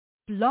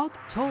Blog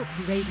Talk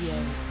Radio.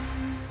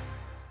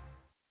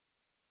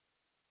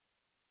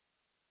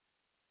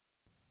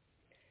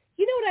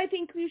 You know what I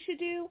think we should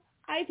do?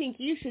 I think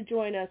you should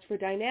join us for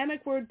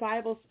Dynamic Word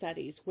Bible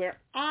Studies,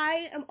 where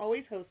I am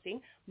always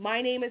hosting.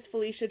 My name is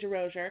Felicia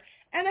DeRozier,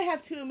 and I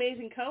have two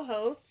amazing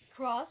co-hosts.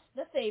 Cross,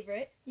 the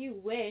favorite. You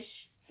wish.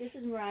 This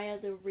is Mariah,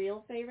 the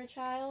real favorite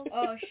child.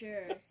 Oh,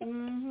 sure.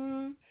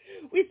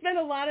 We spend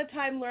a lot of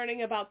time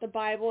learning about the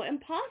Bible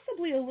and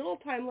possibly a little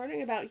time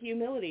learning about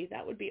humility.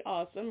 That would be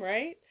awesome,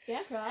 right?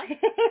 Yeah, Cross.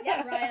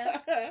 Yeah, Mariah.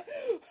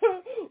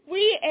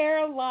 We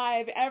air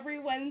live every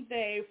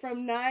Wednesday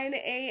from 9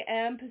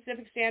 a.m.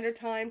 Pacific Standard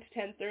Time to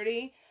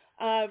 10:30.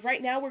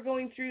 Right now we're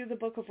going through the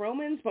book of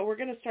Romans, but we're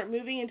going to start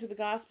moving into the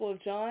Gospel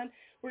of John.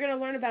 We're going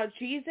to learn about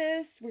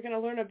Jesus. We're going to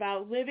learn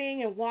about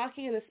living and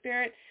walking in the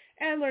Spirit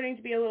and learning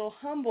to be a little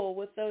humble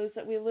with those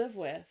that we live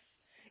with.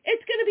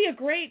 It's going to be a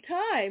great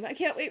time. I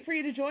can't wait for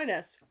you to join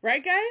us.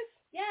 Right, guys?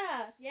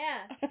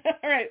 Yeah.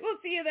 All right, we'll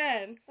see you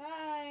then.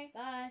 Bye.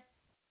 Bye.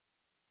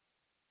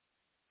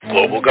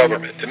 Global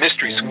government, the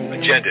mystery school,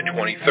 Agenda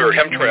 2030,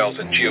 chemtrails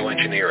and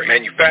geoengineering,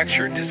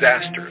 manufactured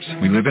disasters.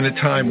 We live in a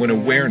time when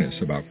awareness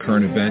about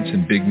current events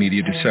and big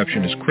media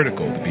deception is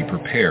critical to be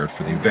prepared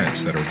for the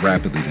events that are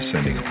rapidly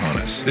descending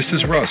upon us. This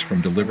is Russ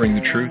from Delivering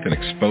the Truth and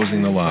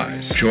Exposing the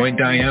Lies. Join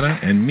Diana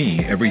and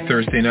me every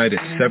Thursday night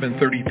at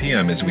 7:30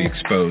 p.m. as we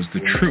expose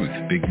the truth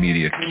big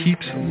media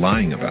keeps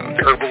lying about.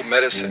 Herbal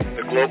medicine,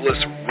 the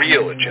globalist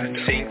real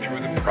agenda, seen through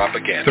the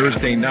propaganda.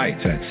 Thursday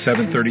nights at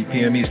 7:30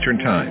 p.m. Eastern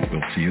Time.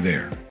 We'll see you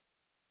there.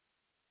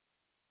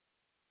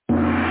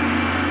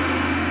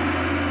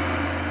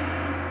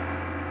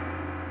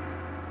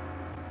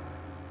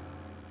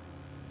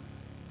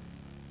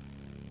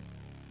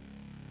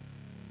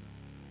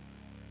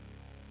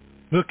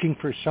 Looking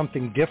for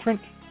something different?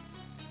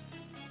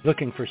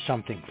 Looking for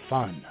something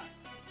fun?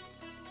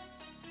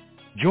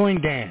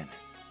 Join Dan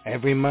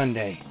every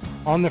Monday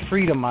on the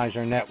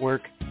Freedomizer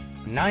Network,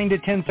 9 to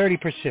 10:30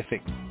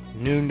 Pacific,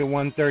 noon to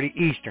 1:30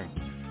 Eastern,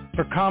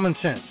 for Common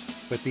Sense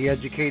with the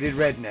educated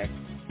redneck,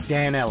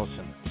 Dan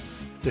Ellison.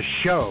 The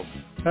show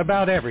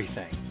about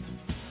everything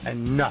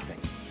and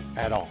nothing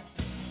at all.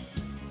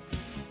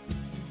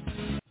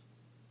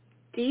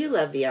 Do you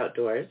love the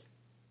outdoors?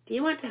 Do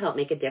you want to help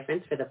make a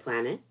difference for the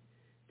planet?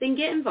 Then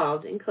get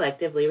involved in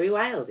Collectively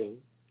Rewilding.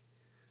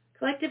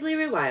 Collectively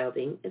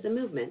Rewilding is a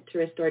movement to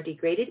restore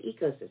degraded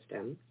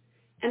ecosystems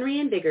and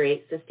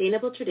reinvigorate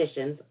sustainable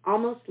traditions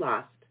almost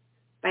lost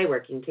by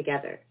working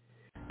together.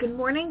 Good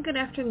morning, good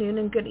afternoon,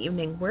 and good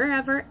evening,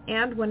 wherever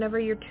and whenever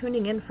you're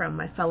tuning in from,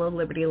 my fellow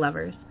liberty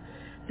lovers.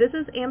 This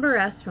is Amber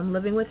S. from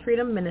Living with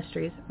Freedom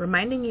Ministries,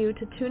 reminding you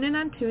to tune in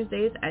on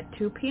Tuesdays at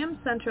 2 p.m.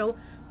 Central,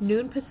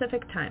 noon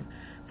Pacific Time,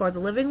 for the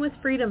Living with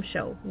Freedom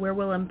show, where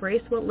we'll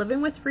embrace what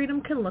living with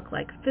freedom can look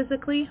like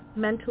physically,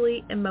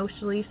 mentally,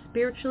 emotionally,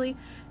 spiritually,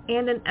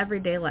 and in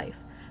everyday life.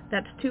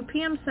 That's 2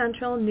 p.m.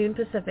 Central, noon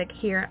Pacific,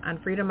 here on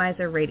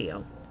Freedomizer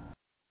Radio.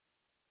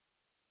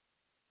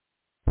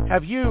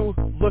 Have you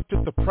looked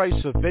at the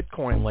price of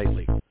Bitcoin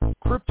lately?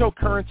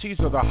 Cryptocurrencies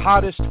are the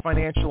hottest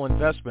financial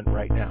investment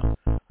right now.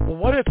 Well,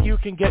 what if you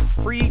can get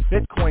free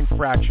Bitcoin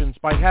fractions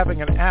by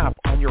having an app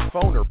on your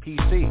phone or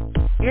PC?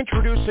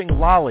 Introducing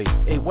Lolly,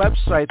 a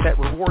website that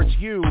rewards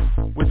you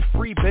with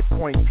free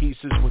Bitcoin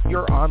pieces with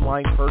your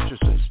online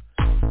purchases.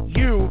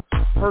 You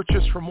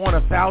purchase from one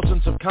of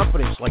thousands of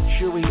companies like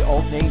Chewy,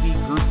 Old Navy,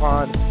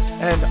 Groupon,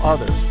 and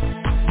others.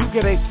 You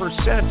get a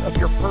 % of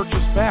your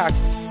purchase back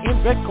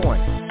in Bitcoin.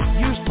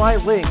 Use my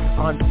link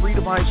on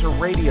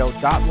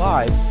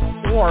freedomizerradio.live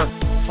or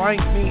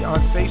find me on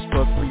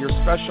Facebook for your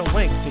special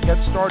link to get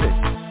started.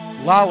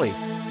 Lolly,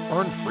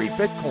 earn free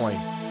Bitcoin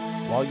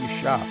while you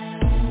shop.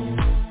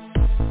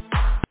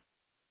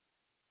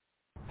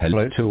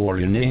 Hello to all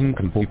you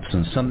nincompoops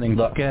and something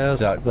that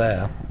cares out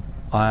there.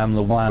 I am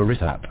the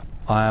Wiretap.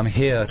 I am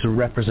here to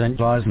represent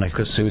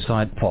Weismacher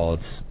suicide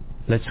pods.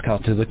 Let's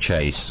cut to the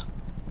chase.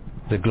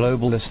 The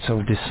globalists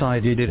have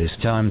decided it is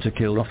time to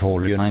kill off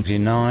all you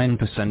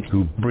 99%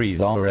 who breathe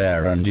our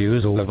air and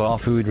use all of our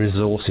food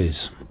resources.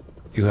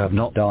 You have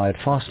not died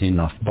fast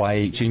enough by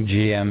eating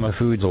GMO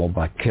foods or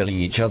by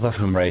killing each other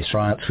from race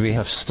riots we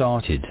have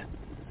started.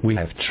 We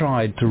have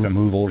tried to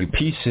remove all the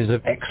pieces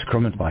of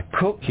excrement by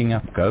cooking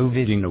up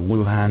COVID in a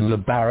Wuhan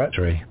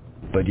laboratory,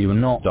 but you are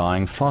not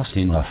dying fast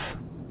enough.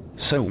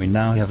 So we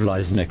now have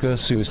Weismacher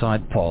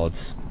suicide pods.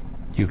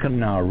 You can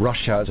now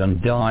rush out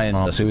and die in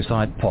our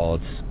suicide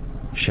pods.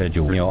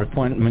 Schedule your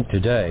appointment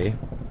today.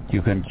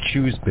 You can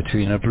choose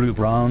between a blue,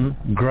 brown,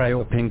 grey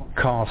or pink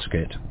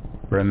casket.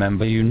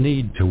 Remember, you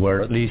need to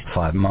wear at least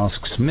 5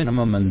 masks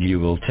minimum, and you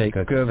will take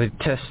a COVID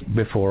test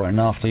before and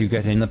after you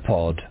get in the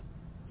pod.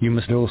 You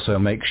must also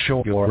make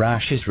sure your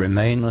ashes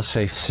remain a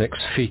safe 6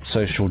 feet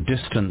social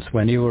distance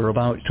when you are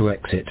about to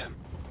exit.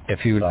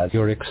 If you like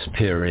your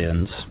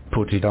experience,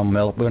 put it on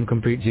Melbourne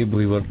Completely.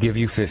 We will give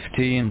you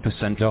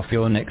 15% off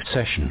your next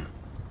session.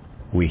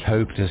 We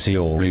hope to see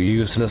all you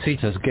useless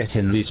eaters get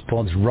in these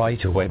pods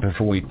right away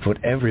before we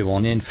put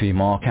everyone in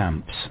FEMA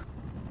camps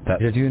that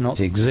do not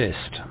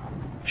exist.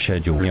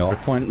 Schedule your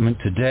appointment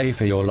today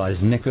for your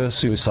Leisnica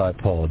Suicide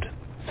Pod.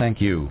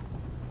 Thank you.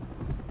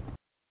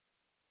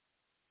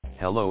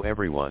 Hello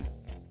everyone.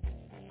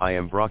 I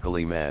am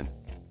Broccoli Man.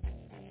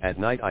 At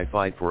night I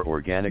fight for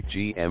organic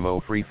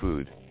GMO-free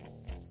food.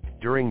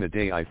 During the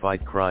day I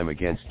fight crime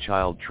against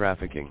child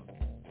trafficking.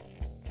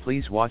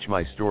 Please watch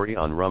my story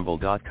on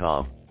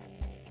rumble.com.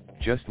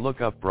 Just look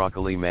up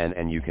Broccoli Man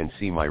and you can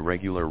see my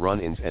regular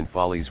run-ins and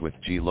follies with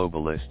G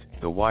Globalist,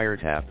 the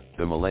Wiretap,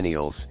 the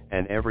Millennials,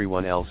 and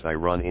everyone else I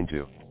run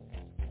into.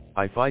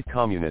 I fight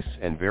communists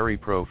and very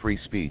pro-free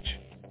speech.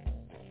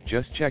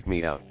 Just check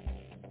me out.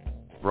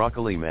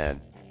 Broccoli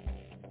Man.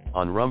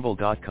 On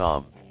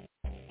rumble.com.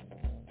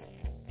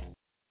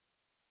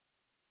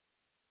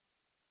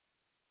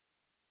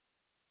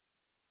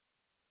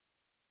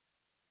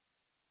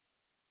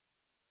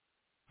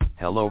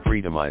 Hello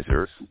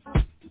Freedomizers.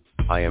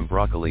 I am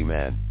Broccoli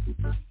Man.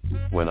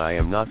 When I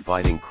am not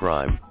fighting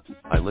crime,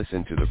 I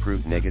listen to the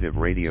Proof Negative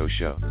radio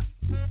show.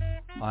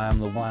 I am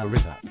the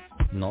Wiretap.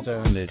 Not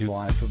only do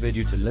I forbid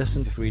you to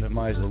listen to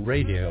Freedomizer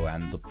Radio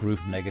and the Proof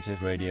Negative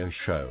radio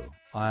show,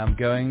 I am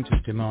going to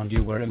demand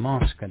you wear a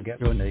mask and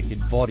get your naked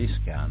body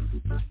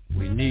scan.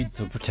 We need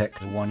to protect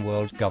the one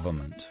world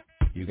government.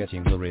 You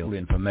getting the real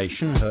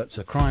information hurts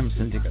a crime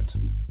syndicate.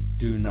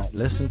 Do not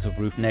listen to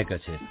Proof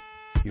Negative.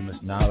 You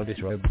must now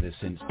disrobe this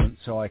instant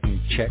so I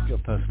can check your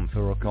person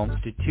for a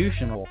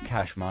constitution or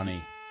cash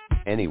money.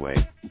 Anyway,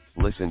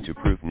 listen to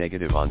Proof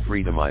Negative on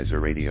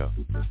Freedomizer Radio.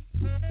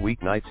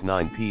 Weeknights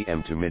 9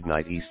 p.m. to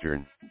midnight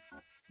Eastern.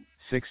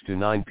 6 to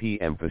 9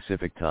 p.m.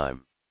 Pacific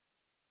Time.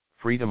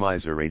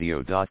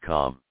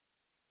 Freedomizerradio.com.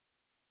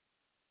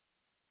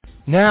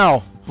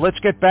 Now, let's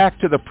get back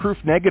to the Proof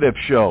Negative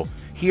show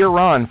here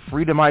on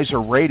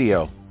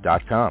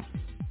Freedomizerradio.com.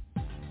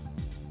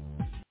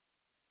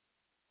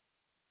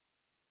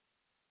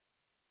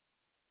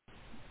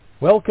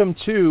 Welcome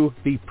to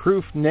the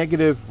Proof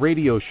Negative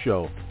radio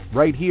show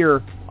right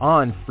here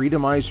on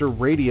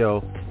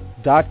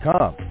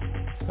Freedomizerradio.com.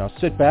 Now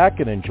sit back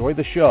and enjoy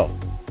the show.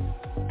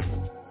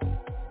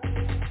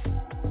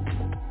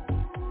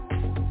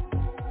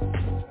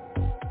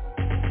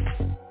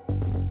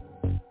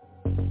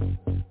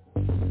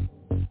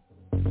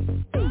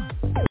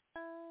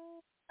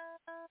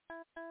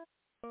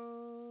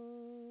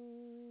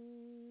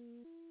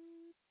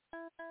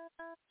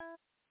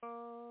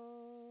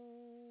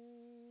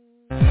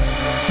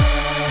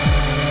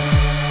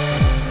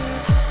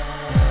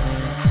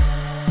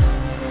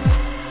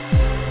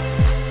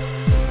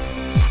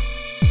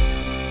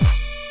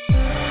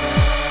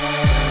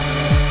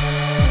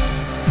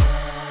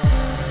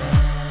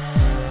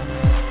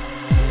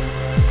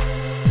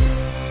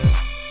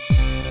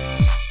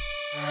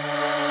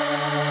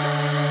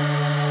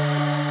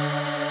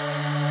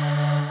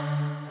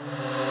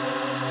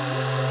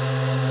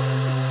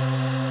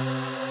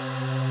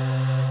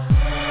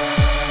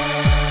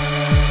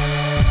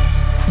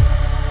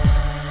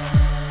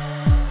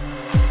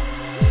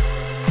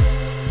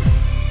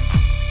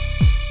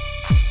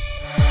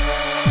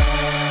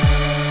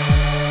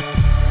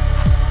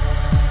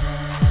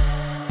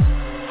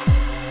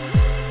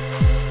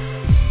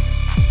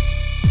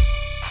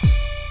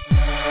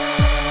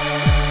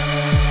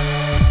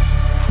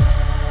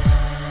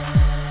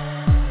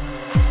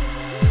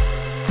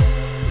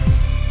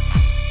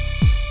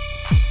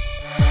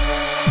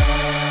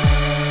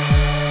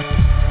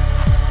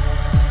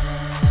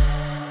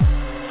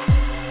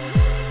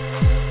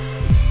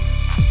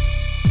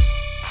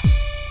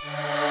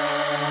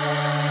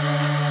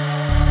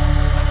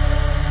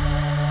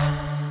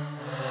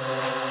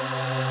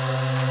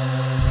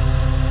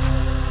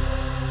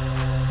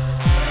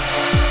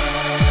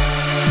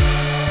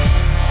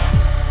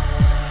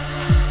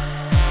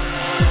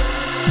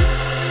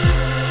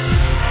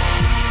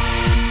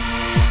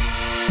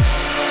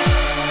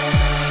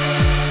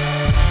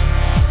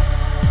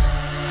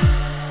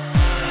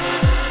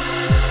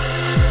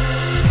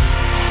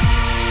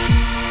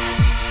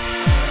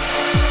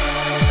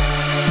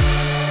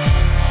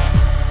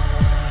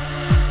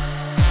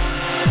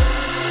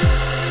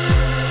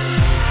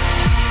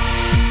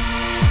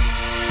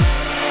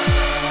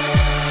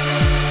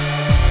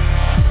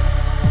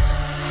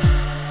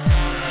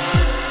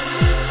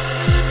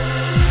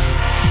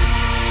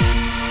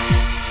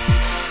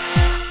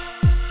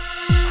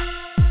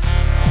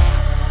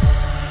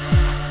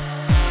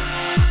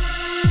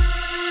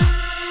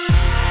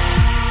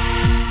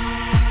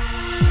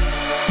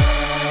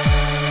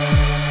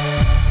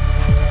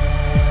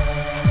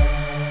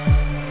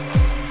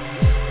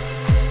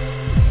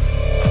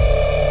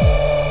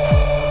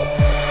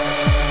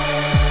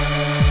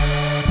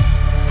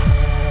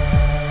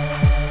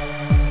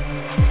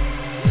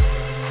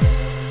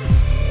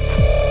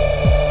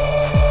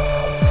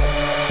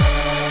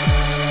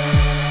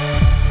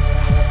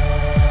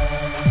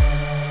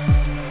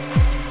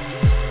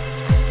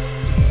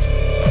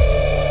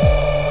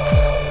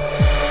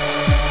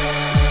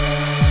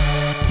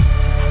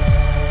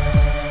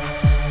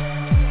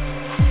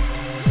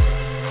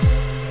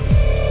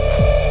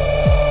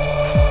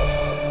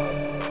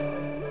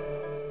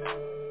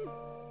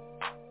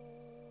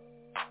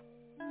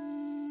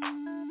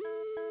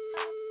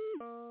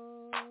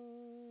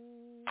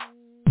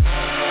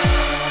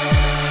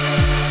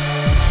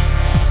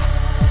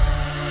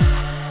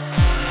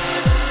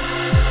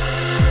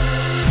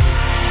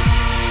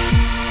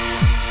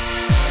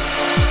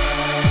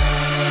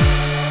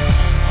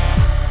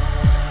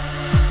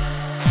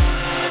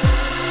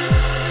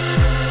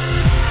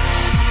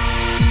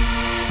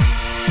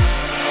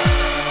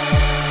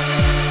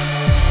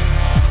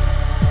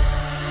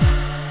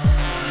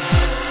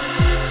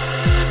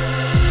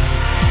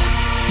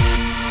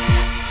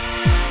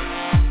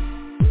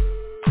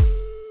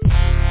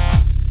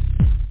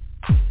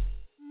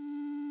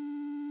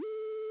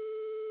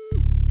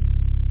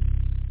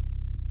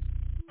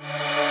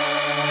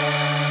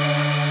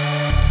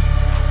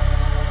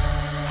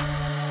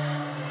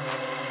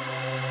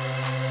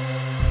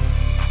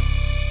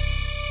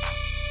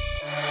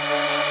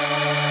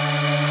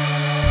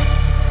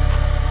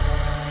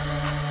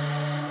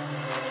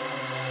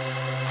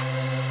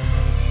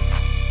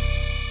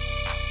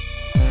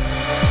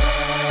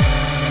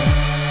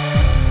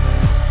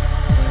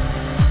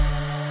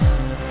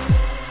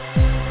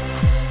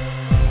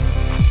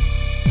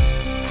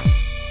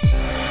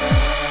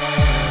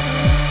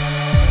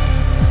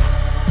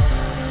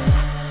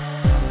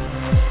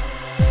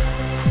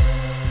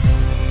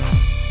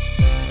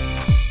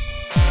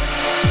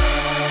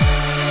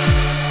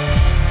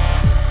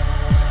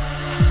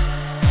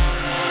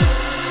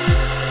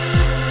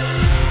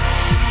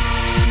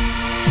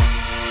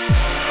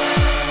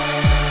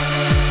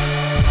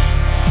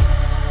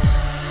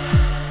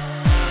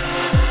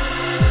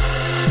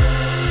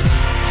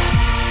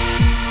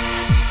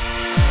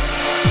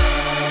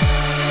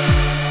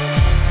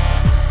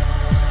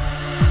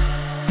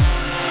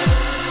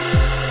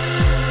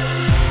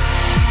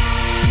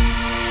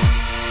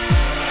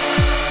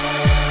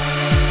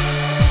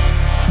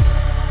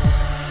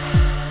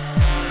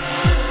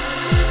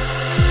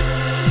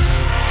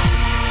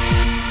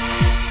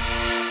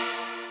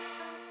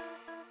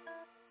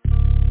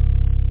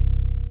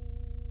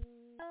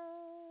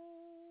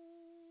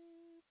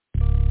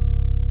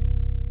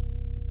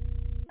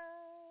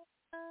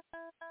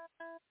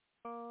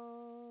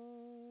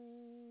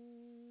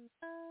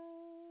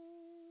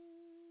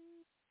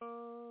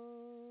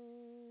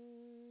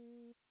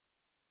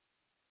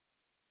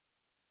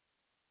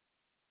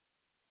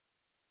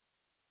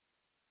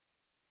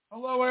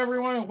 Hello,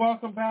 everyone, and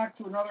welcome back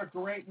to another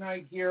great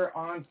night here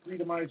on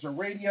Freedomizer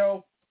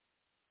Radio.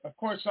 Of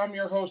course, I'm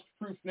your host,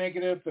 Proof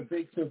Negative, the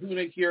Big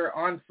Kahuna here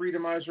on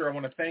Freedomizer. I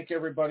want to thank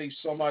everybody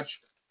so much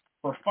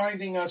for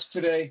finding us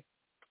today.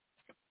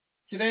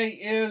 Today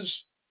is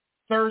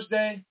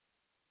Thursday,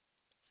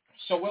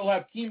 so we'll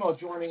have Chemo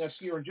joining us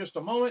here in just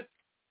a moment.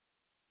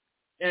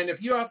 And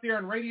if you out there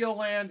in Radio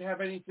Land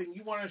have anything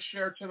you want to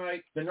share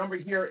tonight, the number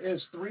here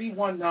is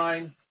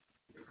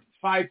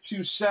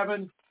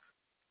 319-527-6208,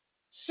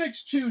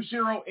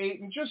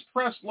 and just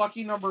press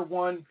lucky number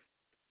 1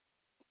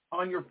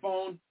 on your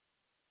phone,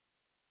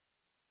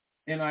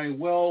 and I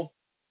will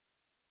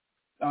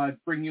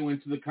bring you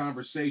into the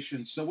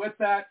conversation. So with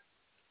that,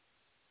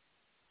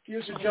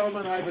 here's a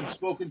gentleman I haven't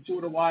spoken to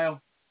in a while.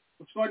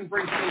 Let's go ahead and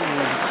bring him in.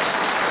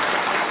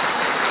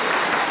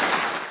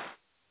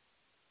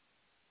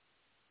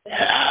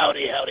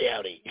 Howdy, howdy,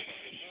 howdy.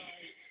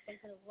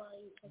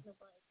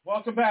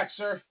 Welcome back,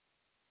 sir.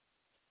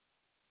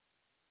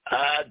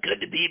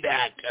 Good to be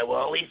back.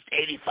 Well, at least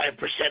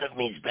 85% of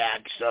me's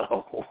back,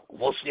 so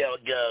we'll see how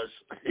it goes.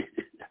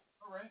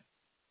 All right.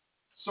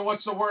 So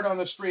what's the word on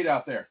the street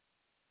out there?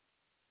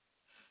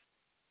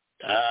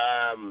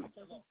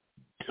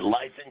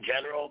 Life in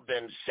general,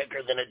 been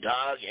sicker than a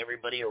dog.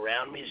 Everybody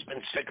around me's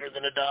been sicker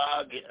than a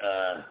dog.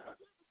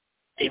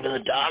 Even the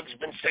dog's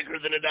been sicker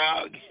than a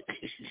dog.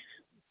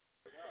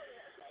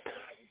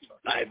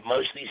 I've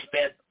mostly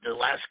spent the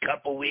last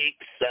couple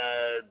weeks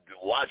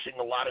watching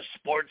a lot of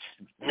sports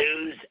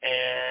news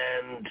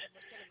and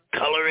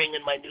coloring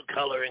in my new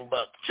coloring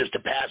book just to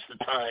pass the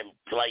time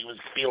till I was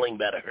feeling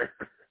better.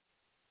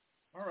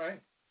 All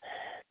right.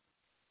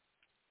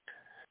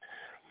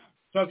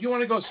 So if you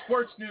want to go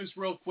sports news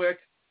real quick,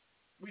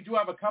 we do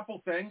have a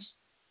couple things.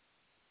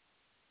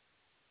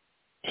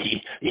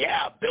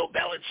 Yeah, Bill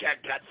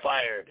Belichick got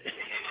fired.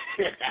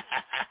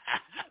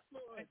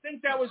 I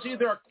think that was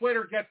either a quit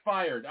or get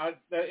fired.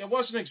 It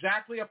wasn't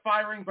exactly a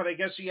firing, but I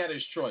guess he had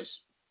his choice.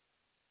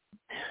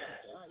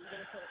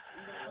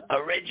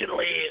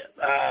 Originally,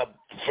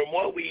 from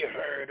what we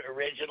heard,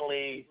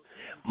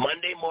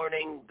 Monday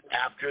morning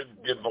after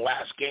the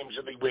last games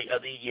of the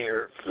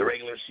year for the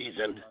regular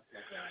season,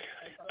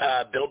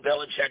 Bill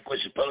Belichick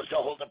was supposed to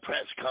hold a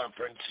press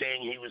conference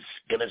saying he was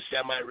going to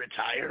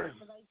semi-retire.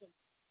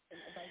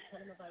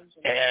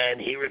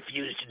 And he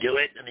refused to do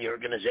it, and the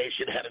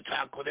organization had a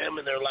talk with him,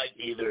 and they're like,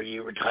 either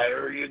you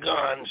retire or you're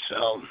gone.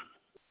 So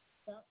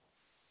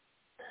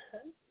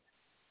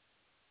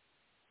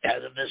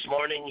as of this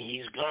morning,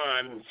 he's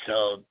gone.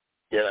 So,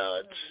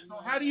 it's... So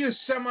how do you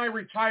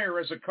semi-retire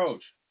as a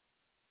coach?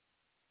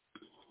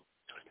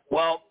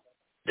 Well,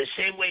 the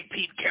same way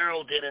Pete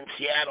Carroll did in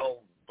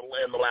Seattle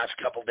in the last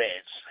couple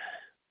days.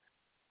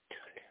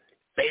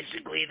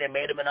 Basically, they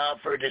made him an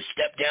offer to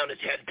step down as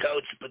head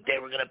coach, but they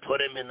were going to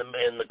put him in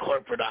the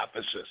corporate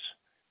offices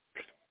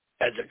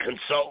as a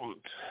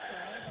consultant.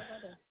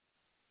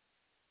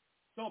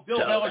 So Bill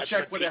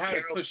Belichick would have had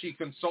a cushy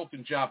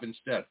consultant job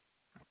instead.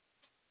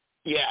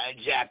 Yeah,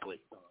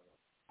 exactly.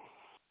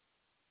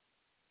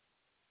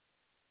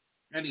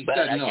 And he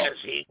said no. I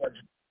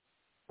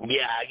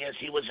guess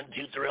he wasn't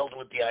too thrilled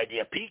with the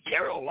idea. Pete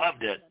Carroll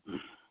loved it.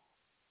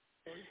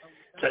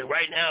 So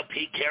right now,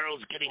 Pete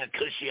Carroll's getting a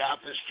cushy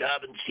office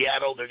job in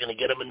Seattle. They're going to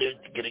get him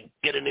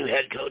get a new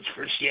head coach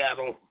for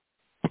Seattle.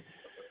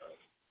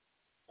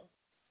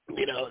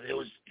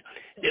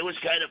 It was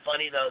kind of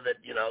funny though that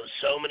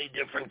so many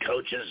different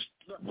coaches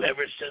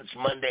ever since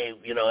Monday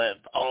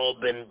have all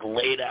been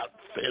laid out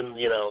and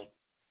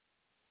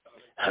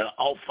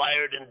all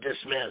fired and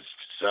dismissed.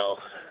 So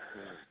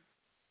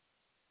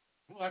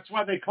well, that's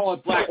why they call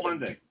it Black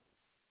Monday.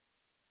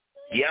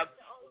 Yep.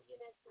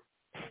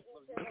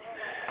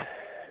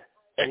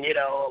 And,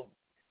 a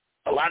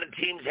lot of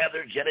teams have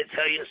their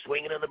genitalia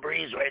swinging in the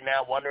breeze right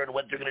now, wondering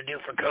what they're going to do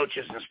for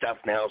coaches and stuff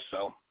now,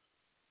 so.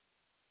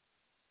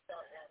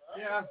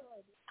 Yeah.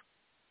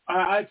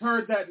 I've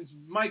heard that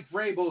Mike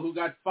Vrabel, who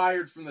got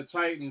fired from the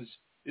Titans,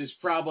 is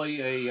probably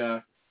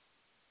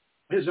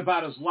is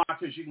about as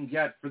locked as you can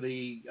get for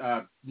the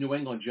New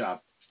England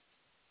job.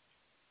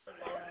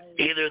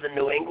 Either the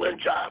New England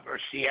job or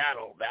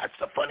Seattle. That's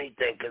the funny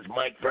thing, because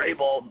Mike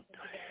Vrabel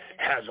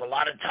has a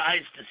lot of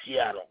ties to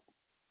Seattle.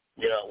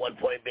 At one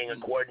point being a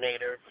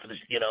coordinator for the,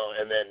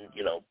 and then,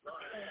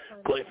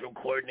 going from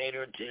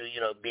coordinator to,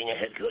 being a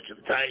head coach of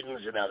the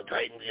Titans, and now the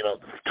Titans, the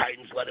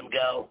Titans let him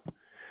go.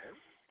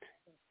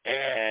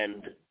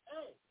 And,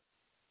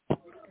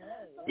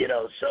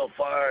 so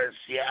far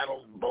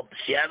both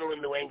Seattle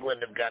and New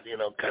England have got,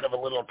 kind of a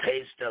little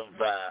taste of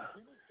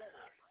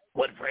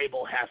what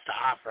Vrabel has to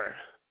offer.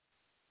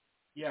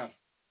 Yeah.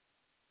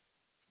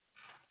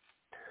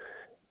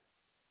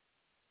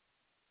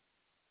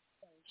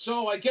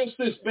 So I guess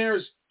this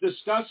bears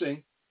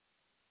discussing.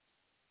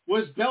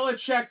 Was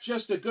Belichick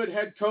just a good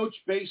head coach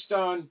based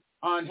on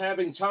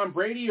having Tom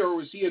Brady, or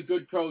was he a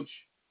good coach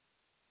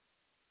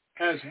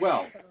as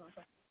well?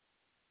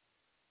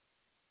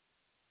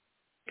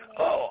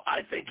 Oh,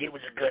 I think he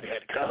was a good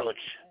head coach.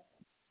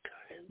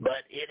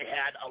 but it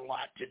had a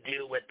lot to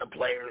do with the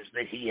players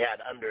that he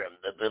had under him,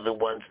 the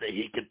ones that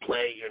he could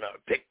play,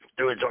 pick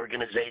through his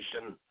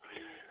organization,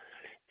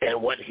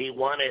 and what he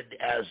wanted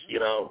as,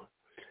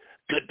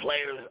 good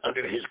players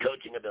under his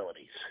coaching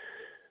abilities.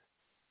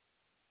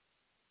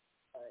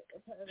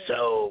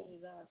 So,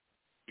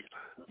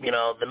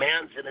 the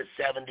man's in his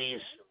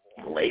 70s,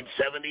 late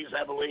 70s,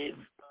 I believe.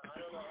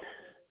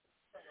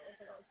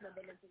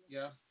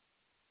 Yeah.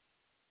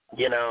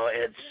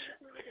 It's,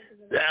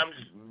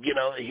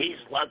 he's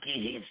lucky.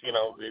 He's,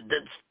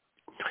 that's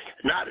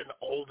not an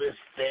oldest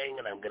thing,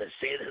 and I'm going to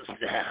say this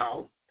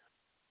now,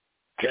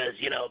 because,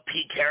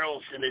 Pete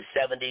Carroll's in his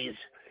 70s,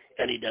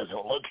 and he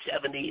doesn't look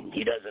 70.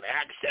 He doesn't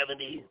act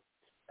 70.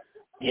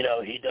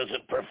 He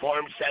doesn't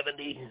perform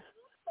 70.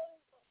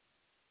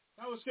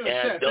 I was going to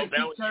say, I think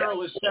Pete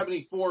Carroll is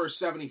 74 or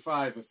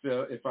 75,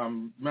 if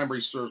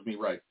memory serves me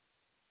right.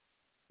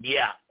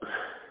 Yeah.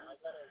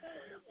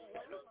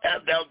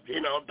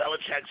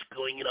 Belichick's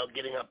going,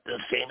 getting up to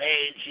the same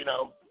age,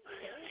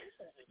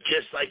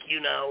 just like,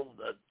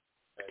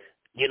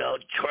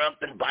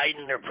 Trump and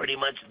Biden are pretty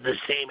much the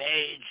same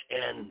age,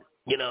 and,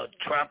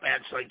 Trump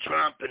acts like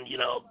Trump, and,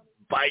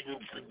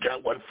 Biden's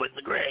got one foot in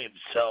the grave,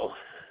 so.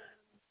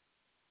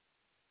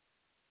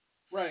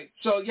 Right.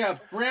 So, yeah,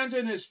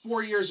 Brandon is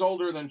 4 years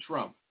older than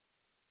Trump.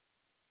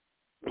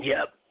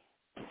 Yep.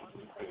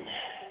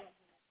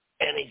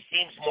 And he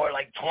seems more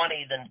like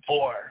 20 than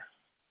 4.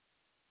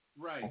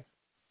 Right.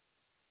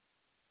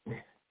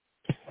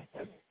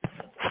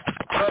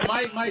 But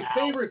my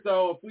favorite,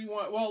 though, if we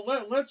want, well,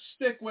 let's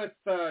stick with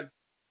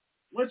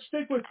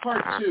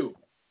part 2.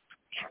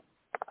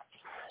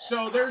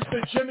 So there's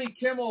the Jimmy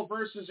Kimmel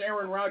versus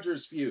Aaron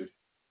Rodgers feud.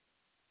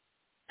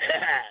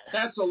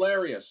 That's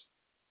hilarious.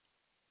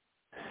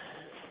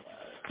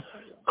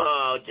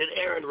 Oh, did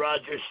Aaron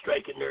Rodgers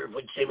strike a nerve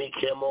with Jimmy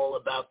Kimmel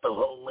about the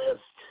whole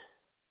list?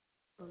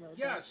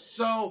 Yes.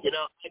 So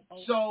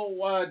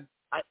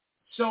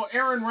so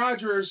Aaron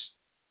Rodgers.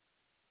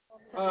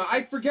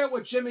 I forget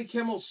what Jimmy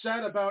Kimmel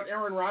said about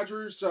Aaron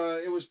Rodgers.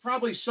 It was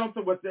probably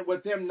something with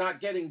him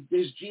not getting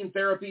his gene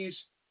therapies,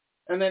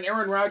 and then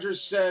Aaron Rodgers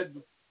said,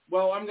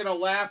 "Well, I'm going to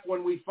laugh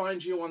when we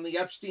find you on the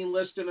Epstein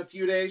list in a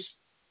few days."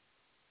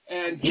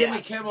 And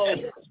Jimmy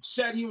Kimmel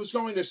said he was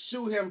going to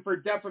sue him for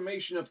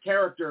defamation of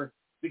character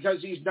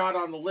because he's not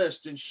on the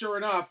list. And sure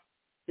enough,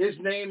 his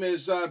name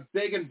is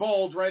big and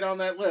bold right on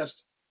that list.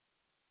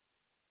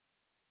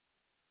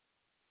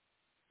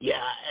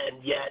 Yeah,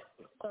 and yet,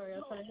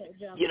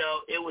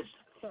 it was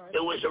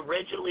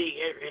originally,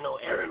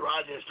 Aaron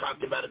Rodgers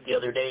talked about it the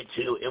other day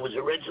too. It was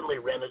originally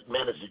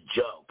meant as a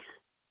joke,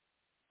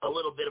 a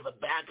little bit of a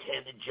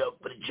backhanded joke,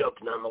 but a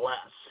joke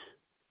nonetheless.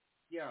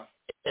 Yeah.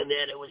 And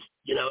then it was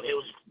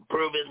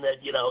proven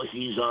that,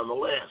 he's on the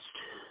list.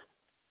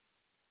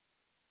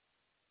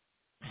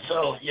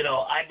 So,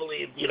 I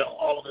believe,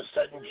 all of a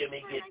sudden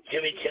Jimmy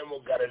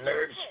Kimmel got a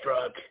nerd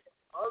struck.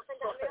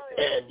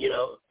 And,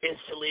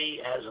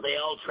 instantly, as they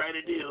all try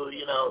to do,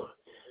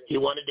 he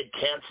wanted to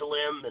cancel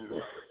him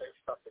and,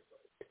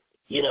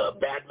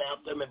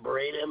 badmouth him and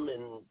berate him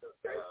and,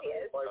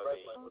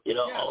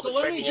 all so the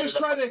let me just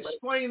try to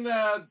explain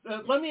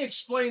let me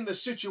explain the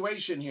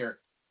situation here.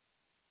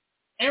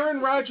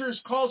 Aaron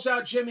Rodgers calls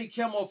out Jimmy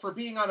Kimmel for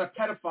being on a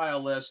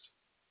pedophile list,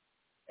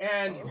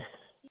 and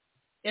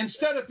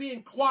instead of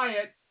being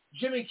quiet,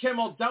 Jimmy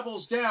Kimmel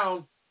doubles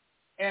down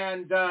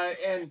and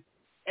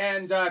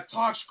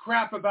talks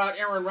crap about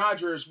Aaron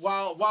Rodgers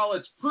while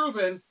it's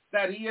proven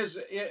that he is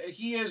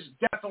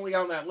definitely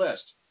on that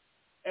list.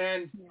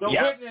 And the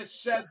witness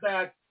said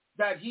that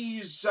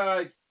he's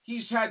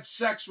had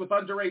sex with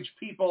underage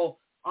people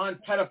on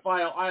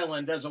Pedophile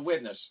Island as a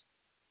witness.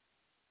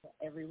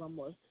 Everyone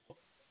was.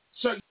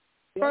 So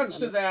the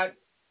response to that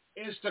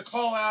is to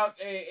call out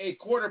a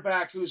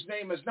quarterback whose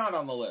name is not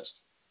on the list.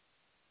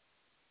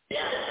 Who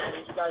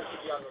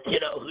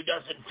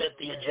doesn't fit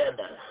the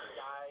agenda.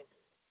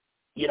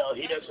 He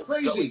doesn't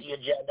go with the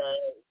agenda.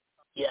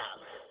 Yeah.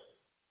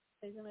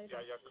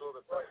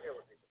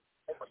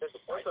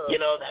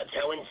 That's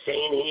how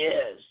insane he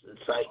is.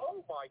 It's like,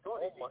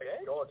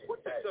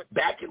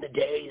 back in the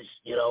days,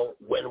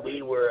 when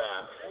we were,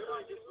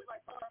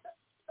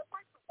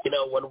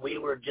 when we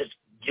were just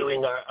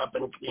doing our up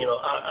and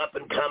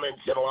comings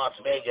in Las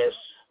Vegas.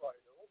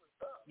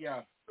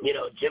 Yeah.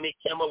 Jimmy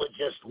Kimmel had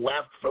just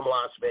left from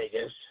Las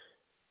Vegas,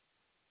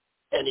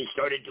 and he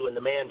started doing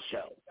the Man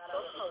Show.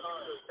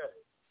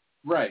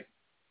 Right.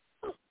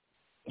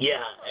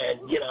 Yeah,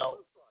 and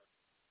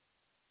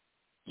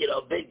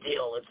big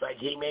deal. It's like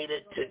he made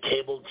it to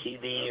cable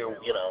TV, or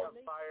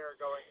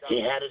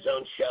he had his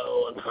own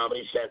show on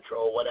Comedy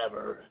Central,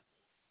 whatever.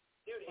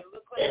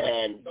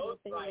 And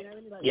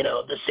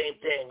the same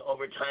thing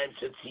over time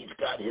since he's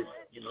got his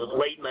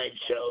late night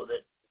show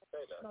that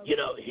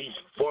he's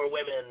for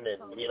women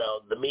and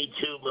the Me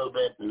Too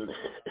movement, and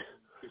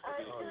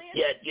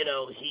yet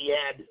he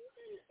had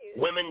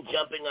women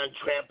jumping on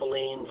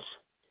trampolines.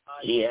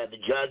 He had the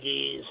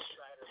juggies.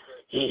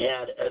 He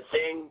had a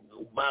thing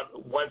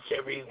about once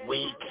every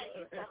week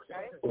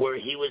where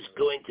he was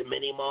going to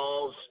mini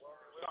malls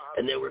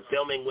and they were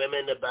filming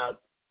women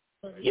about,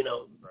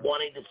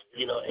 wanting to,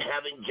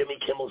 having Jimmy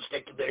Kimmel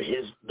stick their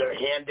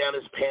hand down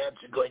his pants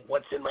and going,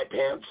 "What's in my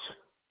pants?"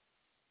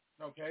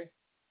 Okay.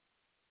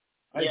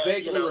 I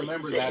vaguely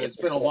remember that. It's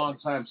been a long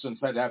time since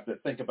I'd have to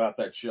think about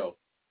that show.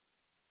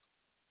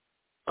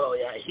 Oh,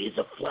 yeah, he's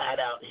a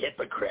flat-out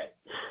hypocrite.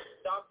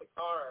 Stop the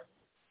car,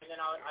 and then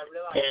I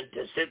realized... And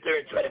to sit there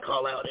and try to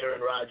call out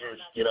Aaron Rodgers,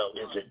 is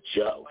a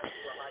joke.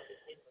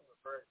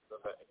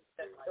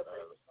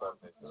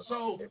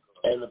 So,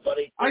 and the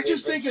funny I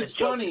just think it's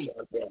funny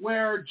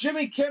where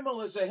Jimmy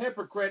Kimmel is a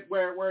hypocrite,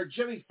 where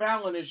Jimmy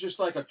Fallon is just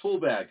like a tool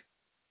bag.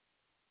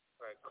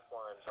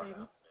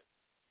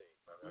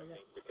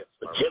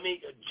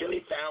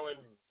 Jimmy Fallon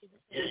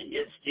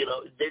is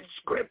it's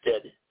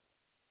scripted.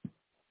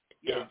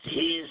 Yeah.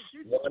 He's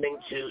wanting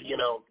to,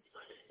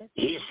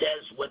 he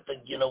says what the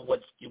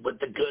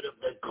good of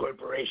the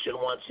corporation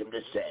wants him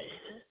to say.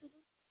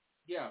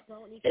 Yeah.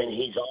 And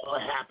he's all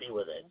happy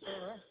with it.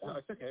 No,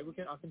 it's okay.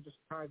 I can just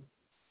try.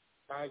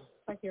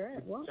 Like you're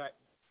at what?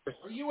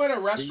 Are you at a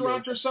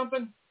restaurant or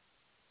something?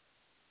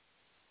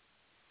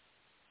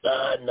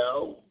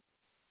 No.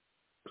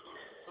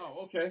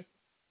 Oh, okay.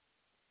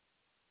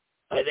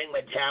 I think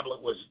my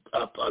tablet was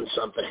up on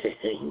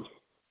something.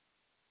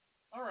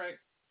 All right.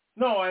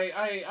 No,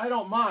 I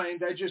don't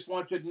mind. I just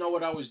wanted to know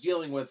what I was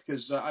dealing with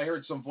because I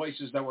heard some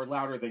voices that were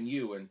louder than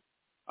you, and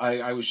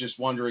I was just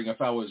wondering if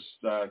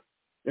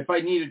if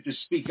I needed to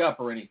speak up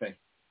or anything.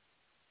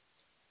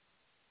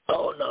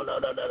 Oh, no.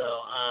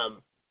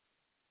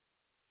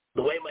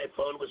 The way my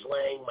phone was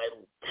laying, my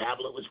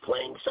tablet was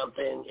playing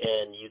something,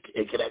 and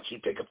it could actually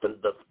pick up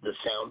the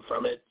sound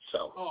from it.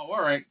 So. Oh,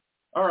 all right.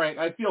 All right,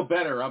 I feel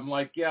better. I'm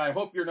like, yeah, I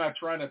hope you're not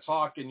trying to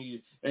talk and you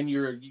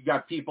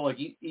got people like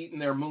eating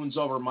their moons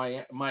over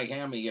my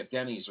hammy at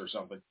Denny's or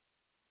something.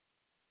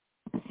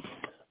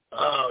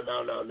 Oh,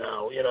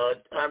 no.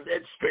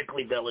 It's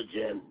strictly Village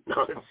Inn.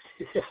 No,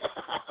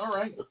 all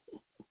right.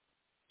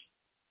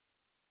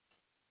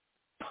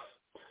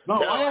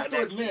 No, I have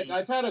to admit,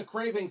 I've had a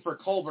craving for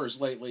Culver's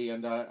lately,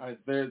 and I'd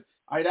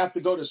have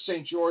to go to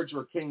St. George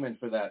or Kingman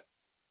for that.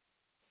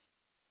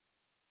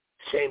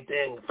 Same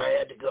thing.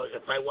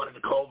 If I wanted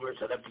to Culver's,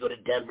 I'd have to go to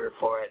Denver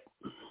for it.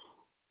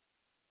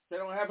 They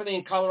don't have any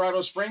in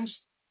Colorado Springs?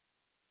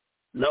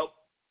 Nope.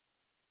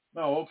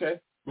 Oh,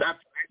 okay. Not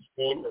that I've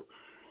seen.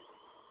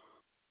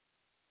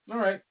 All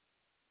right.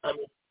 I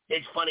mean,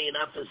 it's funny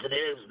enough as it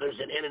is, there's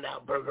an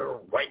In-N-Out burger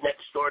right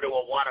next door to a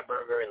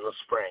Whataburger in the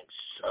Springs,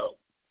 so.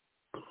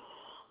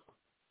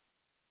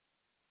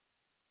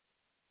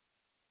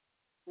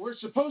 We're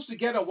supposed to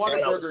get a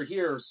Whataburger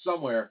here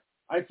somewhere.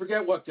 I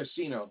forget what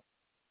casino.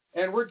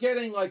 And we're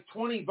getting like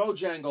 20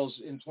 Bojangles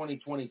in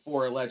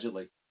 2024,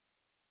 allegedly.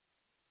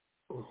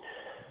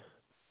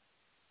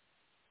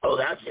 Oh,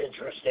 that's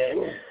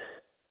interesting.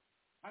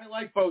 I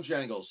like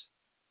Bojangles.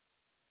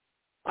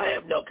 I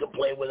have no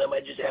complaint with them. I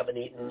just haven't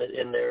eaten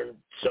in there in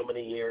so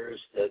many years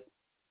that...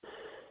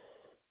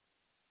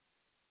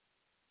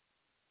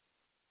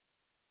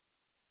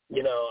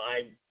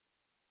 I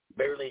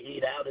barely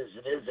eat out as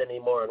it is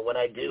anymore. And when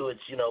I do,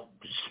 it's,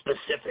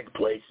 specific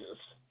places.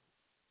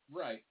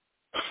 Right.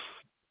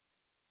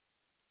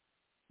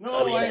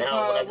 No,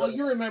 well,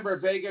 you remember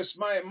Vegas.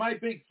 My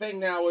big thing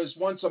now is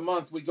once a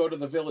month we go to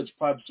the Village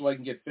Pub so I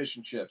can get fish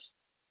and chips.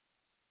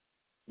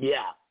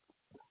 Yeah.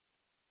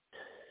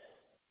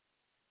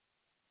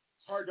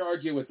 It's hard to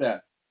argue with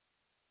that.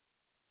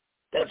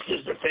 That's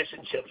because their fish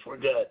and chips were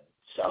good.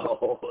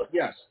 So.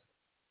 Yes.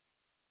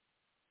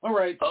 All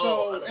right.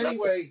 So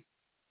anyway,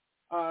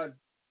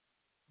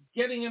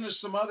 getting into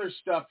some other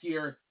stuff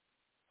here.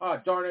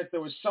 Darn it, there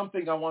was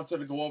something I wanted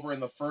to go over in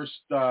the first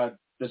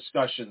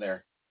discussion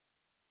there.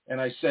 And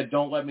I said,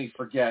 don't let me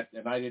forget,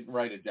 and I didn't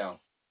write it down.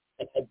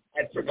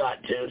 I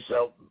forgot to.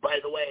 So, by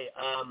the way,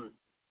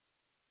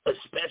 a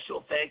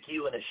special thank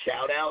you and a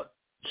shout-out,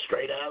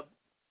 straight up.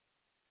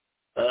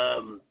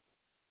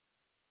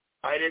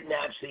 I didn't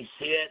actually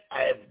see it.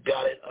 I've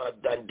got it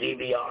on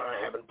DVR.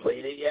 I haven't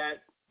played it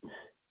yet.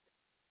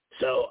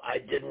 So I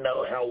didn't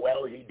know how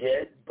well he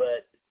did,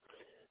 but,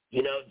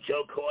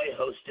 Joe Coy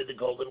hosted the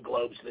Golden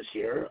Globes this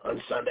year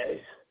on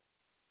Sunday.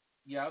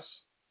 Yes.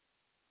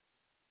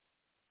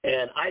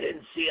 And I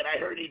didn't see it. I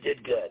heard he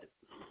did good.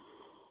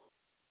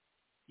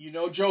 You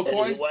know Joe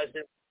Coy? He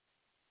wasn't.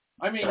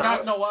 I mean,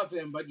 not know of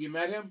him, but you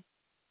met him?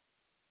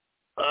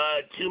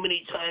 Too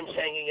many times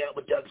hanging out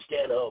with Doug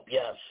Stanhope,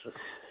 yes.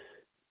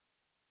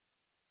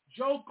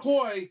 Joe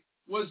Coy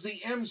was the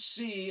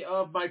MC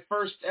of my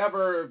first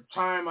ever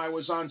time I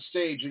was on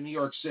stage in New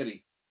York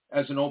City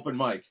as an open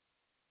mic.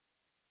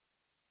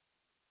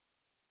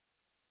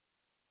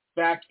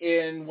 Back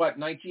in,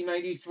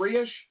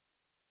 1993-ish?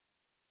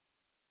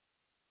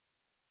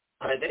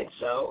 I think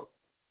so.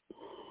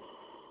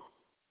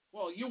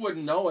 Well, you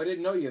wouldn't know. I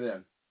didn't know you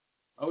then.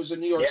 I was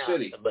in New York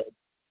City.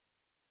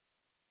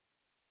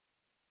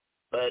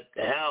 But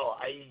hell,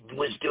 I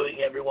was doing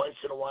every once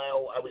in a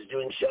while, I was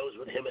doing shows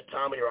with him at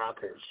Tommy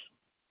Rockers.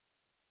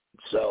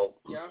 So.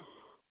 Yeah.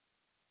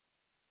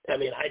 I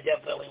mean, I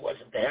definitely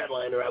wasn't the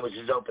headliner. I was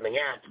his opening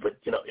act, but,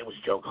 it was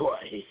Joe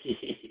Coy.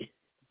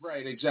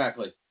 Right,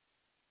 exactly.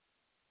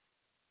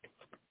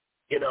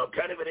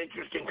 Kind of an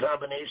interesting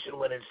combination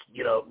when it's,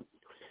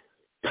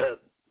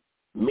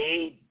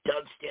 me,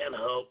 Doug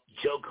Stanhope,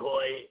 Joe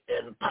Coy,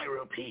 and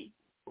Pyro Pete.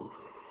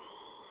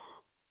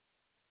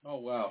 Oh,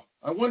 wow.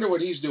 I wonder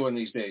what he's doing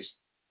these days.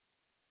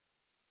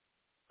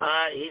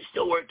 He's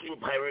still working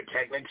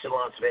pyrotechnics in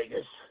Las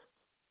Vegas.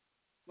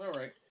 All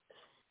right.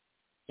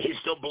 He's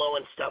still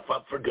blowing stuff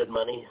up for good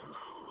money.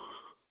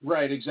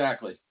 Right,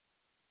 exactly.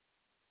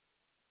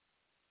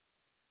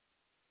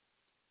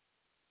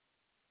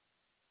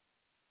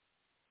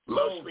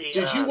 Mostly.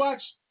 Did you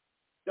watch?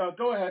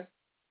 Go ahead.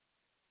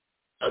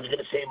 I was going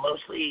to say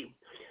mostly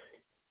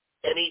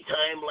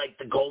anytime like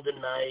the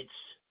Golden Knights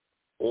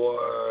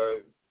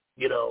or,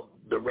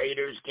 the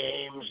Raiders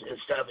games and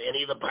stuff,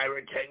 any of the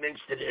pyrotechnics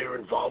that are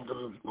involved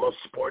in most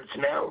sports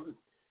now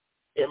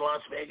in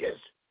Las Vegas,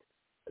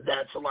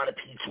 that's a lot of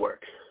Pete's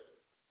work.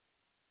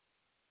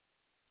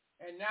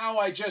 And now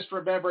I just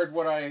remembered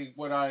what I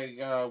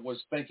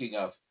was thinking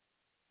of.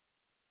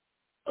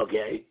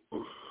 Okay.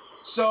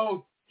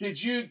 So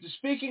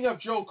speaking of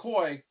Joe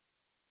Coy,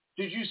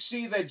 did you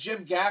see that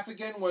Jim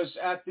Gaffigan was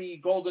at the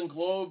Golden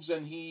Globes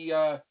and he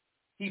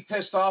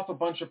pissed off a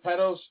bunch of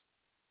pedos?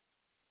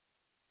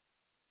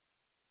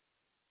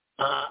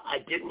 I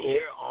didn't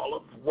hear all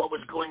of what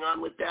was going on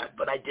with that,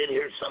 but I did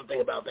hear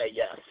something about that,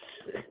 yes.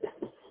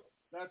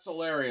 That's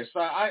hilarious.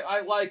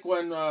 I like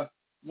when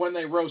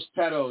they roast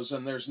pedos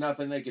and there's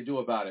nothing they can do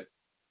about it.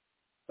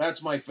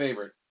 That's my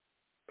favorite.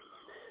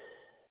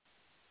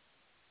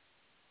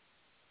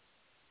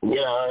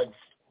 Yeah,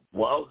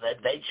 well,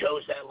 they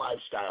chose that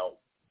lifestyle.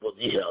 Well,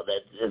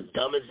 that's as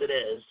dumb as it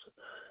is,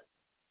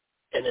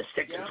 and as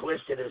sick and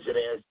twisted as it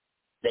is,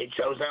 they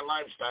chose that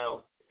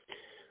lifestyle.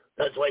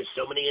 That's why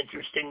so many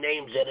interesting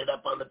names ended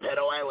up on the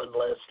Pedo Island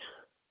list.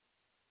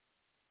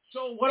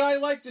 So what I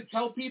like to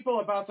tell people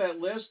about that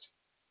list,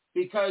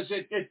 because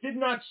it did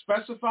not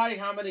specify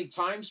how many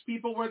times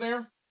people were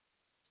there,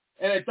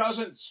 and it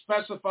doesn't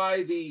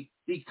specify the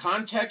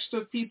context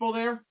of people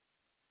there.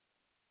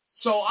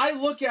 So I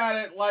look at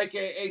it like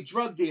a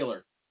drug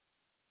dealer.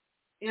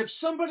 If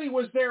somebody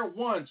was there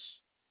once,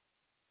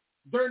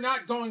 they're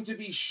not going to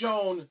be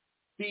shown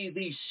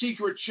the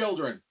secret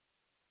children.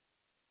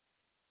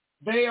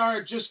 They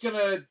are just going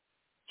to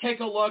take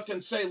a look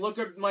and say, look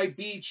at my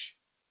beach.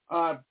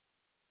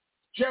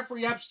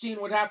 Jeffrey Epstein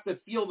would have to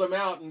feel them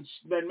out and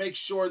then make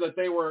sure that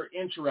they were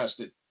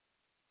interested.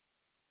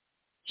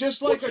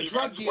 Just like a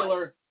drug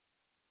dealer,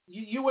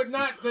 you would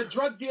not, the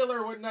drug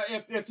dealer would not,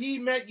 if he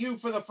met you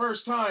for the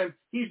first time,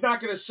 he's not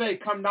going to say,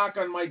 come knock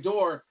on my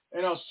door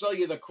and I'll sell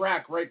you the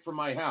crack right from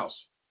my house.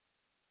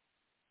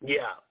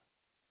 Yeah.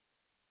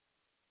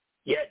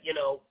 Yet,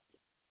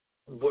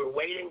 we're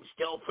waiting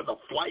still for the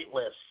flight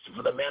lists,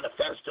 for the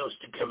manifestos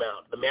to come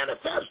out. The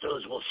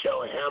manifestos will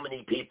show how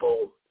many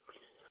people,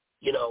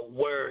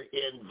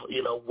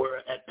 were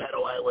at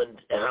Pedo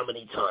Island and how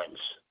many times.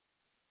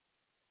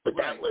 But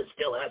that list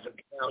still hasn't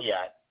come out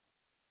yet.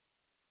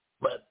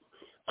 But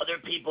other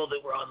people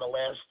that were on the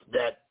list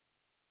that,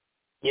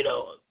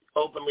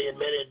 openly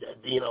admitted,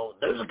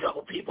 there's a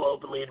couple people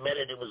openly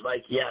admitted it was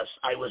like, yes,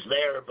 I was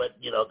there, but,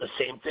 the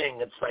same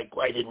thing. It's like,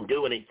 I didn't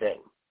do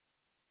anything.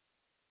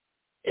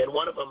 And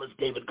one of them is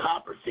David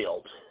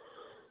Copperfield.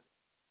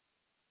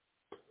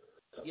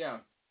 Yeah.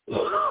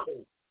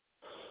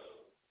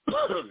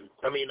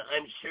 I mean,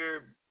 I'm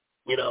sure,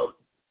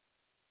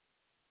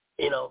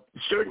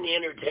 certain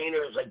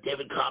entertainers like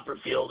David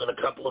Copperfield and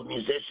a couple of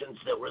musicians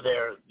that were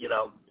there,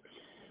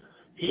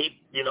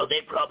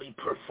 they probably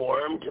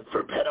performed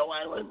for Pedo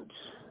Island.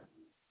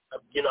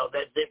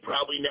 That they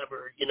probably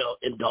never,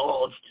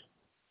 indulged.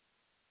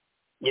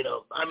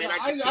 I mean,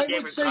 I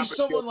would say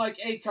someone like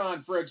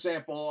Akon, for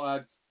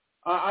example.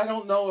 I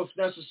don't know if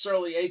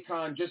necessarily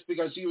Akon, just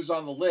because he was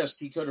on the list,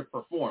 he could have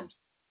performed.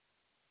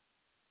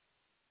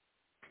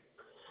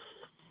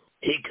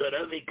 He could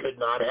have. He could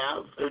not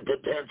have. It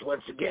depends.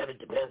 Once again, it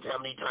depends how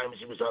many times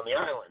he was on the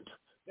island.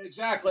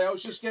 Exactly. I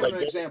was just giving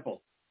an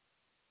example.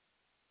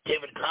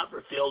 David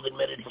Copperfield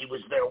admitted he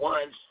was there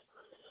once,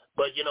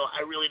 but,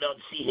 I really don't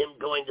see him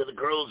going to the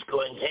girls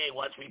going, hey,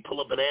 watch me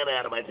pull a banana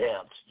out of my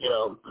pants,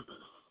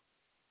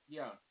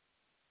 Yeah.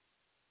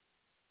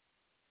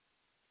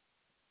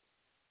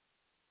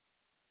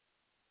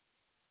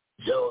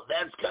 So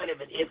that's kind of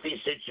an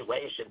iffy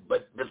situation.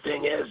 But the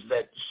thing is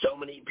that so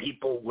many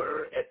people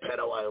were at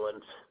Pedo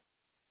Island,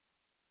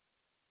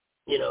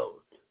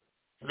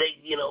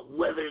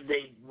 whether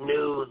they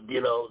knew,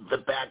 the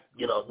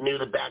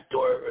back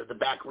door or the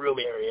back room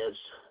areas,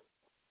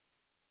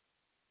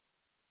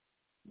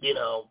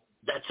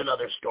 that's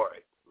another story.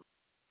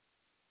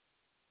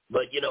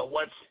 But,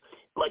 once,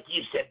 like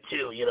you said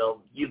too, you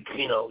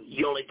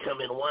only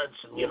come in once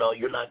and,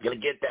 you're not going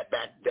to get that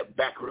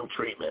back room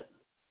treatment.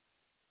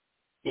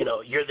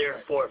 You're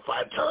there 4 or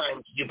 5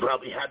 times. You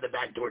probably had the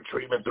backdoor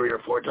treatment 3 or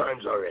 4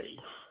 times already.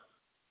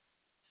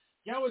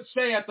 Yeah, I would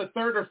say at the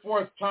 3rd or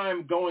 4th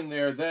time going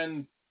there,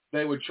 then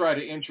they would try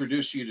to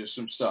introduce you to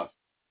some stuff.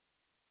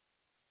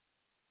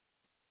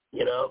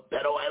 You know,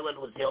 Beto Island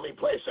was the only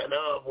place I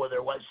know of where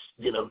there was,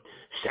 you know,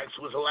 sex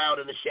was allowed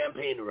in the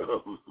champagne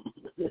room.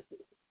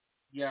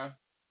 Yeah.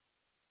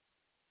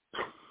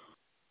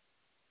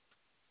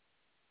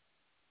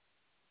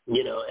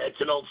 You know,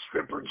 it's an old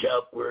stripper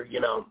joke where, you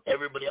know,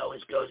 everybody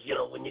always goes, you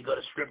know, when you go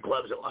to strip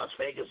clubs at Las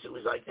Vegas, it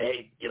was like,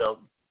 hey, you know,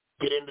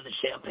 get into the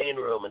champagne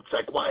room. It's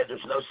like, why?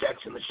 There's no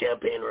sex in the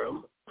champagne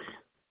room.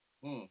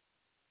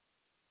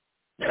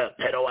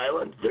 Pedo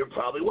Island, there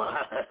probably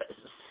was.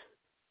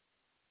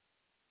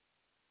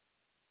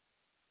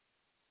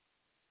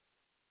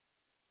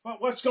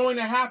 But what's going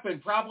to happen?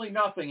 Probably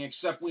nothing,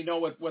 except we know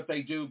what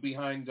they do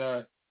behind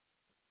the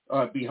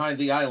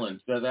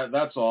island.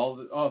 That's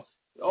all.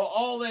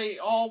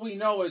 All we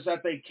know is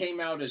that they came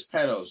out as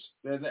pedos,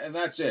 and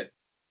that's it.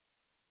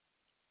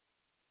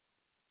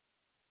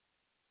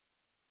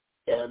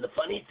 And the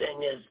funny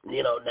thing is,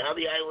 you know, now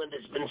the island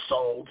has been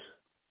sold.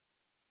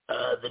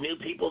 The new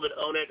people that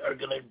own it are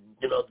gonna,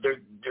 you know,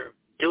 they're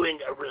doing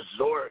a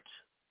resort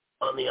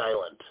on the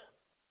island,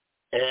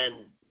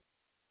 and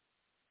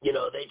you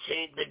know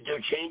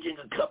they're changing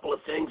a couple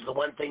of things. The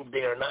one thing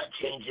they are not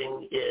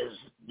changing is,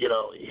 you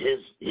know, his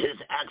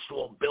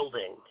actual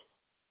building.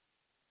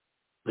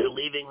 They're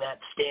leaving that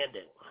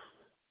standing.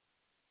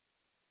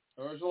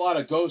 There's a lot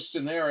of ghosts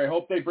in there. I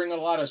hope they bring a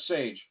lot of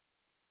sage.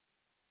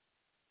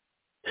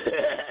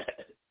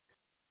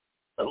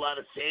 A lot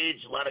of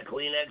sage, a lot of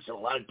Kleenex, and a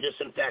lot of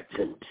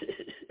disinfectant.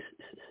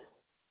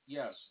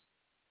 Yes.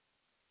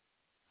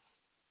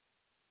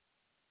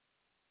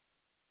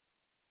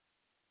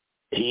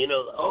 You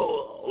know,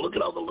 oh, look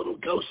at all the little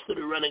ghosts that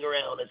are running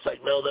around. It's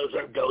like, no, those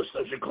aren't ghosts.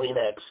 Those are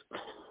Kleenex.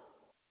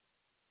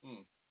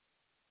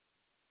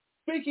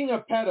 Speaking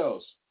of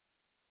pedos,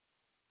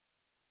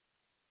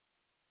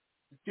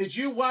 did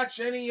you watch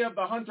any of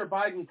the Hunter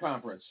Biden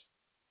conference?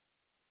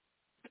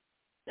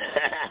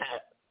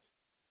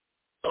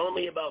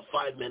 Only about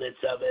 5 minutes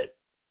of it.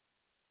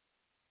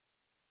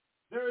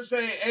 There's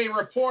a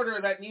reporter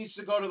that needs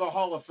to go to the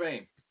Hall of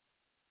Fame.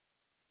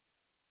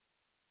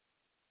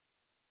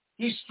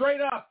 He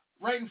straight up,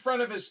 right in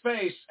front of his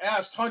face,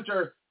 asked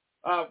Hunter,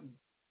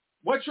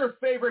 what's your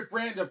favorite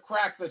brand of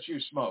crack that you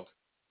smoke?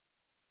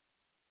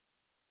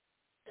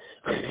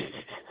 I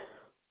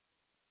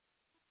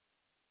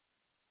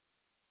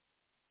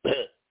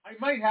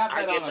might have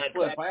that on a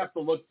clip. I have to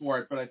look for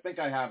it, but I think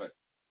I have it.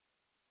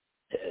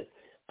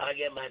 I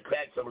get my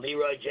crack from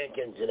Leroy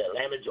Jenkins in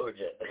Atlanta,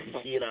 Georgia.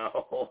 You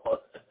know.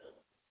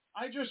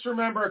 I just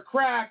remember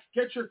crack.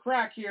 Get your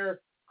crack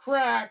here.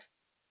 Crack.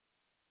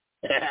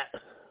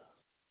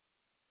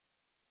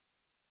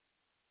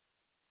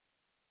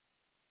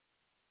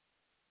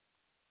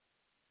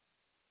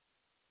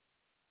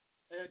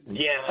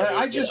 Yeah,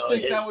 I just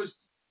think that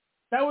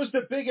was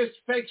the biggest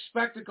fake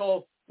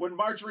spectacle when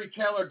Marjorie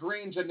Taylor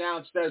Greene's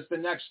announced as the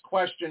next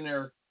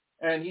questioner,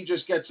 and he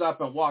just gets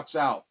up and walks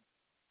out.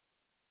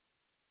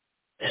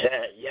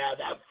 Yeah,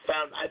 I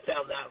found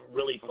that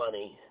really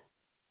funny.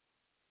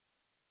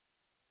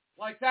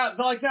 Like that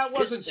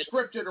wasn't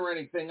scripted or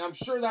anything. I'm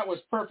sure that was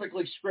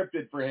perfectly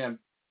scripted for him.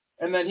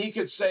 And then he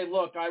could say,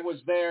 look, I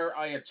was there,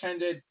 I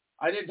attended.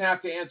 I didn't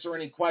have to answer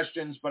any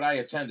questions, but I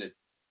attended.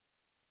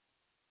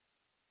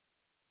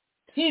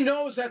 He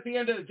knows at the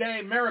end of the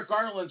day, Merrick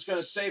Garland's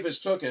going to save his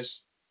tuchus.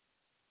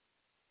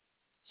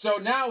 So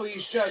now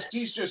he's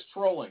just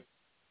trolling.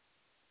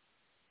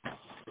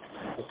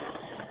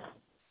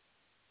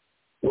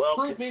 Well,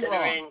 Prove me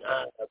wrong.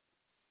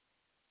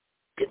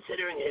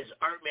 Considering his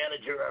art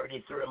manager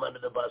already threw him under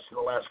the bus in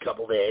the last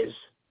couple days,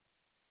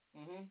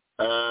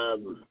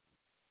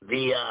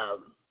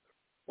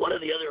 one of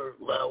the other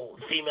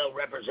female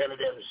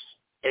representatives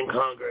in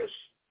Congress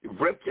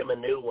ripped him a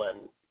new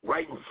one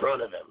right in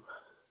front of him.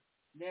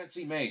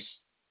 Nancy Mace.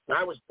 And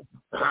I was,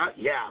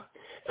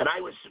 and I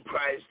was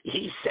surprised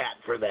he sat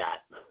for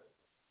that.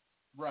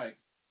 Right.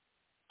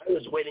 I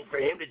was waiting for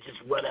him to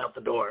just run out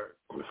the door.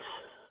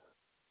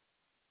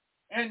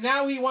 And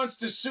now he wants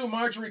to sue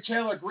Marjorie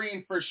Taylor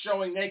Greene for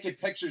showing naked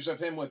pictures of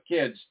him with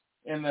kids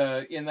in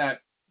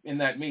that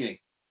meeting.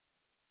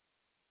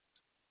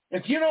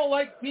 If you don't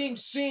like being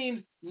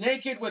seen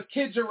naked with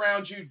kids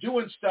around you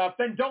doing stuff,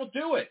 then don't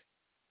do it.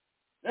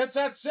 That's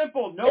that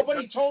simple.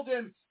 Nobody told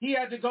him he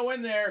had to go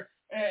in there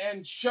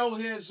and show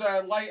his,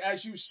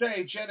 as you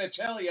say,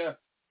 genitalia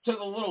to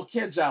the little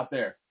kids out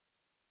there.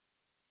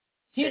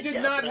 He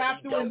did not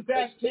have to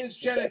invest his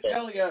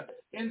genitalia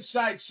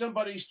inside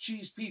somebody's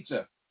cheese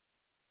pizza.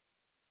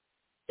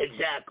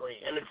 Exactly,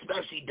 and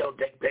especially don't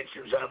take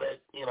pictures of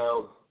it, you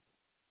know.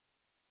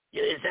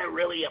 Is that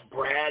really a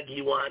brag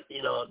you want,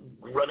 you know,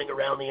 running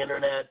around the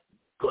internet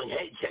going,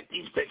 hey, check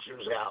these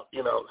pictures out?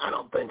 You know, I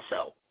don't think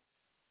so.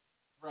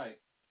 Right.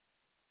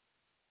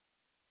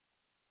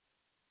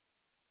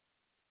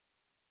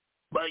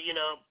 But, you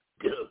know,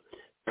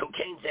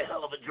 cocaine's a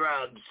hell of a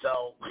drug,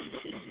 so...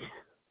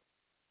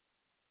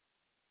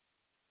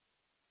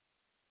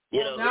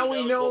 Now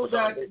we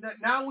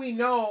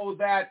know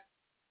that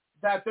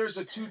that there's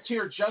a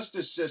two-tier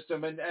justice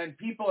system, and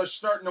people are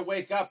starting to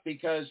wake up,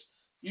 because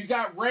you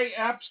got Ray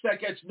Epps that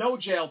gets no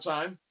jail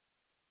time,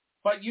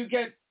 but you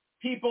get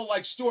people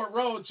like Stuart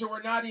Rhodes who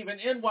are not even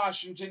in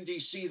Washington,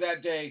 D.C.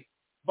 that day,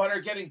 but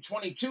are getting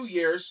 22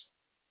 years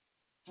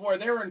for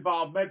their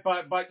involvement.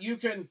 But you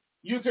can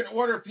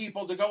order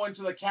people to go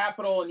into the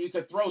Capitol, and you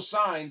could throw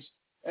signs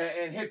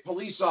and hit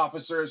police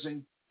officers,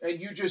 and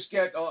you just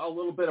get a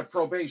little bit of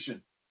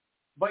probation.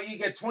 But you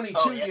get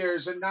 22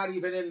 years and not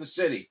even in the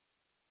city.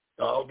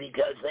 Oh,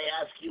 because they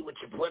ask you what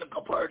your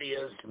political party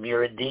is. If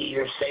you're a D,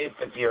 you're safe.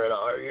 If you're an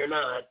R, you're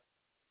not.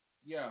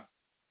 Yeah.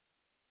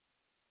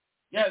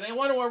 Yeah, they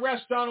want to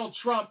arrest Donald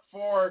Trump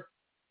for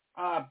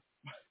a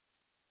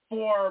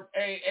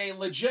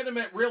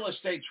legitimate real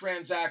estate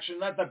transaction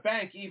that the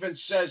bank even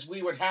says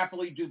we would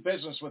happily do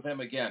business with him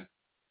again.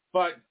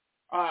 But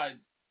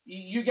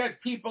you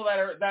get people that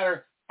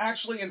are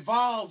actually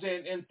involved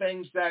in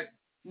things that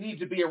need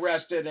to be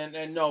arrested,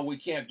 and no, we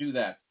can't do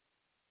that.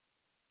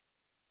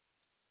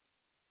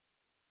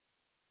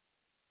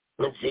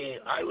 Let's see,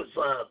 I was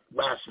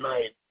last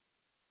night,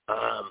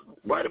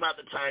 right about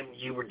the time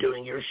you were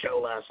doing your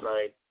show last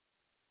night,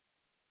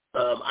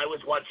 I was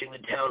watching the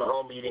town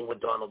hall meeting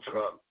with Donald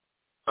Trump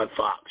on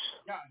Fox,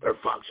 or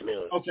Fox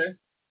News. Okay.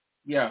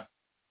 Yeah.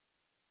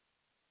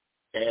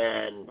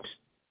 And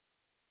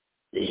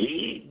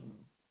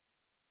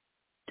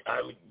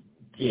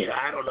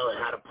I don't know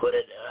how to put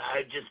it.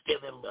 I just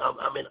give him,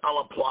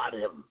 I'll applaud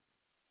him.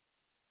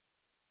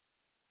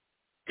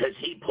 Because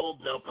he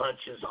pulled no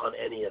punches on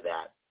any of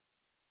that.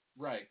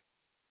 Right.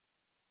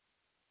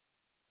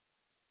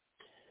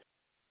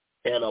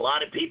 And a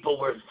lot of people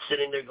were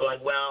sitting there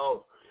going,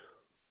 well,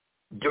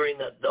 during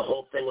the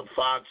whole thing with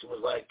Fox, it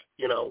was like,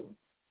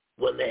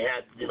 when they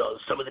had,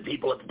 some of the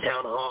people at the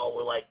town hall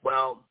were like,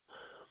 well,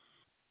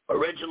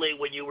 originally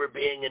when you were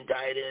being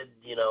indicted,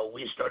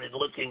 we started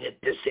looking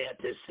at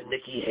DeSantis and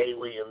Nikki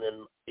Haley, and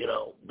then,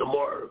 the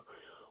more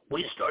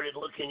we started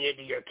looking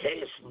into your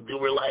case, they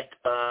were like,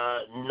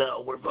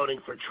 no, we're voting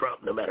for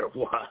Trump no matter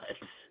what.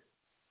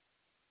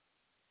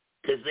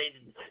 Because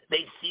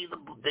they see the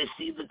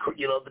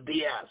the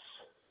BS.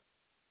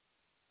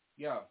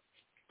 Yeah.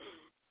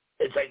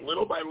 It's like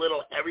little by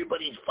little,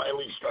 everybody's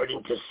finally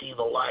starting to see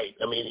the light.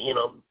 I mean,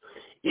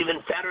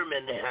 even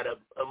Fetterman had a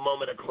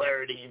moment of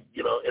clarity,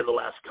 in the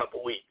last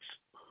couple weeks.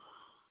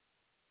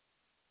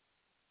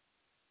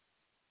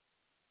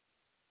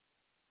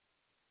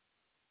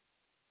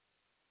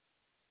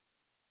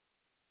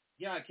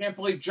 Yeah, I can't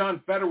believe John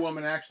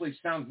Fetterwoman actually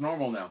sounds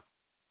normal now.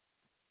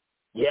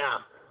 Yeah.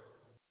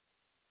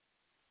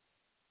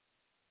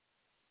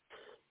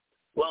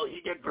 Well,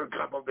 he did for a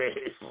couple of days.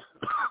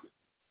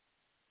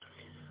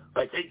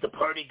 I think the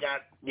party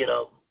got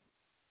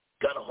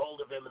a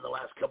hold of him in the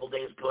last couple of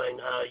days going,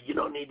 you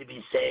don't need to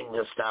be saying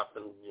this stuff.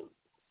 And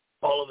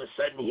all of a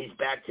sudden he's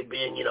back to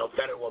being,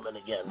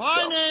 Fetterwoman again.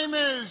 My name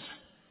is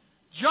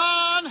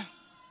John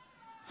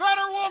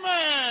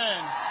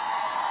Fetterwoman.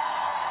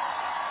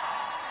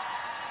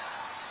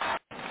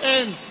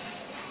 And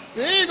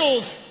the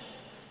Eagles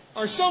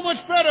are so much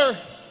better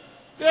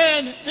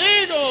than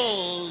the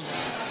Eagles.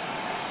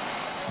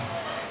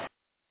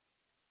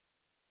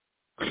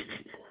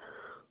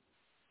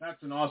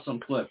 That's an awesome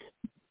clip.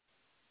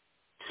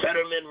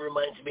 Fetterman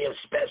reminds me of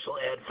Special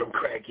Ed from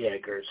Craig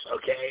Yankers,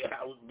 okay?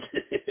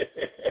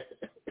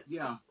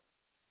 Yeah.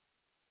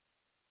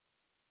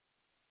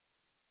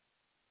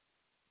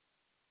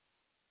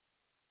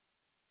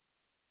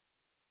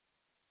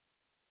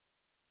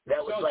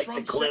 That was so like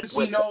Trump the clip says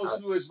with he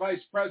knows who his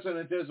vice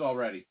president is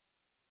already.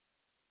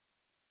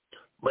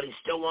 But he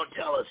still won't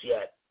tell us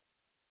yet.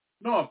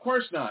 No, of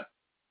course not.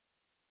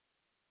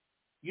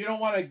 You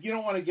don't want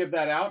to give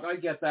that out. I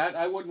get that.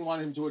 I wouldn't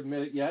want him to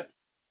admit it yet.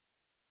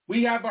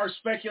 We have our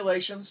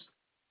speculations.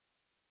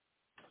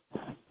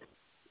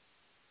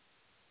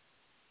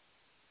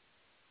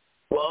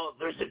 Well,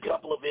 there's a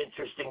couple of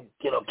interesting,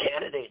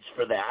 candidates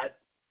for that.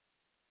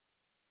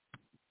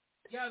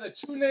 Yeah, the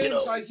two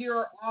names I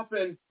hear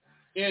often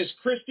is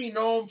Kristi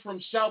Noem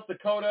from South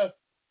Dakota,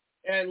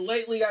 and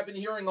lately I've been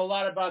hearing a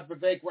lot about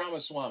Vivek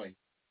Ramaswamy.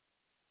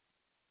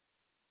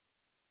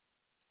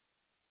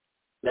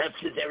 That's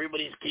because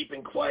everybody's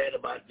keeping quiet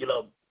about,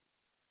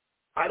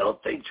 I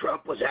don't think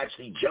Trump was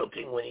actually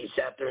joking when he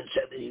sat there and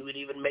said that he would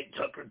even make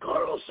Tucker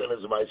Carlson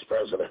as vice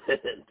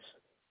president.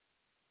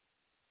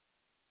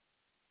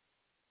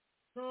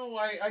 No,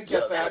 I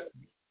get that.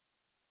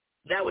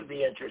 That would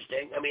be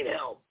interesting. I mean,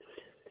 hell,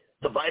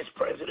 the vice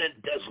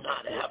president does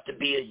not have to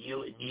be a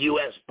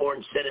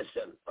U.S.-born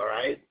citizen, all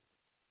right?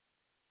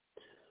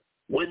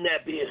 Wouldn't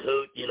that be a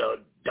hoot,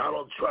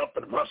 Donald Trump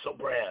and Russell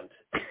Brand?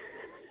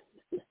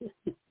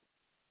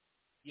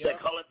 Yeah. They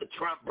call it the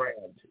Trump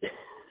brand.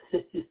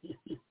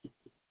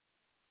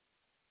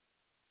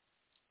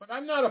 But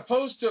I'm not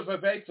opposed to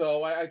Vivek,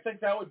 though. I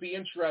think that would be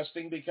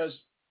interesting because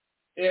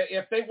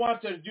if they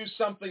want to do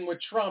something with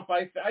Trump,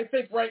 I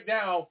think right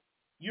now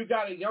you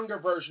got a younger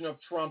version of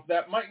Trump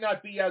that might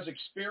not be as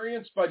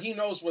experienced, but he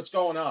knows what's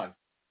going on.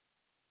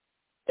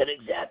 And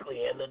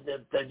exactly, and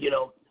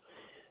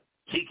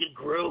he could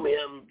groom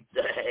him.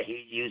 I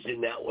hate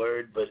using that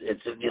word, but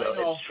it's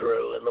it's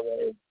true in the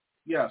way.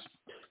 Yes.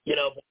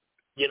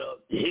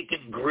 He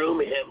could groom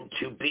him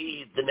to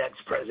be the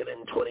next president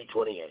in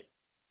 2028.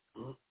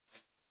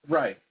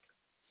 Right.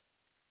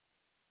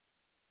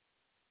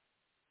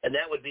 And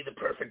that would be the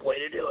perfect way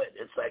to do it.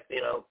 It's like,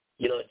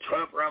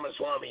 Trump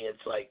Ramaswamy,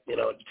 it's like,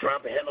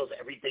 Trump handles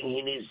everything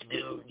he needs to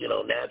do,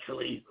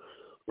 naturally.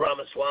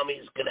 Ramaswamy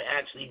is going to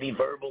actually be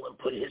verbal and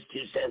put his 2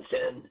 cents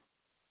in.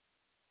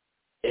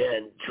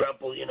 And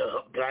Trump will,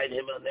 help guide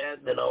him on that.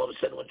 And then all of a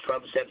sudden when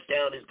Trump steps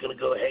down, he's going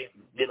to go, hey,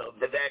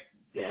 Vivek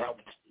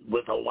helped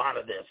with a lot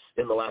of this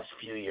in the last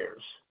few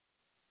years.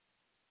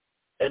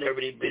 And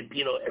everybody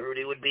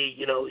would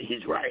be,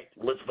 he's right.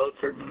 Let's vote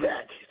for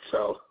Vivek.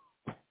 So.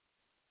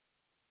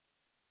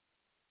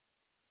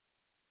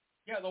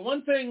 Yeah, the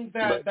one thing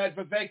that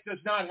Vivek does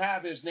not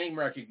have is name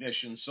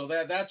recognition. So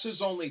that's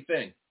his only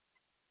thing.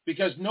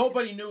 Because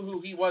nobody knew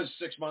who he was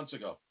 6 months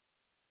ago.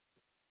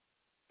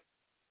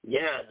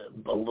 Yeah,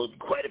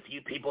 quite a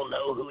few people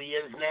know who he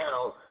is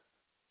now.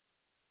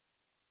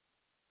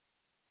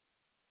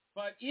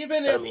 But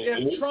even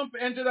if Trump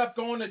ended up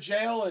going to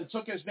jail and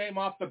took his name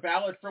off the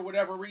ballot for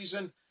whatever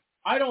reason,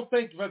 I don't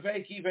think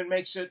Vivek even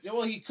makes it.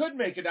 Well, he could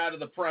make it out of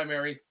the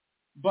primary,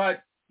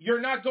 but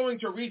you're not going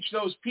to reach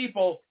those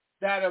people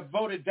that have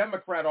voted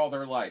Democrat all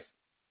their life.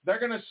 They're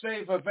going to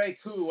say Vivek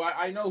who.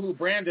 I know who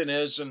Brandon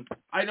is, and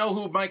I know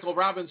who Michael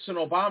Robinson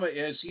Obama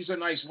is. He's a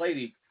nice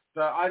lady.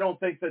 I don't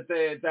think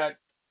that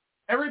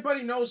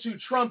everybody knows who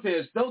Trump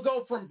is. They'll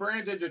go from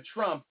Brandon to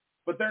Trump,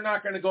 but they're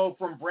not going to go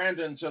from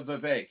Brandon to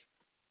Vivek.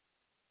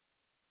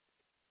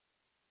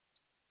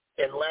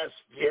 Unless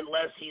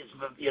he's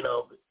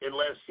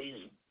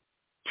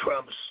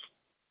Trump's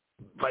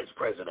vice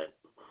president.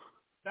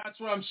 That's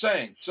what I'm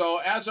saying. So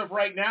as of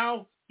right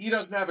now, he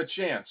doesn't have a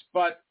chance.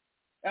 But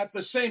at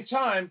the same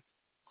time,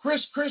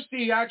 Chris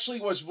Christie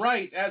actually was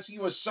right as he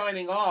was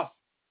signing off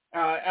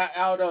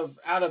out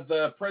of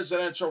the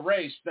presidential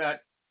race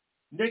that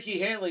Nikki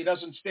Haley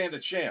doesn't stand a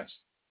chance.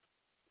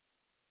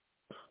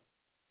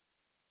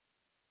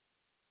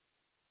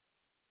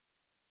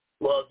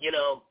 Well,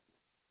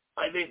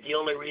 I think the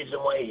only reason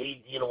why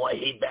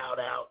he bowed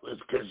out was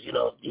because,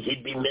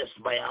 he'd be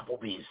missed by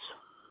Applebee's.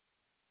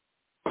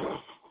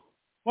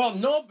 Well,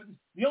 no,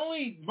 the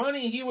only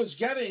money he was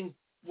getting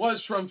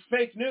was from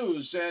fake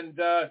news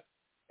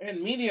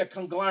and media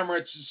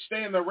conglomerates to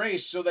stay in the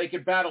race so they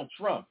could battle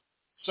Trump,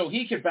 so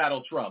he could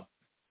battle Trump.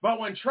 But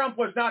when Trump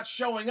was not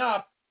showing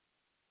up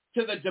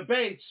to the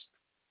debates,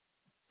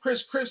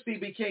 Chris Christie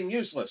became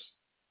useless.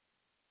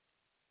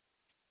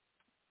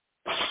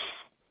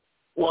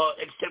 Well,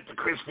 except the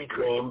Krispy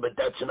Kreme, but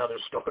that's another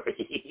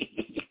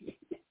story.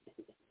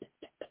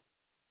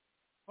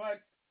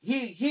 But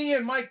he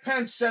and Mike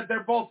Pence said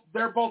they're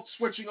both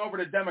switching over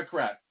to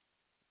Democrat.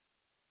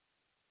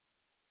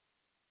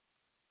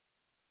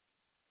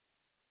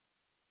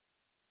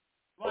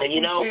 Like,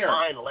 and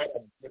fine, let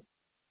them.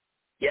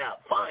 Yeah,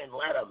 fine,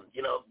 let them.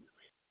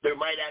 There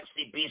might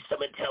actually be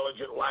some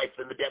intelligent life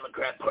in the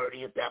Democrat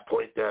Party at that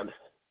point then.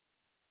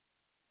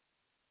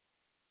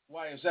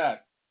 Why is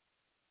that?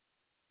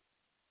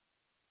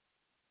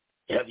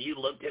 Have you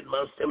looked at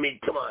most? I mean,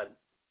 come on.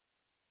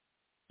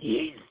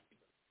 He's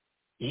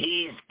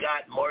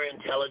got more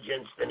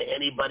intelligence than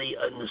anybody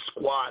in the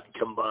squad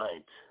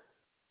combined.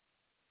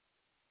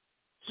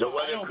 So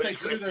I don't think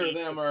either of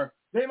them are.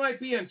 They might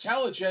be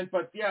intelligent,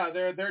 but yeah,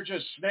 they're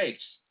just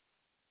snakes.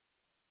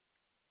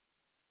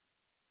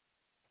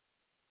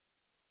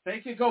 They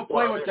could go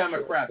play with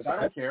Democrats.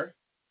 I don't care.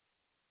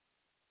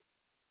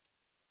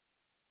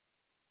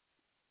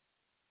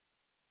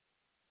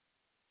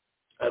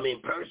 I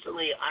mean,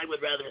 personally, I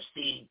would rather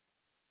see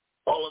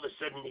all of a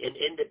sudden an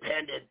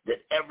independent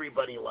that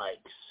everybody likes.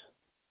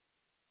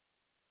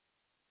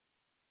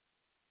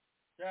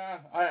 Yeah,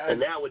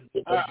 and that would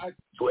be a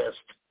twist.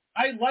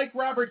 I like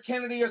Robert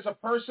Kennedy as a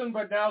person,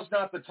 but now's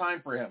not the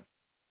time for him.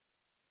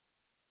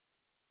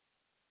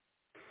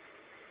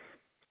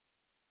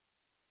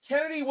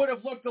 Kennedy would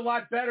have looked a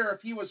lot better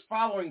if he was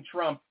following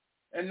Trump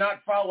and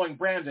not following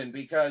Brandon,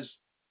 because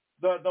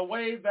the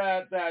way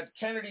that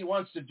Kennedy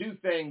wants to do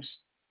things,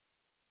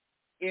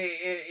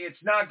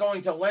 it's not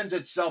going to lend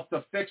itself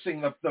to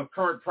fixing the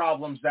current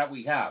problems that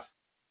we have.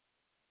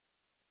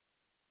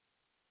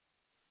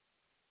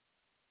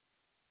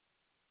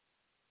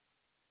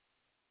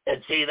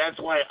 And see, that's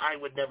why I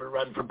would never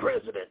run for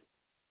president.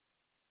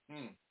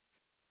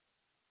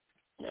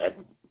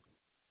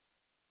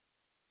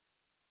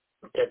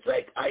 It's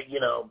like, I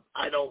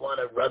don't want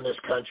to run this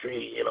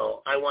country,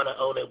 I want to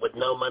own it with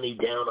no money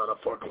down on a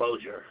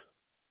foreclosure.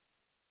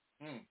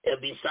 And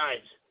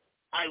besides,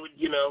 I would,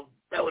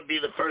 that would be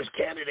the first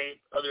candidate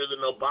other than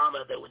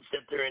Obama that would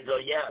sit there and go,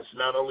 yes,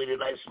 not only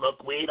did I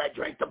smoke weed, I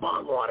drank the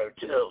bong water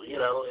too.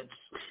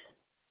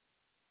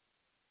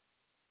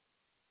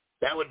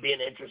 That would be an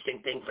interesting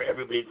thing for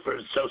everybody, for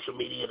social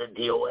media to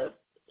deal with.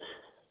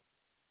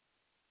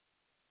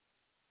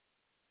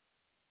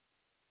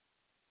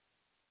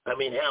 I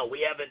mean, hell,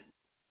 we haven't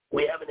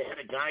We haven't had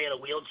a guy in a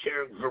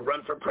wheelchair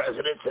run for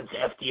president since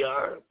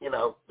FDR, you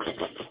know.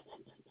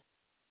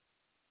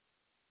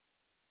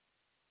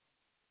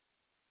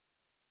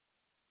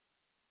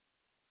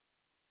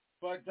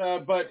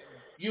 But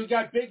you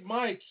got Big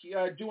Mike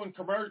doing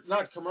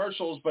not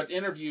commercials, but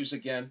interviews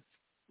again,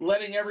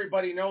 letting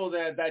everybody know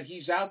that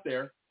he's out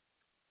there.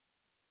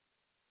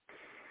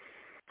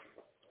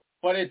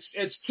 But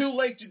it's too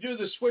late to do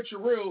the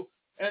switcheroo,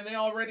 and they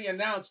already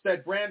announced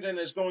that Brandon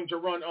is going to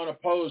run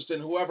unopposed,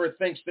 and whoever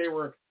thinks they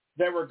were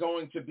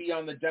going to be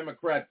on the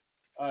Democrat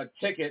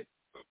ticket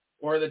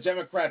or the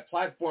Democrat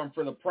platform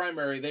for the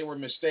primary, they were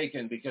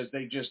mistaken because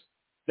they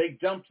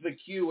dumped the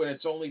queue, and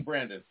it's only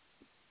Brandon.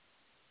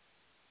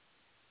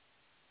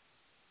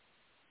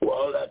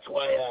 Well, that's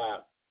why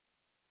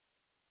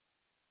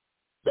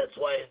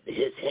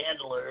his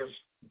handlers,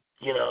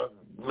 you know,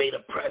 made a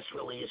press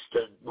release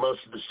to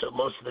most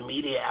of the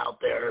media out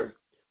there,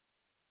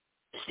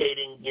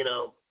 stating, you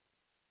know,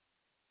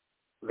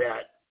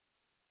 that,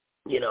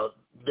 you know,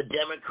 the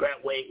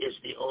Democrat way is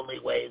the only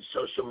way,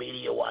 social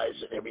media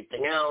wise and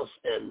everything else,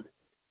 and,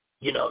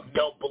 you know,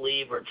 don't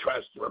believe or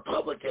trust the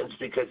Republicans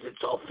because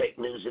it's all fake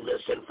news and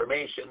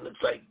misinformation.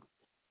 It's like,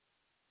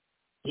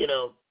 you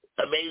know,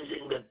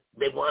 amazing that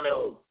they want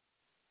to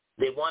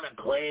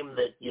claim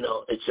that, you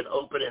know, it's an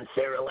open and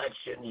fair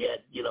election,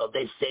 yet, you know,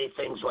 they say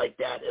things like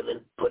that and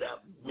then put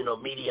out, you know,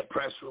 media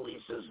press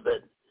releases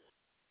that,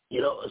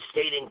 you know,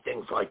 stating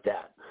things like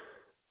that.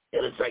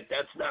 And it's like,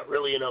 that's not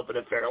really an open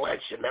and fair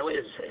election, now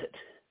is it?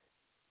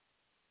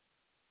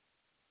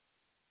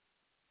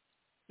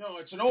 No,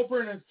 it's an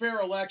open and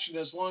fair election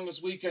as long as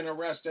we can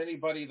arrest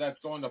anybody that's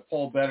going to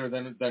poll better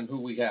than who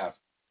we have.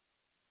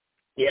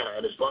 Yeah,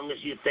 and as long as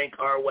you think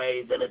our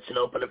way, then it's an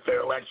open and fair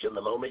election.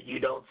 The moment you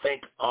don't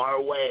think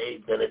our way,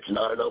 then it's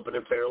not an open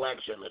and fair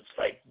election. It's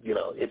like, you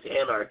know, it's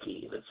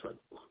anarchy. That's what.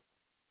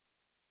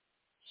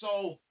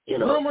 So, you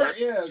know, rumor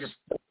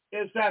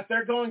is that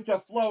they're going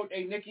to float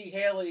a Nikki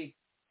Haley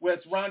with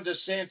Ron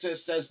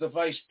DeSantis as the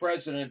vice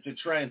president to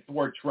try and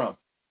thwart Trump.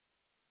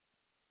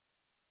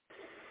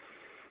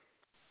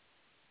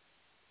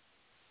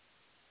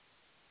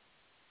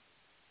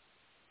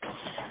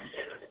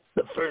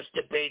 The first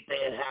debate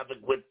they have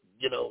with,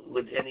 you know,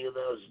 with any of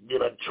those, you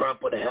know,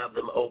 Trump would have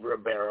them over a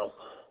barrel.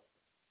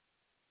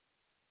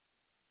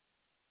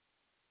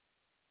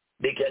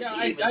 Because yeah,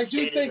 I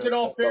do think, in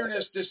all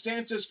fairness,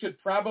 DeSantis could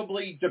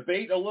probably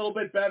debate a little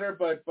bit better,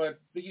 but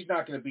he's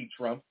not going to beat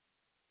Trump.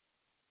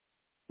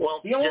 Well,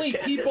 the only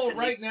people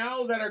right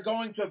now that are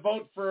going to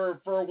vote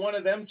for one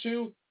of them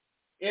two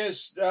is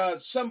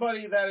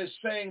somebody that is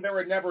saying they're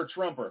a never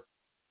Trumper,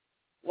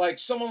 like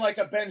someone like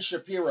a Ben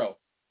Shapiro,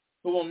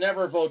 who will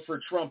never vote for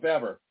Trump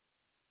ever.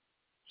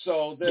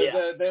 So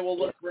they will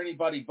look for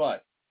anybody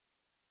but.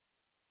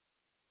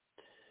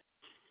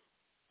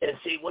 And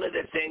see, one of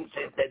the things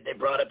that they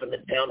brought up in the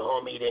town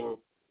hall meeting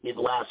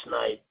last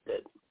night,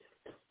 that,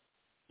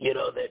 you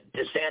know, that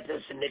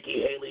DeSantis and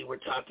Nikki Haley were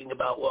talking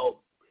about,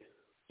 well,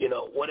 you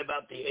know, what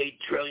about the $8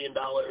 trillion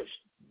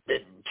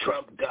that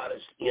Trump got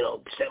us, you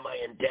know, semi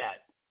in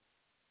debt?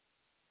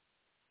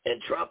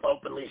 And Trump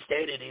openly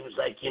stated, he was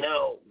like, you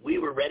know, we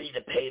were ready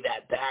to pay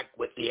that back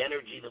with the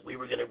energy that we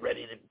were going to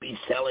ready to be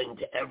selling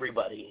to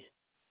everybody.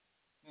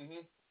 Mm-hmm.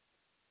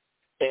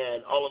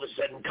 And all of a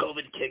sudden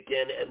COVID kicked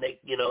in, and they,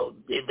 you know,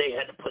 they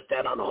had to put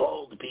that on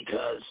hold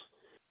because,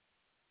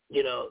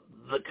 you know,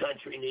 the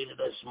country needed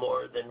us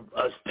more than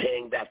us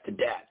paying back the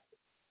debt,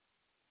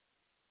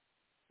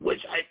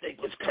 which I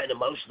think was kind of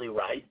mostly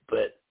right,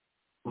 but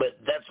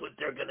that's what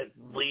they're going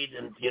to lead,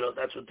 and, you know,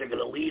 that's what they're going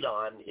to lead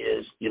on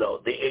is, you know,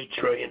 the $8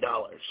 trillion.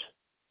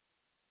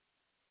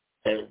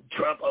 And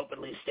Trump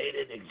openly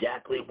stated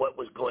exactly what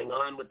was going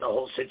on with the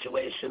whole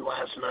situation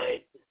last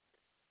night.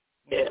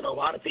 And a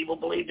lot of people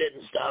believed it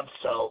and stuff,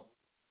 so,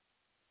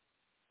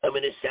 I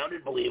mean, it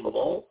sounded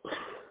believable.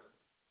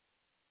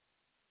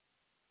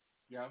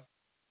 Yeah.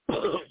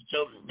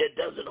 So it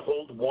doesn't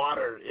hold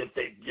water if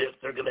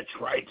they're going to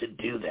try to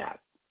do that.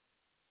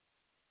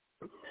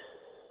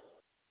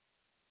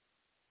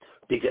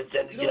 Because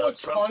then, you know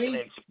what's funny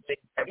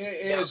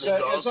is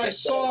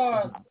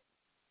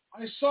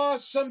I saw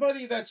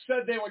somebody that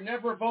said they would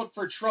never vote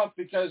for Trump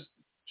because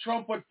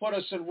Trump would put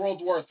us in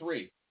World War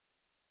III.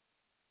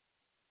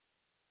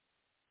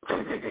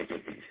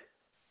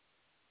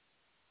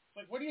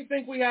 Like, what do you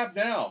think we have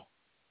now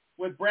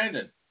with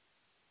Brandon?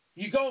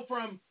 You go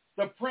from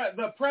the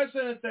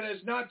president that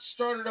has not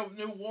started a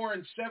new war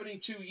in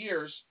 72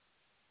 years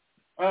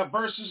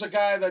versus a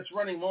guy that's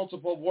running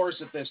multiple wars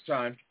at this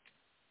time.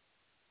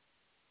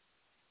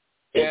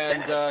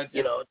 And,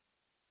 you know,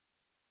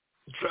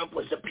 Trump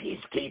was a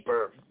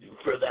peacekeeper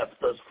for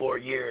those 4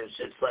 years.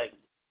 It's like,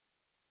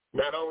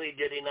 not only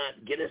did he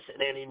not get us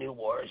in any new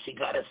wars, he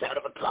got us out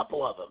of a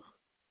couple of them.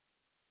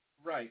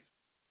 Right.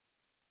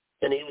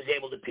 And he was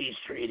able to peace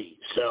treaty.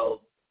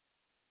 So,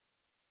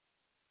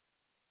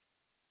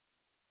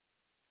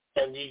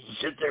 and you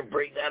sit there and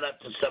bring that up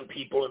to some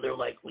people, and they're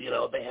like, you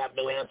know, they have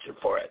no answer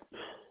for it.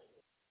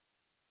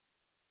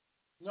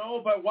 No,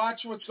 but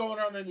watch what's going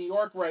on in New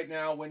York right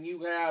now when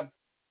you have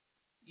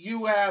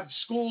you have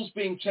schools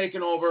being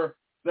taken over.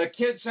 The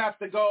kids have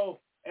to go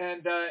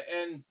and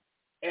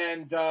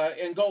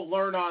go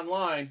learn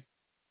online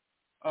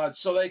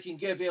so they can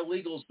give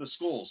illegals the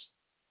schools.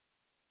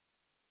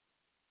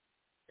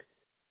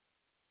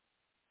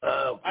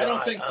 Oh, God. I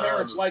don't think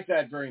parents like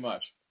that very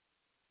much.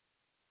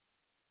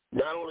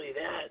 Not only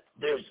that,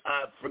 there's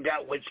I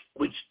forgot which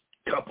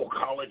couple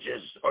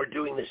colleges are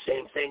doing the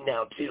same thing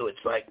now too.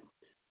 It's like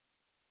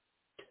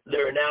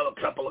there are now a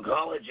couple of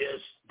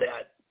colleges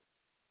that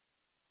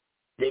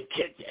they've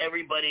kicked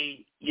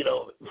everybody,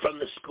 from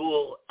the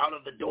school out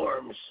of the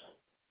dorms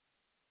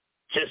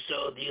just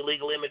so the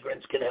illegal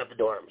immigrants can have the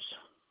dorms.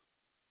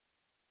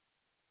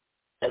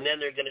 And then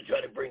they're going to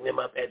try to bring them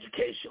up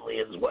educationally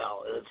as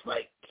well. And it's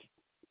like,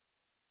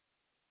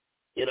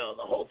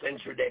 the whole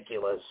thing's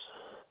ridiculous.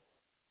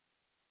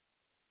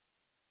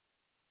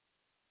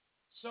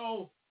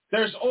 So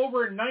there's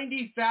over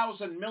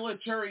 90,000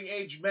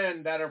 military-age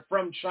men that are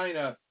from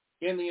China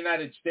in the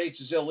United States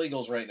as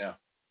illegals right now.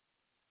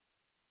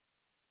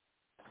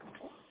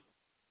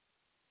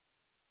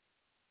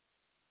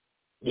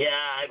 Yeah,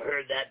 I've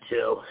heard that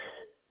too.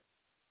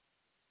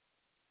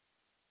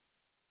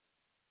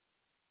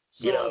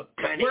 So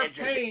kind of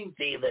interesting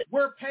to see that.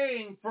 We're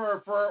paying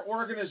for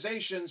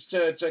organizations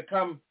to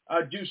come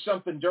do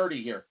something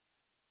dirty here.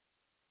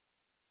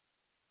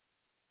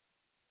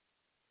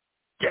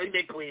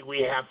 Technically,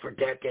 we have for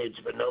decades,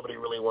 but nobody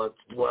really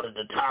wanted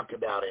to talk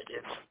about it.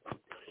 It's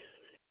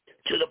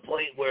to the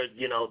point where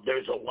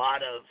there's a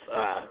lot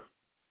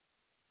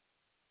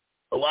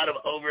of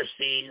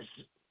overseas,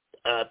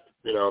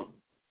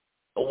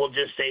 we'll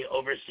just say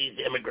overseas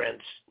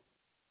immigrants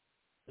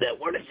that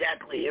weren't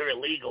exactly here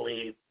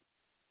illegally,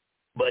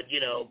 but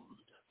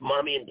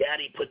mommy and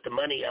daddy put the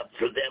money up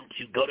for them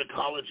to go to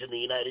college in the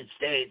United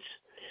States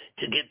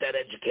to get that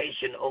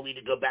education, only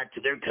to go back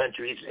to their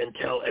countries and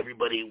tell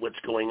everybody what's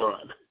going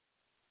on.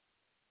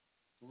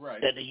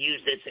 Right. And to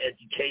use this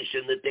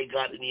education that they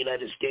got in the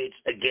United States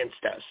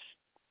against us.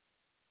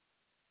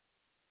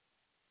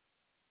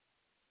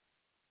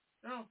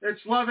 No,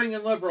 it's loving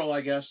and liberal,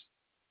 I guess.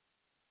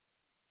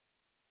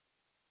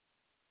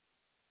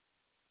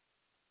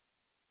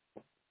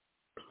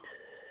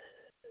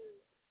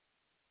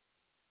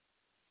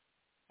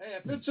 Hey,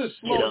 if it's a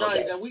slow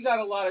night, and we got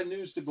a lot of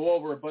news to go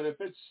over, but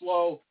if it's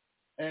slow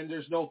and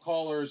there's no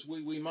callers,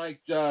 we might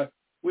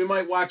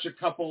watch a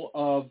couple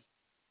of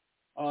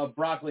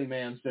Broccoli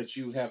Mans that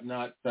you have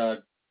not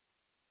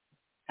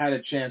had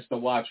a chance to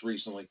watch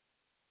recently.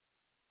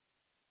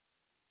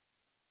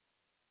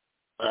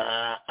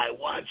 I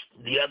watched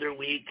the other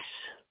weeks.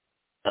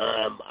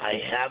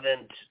 I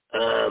haven't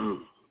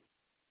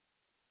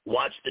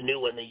watched the new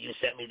one that you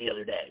sent me the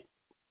other day.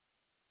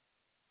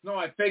 No,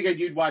 I figured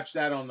you'd watch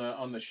that on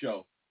the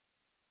show.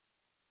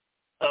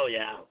 Oh,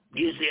 yeah.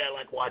 Usually I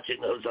like watching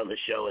those on the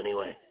show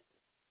anyway.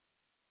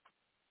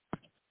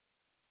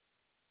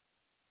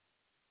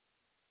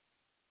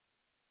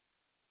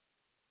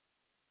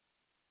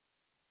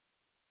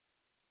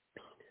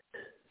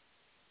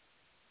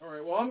 All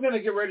right, well, I'm going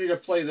to get ready to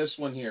play this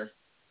one here.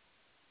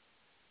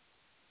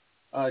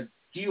 Do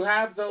you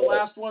have the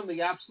last one,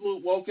 the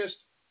Absolute Wokest?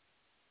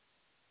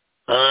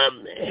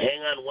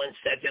 Hang on one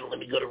second. Let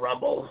me go to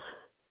Rumble.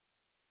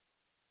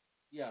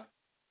 Yeah.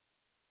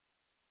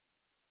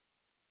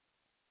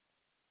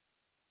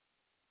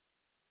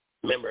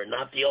 Remember,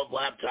 not the old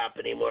laptop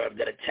anymore. I've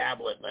got a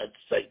tablet, and that's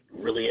like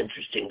really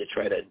interesting to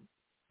try to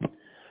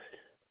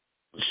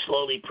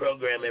slowly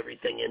program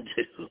everything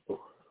into.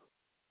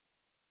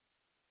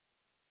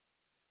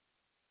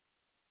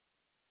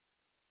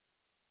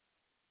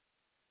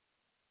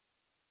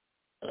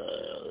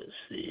 Let's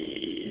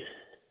see.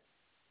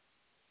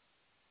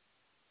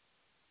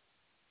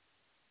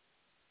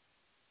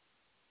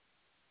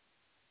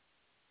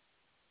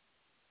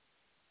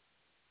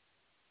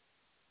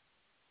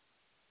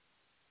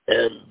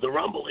 And the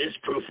Rumble is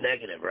proof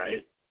negative,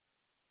 right?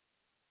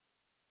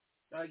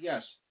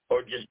 Yes.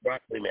 Or just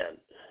Broccoli Man?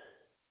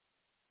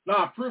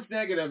 No, proof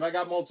negative. I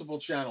got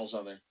multiple channels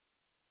on there.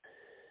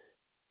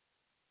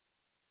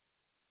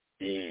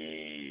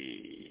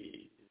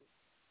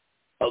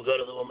 I'll go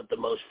to the one with the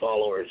most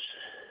followers.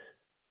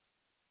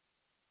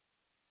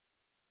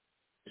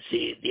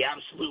 See, the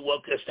Absolute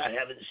Wokest I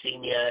haven't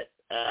seen yet.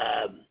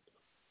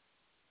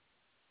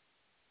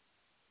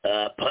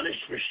 Punished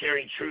for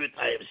Sharing Truth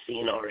I have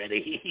seen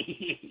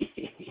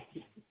already.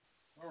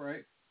 All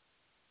right.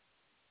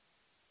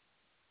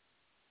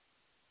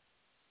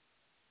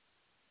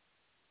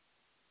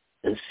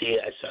 And see,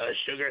 I saw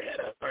Sugar had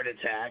a heart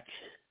attack.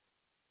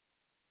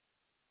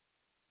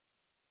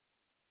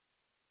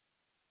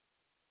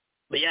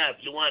 But yeah, if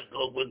you want,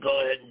 we'll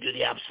go ahead and do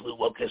the Absolute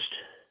Wokest.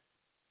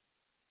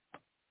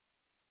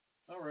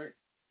 All right.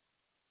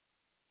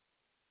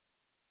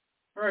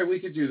 All right, we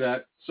could do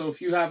that. So if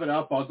you have it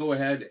up, I'll go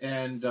ahead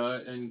and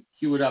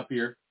cue it up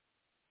here.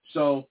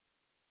 So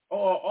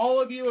all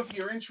of you, if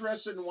you're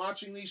interested in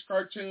watching these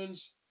cartoons,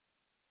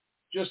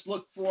 just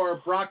look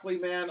for Broccoli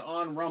Man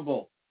on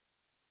Rumble.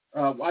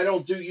 I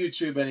don't do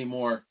YouTube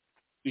anymore.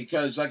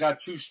 because I got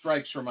 2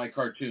 strikes for my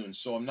cartoons,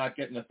 so I'm not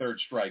getting a 3rd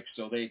strike.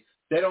 So they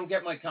don't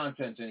get my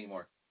content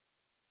anymore.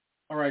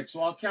 All right, so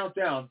I'll count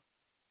down.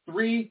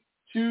 3,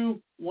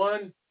 2,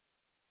 1,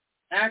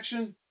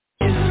 action.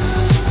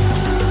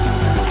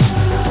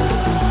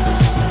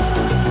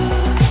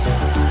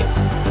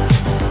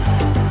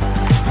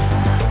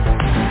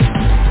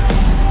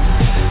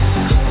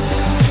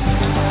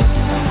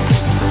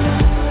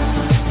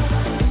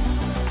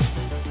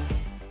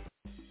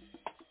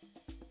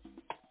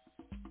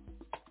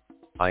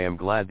 I am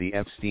glad the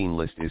Epstein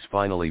list is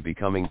finally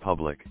becoming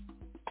public.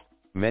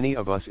 Many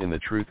of us in the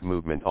truth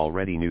movement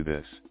already knew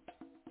this.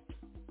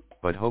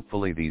 But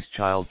hopefully these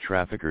child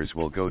traffickers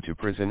will go to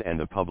prison and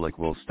the public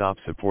will stop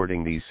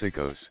supporting these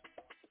sickos.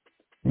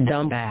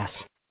 Dumbass.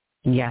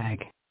 Yag.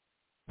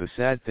 The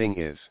sad thing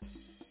is,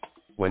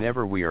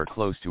 whenever we are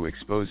close to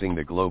exposing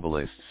the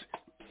globalists,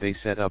 they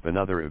set up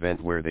another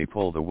event where they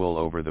pull the wool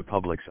over the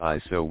public's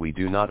eyes so we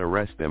do not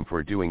arrest them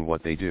for doing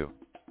what they do.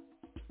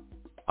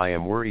 I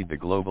am worried the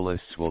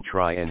globalists will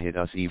try and hit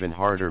us even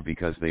harder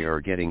because they are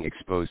getting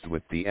exposed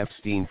with the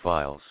Epstein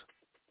files.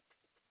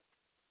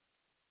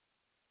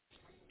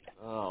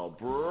 Oh,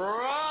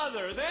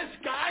 brother, this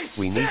guy's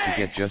We need to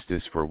get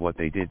justice for what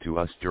they did to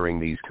us during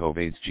these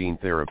COVID's gene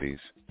therapies.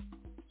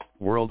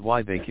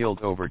 Worldwide they killed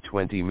over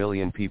 20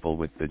 million people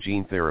with the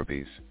gene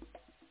therapies.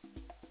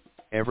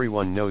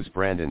 Everyone knows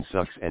Brandon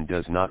sucks and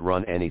does not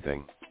run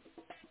anything.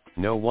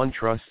 No one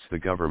trusts the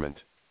government.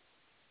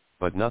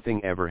 But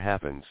nothing ever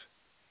happens.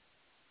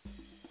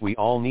 We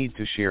all need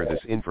to share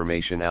this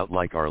information out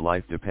like our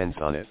life depends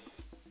on it.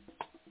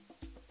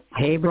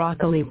 Hey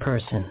broccoli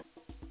person.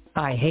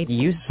 I hate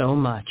you so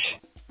much.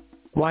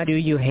 Why do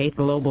you hate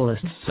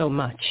globalists so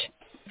much?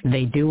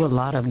 They do a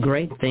lot of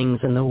great things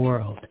in the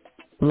world,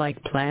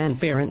 like Planned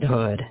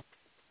Parenthood.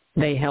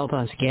 They help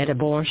us get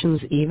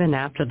abortions even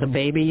after the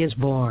baby is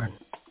born.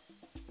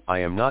 I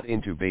am not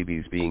into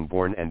babies being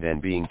born and then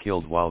being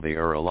killed while they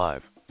are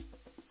alive.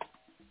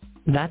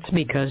 That's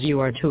because you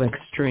are too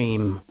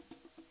extreme.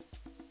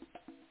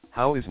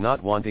 How is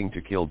not wanting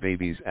to kill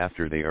babies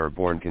after they are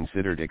born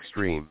considered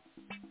extreme?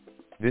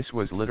 This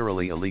was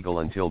literally illegal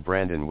until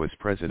Brandon was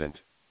president.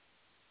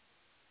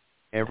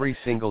 Every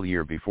single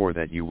year before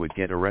that you would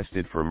get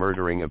arrested for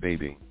murdering a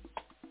baby.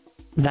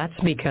 That's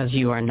because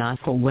you are not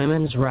for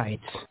women's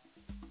rights.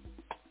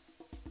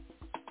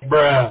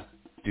 Bruh.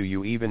 Do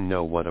you even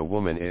know what a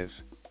woman is?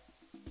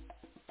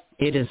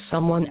 It is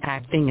someone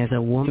acting as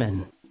a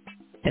woman,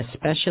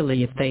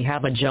 especially if they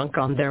have a junk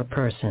on their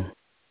person.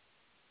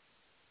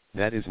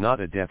 That is not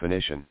a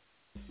definition.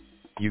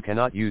 You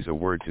cannot use a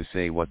word to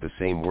say what the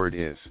same word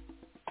is.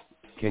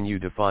 Can you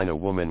define a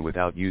woman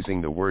without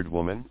using the word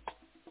woman?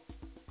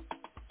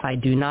 I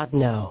do not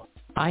know.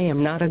 I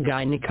am not a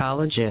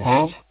gynecologist.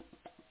 Huh?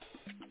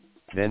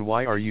 Then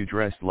why are you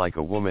dressed like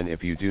a woman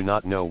if you do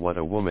not know what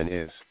a woman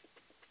is?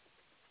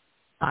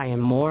 I am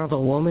more of a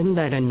woman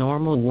than a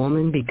normal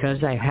woman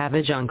because I have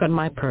a junk on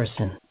my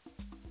person.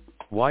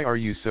 Why are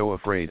you so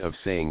afraid of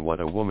saying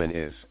what a woman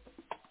is?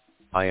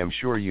 I am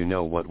sure you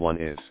know what one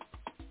is.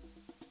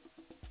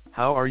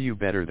 How are you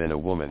better than a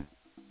woman?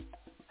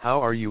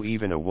 How are you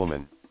even a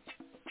woman?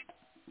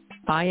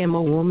 I am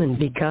a woman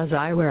because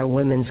I wear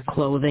women's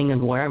clothing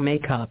and wear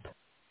makeup.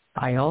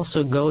 I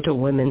also go to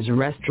women's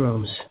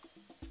restrooms.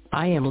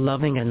 I am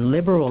loving and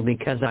liberal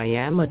because I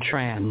am a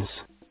trans.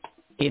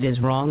 It is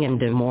wrong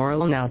and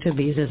immoral now to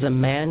be as a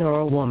man or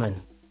a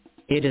woman.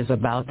 It is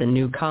about the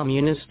new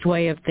communist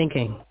way of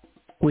thinking.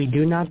 We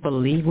do not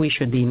believe we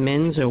should be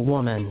men's or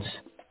women's.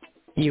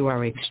 You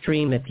are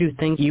extreme if you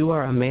think you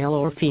are a male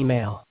or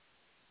female.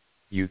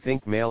 You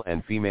think male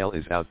and female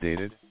is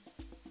outdated?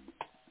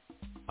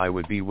 I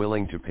would be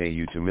willing to pay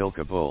you to milk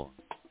a bull.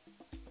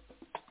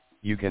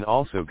 You can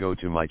also go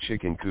to my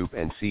chicken coop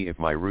and see if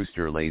my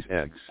rooster lays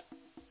eggs.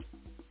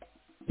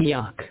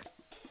 Yuck.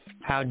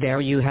 How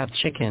dare you have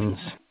chickens?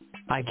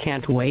 I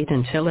can't wait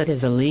until it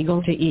is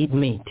illegal to eat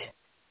meat.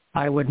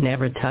 I would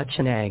never touch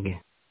an egg.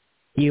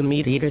 You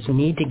meat eaters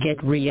need to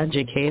get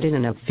re-educated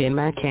in a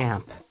FEMA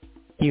camp.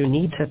 You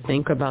need to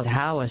think about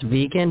how us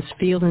vegans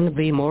feel and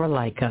be more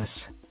like us.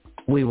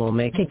 We will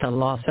make it a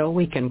law so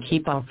we can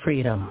keep our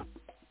freedom.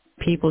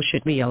 People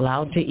should be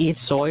allowed to eat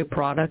soy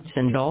products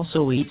and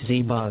also eat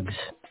Z-bugs.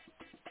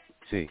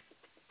 See.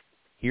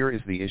 Here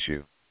is the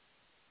issue.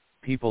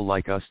 People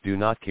like us do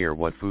not care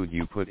what food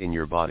you put in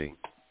your body.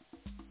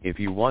 If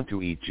you want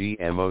to eat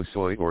GMO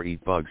soy or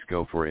eat bugs,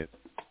 go for it.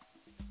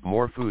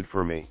 More food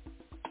for me.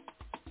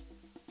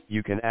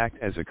 You can act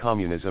as a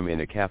communism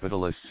in a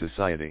capitalist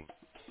society.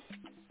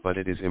 But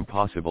it is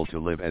impossible to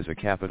live as a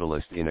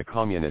capitalist in a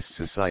communist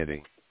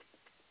society.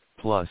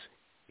 Plus,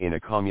 in a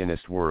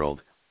communist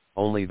world,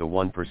 only the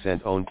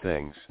 1% own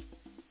things.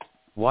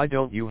 Why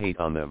don't you hate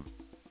on them?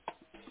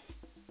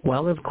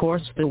 Well, of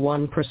course the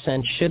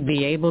 1% should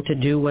be able to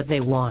do what they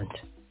want.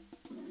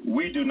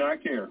 We do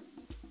not care.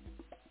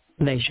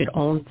 They should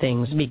own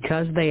things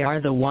because they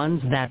are the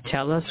ones that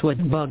tell us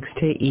what bugs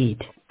to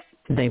eat.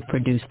 They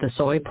produce the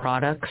soy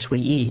products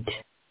we eat.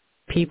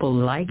 People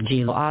like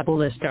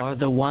Gelobolist are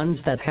the ones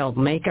that help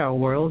make our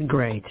world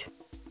great.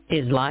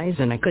 His lies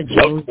and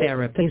gene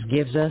therapies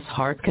gives us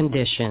heart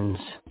conditions.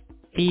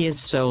 He is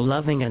so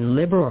loving and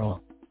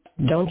liberal.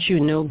 Don't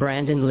you know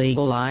Brandon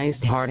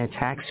legalized heart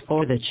attacks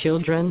for the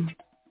children?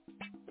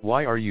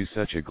 Why are you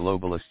such a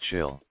globalist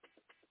shill?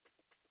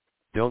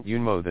 Don't you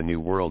know the New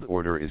World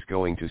Order is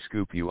going to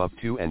scoop you up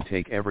too and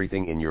take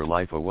everything in your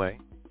life away?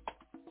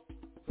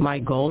 My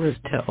goal is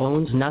to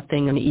own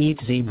nothing and eat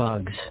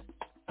Z-bugs.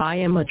 I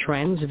am a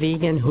trans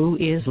vegan who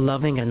is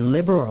loving and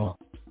liberal.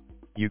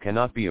 You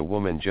cannot be a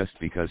woman just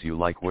because you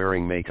like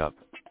wearing makeup.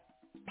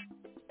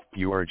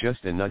 You are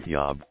just a nut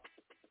job.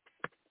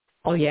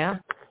 Oh yeah?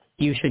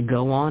 You should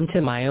go on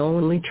to my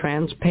Only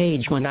Trans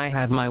page when I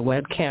have my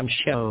webcam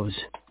shows.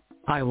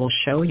 I will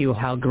show you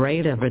how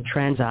great of a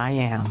trans I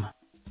am.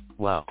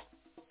 Wow.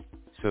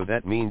 So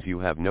that means you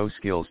have no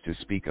skills to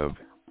speak of.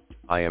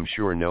 I am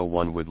sure no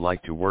one would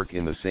like to work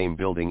in the same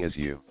building as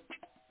you.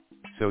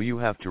 So you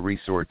have to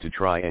resort to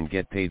try and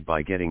get paid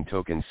by getting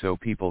tokens so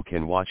people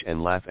can watch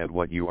and laugh at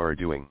what you are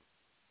doing.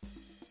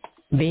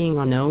 Being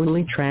an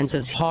Only Trans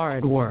is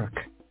hard work.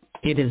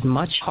 It is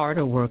much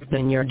harder work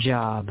than your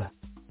job.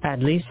 At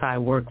least I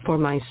work for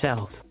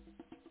myself.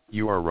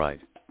 You are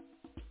right.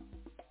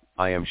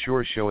 I am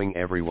sure showing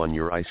everyone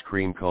your ice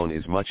cream cone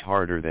is much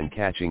harder than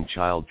catching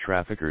child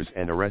traffickers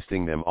and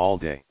arresting them all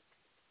day.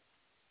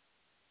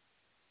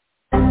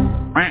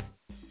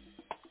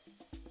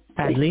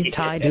 At least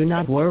I do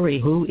not worry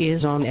who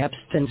is on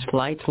Epstein's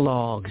flight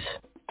logs.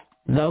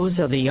 Those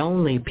are the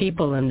only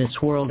people in this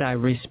world I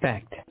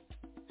respect.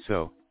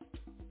 So,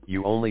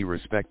 you only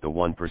respect the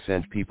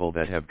 1% people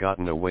that have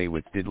gotten away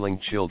with diddling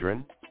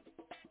children?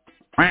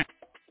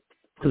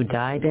 Who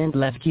died and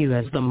left you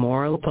as the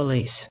moral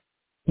police.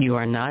 You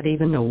are not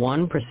even a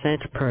 1%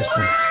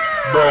 person.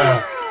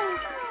 Bruh.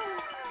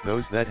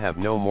 Those that have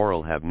no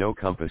moral have no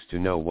compass to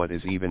know what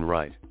is even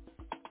right.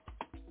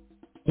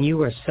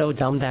 You are so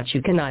dumb that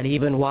you cannot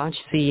even watch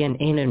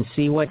CNN and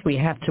see what we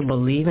have to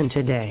believe in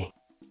today.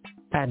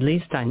 At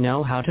least I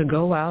know how to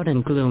go out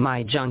and glue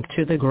my junk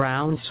to the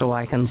ground so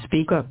I can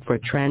speak up for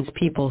trans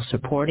people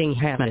supporting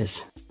Hamas.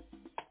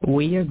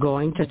 We are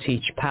going to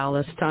teach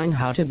Palestine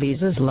how to be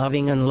as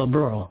loving and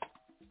liberal.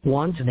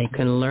 Once they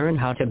can learn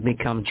how to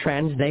become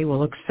trans, they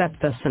will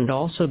accept us and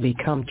also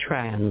become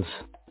trans.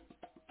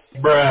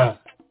 Bruh.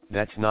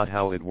 That's not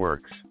how it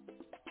works.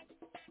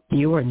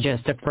 You are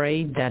just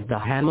afraid that the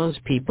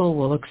Hamas people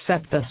will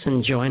accept us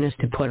and join us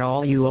to put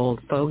all you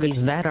old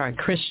fogies that are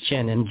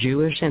Christian and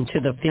Jewish into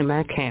the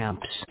FEMA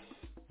camps.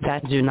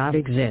 That do not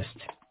exist.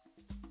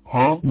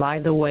 Huh? By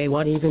the way,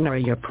 what even are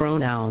your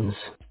pronouns?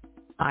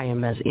 I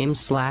am as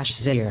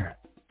him/zir.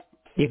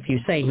 If you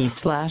say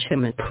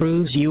he/him, it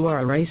proves you are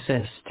a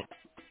racist.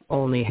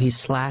 Only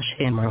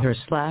he/him or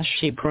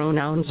her/she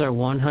pronouns are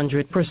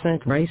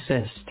 100%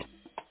 racist.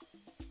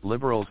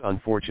 Liberals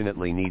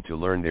unfortunately need to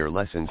learn their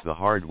lessons the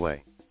hard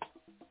way.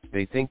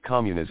 They think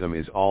communism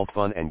is all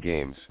fun and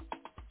games.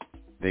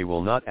 They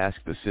will not ask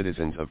the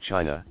citizens of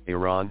China,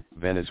 Iran,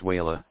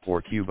 Venezuela,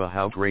 or Cuba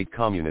how great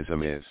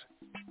communism is.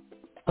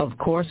 Of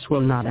course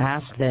we'll not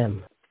ask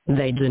them.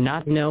 They do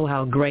not know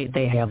how great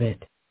they have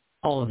it.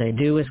 All they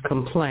do is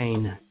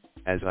complain.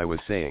 As I was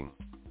saying,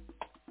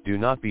 do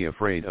not be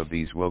afraid of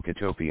these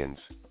woke-utopians.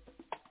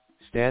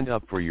 Stand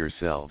up for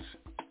yourselves.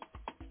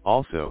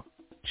 Also,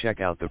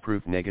 check out the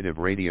Proof Negative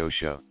radio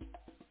show.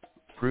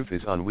 Proof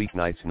is on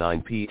weeknights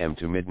 9 p.m.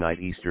 to midnight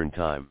Eastern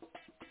Time.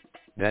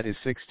 That is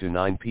 6 to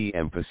 9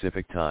 p.m.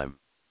 Pacific Time.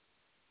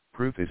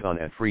 Proof is on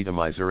at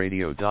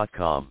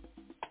freedomizerradio.com.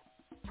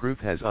 Proof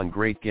has on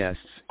great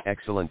guests,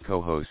 excellent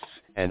co-hosts,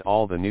 and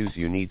all the news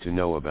you need to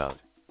know about.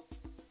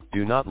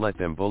 Do not let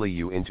them bully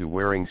you into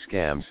wearing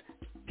scams,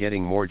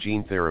 getting more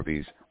gene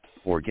therapies,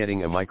 or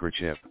getting a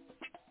microchip.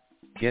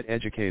 Get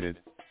educated.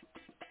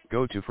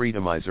 Go to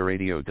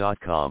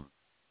freedomizerradio.com.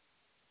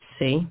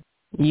 See?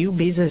 You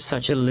bees are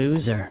such a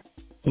loser.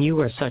 You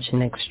are such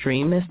an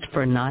extremist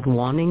for not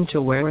wanting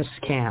to wear a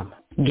scam,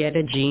 get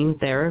a gene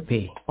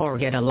therapy, or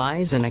get a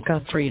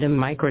Lysanica freedom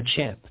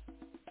microchip.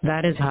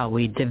 That is how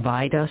we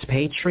divide us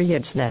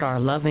patriots that are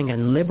loving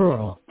and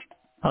liberal.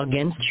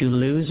 Against you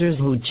losers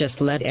who just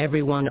let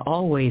everyone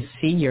always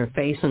see your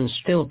face and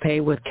still pay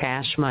with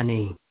cash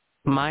money.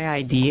 My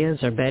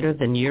ideas are better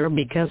than yours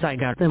because I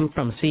got them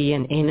from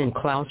CNN and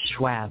Klaus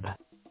Schwab.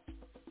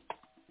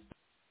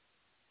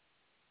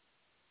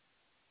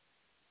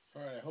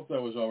 All right, I hope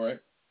that was all right.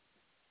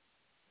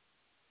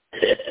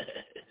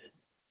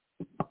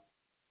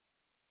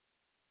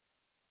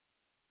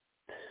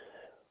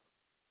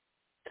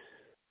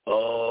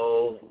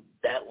 Oh,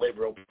 that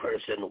liberal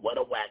person, what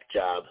a whack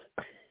job.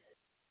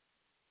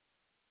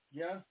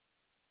 Yeah,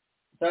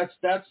 that's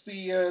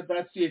the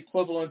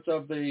equivalent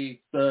of the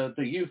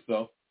youth,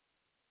 though.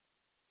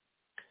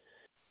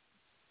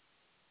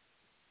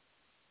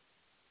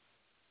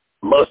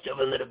 Most of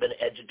them that have been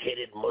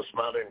educated in most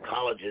modern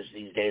colleges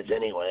these days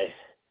anyway.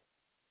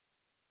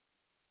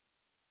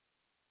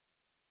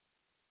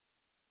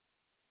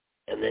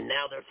 And then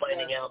now they're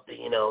finding out that,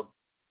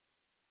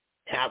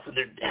 half of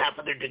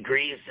their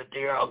degrees that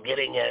they're all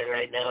getting at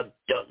right now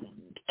don't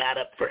add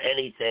up for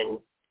anything,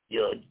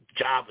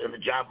 job in the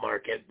job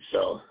market.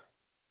 So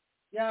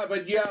yeah,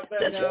 but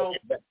now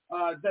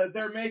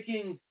they're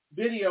making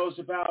videos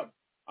about.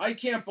 I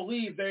can't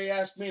believe they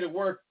asked me to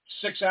work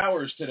 6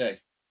 hours today.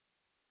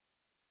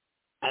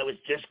 I was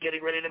just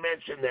getting ready to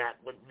mention that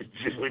when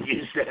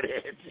you said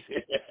it.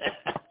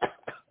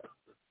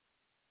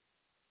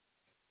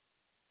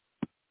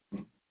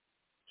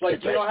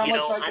 It's like, how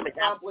much I could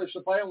accomplish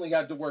if I only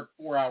had to work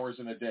 4 hours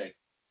in a day.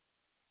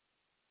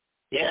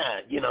 Yeah,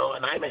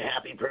 and I'm a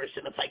happy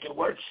person if I can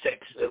work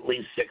at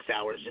least 6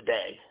 hours a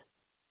day.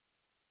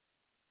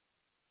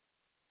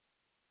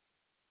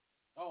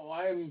 Oh,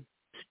 I'm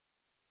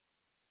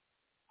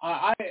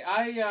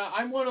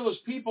one of those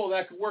people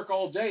that can work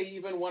all day,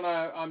 even when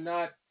I'm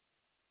not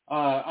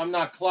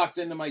clocked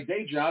into my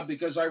day job,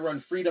 because I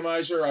run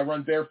Freedomizer, I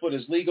run Barefoot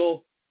is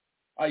Legal,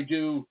 I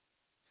do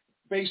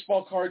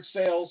baseball card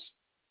sales,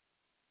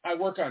 I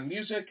work on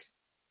music.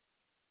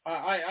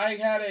 I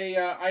had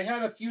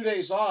a few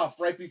days off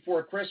right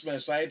before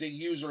Christmas. I had to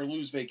use or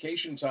lose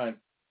vacation time,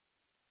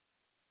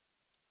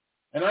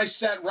 and I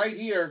sat right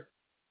here,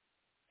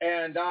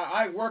 and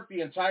I worked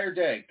the entire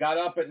day. Got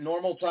up at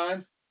normal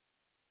time,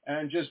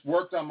 and just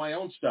worked on my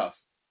own stuff.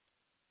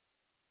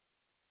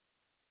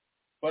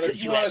 But if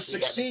you want to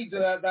succeed,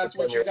 that's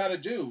what you got to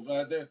do.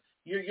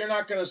 You're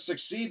not going to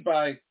succeed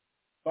by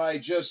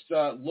just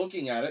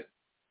looking at it.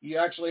 You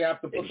actually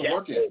have to put the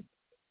work in.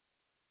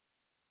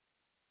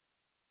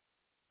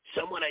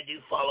 Someone I do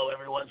follow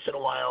every once in a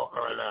while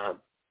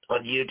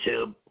on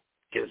YouTube,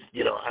 because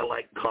I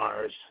like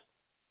cars,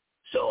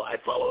 so I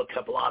follow a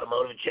couple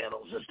automotive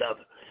channels and stuff.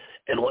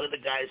 And one of the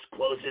guys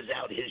closes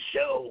out his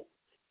show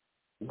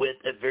with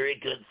a very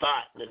good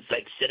thought, and it's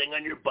like, sitting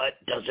on your butt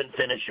doesn't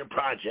finish your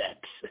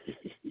projects.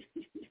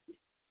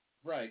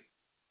 Right.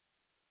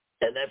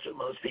 And that's what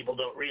most people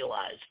don't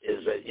realize,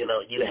 is that,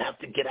 you have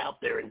to get out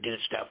there and do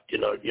stuff,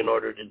 in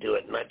order to do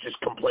it, not just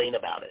complain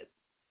about it.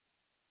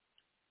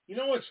 You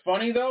know what's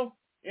funny, though,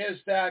 is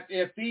that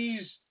if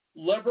these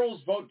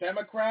liberals vote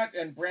Democrat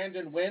and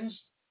Brandon wins,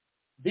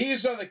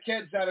 these are the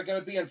kids that are going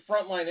to be in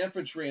frontline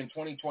infantry in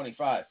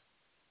 2025.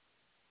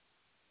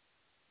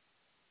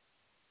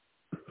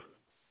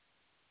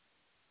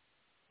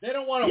 They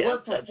don't want to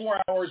work for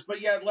 4 hours,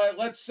 but yet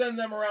let's send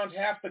them around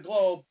half the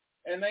globe,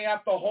 and they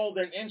have to hold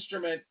an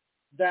instrument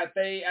that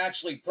they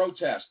actually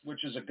protest,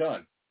 which is a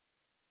gun.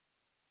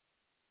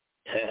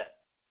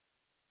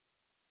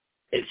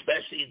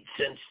 Especially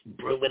since,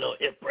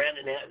 if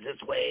Brandon has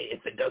his way,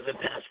 if it doesn't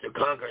pass through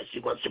Congress, he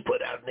wants to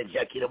put out an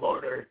executive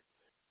order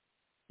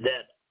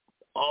that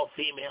all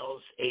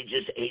females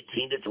ages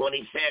 18 to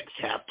 26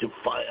 have to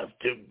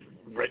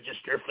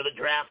register for the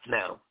draft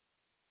now.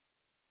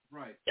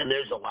 Right. And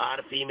there's a lot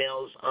of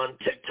females on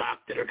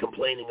TikTok that are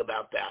complaining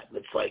about that. And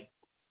it's like,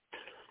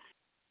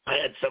 I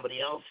had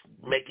somebody else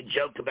make a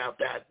joke about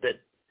that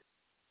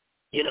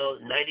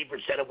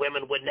 90% of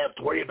women wouldn't have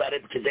to worry about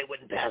it because they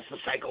wouldn't pass the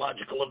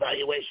psychological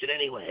evaluation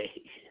anyway.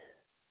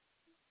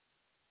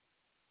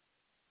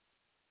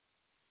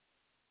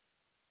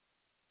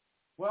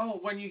 Well,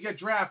 when you get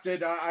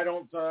drafted, I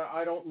don't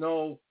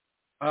know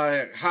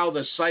how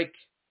the psych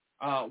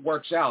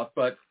works out,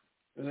 but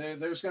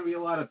there's going to be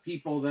a lot of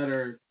people that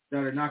are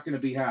not going to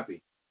be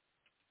happy.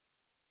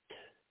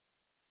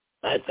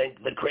 I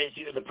think the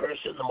crazier the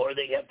person, the more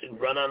they have to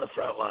run on the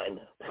front line.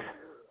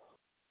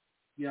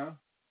 Yeah.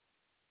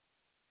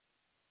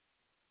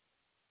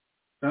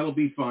 That'll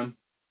be fun.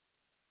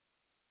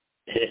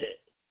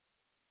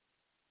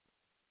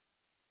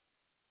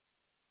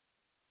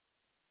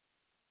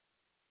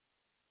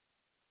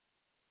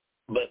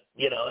 But,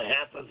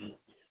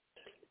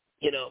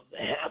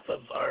 half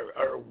of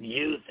our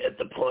youth at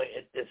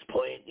this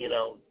point,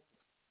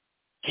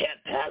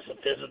 can't pass a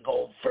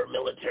physical for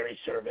military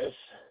service.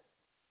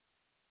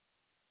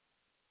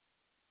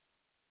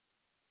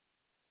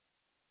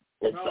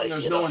 It's well,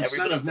 there's no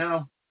incentive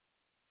now.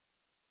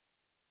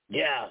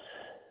 Yeah.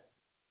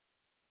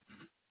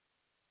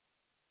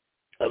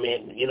 I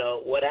mean,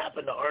 what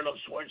happened to Arnold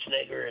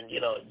Schwarzenegger and,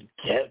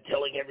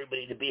 telling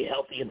everybody to be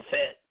healthy and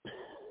fit?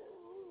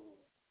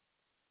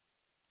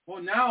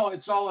 Well, now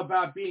it's all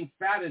about being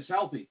fat is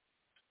healthy.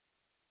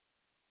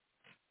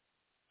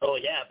 Oh,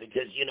 yeah,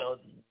 because,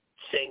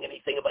 saying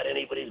anything about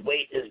anybody's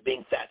weight is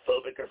being fat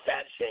phobic or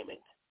fat shaming.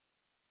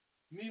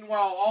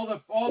 Meanwhile, all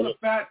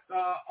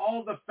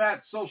the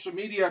fat social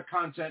media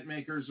content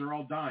makers are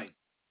all dying.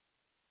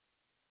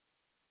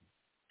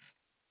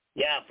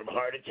 Yeah, from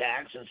heart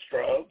attacks and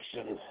strokes,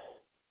 and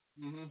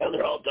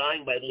they're all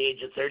dying by the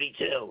age of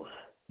 32.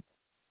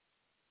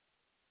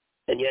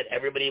 And yet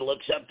everybody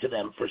looks up to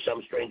them for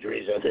some strange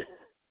reason.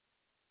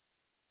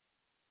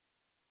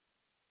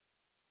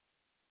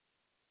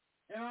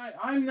 And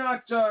I'm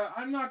not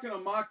going to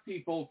mock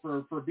people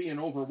for being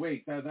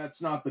overweight.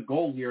 That's not the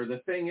goal here.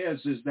 The thing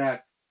is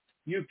that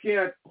you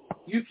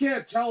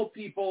can't tell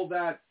people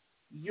that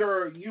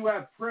you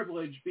have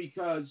privilege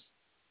because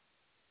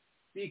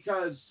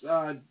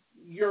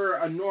you're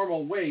a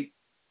normal weight,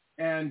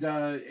 And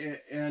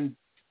the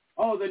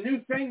new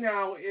thing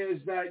now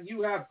is that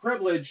you have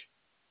privilege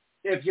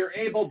if you're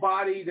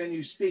able-bodied and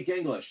you speak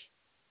English.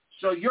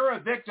 So you're a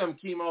victim,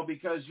 Chemo,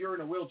 because you're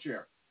in a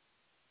wheelchair.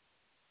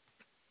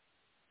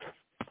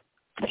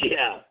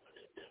 Yeah.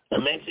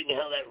 Amazing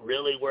how that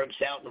really works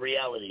out in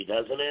reality,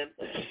 doesn't it?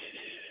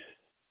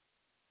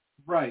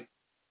 Right.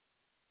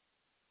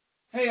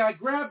 Hey, I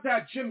grabbed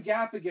that Jim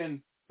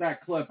Gaffigan,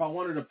 that clip I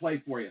wanted to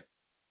play for you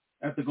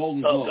at the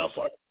Golden Globes. Go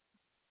for it.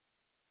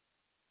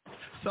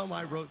 Some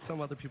I wrote,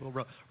 some other people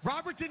wrote.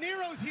 Robert De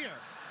Niro's here.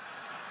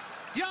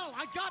 Yo,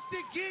 I got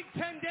the gig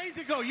 10 days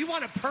ago. You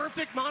want a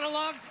perfect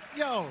monologue?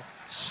 Yo,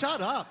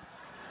 shut up.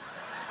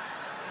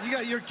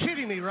 You're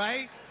kidding me,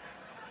 right?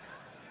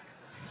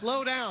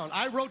 Slow down.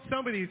 I wrote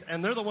some of these,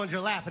 and they're the ones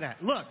you're laughing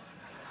at. Look.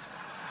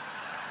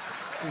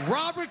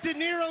 Robert De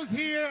Niro's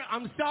here.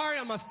 I'm sorry.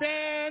 I'm a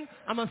fan.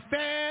 I'm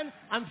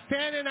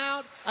fanning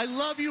out. I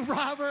love you,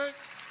 Robert.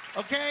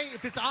 Okay?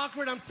 If it's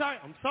awkward, I'm sorry.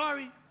 I'm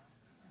sorry.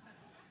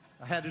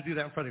 I had to do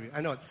that in front of you.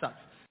 I know it sucks.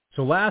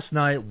 So last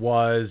night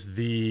was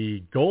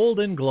the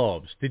Golden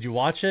Globes. Did you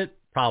watch it?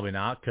 Probably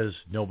not, because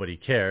nobody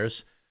cares.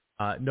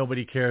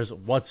 Nobody cares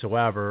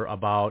whatsoever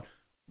about,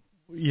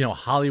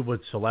 Hollywood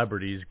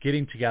celebrities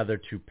getting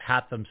together to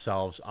pat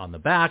themselves on the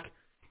back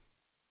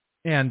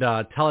and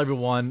tell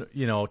everyone,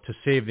 to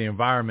save the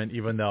environment,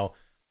 even though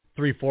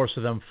 3/4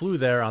 of them flew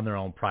there on their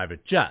own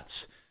private jets.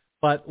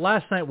 But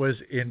last night was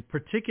in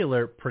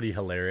particular pretty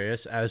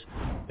hilarious, as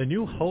the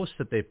new host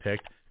that they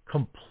picked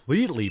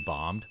completely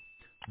bombed,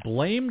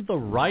 blamed the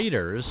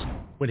writers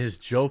when his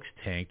jokes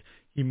tanked.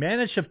 He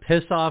managed to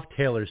piss off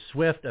Taylor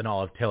Swift and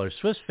all of Taylor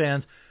Swift's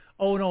fans.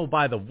 Oh no,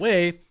 by the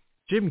way,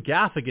 Jim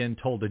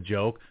Gaffigan told a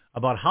joke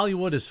about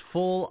Hollywood is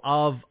full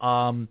of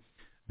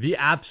the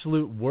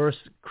absolute worst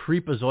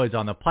creepazoids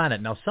on the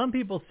planet. Now, some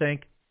people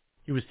think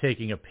he was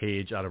taking a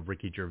page out of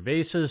Ricky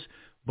Gervais's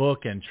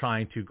book and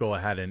trying to go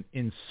ahead and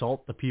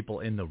insult the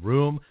people in the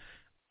room.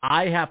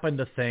 I happen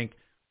to think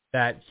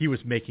that he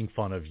was making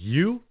fun of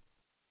you.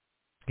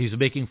 He's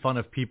making fun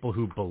of people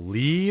who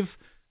believe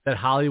that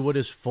Hollywood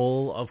is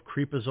full of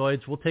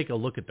creepazoids. We'll take a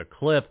look at the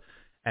clip,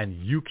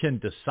 and you can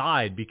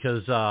decide,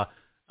 because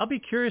I'll be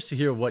curious to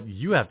hear what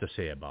you have to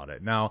say about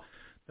it. Now,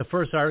 the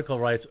first article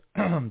writes,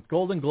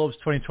 Golden Globes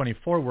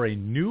 2024 were a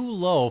new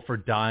low for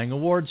dying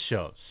awards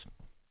shows.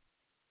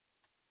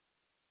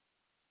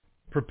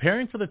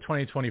 Preparing for the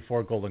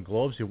 2024 Golden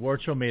Globes, the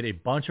award show made a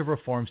bunch of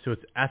reforms to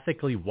its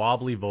ethically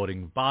wobbly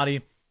voting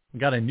body,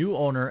 got a new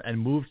owner, and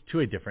moved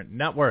to a different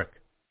network.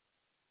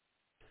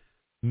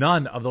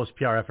 None of those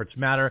PR efforts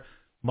matter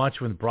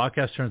much when the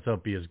broadcast turns out to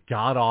be as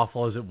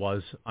god-awful as it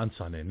was on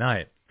Sunday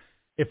night.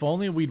 If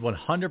only we'd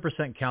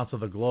 100% cancel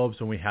the Globes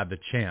when we had the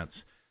chance.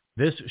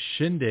 This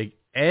shindig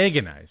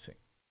agonizing.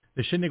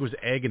 The shindig was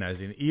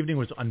agonizing. The evening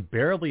was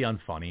unbearably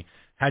unfunny,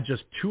 had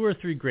just 2 or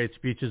 3 great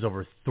speeches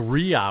over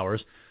 3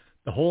 hours.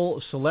 The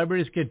whole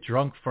celebrities get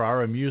drunk for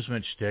our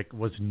amusement shtick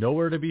was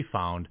nowhere to be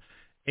found.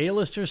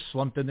 A-listers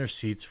slumped in their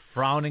seats,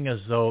 frowning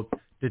as though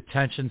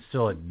detention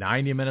still had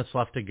 90 minutes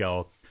left to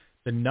go.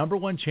 The number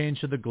one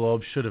change to the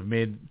Globe should have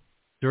made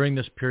during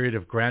this period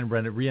of grand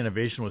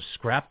renovation was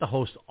scrap the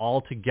host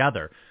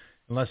altogether,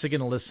 unless they're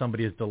going to list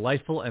somebody as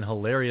delightful and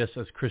hilarious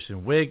as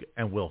Kristen Wiig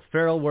and Will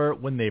Ferrell were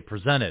when they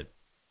presented.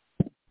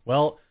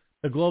 Well,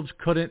 the Globes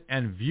couldn't,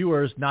 and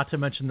viewers, not to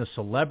mention the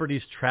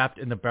celebrities trapped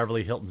in the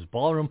Beverly Hilton's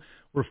ballroom,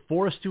 were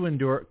forced to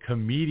endure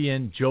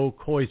comedian Joe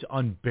Coy's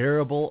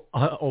unbearable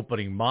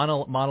opening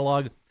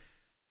monologue.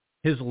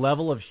 His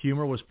level of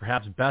humor was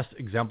perhaps best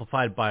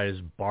exemplified by his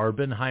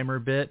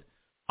Barbenheimer bit.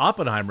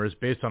 Oppenheimer is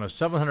based on a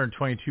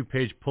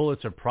 722-page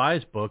Pulitzer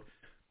Prize book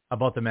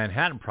about the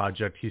Manhattan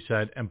Project, he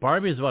said, and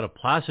Barbie is about a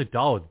plastic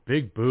doll with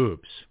big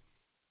boobs.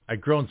 I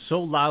groaned so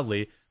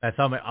loudly that I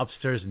thought my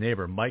upstairs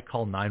neighbor might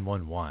call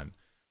 911.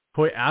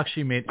 Coy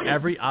actually made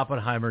every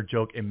Oppenheimer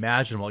joke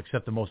imaginable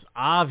except the most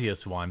obvious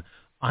one,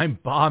 I'm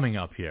bombing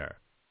up here.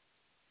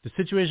 The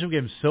situation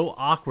became so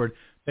awkward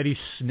that he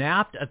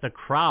snapped at the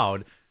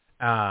crowd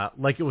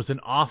like it was an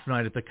off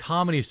night at the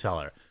Comedy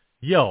Cellar.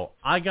 Yo,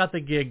 I got the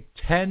gig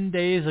 10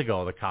 days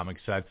ago, the comic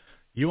said.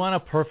 You want a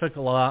perfect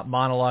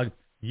monologue?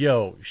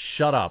 Yo,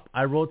 shut up.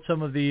 I wrote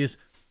some of these,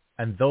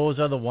 and those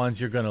are the ones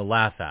you're going to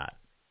laugh at.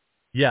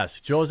 Yes,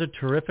 Joe, a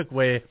terrific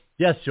way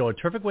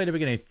to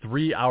begin a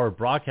 3-hour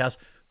broadcast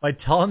by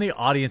telling the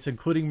audience,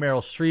 including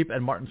Meryl Streep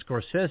and Martin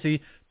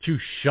Scorsese, to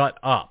shut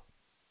up.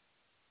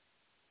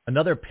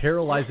 Another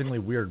paralyzingly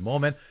weird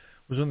moment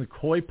was when the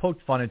Coy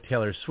poked fun at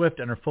Taylor Swift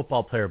and her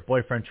football player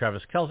boyfriend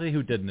Travis Kelce,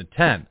 who didn't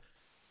attend.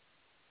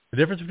 The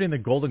difference between the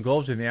Golden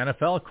Globes and the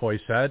NFL, Coy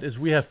said, is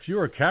we have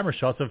fewer camera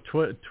shots of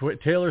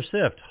Taylor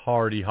Swift.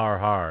 Hardy har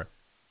har.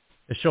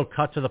 The show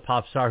cut to the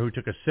pop star who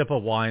took a sip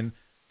of wine,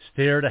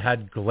 stared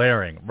ahead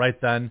glaring.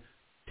 Right then,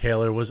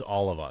 Taylor was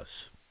all of us.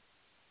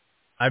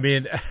 I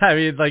mean,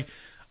 like,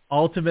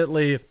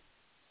 ultimately,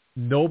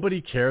 nobody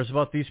cares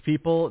about these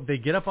people. They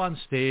get up on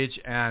stage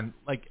and,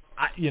 like,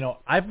 I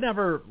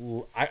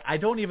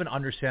don't even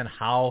understand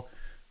how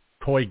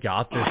Coy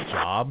got this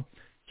job.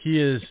 He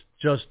is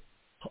just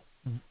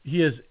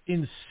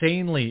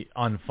insanely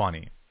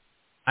unfunny.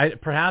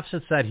 Perhaps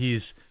it's that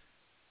he's,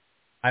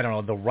 I don't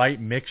know, the right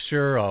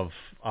mixture of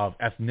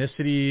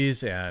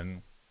ethnicities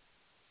and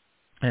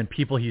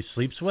people he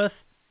sleeps with,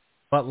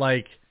 but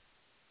like,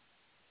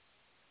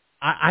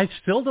 I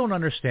still don't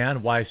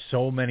understand why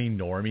so many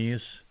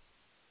normies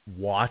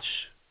watch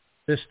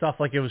this stuff.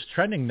 Like, it was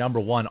trending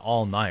 #1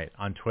 all night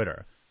on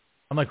Twitter.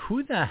 I'm like,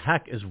 who the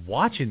heck is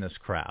watching this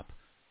crap?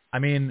 I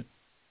mean,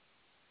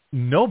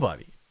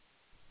 nobody.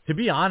 To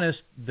be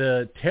honest,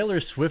 the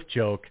Taylor Swift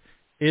joke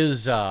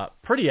is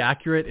pretty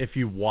accurate if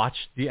you watch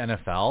the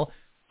NFL.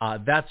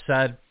 That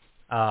said,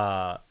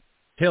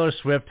 Taylor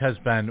Swift has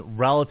been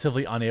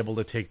relatively unable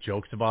to take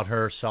jokes about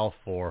herself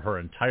for her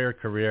entire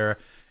career.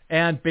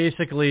 And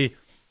basically,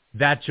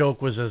 that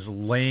joke was as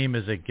lame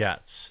as it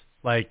gets.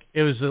 Like,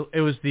 it was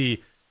the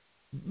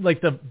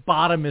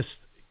bottomest,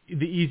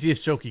 the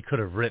easiest joke he could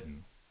have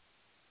written.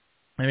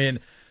 I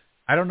mean,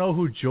 I don't know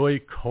who Joe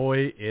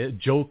Coy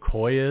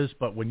is,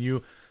 but when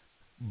you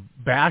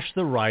bash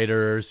the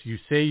writers, you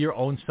say your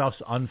own stuff's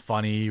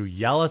unfunny, you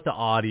yell at the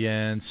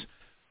audience.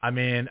 I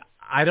mean,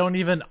 I don't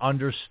even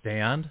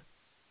understand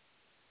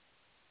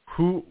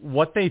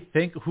what they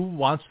think, who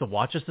wants to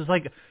watch this.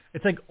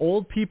 It's like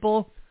old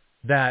people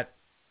that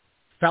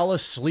fell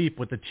asleep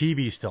with the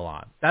TV still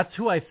on. That's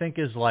who I think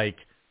is like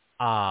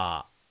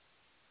watches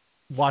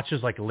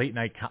like late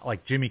night,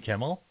 like Jimmy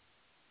Kimmel.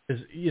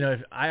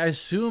 If I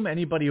assume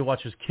anybody who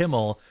watches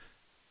Kimmel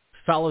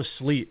fell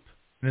asleep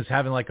and is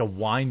having like a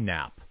wine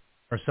nap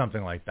or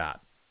something like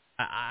that.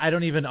 I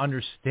don't even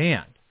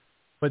understand.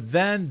 But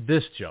then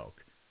this joke.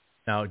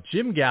 Now,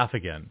 Jim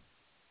Gaffigan,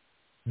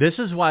 this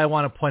is why I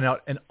want to point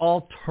out an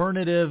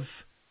alternative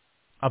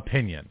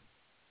opinion.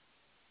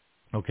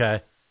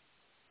 Okay?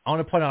 I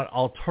want to point out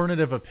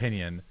alternative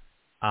opinion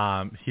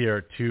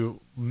here to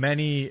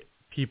many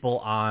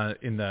people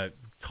in the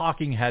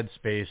talking head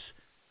space,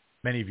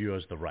 many view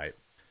as the right.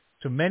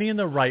 So many in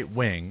the right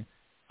wing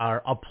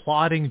are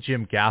applauding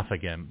Jim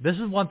Gaffigan. This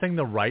is one thing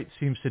the right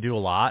seems to do a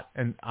lot,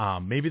 and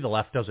maybe the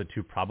left does it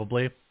too,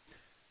 probably.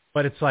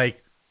 But it's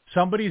like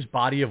somebody's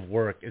body of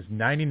work is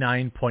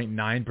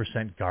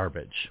 99.9%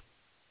 garbage.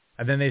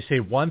 And then they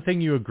say one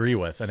thing you agree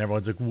with, and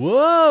everyone's like,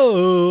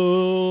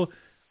 whoa!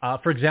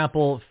 For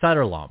example,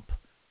 Fetterlump,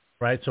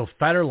 right? So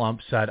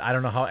Fetterlump said, I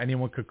don't know how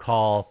anyone could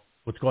call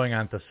what's going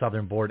on at the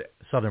southern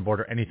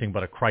border anything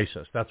but a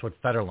crisis. That's what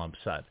Fetterlump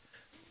said.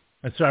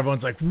 And so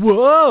everyone's like,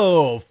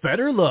 whoa,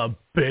 Fetterlump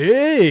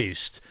based,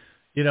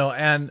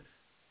 and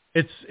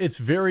it's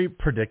very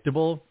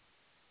predictable.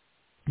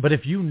 But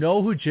if you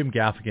know who Jim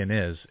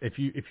Gaffigan is, if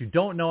you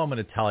don't know, I'm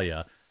going to tell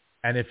you.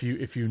 And if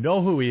you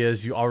know who he is,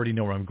 you already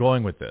know where I'm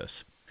going with this.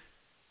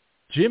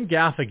 Jim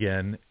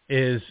Gaffigan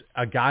is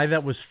a guy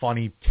that was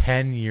funny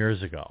 10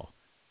 years ago.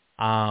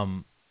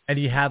 And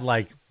he had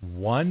like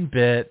one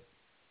bit,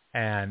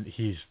 and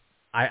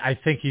I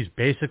think he's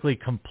basically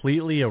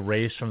completely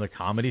erased from the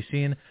comedy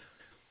scene.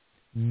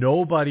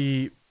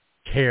 Nobody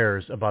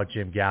cares about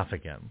Jim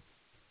Gaffigan.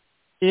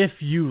 If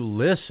you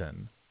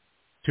listen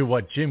to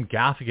what Jim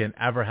Gaffigan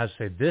ever has to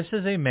say, this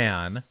is a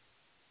man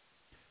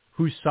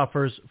who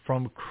suffers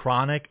from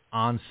chronic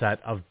onset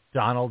of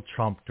Donald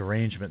Trump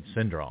derangement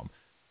syndrome.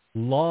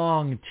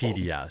 Long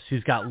TDS.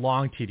 He's got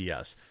long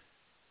TDS.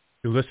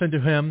 You listen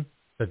to him,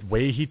 the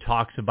way he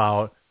talks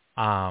about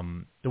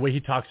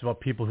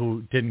people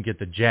who didn't get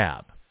the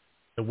jab.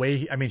 The way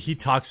he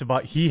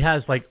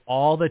has like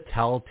all the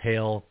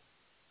telltale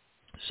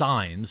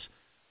signs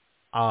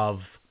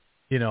of,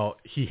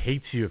 he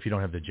hates you if you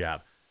don't have the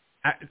jab.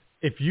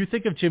 If you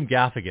think of Jim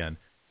Gaffigan,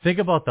 think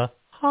about the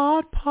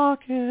Hot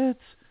Pockets.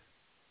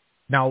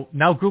 Now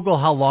Google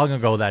how long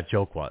ago that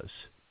joke was.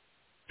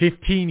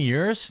 15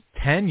 years?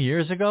 10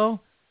 years ago?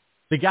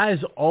 The guy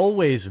is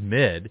always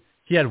mid.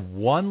 He had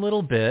one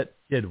little bit.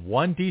 He had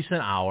one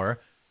decent hour.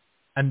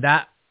 And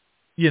that,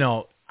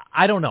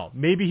 I don't know.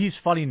 Maybe he's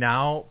funny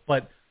now,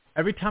 but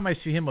every time I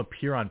see him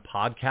appear on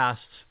podcasts,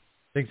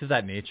 things of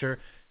that nature,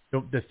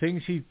 the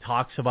things he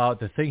talks about,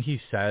 the thing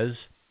he says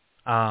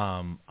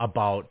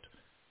about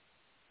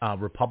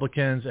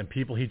Republicans and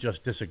people he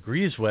just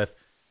disagrees with,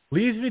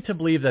 leads me to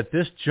believe that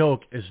this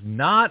joke is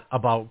not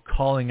about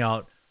calling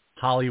out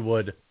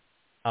Hollywood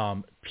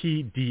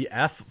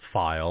PDF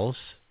files,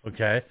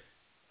 okay?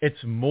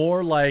 It's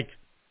more like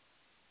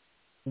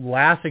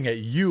laughing at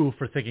you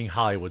for thinking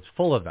Hollywood's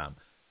full of them.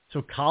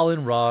 So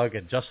Colin Rugg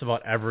and just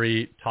about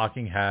every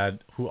talking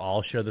head who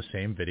all share the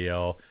same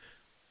video,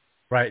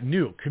 right?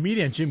 New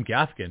comedian Jim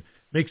Gaffigan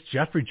makes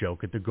Jeffrey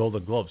joke at the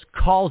Golden Globes,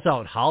 calls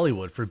out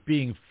Hollywood for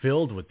being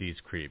filled with these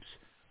creeps.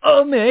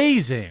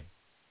 Amazing.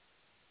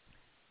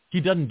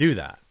 He doesn't do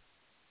that.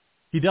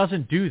 He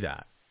doesn't do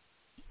that.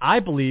 I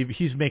believe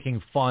he's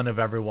making fun of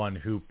everyone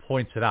who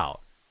points it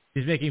out.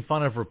 He's making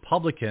fun of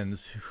Republicans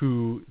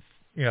who,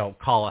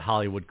 call it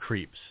Hollywood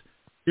creeps.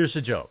 Here's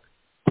the joke.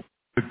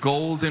 The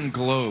Golden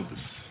Globes.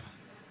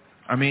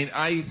 I mean,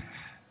 I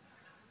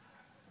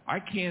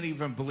can't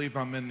even believe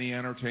I'm in the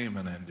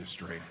entertainment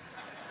industry.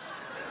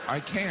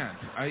 I can't.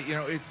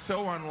 It's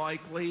so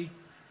unlikely.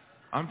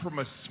 I'm from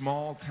a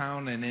small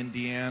town in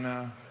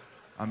Indiana.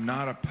 I'm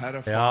not a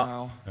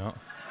pedophile. Yeah.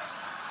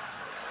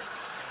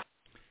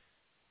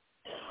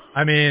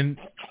 I mean,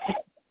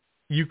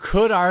 you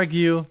could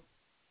argue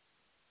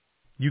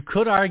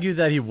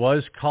that he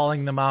was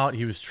calling them out.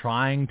 He was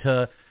trying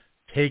to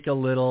take a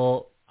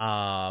little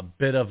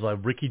bit of a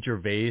Ricky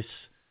Gervais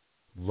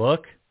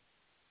look.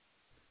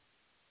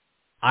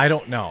 I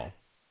don't know.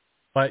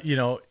 But, you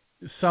know,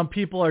 some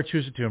people are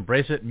choosing to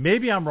embrace it.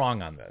 Maybe I'm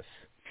wrong on this.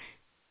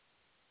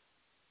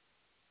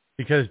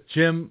 Because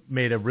Jim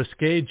made a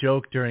risque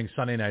joke during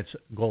Sunday night's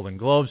Golden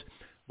Globes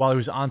while he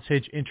was on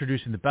stage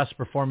introducing the best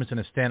performance in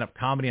a stand-up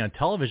comedy on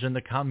television.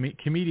 The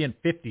comedian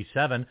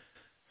 57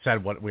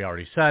 said what we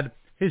already said.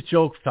 His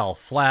joke fell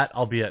flat,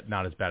 albeit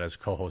not as bad as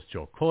co-host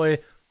Joe Coy.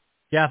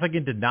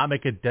 Gaffigan did not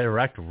make a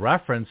direct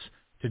reference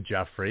to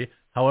Jeffrey.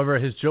 However,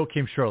 his joke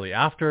came shortly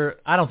after.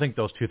 I don't think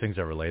those two things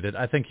are related.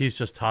 I think he's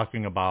just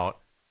talking about,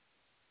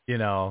 you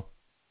know,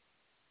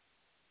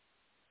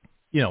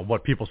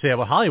 what people say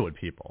about Hollywood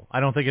people. I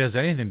don't think it has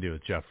anything to do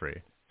with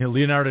Jeffrey. You know,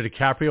 Leonardo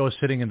DiCaprio was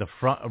sitting in the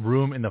front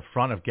room in the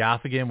front of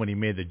Gaffigan when he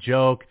made the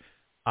joke.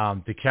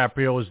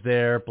 DiCaprio was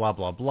there, blah,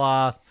 blah,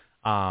 blah.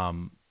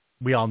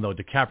 We all know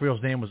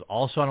DiCaprio's name was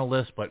also on a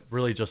list, but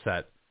really just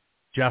that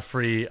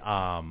Jeffrey,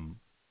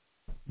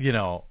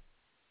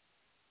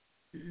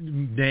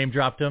 name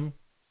dropped him.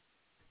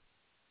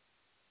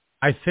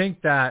 I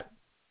think that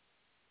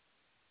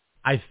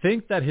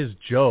his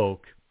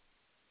joke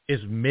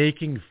is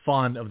making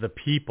fun of the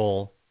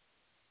people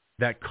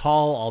that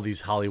call all these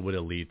Hollywood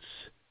elites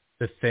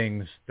the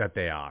things that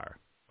they are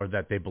or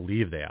that they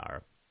believe they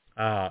are.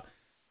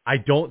 I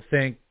don't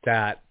think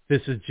that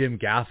this is Jim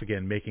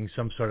Gaffigan making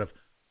some sort of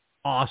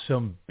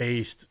awesome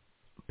based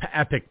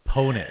epic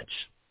ponage.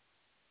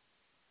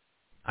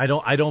 I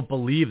don't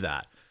believe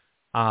that.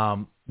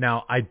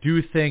 Now I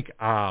do think,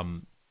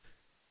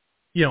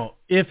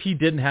 if he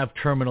didn't have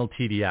terminal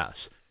TDS,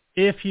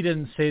 if he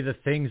didn't say the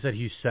things that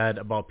he said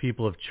about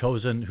people who have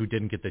chosen who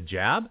didn't get the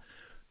jab,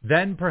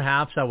 then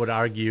perhaps I would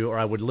argue, or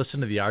I would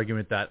listen to the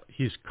argument that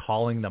he's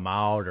calling them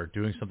out or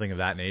doing something of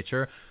that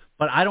nature.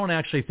 But I don't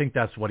actually think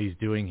that's what he's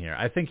doing here.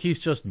 I think he's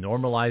just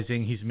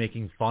normalizing. He's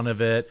making fun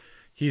of it.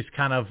 He's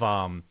kind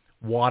of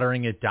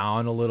watering it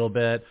down a little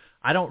bit.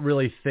 I don't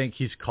really think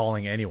he's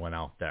calling anyone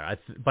out there.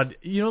 But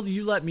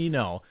you let me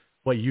know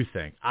what you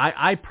think.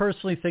 I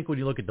personally think when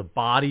you look at the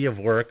body of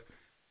work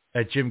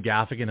that Jim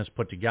Gaffigan has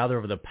put together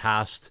over the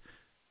past,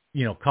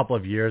 couple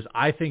of years,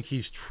 I think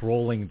he's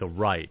trolling the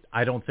right.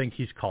 I don't think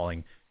he's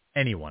calling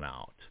anyone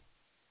out.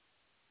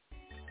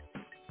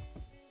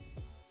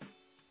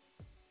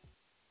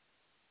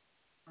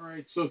 All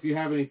right, so if you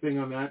have anything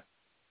on that.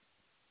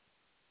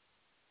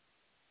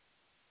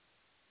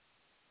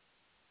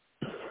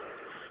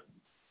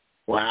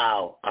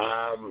 Wow.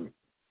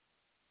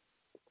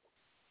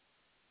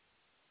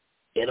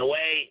 In a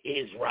way,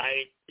 he's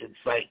right. It's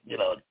like,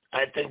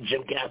 I think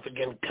Jim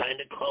Gaffigan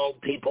kind of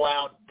called people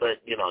out, but,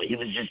 he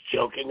was just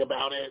joking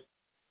about it.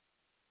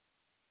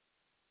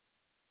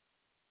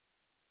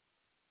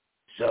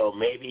 So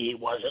maybe he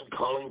wasn't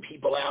calling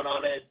people out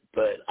on it,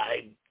 but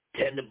I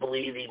tend to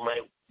believe he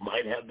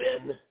might have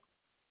been.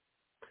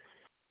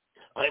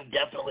 I'm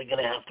definitely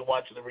going to have to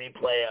watch the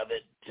replay of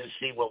it to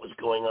see what was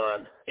going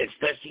on,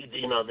 especially,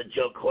 the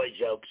Joe Coy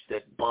jokes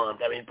that bombed.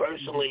 I mean,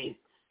 personally,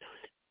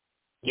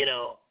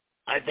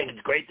 I think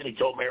it's great that he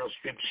told Meryl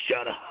Streep to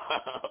shut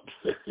up.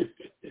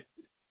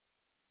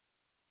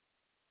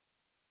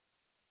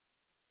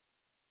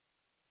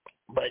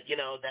 But,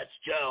 that's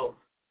Joe.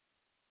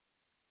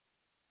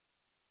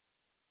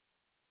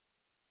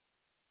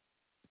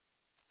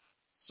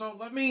 So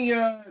let me,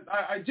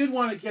 I did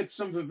want to get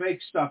some Vivek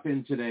stuff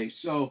in today.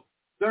 So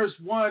there's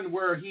one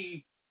where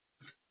he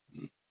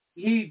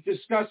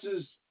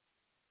discusses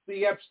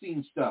the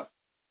Epstein stuff.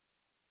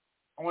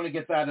 I want to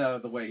get that out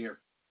of the way here.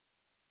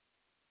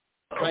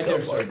 Right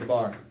there, sir, at the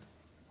bar.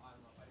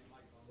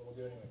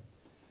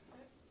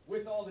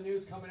 With all the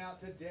news coming out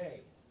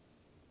today,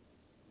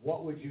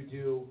 what would you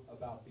do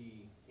about the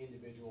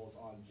individuals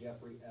on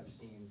Jeffrey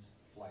Epstein's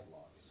flight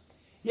logs?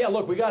 Yeah,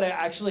 look, we got to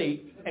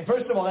actually, and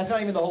first of all, that's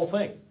not even the whole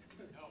thing.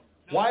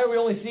 Why are we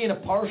only seeing a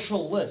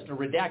partial list, a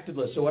redacted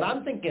list? So what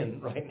I'm thinking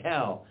right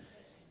now,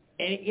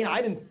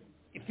 and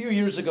a few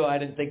years ago, I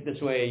didn't think this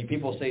way.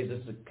 People say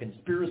this is a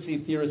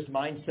conspiracy theorist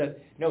mindset.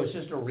 No, it's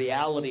just a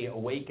reality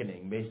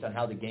awakening based on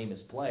how the game is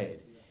played.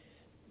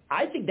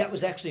 I think that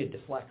was actually a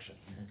deflection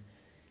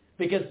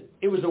because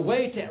it was a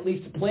way to at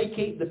least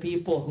placate the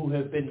people who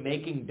have been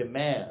making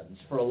demands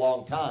for a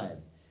long time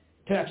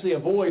to actually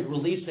avoid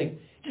releasing.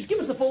 Just give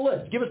us the full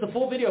list. Give us the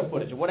full video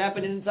footage of what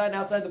happened inside and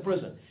outside the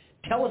prison.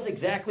 Tell us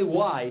exactly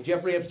why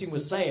Jeffrey Epstein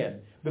was saying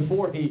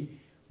before he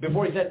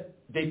said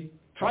they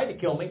tried to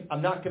kill me,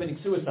 I'm not committing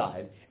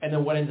suicide. And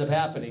then what ends up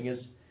happening is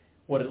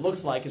what it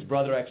looks like his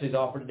brother actually has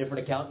offered a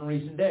different account in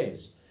recent days.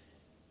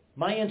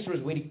 My answer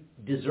is we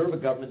deserve a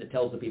government that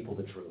tells the people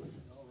the truth.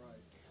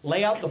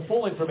 Lay out the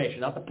full information,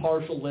 not the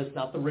partial list,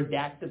 not the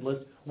redacted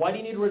list. Why do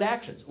you need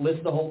redactions?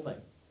 List the whole thing.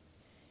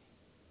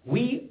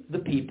 We, the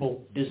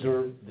people,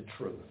 deserve the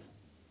truth.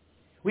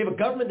 We have a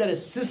government that has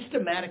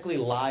systematically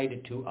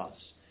lied to us.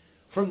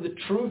 From the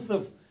truth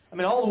of,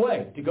 all the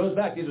way. It goes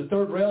back. These are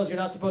third rails you're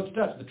not supposed to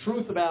touch. The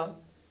truth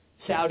about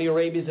Saudi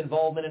Arabia's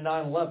involvement in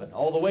 9/11,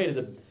 all the way to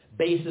the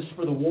basis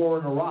for the war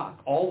in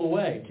Iraq, all the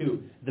way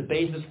to the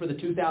basis for the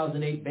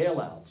 2008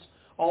 bailouts,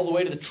 all the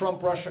way to the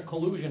Trump-Russia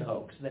collusion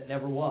hoax that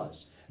never was.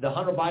 The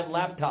Hunter Biden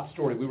laptop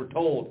story we were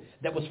told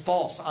that was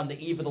false on the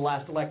eve of the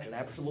last election,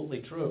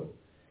 absolutely true.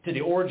 To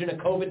the origin of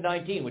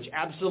COVID-19, which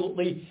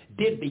absolutely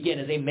did begin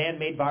as a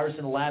man-made virus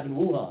in a lab in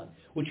Wuhan,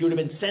 which would have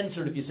been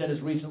censored if you said as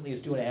recently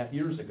as 2.5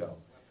 years ago.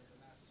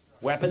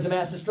 Weapons of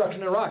mass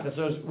destruction in Iraq, that's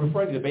what I was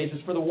referring to, the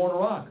basis for the war in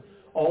Iraq.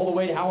 All the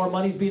way to how our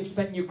money's being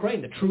spent in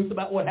Ukraine, the truth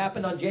about what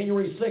happened on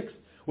January 6th,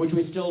 which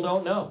we still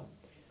don't know.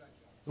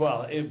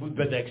 Well,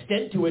 but the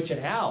extent to which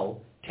and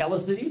how, tell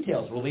us the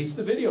details, release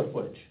the video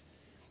footage.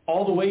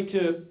 All the way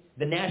to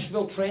the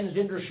Nashville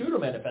Transgender Shooter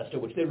Manifesto,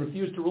 which they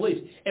refused to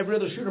release. Every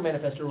other shooter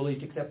manifesto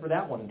released except for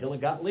that one until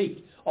it got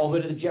leaked. All the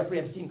way to the Jeffrey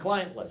Epstein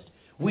client list.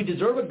 We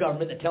deserve a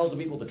government that tells the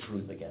people the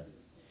truth again.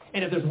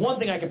 And if there's one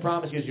thing I can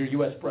promise you as your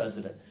U.S.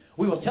 president,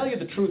 we will tell you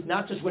the truth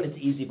not just when it's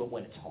easy, but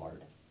when it's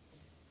hard.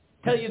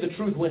 Tell you the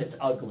truth when it's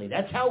ugly.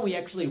 That's how we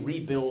actually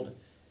rebuild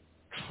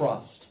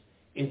trust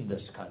in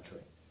this country.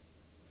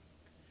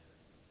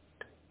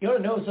 You ought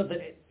to know something.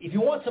 If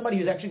you want somebody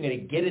who's actually going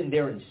to get in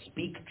there and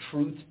speak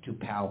truth to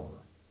power,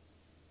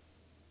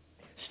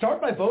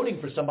 start by voting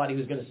for somebody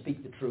who's going to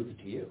speak the truth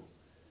to you.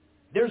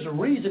 There's a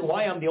reason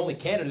why I'm the only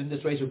candidate in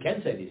this race who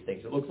can say these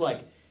things. It looks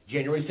like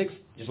January 6th,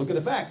 just look at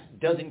the facts,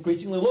 does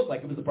increasingly look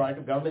like it was the product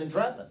of government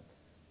entrapment.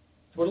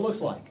 That's what it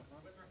looks like.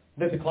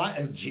 That the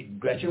client,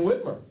 Gretchen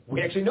Whitmer,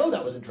 we actually know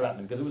that was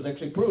entrapment because it was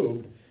actually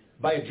proved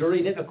by a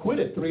jury that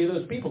acquitted 3 of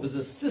those people. There's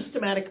a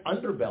systematic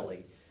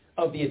underbelly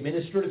of the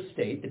administrative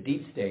state, the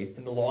deep state,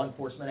 and the law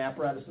enforcement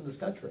apparatus in this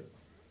country.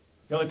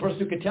 The only person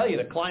who can tell you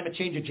the climate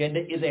change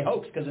agenda is a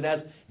hoax because it has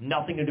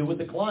nothing to do with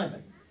the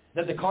climate.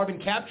 That the carbon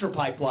capture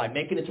pipeline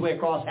making its way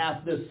across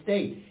half this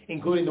state,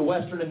 including the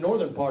western and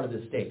northern part of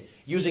this state,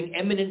 using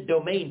eminent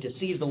domain to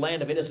seize the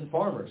land of innocent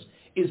farmers,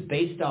 is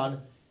based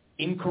on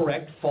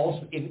incorrect,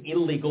 false,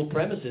 illegal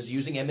premises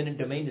using eminent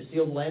domain to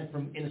steal the land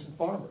from innocent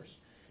farmers.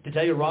 To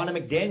tell you Ronna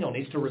McDaniel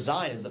needs to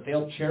resign as the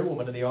failed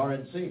chairwoman of the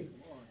RNC.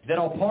 That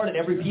all part of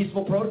every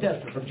peaceful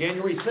protester from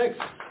January 6th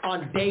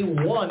on day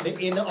 1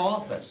 in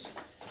office.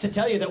 To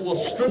tell you that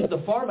we'll strip the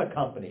pharma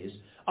companies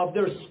of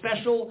their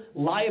special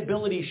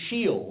liability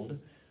shield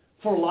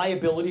for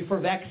liability for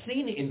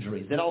vaccine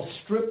injuries. That I'll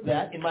strip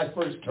that in my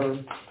first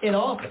term in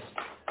office.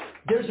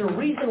 There's a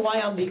reason why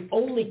I'm the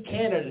only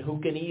candidate who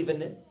can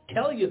even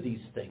tell you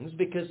these things,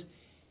 because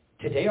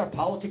today our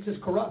politics is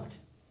corrupt.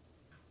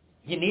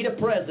 You need a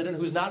president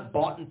who's not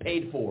bought and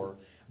paid for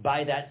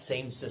by that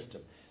same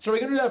system. So are we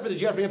going to do that for the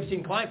Jeffrey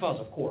Epstein client files?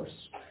 Of course.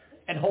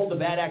 And hold the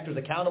bad actors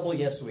accountable?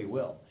 Yes, we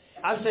will.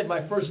 I've said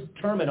my first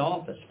term in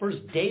office, first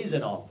days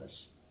in office,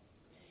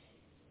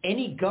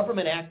 any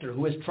government actor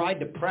who has tried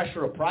to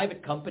pressure a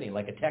private company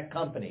like a tech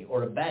company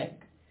or a bank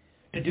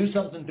to do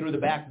something through the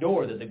back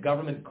door that the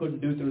government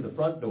couldn't do through the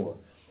front door,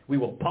 we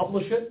will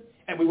publish it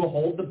and we will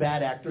hold the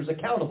bad actors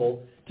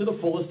accountable to the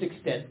fullest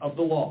extent of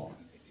the law.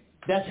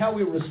 That's how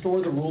we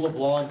restore the rule of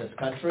law in this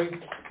country.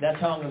 That's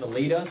how I'm going to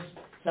lead us.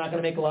 It's not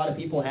going to make a lot of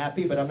people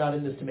happy, but I'm not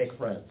in this to make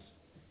friends.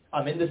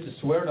 I'm in this to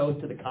swear an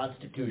oath to the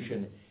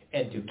Constitution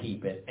and to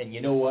keep it. And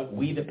you know what?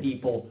 We the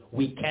people,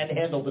 we can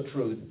handle the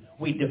truth.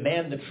 We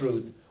demand the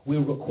truth. We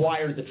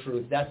require the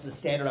truth. That's the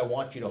standard I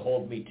want you to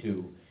hold me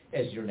to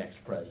as your next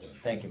president.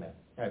 Thank you, man.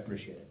 I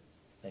appreciate it.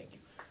 Thank you.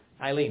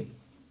 Eileen.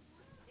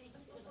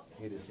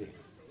 Good to see you.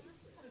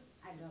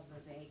 I love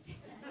Vivek.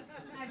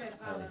 I've been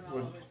following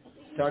all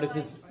of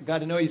it. Got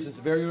to know you since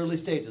the very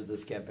early stages of this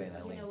campaign,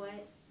 Eileen. You know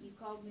what? You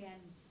called me on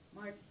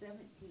March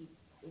 17th,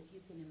 if you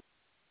can.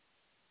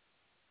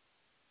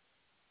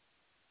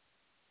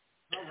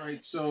 All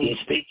right, so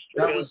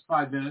that was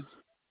 5 minutes.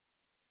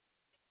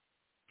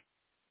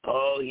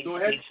 Oh, he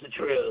speaks the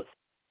truth.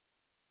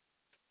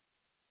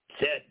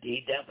 Said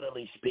he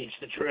definitely speaks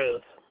the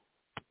truth.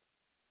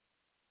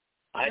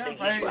 I think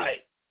he's right.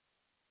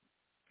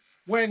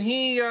 When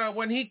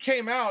he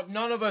came out,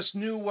 none of us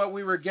knew what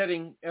we were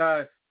getting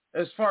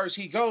as far as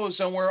he goes,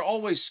 and we're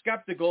always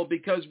skeptical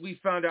because we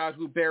found out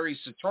who Barry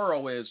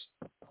Soetoro is.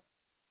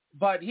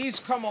 But he's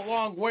come a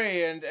long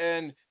way,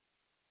 and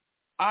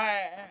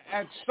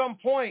at some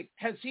point,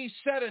 has he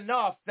said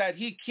enough that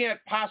he can't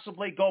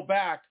possibly go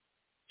back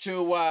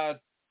to,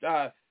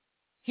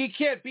 he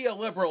can't be a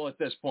liberal at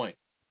this point?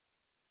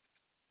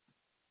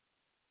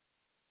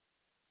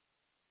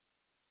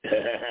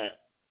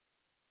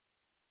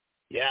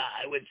 Yeah,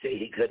 I would say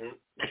he couldn't.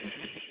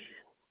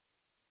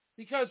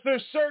 Because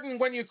there's certain,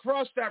 when you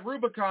cross that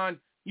Rubicon,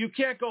 you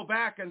can't go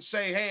back and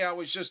say, hey, I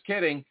was just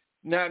kidding.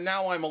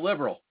 Now I'm a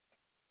liberal.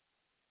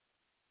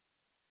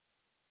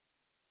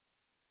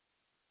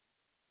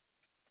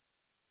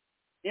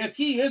 If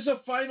he is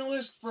a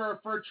finalist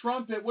for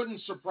Trump, it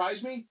wouldn't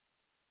surprise me.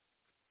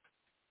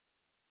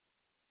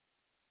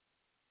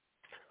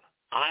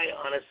 I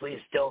honestly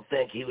still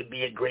think he would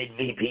be a great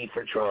VP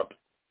for Trump.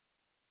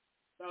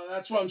 No,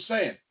 that's what I'm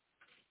saying.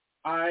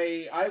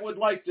 I would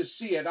like to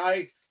see it.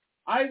 I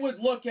would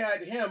look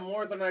at him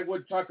more than I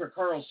would Tucker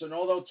Carlson,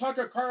 although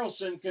Tucker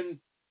Carlson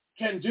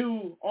can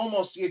do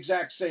almost the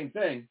exact same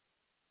thing.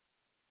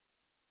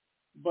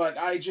 But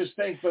I just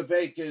think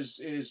Vivek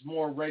is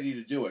more ready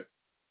to do it.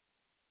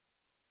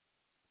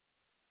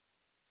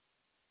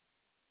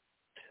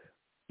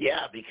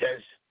 Yeah,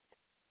 because,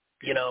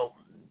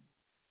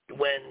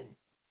 when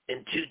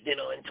in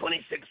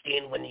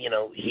 2016 when,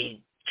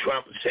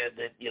 Trump said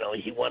that,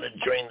 he wanted to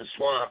drain the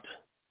swamp.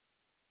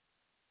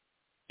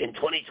 In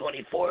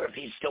 2024, if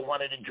he still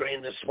wanted to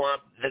drain the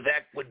swamp,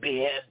 Vivek would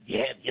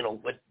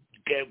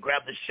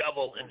grab the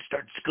shovel and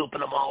start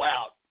scooping them all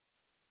out.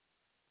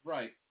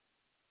 Right.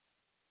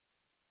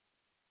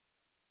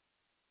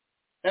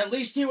 At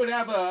least he would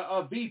have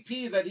a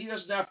VP that he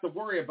doesn't have to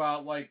worry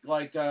about, like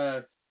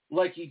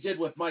he did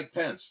with Mike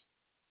Pence.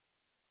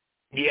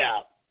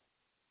 Yeah.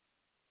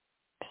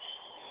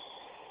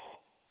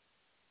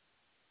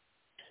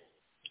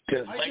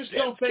 I just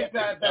don't think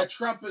that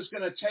Trump is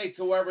going to take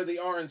whoever the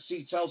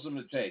RNC tells him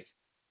to take.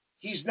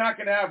 He's not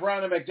going to have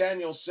Ronna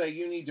McDaniel say,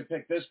 you need to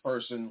pick this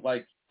person,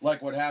 like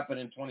what happened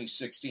in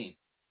 2016.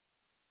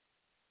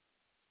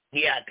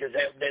 Yeah, because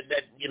that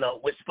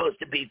was supposed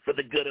to be for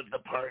the good of the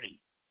party.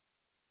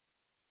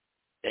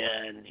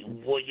 And,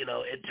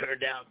 it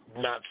turned out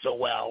not so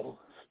well.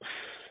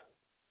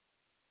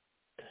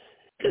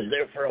 Because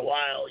there for a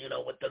while,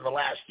 within the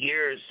last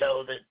year or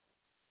so that,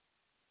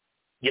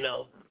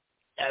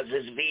 as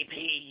his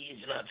VP,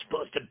 he's not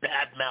supposed to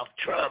badmouth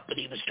Trump, but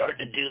he was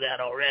starting to do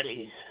that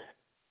already.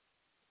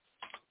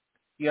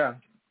 Yeah.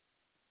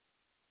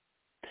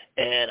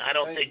 And I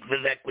don't think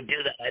Vivek would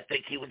do that. I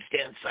think he would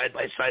stand side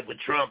by side with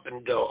Trump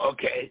and go,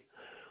 okay,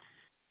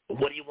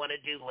 what do you want to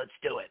do? Let's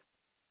do it.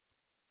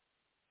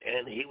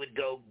 And he would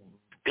go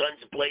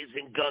guns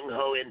blazing,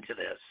 gung-ho into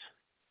this.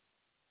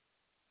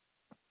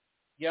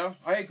 Yeah,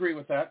 I agree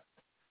with that.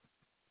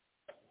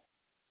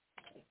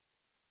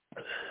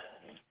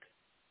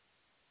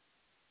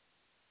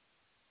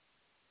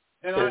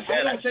 And I don't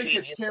think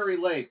it's Carrie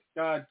Lake.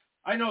 I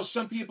know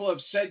some people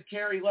have said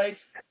Carrie Lake,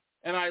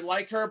 and I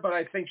like her, but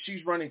I think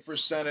she's running for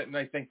Senate, and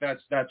I think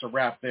that's a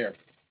wrap there.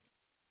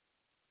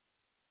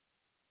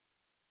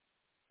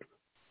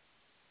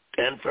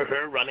 And for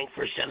her, running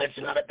for Senate's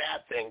not a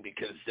bad thing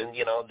because then,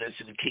 this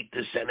would keep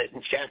the Senate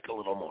in check a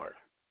little more.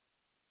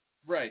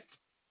 Right.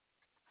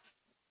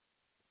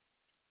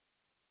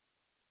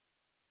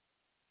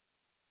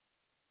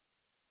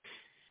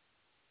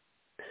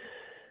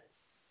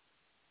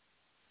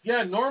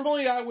 Yeah,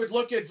 normally I would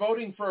look at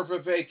voting for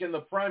Vivek in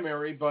the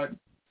primary, but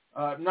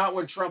not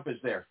when Trump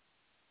is there.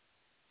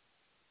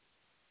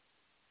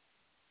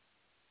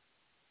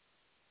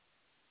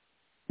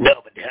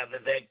 No, but to have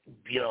Vivek,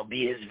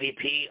 be his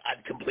VP,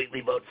 I'd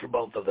completely vote for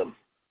both of them.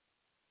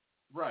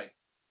 Right.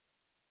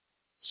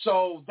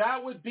 So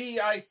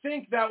I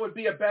think that would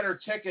be a better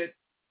ticket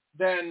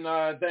than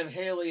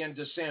Haley and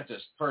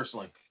DeSantis,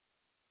 personally.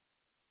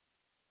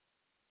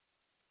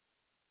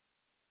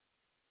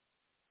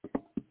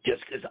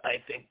 Just because I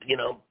think,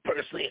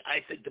 personally,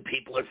 I think the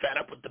people are fed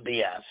up with the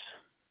BS.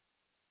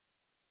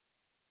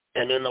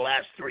 And in the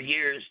last 3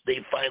 years, they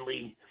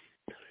finally,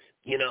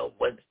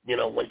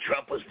 when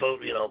Trump was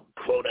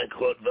quote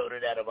unquote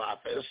voted out of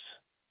office,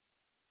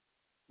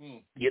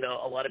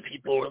 a lot of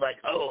people were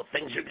like, oh,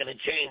 things are going to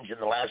change. In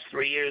the last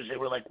 3 years, they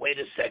were like, wait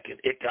a second,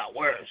 it got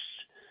worse.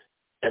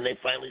 And they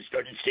finally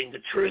started seeing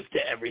the truth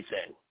to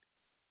everything.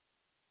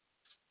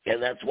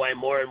 And that's why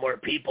more and more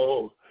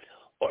people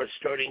are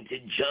starting to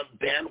jump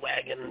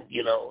bandwagon,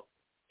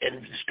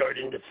 and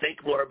starting to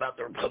think more about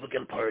the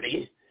Republican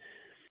Party,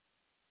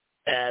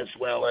 as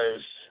well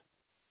as,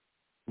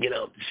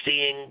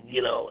 seeing,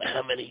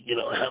 how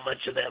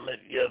much of them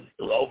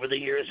over the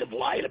years have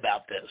lied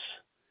about this.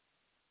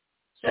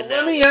 So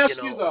let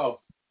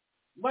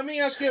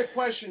me ask you a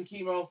question,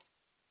 Chemo.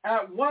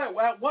 At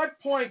what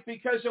point,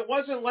 because it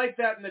wasn't like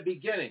that in the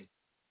beginning.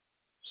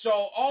 So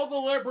all the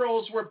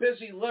liberals were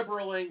busy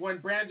liberaling when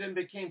Brandon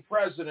became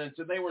president,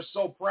 and they were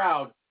so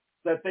proud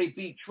that they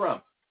beat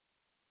Trump.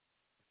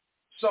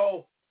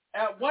 So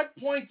at what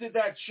point did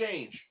that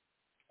change?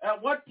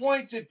 At what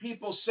point did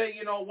people say,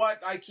 you know what,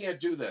 I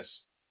can't do this?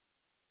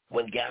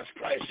 When gas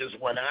prices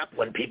went up,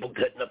 when people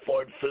couldn't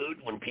afford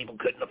food, when people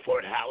couldn't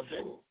afford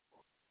housing.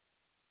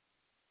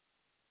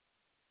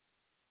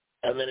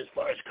 And then as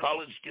far as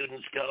college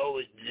students go,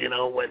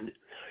 when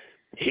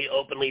he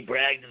openly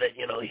bragged that,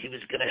 he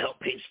was going to help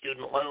pay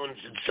student loans,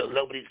 and so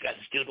nobody's got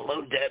student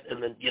loan debt,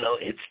 and then,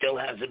 it still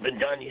hasn't been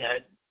done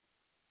yet,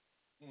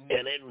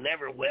 and it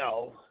never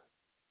will,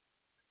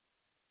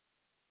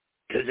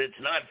 because it's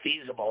not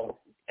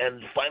feasible,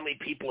 and finally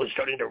people are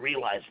starting to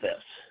realize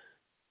this.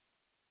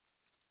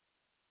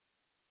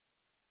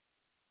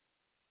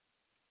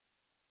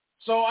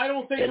 So I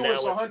don't think it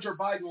was a Hunter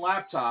Biden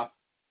laptop.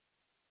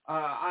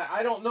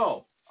 I don't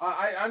know.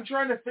 I'm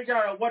trying to figure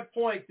out at what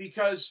point,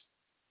 because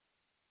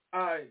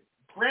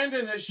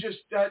Brandon is just,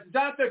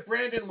 not that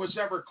Brandon was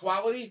ever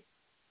quality,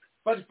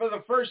 but for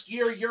the first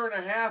year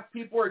and a half,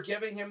 people were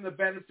giving him the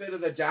benefit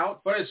of the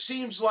doubt. But it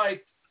seems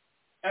like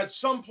at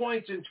some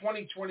point in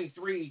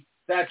 2023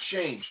 that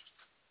changed.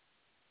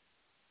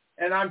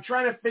 And I'm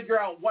trying to figure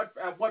out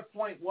at what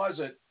point was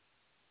it?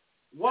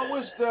 What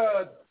was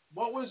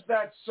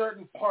that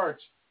certain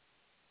part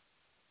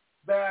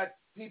that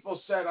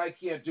people said, I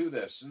can't do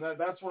this? And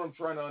that's what I'm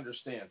trying to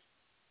understand.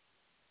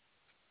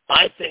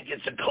 I think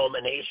it's a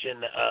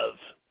culmination of,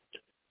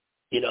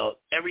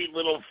 every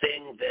little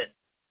thing that,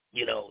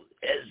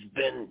 has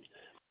been,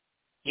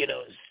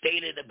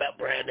 stated about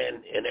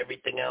Brandon and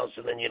everything else.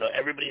 And then,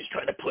 everybody's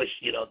trying to push,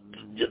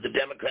 the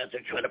Democrats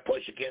are trying to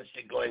push against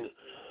it going,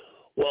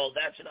 well,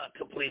 that's not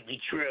completely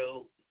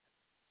true.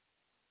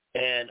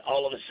 And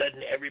all of a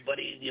sudden,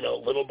 everybody,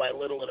 little by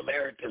little in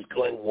America is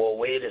going, well,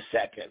 wait a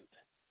second.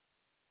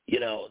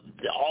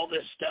 All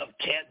this stuff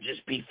can't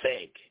just be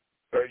fake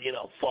or,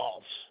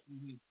 false.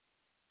 Mm-hmm.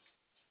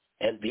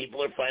 And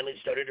people are finally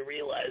starting to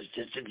realize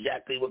just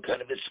exactly what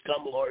kind of a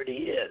scumlord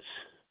he is.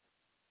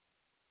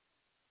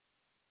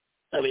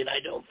 I mean, I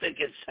don't think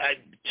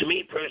to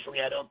me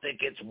personally, I don't think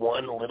it's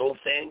one little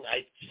thing.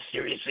 I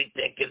seriously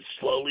think it's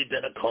slowly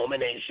been a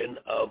culmination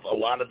of a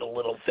lot of the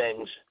little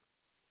things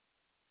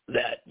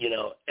that,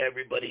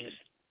 everybody's,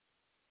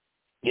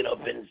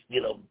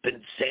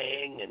 been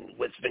saying and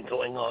what's been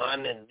going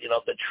on, and,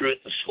 the truth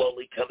is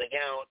slowly coming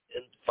out,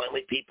 and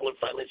finally people are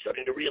finally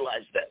starting to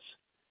realize this.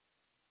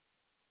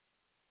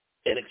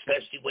 And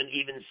especially when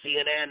even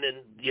CNN and,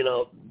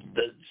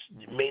 the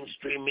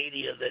mainstream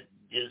media that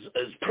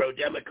is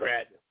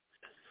pro-Democrat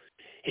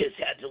has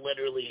had to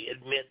literally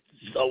admit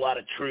a lot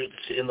of truths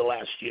in the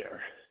last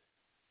year.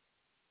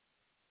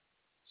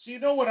 So you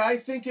know what I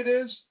think it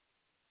is?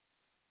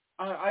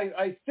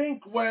 I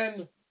think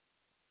when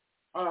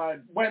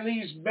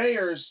these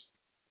mayors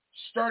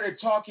started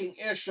talking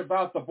ish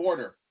about the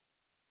border,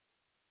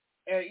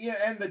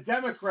 and the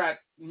Democrat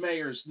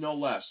mayors no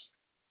less,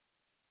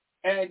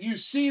 and you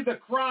see the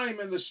crime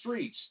in the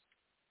streets,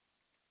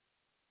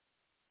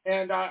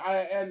 and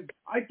I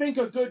think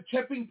a good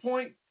tipping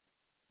point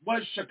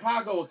was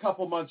Chicago a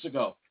couple months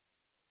ago,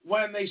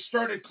 when they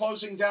started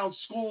closing down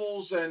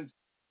schools and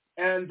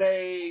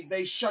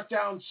they shut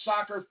down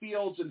soccer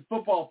fields and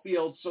football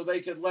fields so they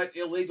could let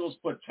illegals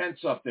put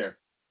tents up there.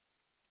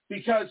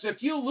 Because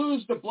if you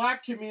lose the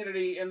black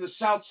community in the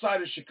south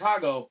side of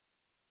Chicago,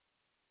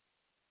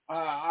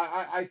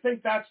 I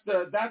think that's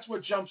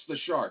what jumps the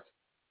shark.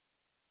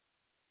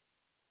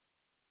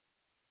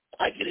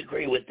 I can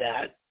agree with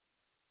that.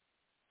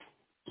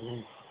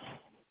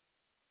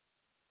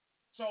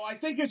 So I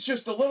think it's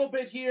just a little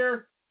bit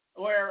here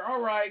where,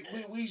 all right,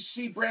 we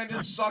see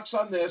Brandon sucks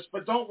on this,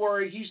 but don't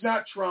worry, he's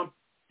not Trump.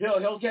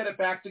 He'll get it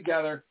back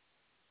together.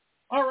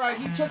 All right,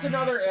 he took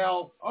another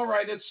L. All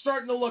right, it's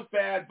starting to look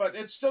bad, but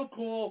it's still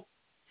cool.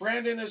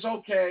 Brandon is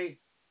okay.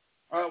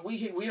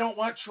 We don't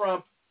want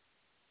Trump.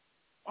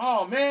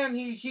 Oh, man,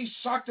 he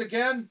sucked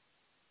again.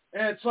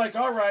 And it's like,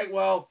 all right,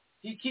 well,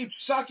 he keeps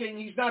sucking.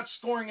 He's not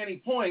scoring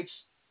any points.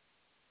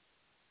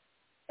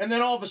 And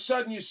then all of a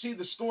sudden you see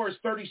the score is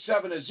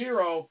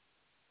 37-0,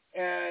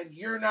 and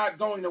you're not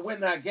going to win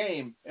that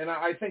game. And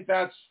I think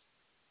that's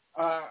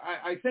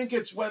I think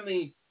it's when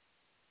the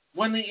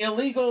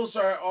illegals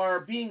are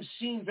being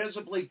seen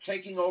visibly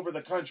taking over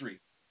the country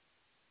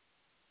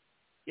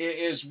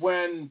is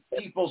when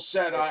people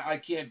said, I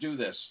can't do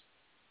this.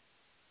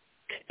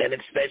 And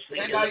especially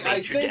and in the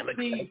major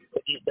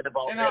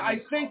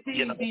I think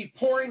the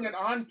pouring it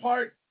on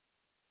part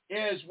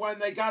is when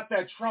they got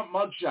that Trump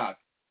mugshot.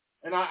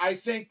 And I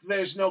think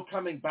there's no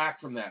coming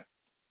back from that.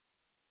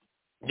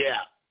 Yeah.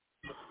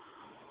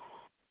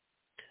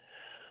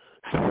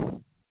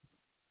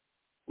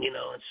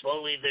 And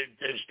slowly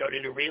they're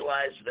starting to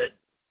realize that,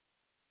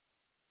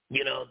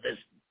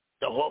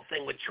 the whole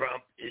thing with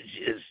Trump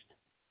is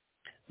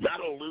not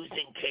a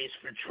losing case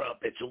for Trump.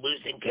 It's a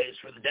losing case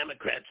for the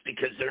Democrats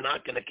because they're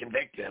not going to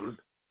convict him.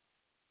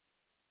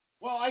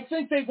 Well, I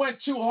think they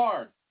went too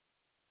hard.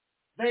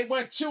 They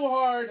went too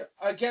hard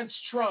against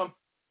Trump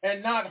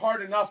and not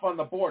hard enough on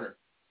the border.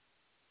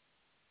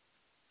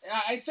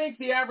 I think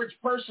the average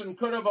person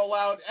could have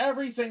allowed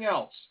everything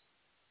else.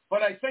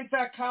 But I think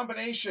that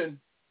combination,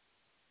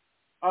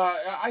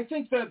 I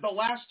think the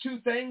last two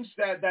things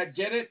that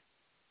did it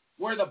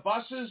were the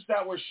buses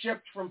that were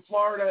shipped from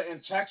Florida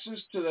and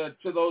Texas to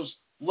those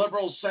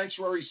liberal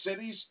sanctuary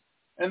cities,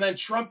 and then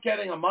Trump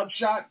getting a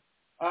mugshot.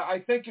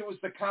 I think it was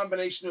the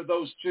combination of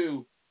those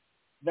two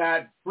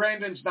that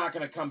Brandon's not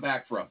going to come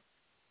back from.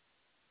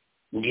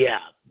 Yeah,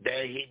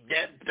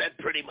 that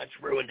pretty much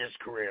ruined his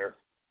career.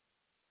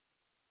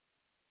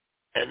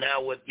 And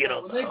now with,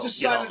 when they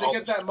decided to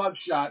get that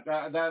mugshot,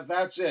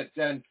 that's it.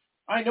 And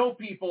I know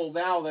people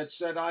now that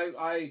said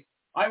I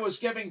was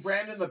giving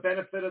Brandon the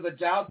benefit of the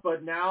doubt,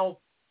 but now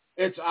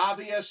it's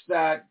obvious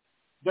that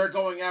they're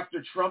going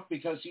after Trump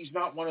because he's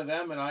not one of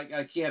them, and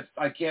I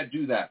can't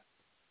do that.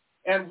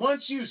 And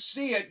once you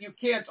see it, you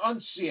can't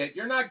unsee it.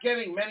 You're not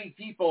getting many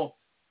people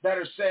that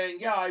are saying,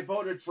 yeah, I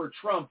voted for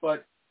Trump,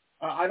 but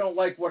I don't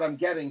like what I'm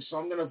getting, so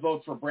I'm going to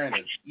vote for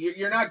Brandon.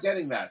 You're not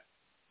getting that.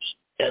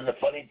 And the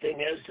funny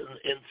thing is,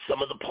 in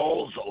some of the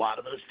polls, a lot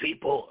of those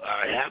people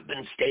have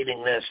been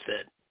stating this,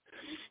 that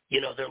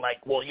they're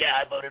like, well, yeah,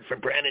 I voted for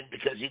Brandon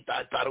because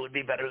I thought it would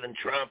be better than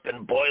Trump,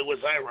 and boy, was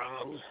I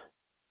wrong.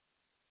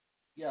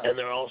 Yeah. And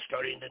they're all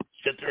starting to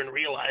sit there and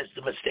realize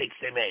the mistakes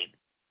they made.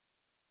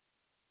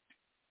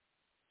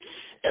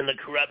 And the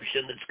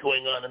corruption that's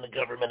going on in the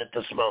government at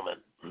this moment.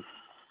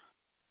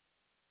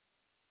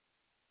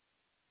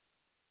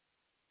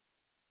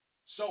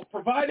 So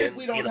provided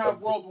we don't have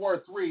World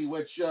War III,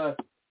 which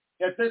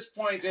at this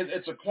point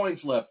it's a coin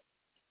flip,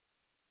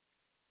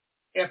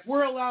 if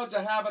we're allowed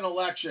to have an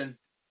election,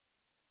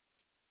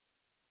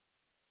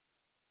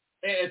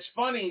 it's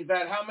funny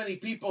that how many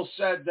people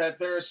said that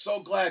they're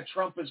so glad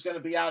Trump is going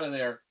to be out of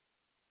there,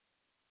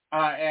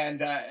 and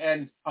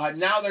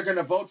now they're going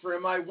to vote for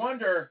him. I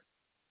wonder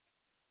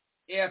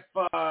if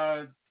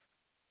the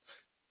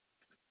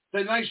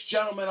nice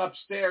gentleman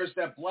upstairs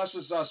that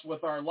blesses us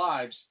with our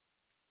lives,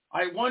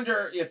 I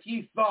wonder if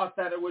he thought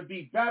that it would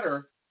be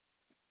better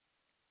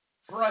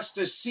for us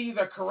to see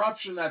the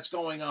corruption that's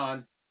going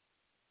on,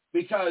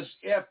 because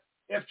if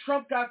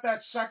Trump got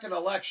that second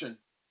election,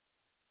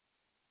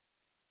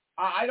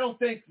 I don't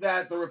think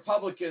that the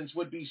Republicans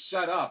would be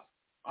set up.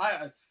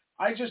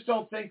 I just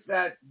don't think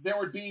that there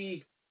would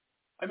be.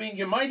 I mean,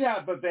 you might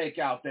have Vivek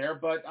out there,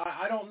 but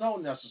I don't know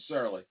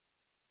necessarily.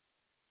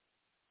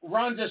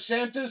 Ron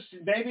DeSantis,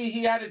 maybe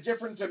he had a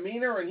different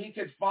demeanor and he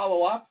could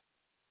follow up.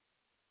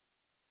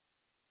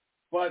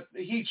 But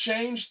he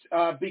changed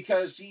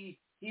because he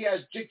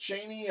has Dick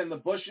Cheney and the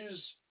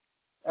Bushes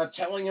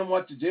telling him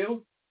what to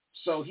do.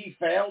 So he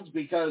failed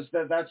because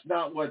that's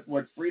not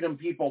what freedom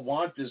people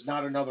want, is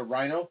not another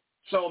rhino.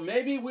 So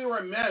maybe we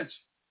were meant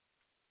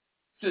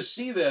to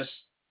see this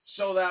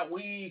so that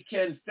we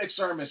can fix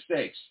our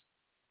mistakes.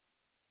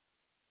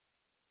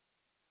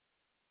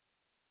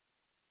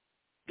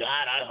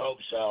 God, I hope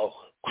so.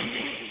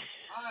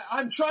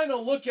 I'm trying to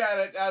look at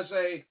it as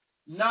a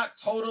not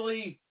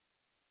totally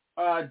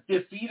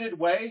defeated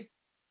way,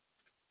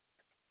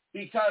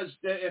 because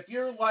if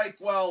you're like,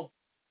 well,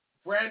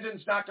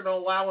 Brandon's not going to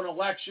allow an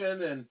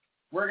election and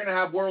we're going to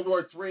have World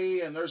War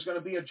III and there's going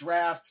to be a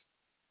draft,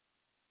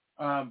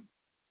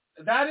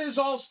 that is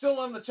all still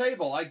on the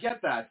table. I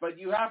get that, but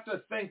you have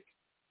to think,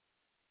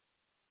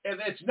 and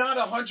it's not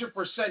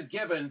 100%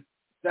 given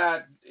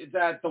that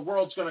the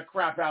world's going to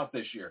crap out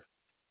this year.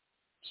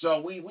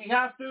 So we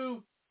have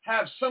to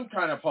have some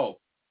kind of hope.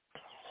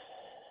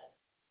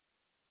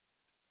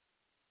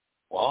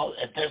 Well,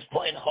 at this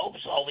point,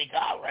 hope's all we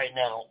got right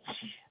now.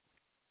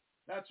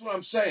 That's what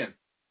I'm saying.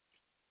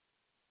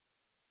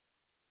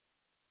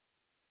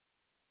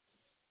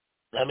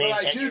 I mean,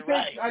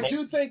 I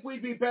do think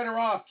we'd be better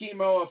off,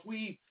 Chemo,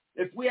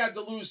 if we had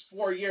to lose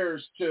 4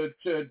 years to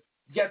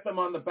get them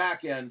on the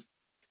back end,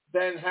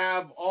 than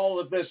have all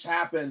of this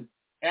happen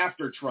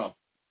after Trump.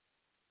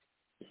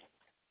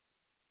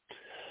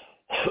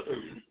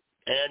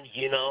 And,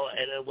 in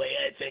a way,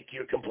 I think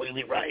you're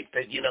completely right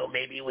that,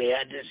 maybe we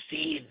had to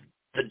see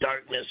the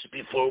darkness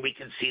before we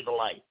could see the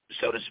light,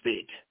 so to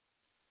speak.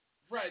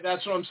 Right,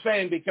 that's what I'm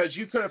saying, because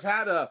you could have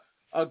had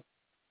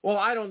well,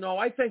 I don't know.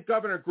 I think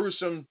Governor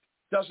Newsom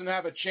doesn't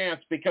have a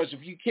chance, because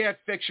if you can't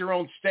fix your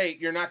own state,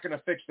 you're not going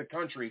to fix the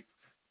country.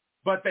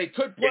 But they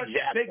could put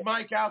Big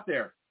Mike out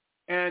there.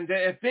 And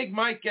if Big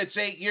Mike gets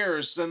 8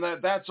 years, then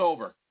that's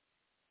over.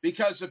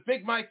 Because if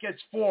Big Mike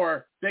gets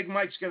 4, Big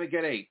Mike's going to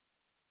get 8.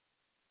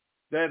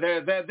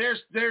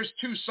 There's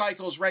 2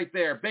 cycles right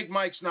there. Big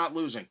Mike's not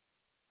losing.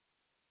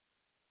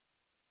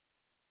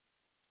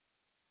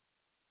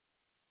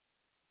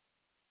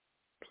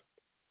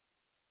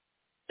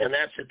 And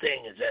that's the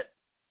thing, is that,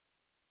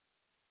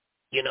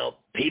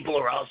 people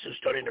are also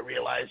starting to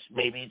realize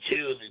maybe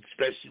too,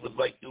 especially with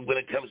when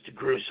it comes to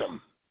Newsom,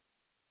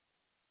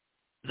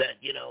 that,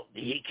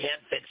 he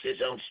can't fix his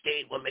own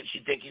state. What makes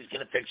you think he's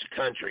going to fix a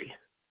country?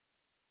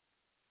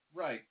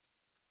 Right.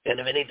 And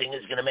if anything,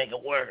 is going to make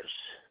it worse.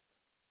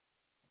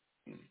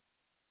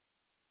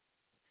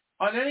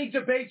 On any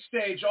debate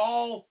stage,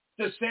 all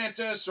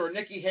DeSantis or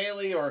Nikki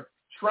Haley or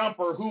Trump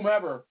or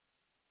whomever,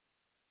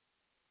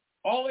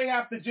 all they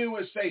have to do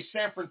is say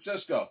San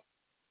Francisco,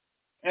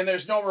 and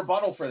there's no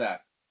rebuttal for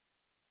that.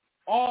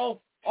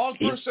 All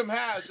Newsom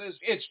has is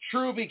it's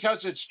true because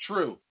it's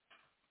true.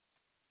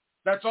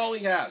 That's all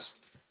he has.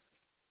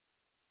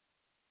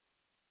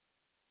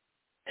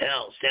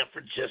 Hell, San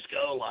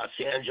Francisco, Los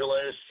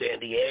Angeles, San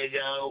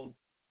Diego,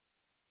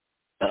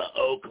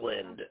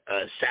 Oakland,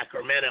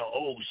 Sacramento.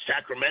 Oh,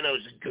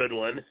 Sacramento's a good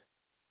one.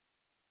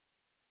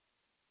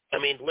 I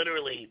mean,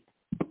 literally,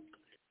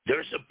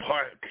 there's a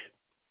park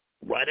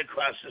right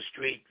across the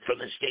street from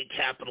the state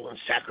capitol in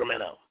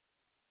Sacramento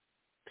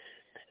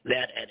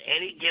that at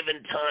any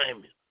given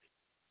time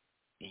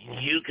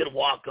you can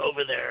walk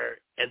over there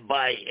and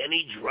buy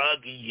any drug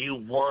you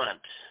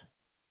want,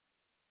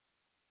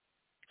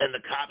 and the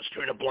cops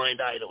turn a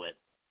blind eye to it.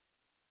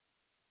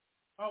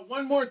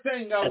 One more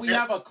thing. We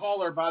have a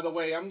caller, by the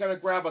way. I'm going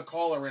to grab a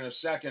caller in a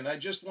second. I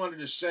just wanted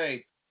to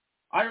say,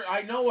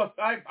 I know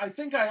I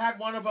think I had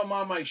one of them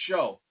on my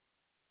show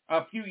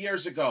a few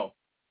years ago,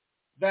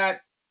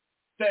 that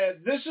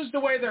this is the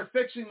way they're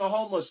fixing the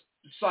homeless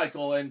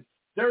cycle. And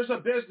there's a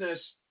business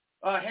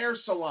hair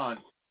salon.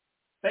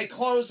 They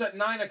close at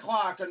 9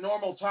 o'clock, a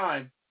normal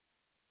time.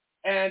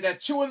 And at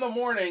 2 in the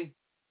morning,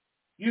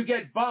 you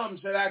get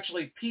bums that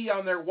actually pee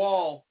on their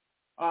wall,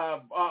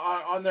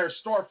 on their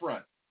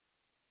storefront.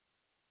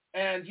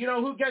 And you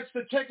know who gets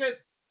the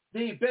ticket?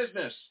 The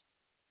business.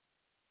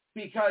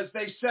 Because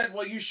they said,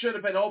 well, you should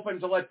have been open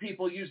to let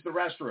people use the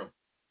restroom.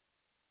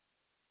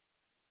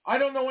 I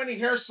don't know any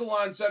hair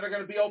salons that are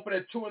going to be open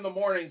at 2 in the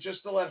morning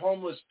just to let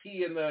homeless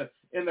pee in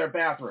their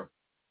bathroom.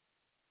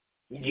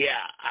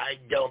 Yeah, I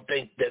don't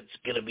think that's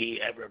going to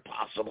be ever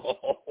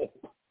possible.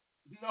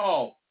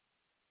 No.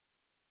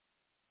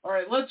 All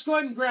right, let's go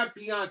ahead and grab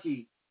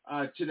Bianchi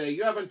today.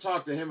 You haven't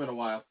talked to him in a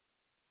while.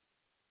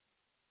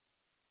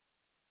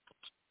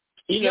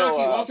 Bianchi,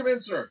 welcome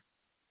in, sir.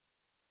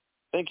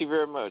 Thank you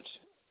very much.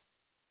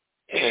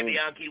 Hey,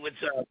 Bianchi, what's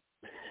up?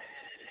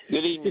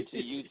 Good evening to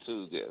you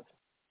too, Jeff.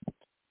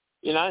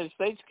 The United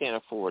States can't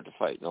afford to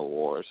fight no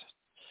wars.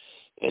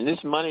 And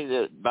this money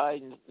that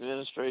Biden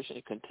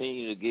administration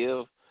continue to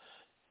give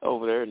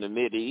over there in the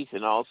Mideast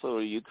and also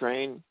to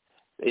Ukraine,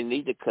 they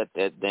need to cut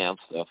that damn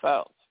stuff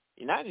out.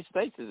 The United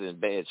States is in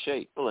bad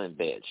shape, still in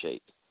bad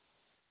shape.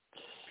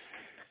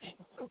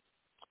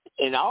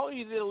 And all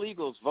these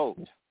illegals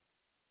vote.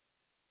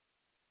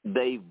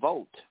 They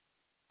vote.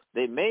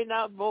 They may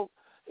not vote.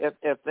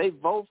 If they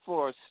vote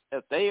for,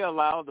 if they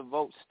allow to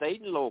vote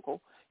state and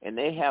local, and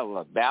they have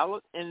a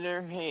ballot in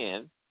their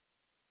hand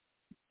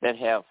that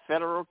have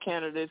federal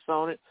candidates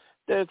on it,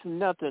 there's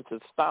nothing to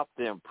stop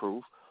them,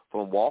 Proof,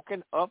 from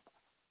walking up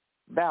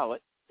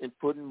ballot and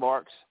putting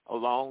marks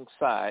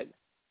alongside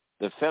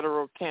the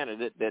federal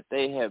candidate that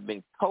they have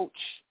been coached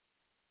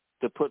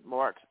to put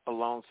marks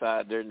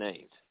alongside their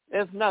names.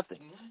 There's nothing.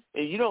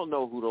 And you don't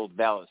know who those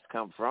ballots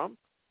come from.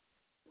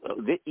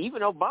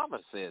 Even Obama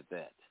said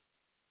that.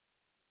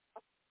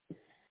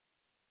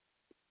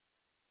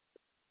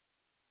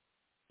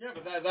 Yeah,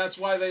 but that's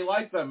why they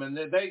like them, and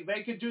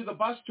they could do the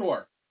bus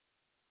tour.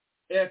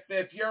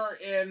 If you're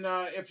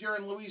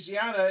in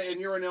Louisiana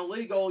and you're an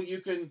illegal, you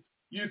could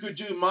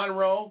do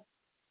Monroe.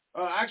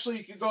 Actually,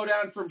 you could go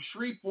down from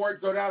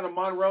Shreveport, go down to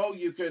Monroe.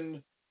 You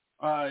could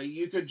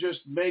just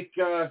you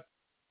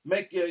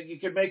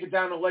could make it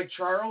down to Lake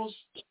Charles.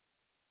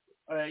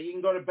 You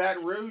can go to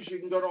Baton Rouge. You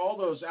can go to all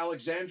those,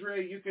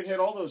 Alexandria. You can hit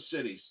all those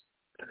cities,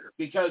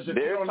 because if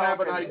you don't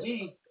have an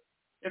ID.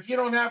 If you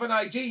don't have an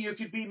ID, you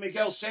could be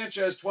Miguel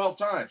Sanchez 12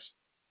 times.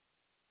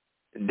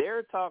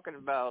 They're talking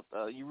about,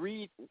 you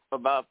read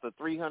about the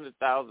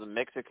 300,000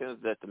 Mexicans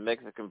that the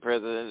Mexican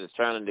president is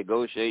trying to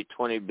negotiate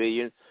 $20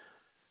 billion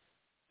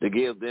to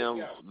give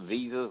them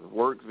visas,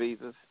 work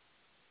visas.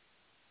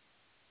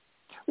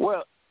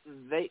 Well,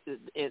 they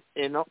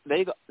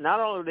not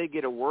only do they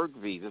get a work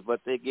visa, but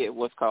they get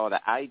what's called an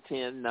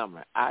I-10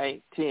 number.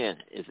 I-10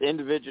 is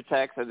individual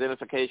tax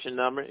identification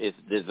number. It's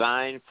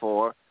designed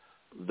for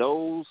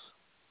those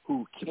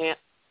who can't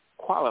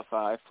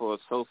qualify for a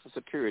Social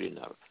Security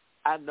number.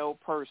 I know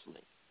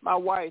personally. My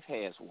wife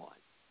has one.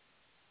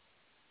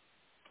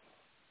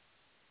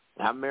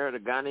 I married a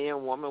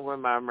Ghanaian woman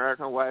when my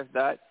American wife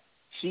died.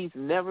 She's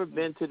never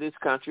been to this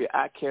country.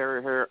 I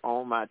carry her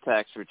on my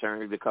tax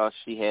return because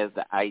she has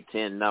the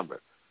I-10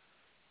 number.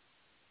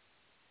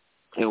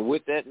 And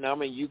with that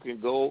number, you can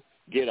go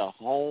get a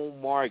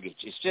home mortgage.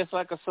 It's just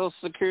like a Social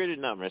Security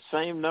number,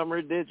 same number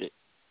of digits,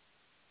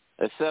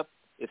 except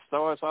it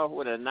starts off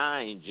with a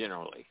 9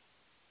 generally.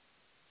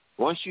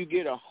 Once you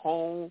get a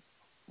home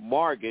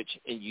mortgage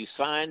and you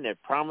sign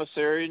that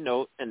promissory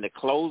note and the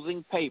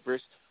closing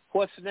papers,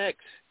 what's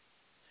next?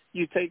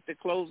 You take the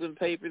closing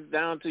papers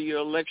down to your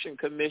election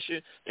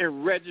commission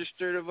and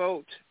register to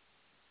vote.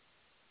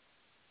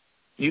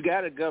 You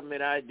got a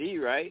government ID,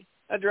 right?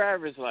 A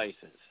driver's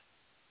license.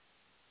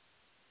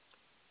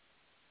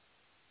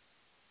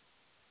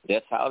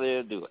 That's how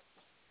they'll do it.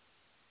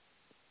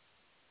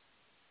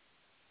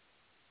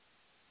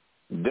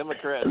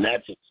 Democrats and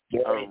that's a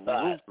scary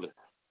are ruthless.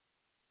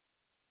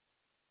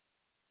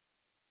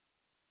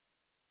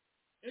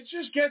 It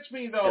just gets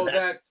me, though,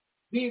 that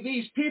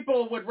these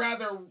people would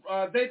rather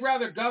they'd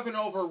rather govern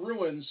over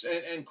ruins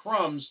and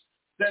crumbs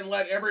than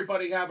let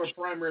everybody have a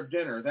prime rib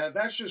dinner.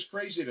 That's just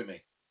crazy to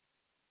me.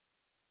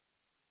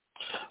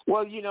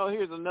 Well,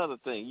 here's another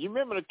thing. You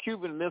remember the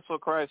Cuban Missile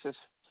Crisis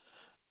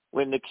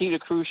when Nikita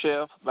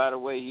Khrushchev, by the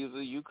way, he was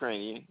a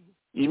Ukrainian.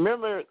 You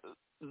remember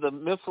the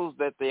missiles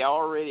that they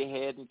already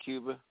had in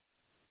Cuba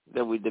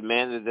that we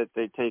demanded that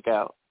they take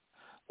out?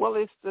 Well,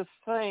 it's the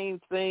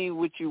same thing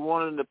which you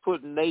wanted to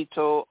put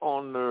NATO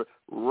on the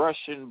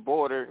Russian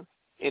border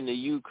in the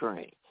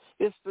Ukraine.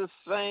 It's the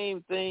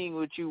same thing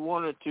which you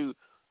wanted to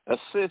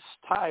assist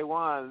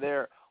Taiwan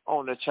there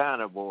on the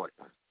China border.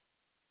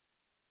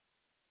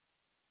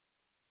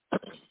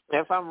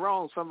 If I'm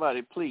wrong,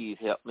 somebody please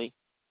help me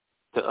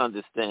to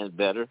understand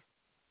better.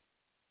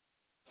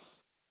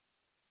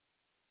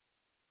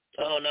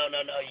 Oh, no,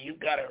 you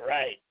got it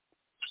right.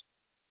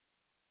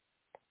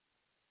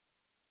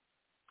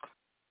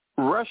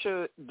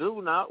 Russia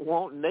do not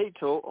want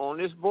NATO on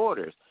its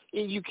borders,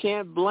 and you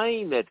can't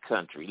blame that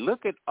country.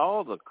 Look at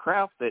all the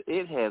crap that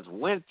it has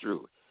went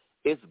through.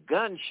 It's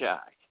gun shy.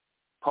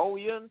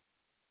 Napoleon,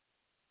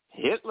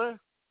 Hitler,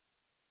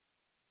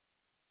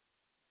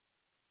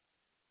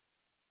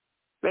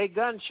 they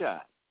gun shy.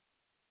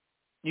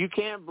 You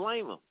can't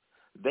blame them.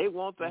 They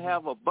want to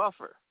have a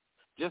buffer.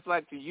 Just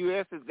like the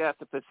U.S. has got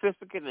the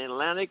Pacific and the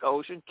Atlantic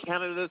Ocean,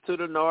 Canada to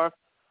the north,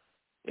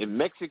 and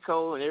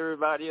Mexico and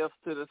everybody else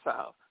to the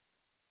south.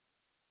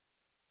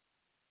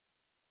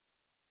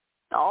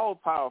 All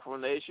powerful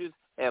nations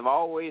have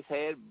always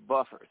had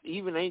buffers.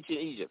 Even ancient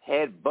Egypt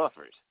had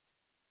buffers.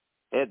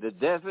 Had the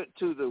desert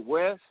to the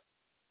west,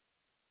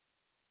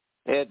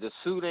 had the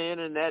Sudan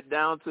and that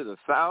down to the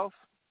south,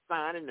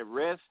 finding the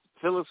rest,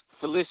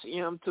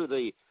 Philistine to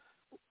the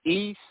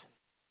east.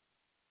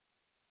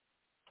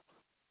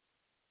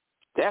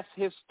 That's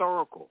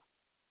historical.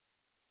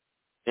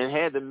 And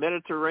had the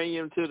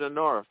Mediterranean to the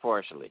north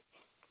partially.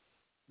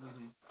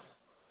 Mm-hmm.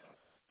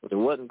 But it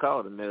wasn't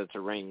called the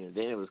Mediterranean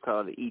then. It was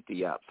called the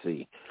Ethiop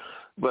Sea.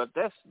 But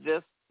that's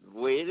just the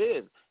way it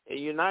is. In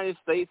the United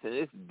States and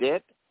its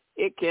debt,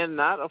 it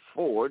cannot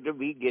afford to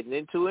be getting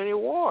into any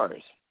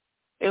wars.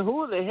 And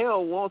who the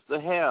hell wants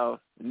to have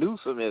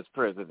Newsom as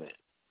president?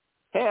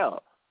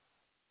 Hell,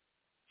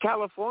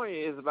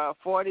 California is about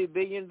 $40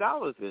 billion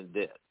in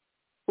debt.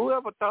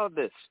 Whoever thought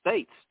that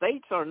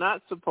states are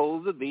not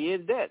supposed to be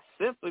in debt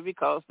simply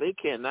because they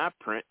cannot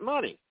print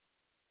money.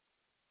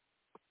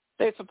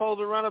 They're supposed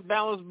to run a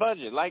balanced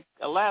budget like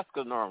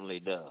Alaska normally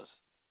does.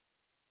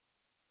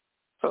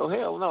 So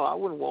hell no, I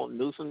wouldn't want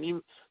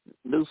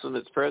Newsom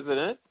as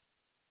president.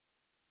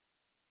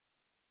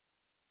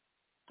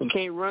 He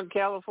can't run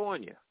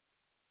California.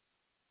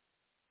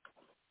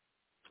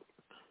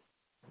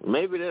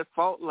 Maybe that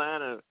fault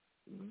line will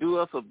do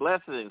us a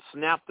blessing and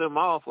snap them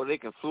off where they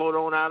can float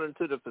on out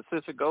into the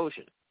Pacific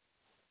Ocean.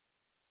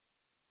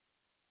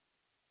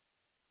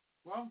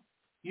 Well,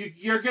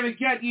 you're going to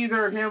get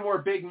either him or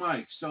Big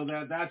Mike, so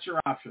that's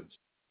your options.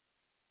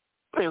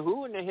 And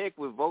who in the heck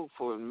would vote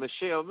for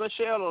Michelle?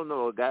 Michelle don't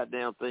know a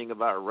goddamn thing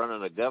about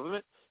running a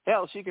government.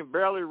 Hell, she can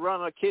barely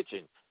run a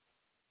kitchen.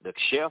 The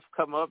chef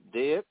come up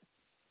dead.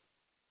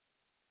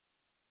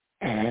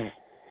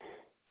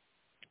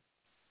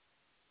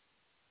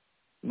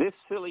 This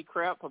silly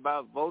crap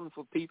about voting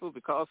for people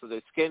because of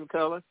their skin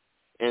color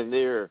and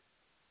their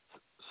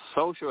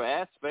social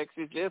aspects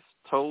is just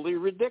totally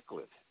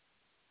ridiculous.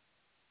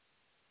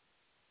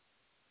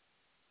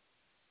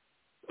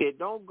 It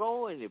don't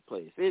go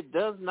anyplace. It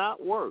does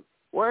not work.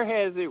 Where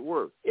has it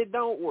worked? It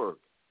don't work.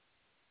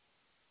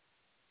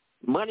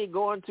 Money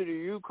going to the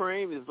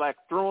Ukraine is like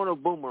throwing a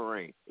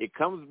boomerang. It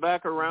comes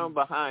back around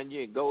behind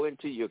you and go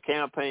into your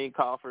campaign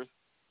coffers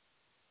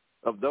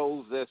of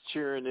those that's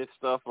cheering this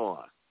stuff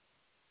on.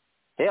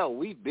 Hell,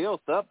 we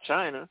built up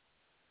China.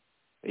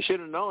 They should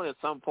have known at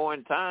some point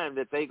in time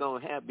that they're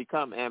going to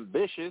become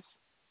ambitious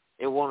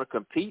and want to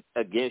compete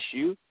against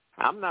you.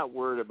 I'm not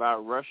worried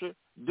about Russia.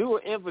 Do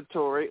an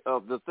inventory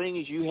of the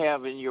things you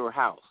have in your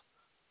house.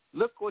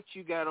 Look what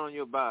you got on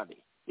your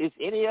body. Is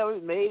any of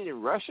it made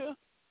in Russia?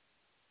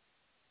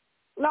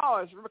 No,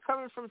 it's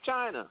coming from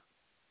China.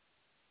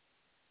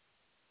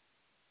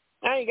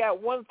 I ain't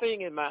got one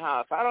thing in my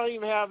house. I don't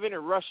even have any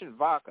Russian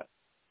vodka,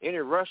 any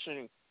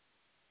Russian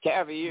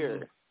caviar.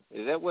 Mm-hmm.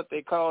 Is that what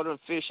they call them,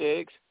 fish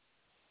eggs?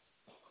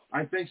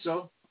 I think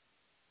so.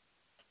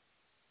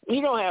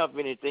 You don't have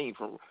anything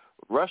from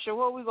Russia.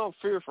 What are we going to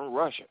fear from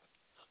Russia?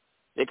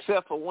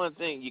 Except for one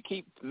thing. You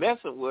keep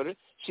messing with her,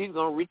 she's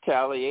going to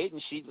retaliate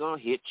and she's going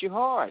to hit you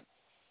hard.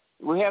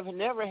 We have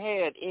never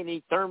had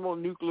any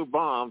thermonuclear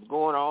bombs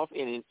going off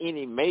in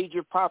any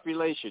major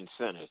population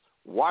centers.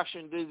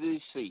 Washington,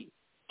 D.C.,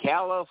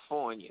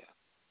 California,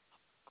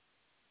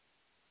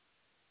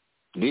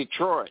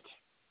 Detroit,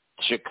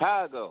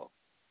 Chicago.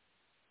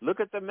 Look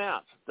at the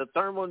maps, the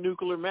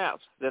thermonuclear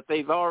maps that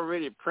they've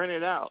already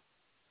printed out.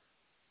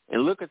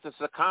 And look at the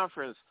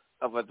circumference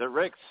of a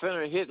direct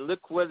center hit.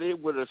 Look what it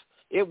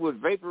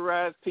would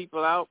vaporize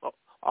people out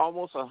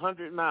almost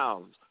 100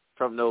 miles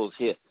from those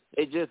hits.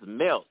 They just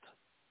melt.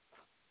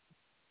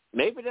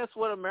 Maybe that's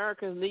what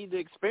Americans need to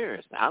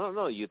experience. I don't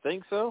know. You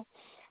think so?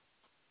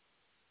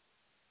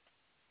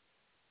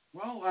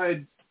 Well,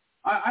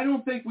 I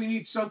don't think we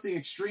need something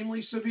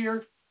extremely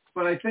severe,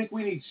 but I think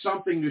we need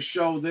something to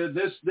show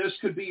that this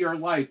could be your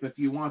life if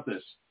you want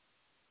this,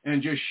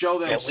 and just show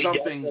that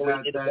something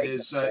that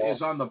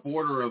is on the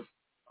border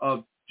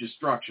of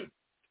destruction.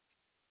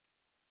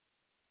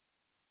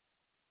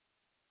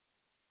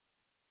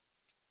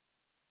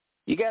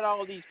 You got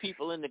all these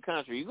people in the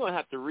country. You're going to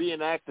have to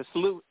reenact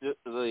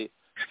the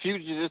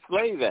Fugitive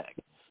Slave Act.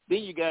 Then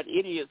you got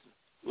idiots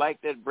like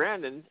that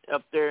Brandon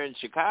up there in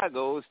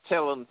Chicago is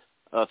telling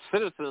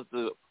citizens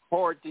to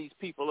hoard these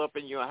people up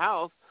in your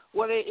house.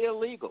 Well, they're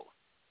illegal.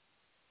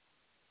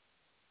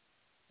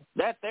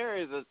 That there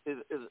is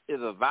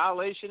a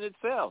violation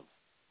itself.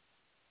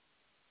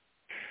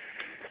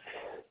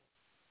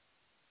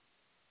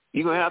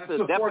 You're going to have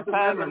to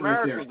deputize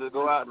Americans to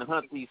go out and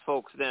hunt these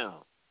folks down.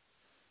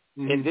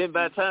 Mm-hmm. And then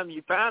by the time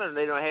you find them,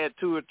 they don't have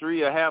 2 or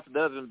 3 or half a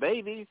dozen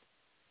babies.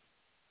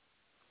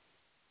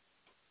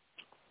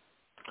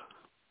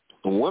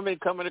 Women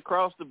coming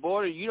across the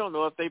border, you don't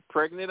know if they're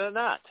pregnant or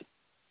not.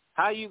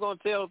 How are you going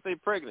to tell if they're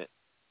pregnant?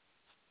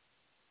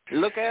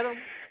 Look at them.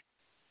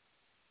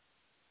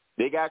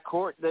 They got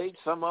court dates.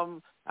 Some of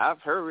them, I've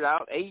heard,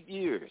 out 8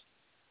 years.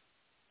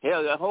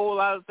 Hell, a whole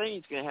lot of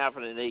things can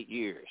happen in 8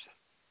 years.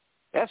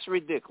 That's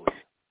ridiculous.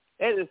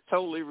 That is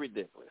totally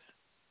ridiculous.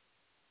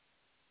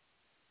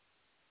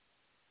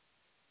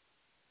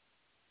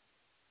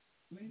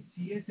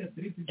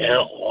 Yeah,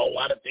 a whole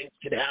lot of things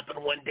could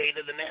happen one day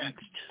to the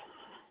next.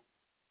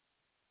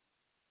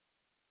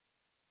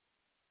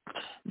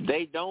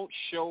 They don't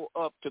show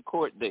up to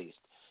court dates.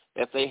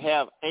 If they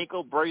have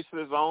ankle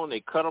bracelets on,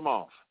 they cut them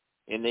off,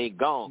 and they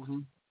gone. Mm-hmm.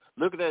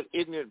 Look at that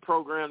ignorant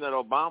program that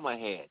Obama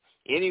had.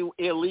 Any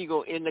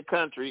illegal in the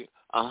country,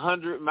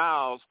 100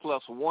 miles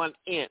plus 1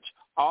 inch,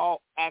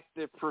 all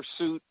active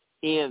pursuit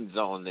ends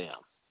on them.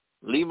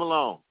 Leave them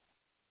alone.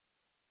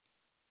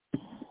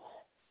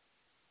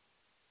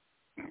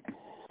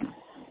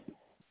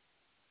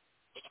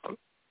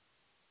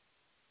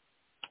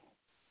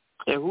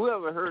 And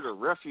whoever heard of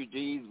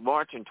refugees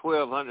marching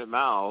 1,200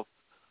 miles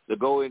to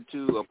go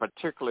into a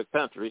particular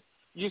country,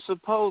 you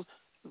suppose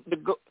to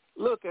go,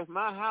 look, if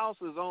my house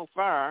is on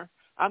fire,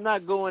 I'm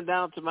not going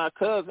down to my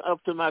cousin,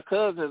 up to my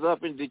cousins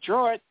up in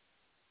Detroit.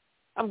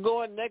 I'm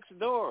going next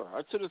door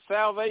or to the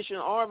Salvation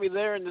Army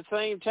there in the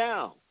same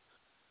town.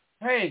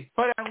 Hey,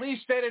 but at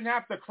least they didn't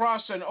have to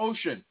cross an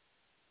ocean.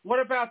 What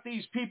about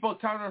these people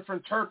coming from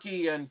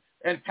Turkey and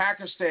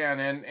Pakistan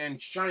and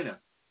China?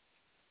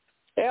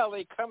 Hell,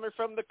 they coming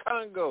from the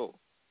Congo.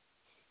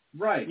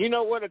 Right. You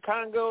know where the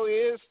Congo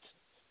is?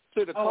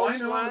 To the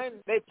coastline.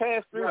 They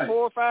pass through 4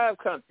 or 5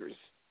 countries.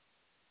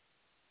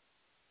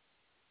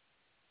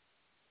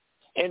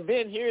 And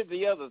then here's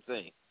the other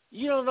thing.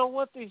 You don't know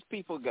what these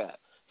people got.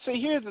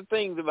 See, here's the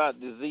things about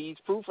disease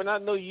proof, and I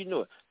know you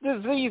know it.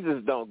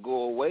 Diseases don't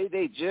go away.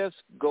 They just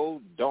go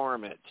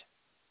dormant.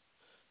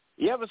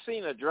 You ever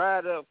seen a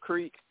dried up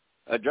creek,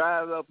 a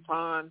dried up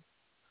pond?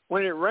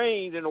 When it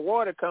rains and the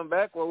water come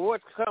back, well, what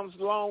comes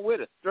along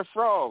with it? The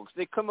frogs.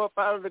 They come up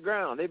out of the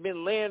ground. They've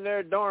been laying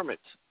there dormant.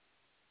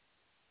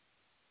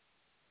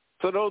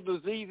 So those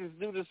diseases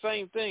do the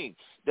same thing.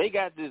 They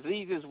got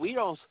diseases we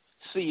don't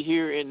see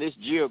here in this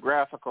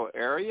geographical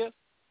area.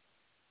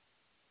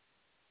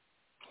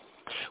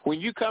 When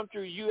you come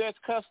through U.S.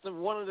 Customs,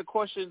 one of the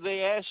questions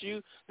they ask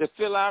you to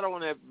fill out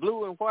on that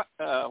blue and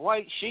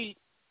white sheet,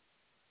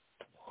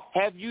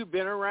 have you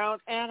been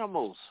around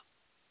animals?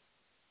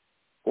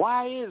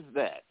 Why is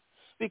that?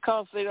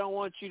 Because they don't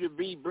want you to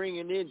be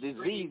bringing in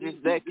diseases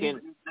that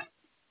can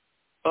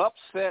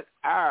upset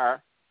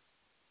our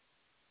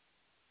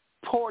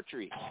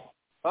poultry,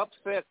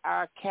 upset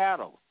our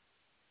cattle,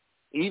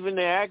 even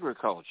the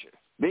agriculture.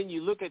 Then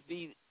you look at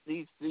these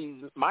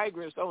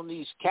migrants on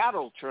these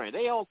cattle trains.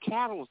 They own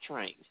cattle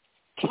trains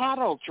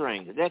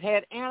that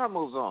had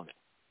animals on it.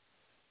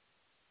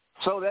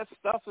 So that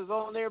stuff is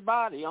on their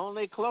body, on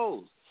their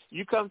clothes.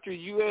 You come through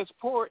U.S.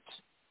 ports,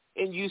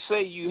 and you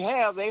say you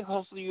have, they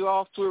hustle you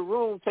off to a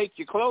room, take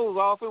your clothes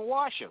off, and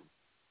wash them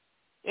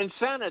and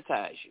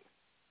sanitize you.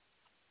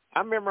 I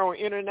remember on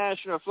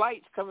international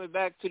flights coming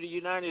back to the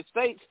United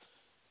States,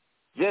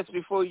 just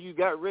before you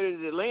got ready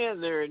to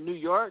land there in New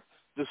York,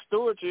 the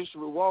stewardess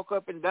would walk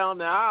up and down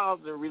the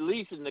aisles and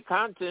releasing the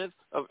contents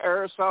of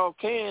aerosol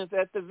cans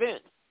at the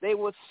vent. They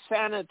were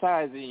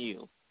sanitizing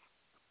you.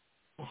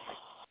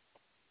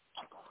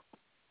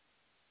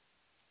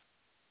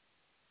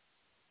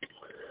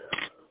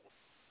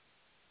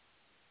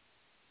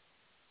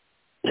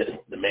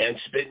 The man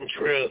spitting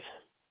truth.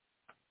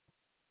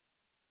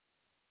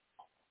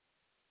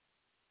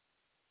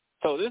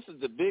 So this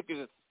is the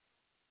biggest,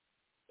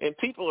 and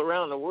people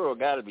around the world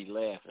got to be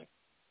laughing.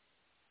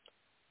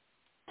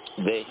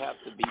 They have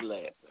to be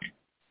laughing.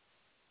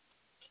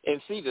 And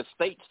see, the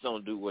states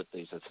don't do what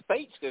they say.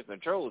 States can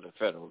control the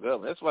federal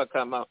government. That's why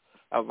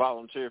I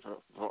volunteered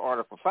for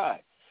Article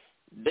 5.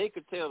 They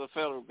could tell the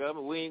federal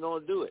government we ain't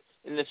going to do it.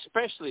 And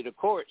especially the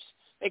courts.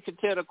 They could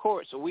tell the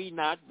courts we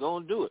not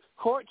going to do it.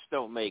 Courts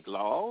don't make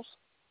laws.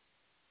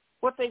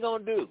 What they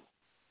going to do?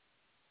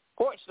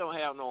 Courts don't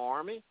have no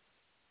army.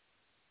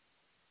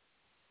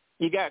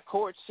 You got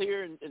courts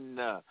here, and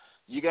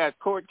you got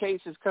court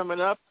cases coming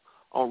up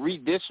on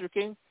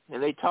redistricting,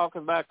 and they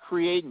talking about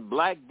creating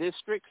black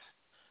districts.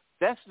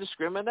 That's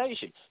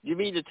discrimination. You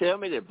mean to tell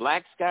me that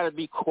blacks got to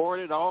be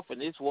quartered off in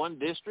this one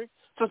district?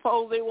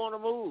 Suppose they want to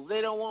move. They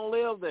don't want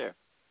to live there.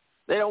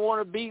 They don't want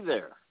to be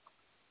there.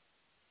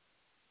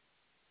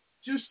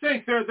 Just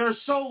think, they're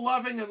so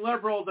loving and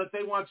liberal that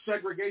they want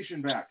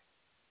segregation back.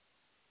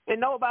 And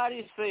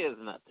nobody says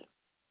nothing.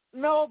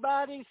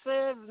 Nobody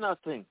says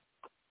nothing.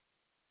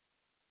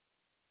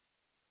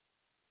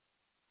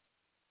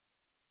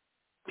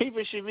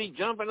 People should be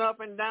jumping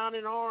up and down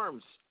in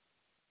arms.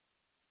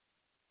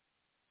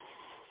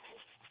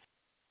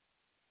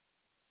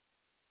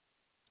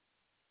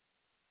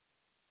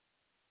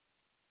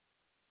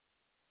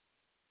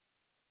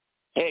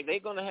 Hey, they're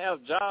going to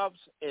have jobs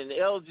in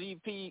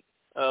LGP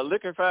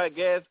liquefied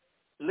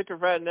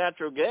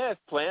natural gas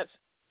plants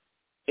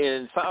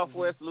in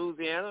southwest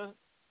Louisiana,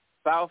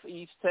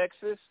 southeast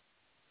Texas,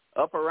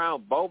 up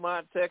around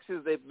Beaumont, Texas,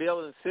 they're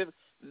building cities.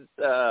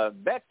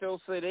 Bechtel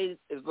said they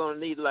is going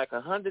to need like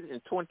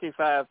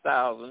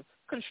 125,000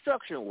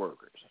 construction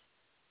workers.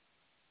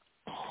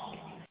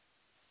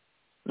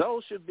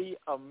 Those should be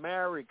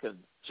American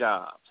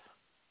jobs,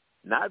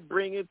 not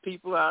bringing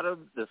people out of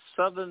the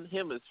southern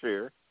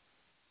hemisphere.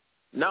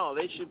 No,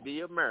 they should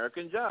be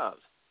American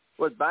jobs.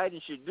 What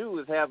Biden should do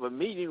is have a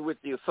meeting with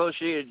the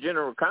Associated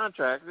General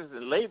Contractors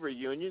and labor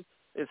unions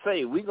and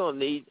say, we're going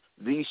to need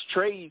these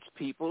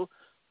tradespeople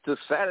to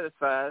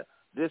satisfy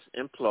this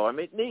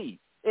employment need,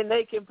 and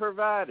they can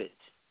provide it.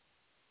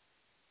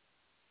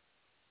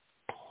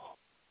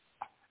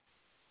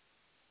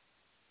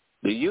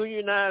 The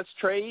unionized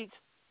trades,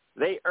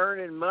 they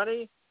earning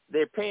money,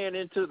 they're paying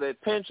into their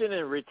pension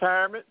and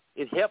retirement.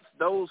 It helps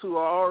those who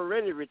are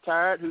already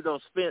retired, who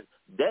don't spend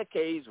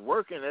decades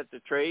working at the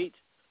trades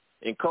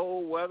in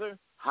cold weather,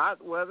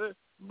 hot weather,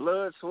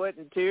 blood, sweat,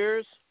 and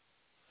tears.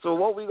 So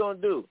what we going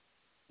to do?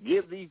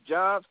 Give these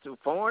jobs to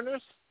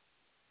foreigners?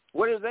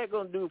 What is that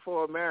going to do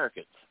for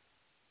Americans?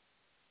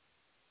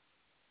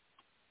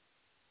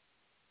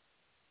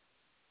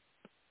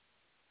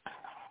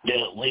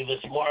 It'll leave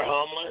us more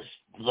homeless.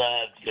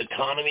 The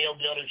economy will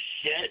go to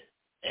shit,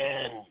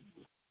 and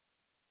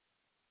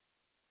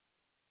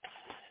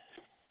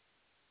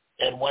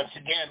once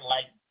again,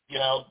 like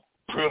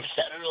Proof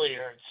said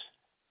earlier, it's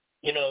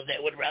they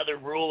would rather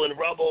rule in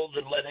rubble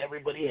than let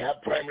everybody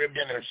have prime rib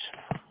dinners,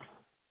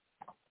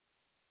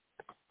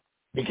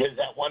 because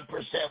that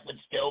 1% would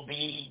still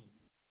be,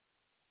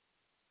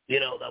 that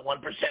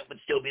 1% would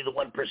still be the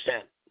 1%.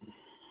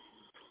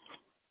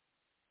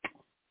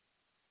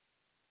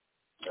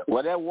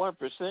 Well, that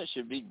 1%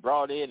 should be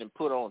brought in and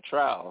put on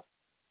trial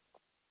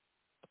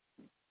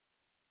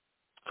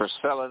for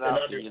selling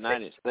out the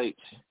United States.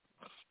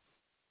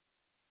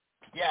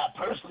 Yeah,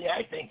 personally,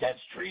 I think that's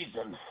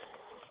treason.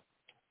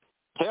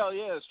 Hell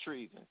yeah, it's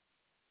treason.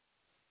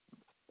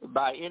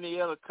 By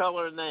any other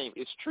color or name,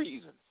 it's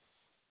treason.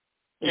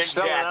 It's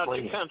selling out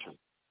the country.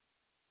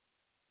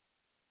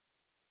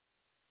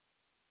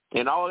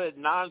 And all that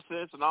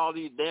nonsense and all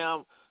these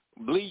damn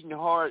bleeding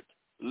heart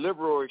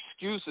liberal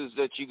excuses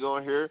that you're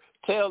going to hear,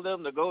 tell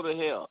them to go to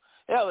hell.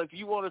 Hell, if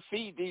you want to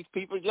feed these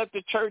people, let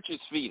the churches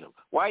feed them.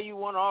 Why you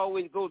want to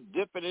always go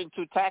dipping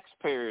into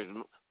taxpayers'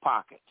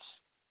 pockets?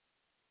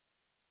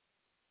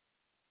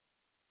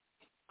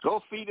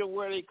 Go feed them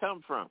where they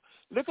come from.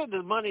 Look at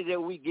the money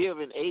that we give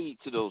in aid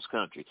to those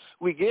countries.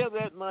 We give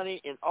that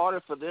money in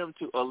order for them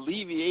to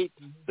alleviate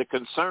the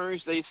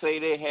concerns they say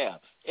they have.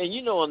 And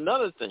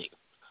another thing,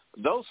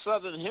 those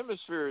Southern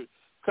Hemisphere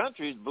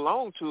countries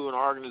belong to an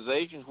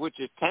organization which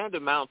is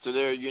tantamount to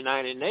their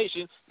United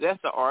Nations.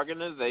 That's the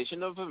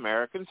Organization of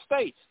American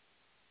States.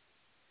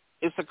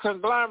 It's a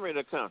conglomerate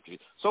of countries.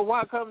 So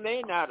why come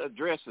they not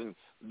addressing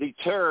the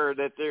terror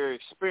that they're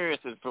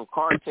experiencing from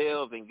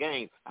cartels and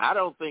gangs? I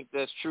don't think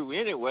that's true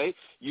anyway.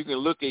 You can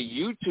look at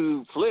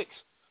YouTube flicks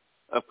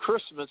of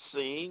Christmas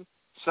scenes,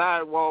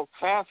 sidewalk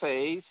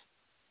cafes,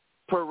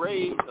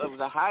 parades of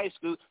the high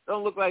school.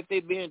 Don't look like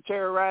they're being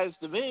terrorized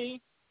to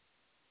me.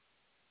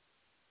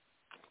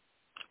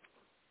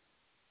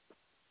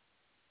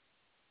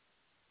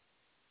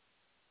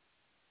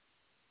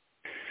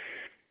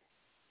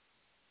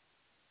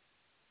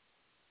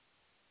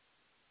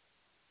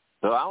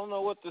 So I don't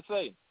know what to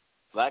say.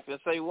 But I can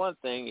say one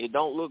thing, it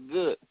don't look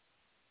good.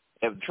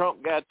 If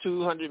Trump got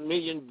 200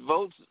 million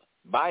votes,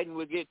 Biden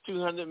would get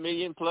 200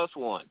 million plus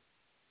one.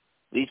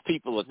 These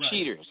people are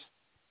cheaters.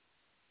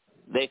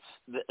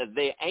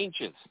 They're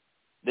ancients.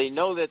 They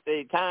know that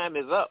their time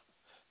is up.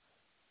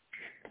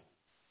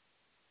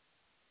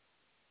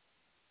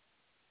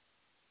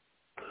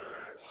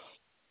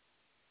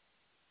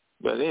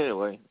 But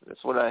anyway,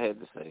 that's what I had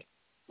to say.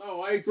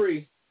 No, I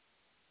agree.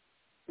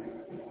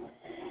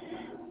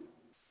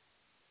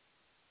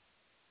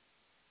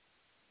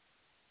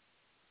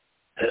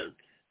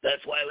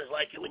 That's why I was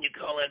like it when you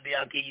call in,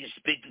 Bianchi. You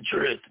speak the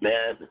truth,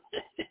 man.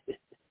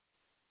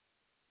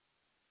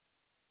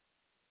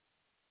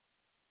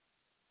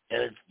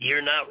 And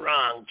you're not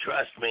wrong.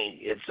 Trust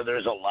me.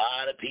 There's a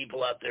lot of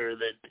people out there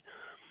that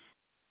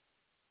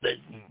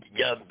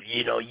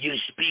you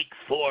speak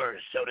for,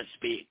 so to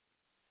speak,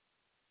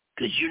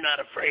 because you're not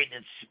afraid to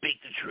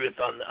speak the truth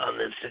on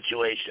this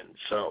situation.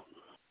 So.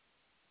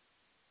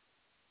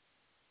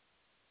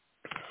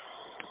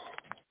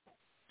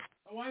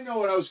 Oh, I know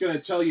what I was going to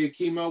tell you,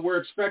 Kimo. We're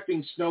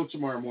expecting snow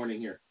tomorrow morning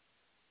here.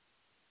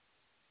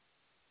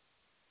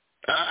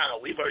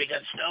 We've already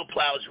got snow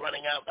plows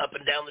running up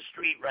and down the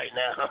street right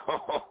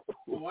now.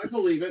 Oh, I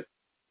believe it.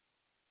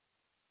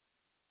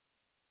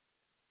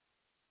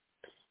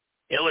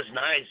 It was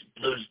nice.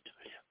 It was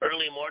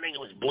early morning.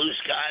 It was blue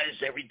skies,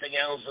 everything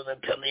else, and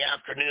then come the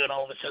afternoon,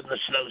 all of a sudden the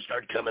snow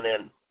started coming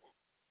in.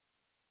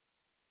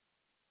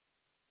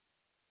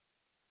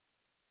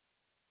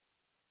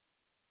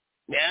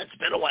 Yeah, it's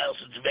been a while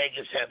since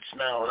Vegas had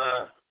snow,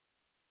 huh?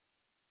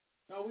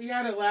 No, we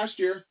had it last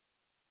year.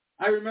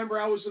 I remember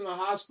I was in the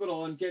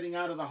hospital and getting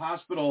out of the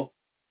hospital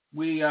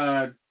we,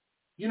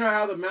 you know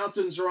how the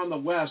mountains are on the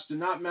west, and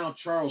not Mount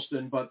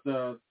Charleston, but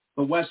the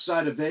west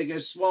side of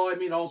Vegas. Well, I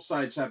mean, all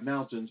sides have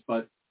mountains,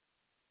 but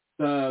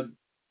I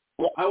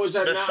was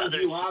at Mountain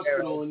View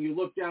Hospital, and you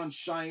look down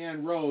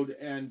Cheyenne Road,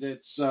 and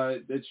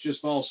it's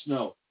just all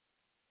snow.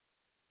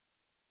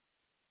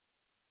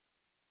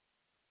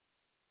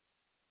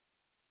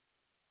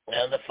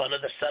 And the fun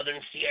of the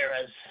Southern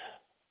Sierras.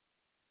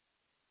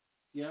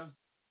 Yeah.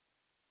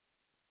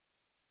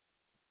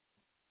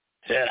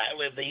 Said I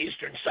live the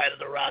eastern side of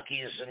the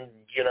Rockies, and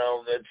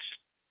it's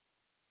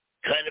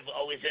kind of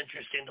always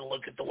interesting to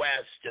look at the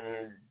West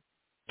and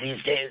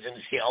these days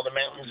and see all the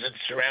mountains that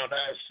surround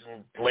us.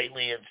 And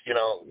lately, it's a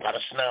lot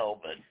of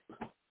snow, but.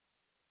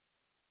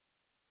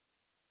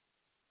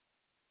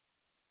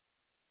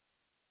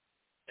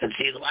 And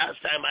see, the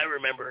last time I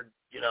remember,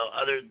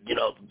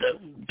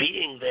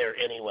 being there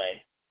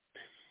anyway.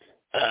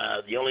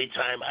 The only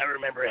time I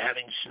remember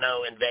having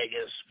snow in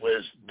Vegas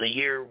was the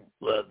year,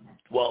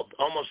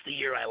 almost the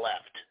year I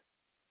left.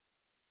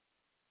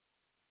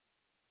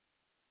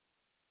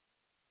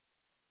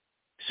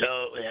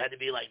 So it had to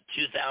be like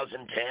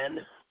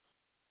 2010,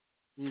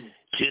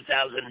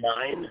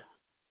 2009.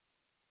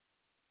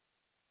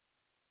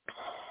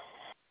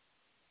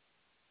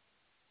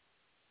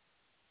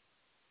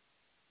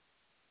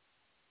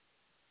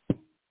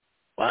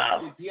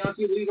 Wow. Did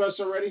Bianchi leave us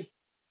already?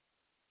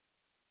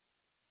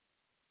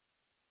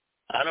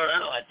 I don't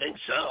know. I think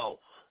so.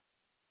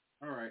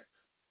 All right.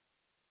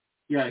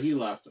 Yeah, he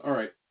left. All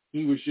right.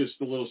 He was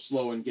just a little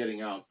slow in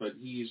getting out, but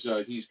he's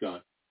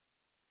gone.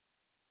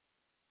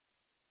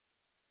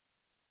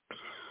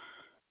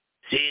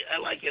 See, I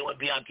like it when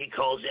Bianchi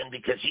calls in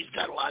because he's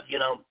got a lot,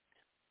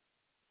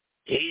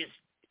 he's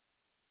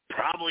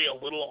probably a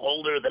little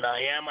older than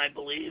I am, I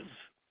believe.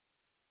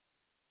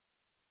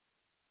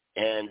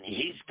 And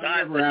he's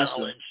got the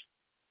knowledge.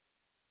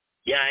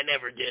 Yeah, I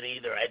never did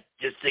either. I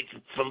just think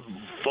from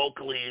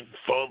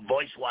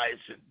voice-wise,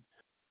 it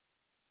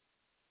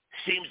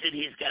seems that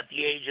he's got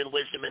the age and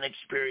wisdom and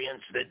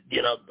experience that,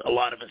 a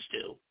lot of us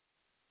do.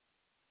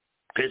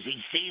 Because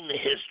he's seen the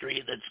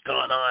history that's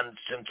gone on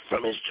since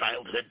from his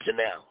childhood to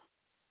now.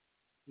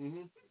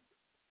 Mm-hmm.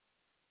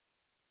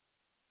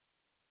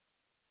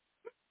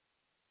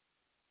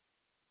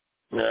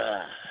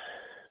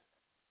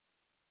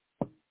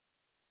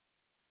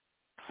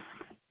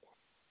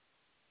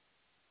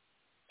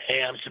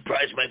 Hey, I'm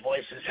surprised my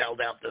voice has held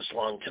out this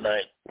long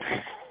tonight.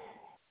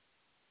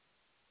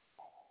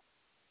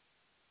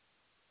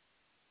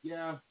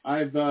 Yeah,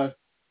 I've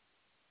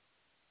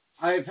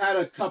had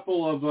a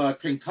couple of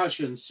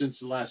concussions since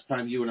the last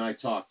time you and I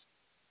talked.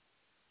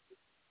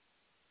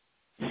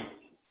 In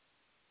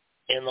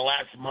the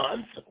last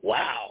month?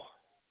 Wow.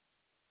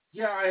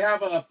 Yeah, I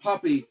have a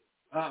puppy.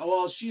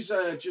 She's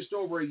just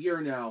over a year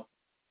now,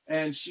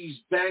 and she's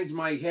banged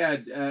my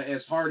head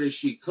as hard as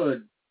she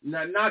could.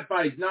 Not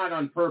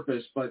on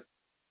purpose, but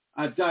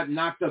I've got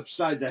knocked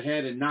upside the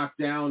head and knocked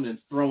down and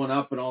thrown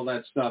up and all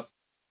that stuff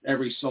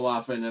every so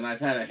often, and I've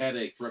had a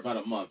headache for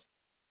about a month.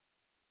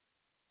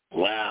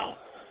 Wow.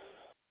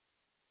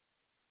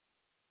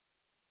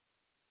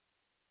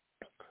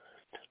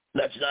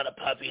 That's not a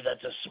puppy.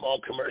 That's a small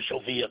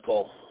commercial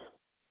vehicle.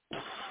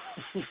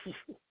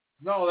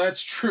 No, that's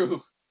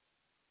true.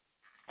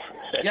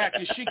 Yeah,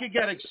 because she could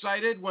get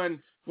excited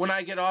when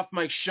I get off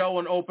my show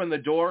and open the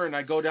door and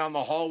I go down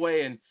the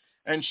hallway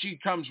and she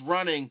comes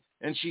running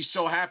and she's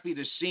so happy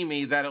to see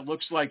me that it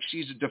looks like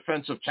she's a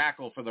defensive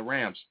tackle for the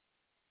Rams.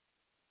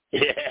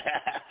 Yeah.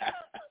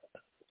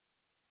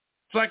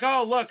 It's like,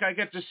 oh, look, I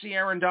get to see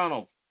Aaron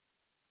Donald.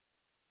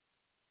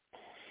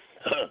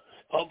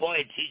 Oh, boy,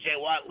 T.J.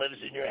 Watt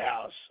lives in your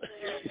house.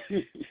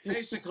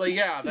 Basically,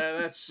 yeah.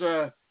 That's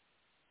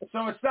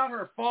so it's not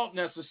her fault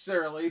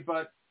necessarily,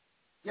 but,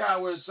 yeah,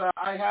 it was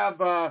I have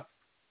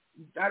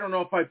I don't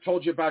know if I've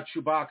told you about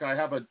Chewbacca. I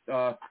have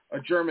a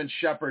German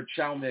Shepherd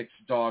Chow Mix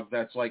dog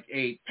that's like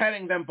 8,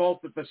 petting them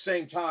both at the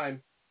same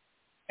time,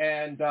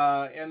 and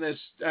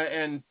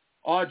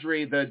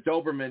Audrey, the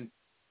Doberman,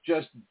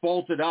 just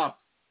bolted up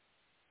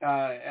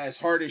as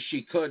hard as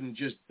she could and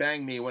just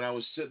banged me when I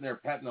was sitting there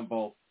petting them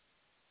both.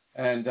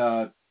 And,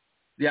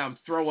 yeah, I'm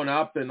throwing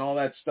up and all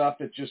that stuff.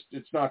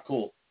 It's not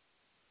cool.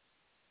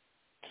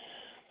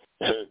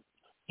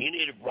 You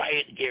need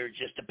riot gear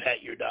just to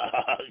pet your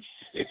dogs.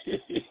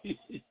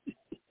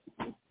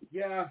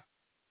 Yeah.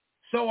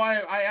 So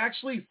I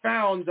actually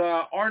found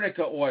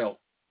arnica oil.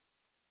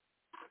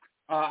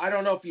 I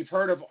don't know if you've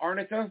heard of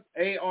arnica,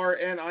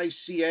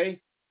 Arnica.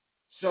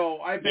 So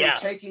I've been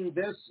taking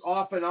this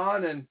off and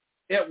on, and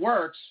it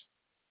works.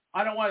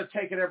 I don't want to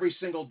take it every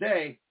single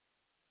day,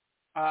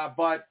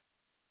 but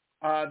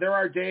there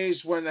are days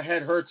when the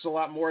head hurts a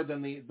lot more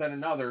than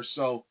another.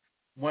 So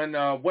when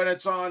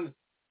it's on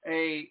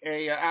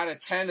a out of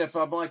 10, if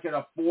I'm like at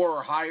a 4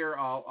 or higher,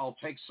 I'll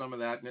take some of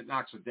that, and it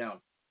knocks it down.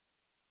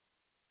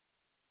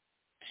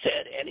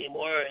 Said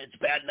anymore, it's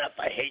bad enough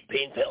I hate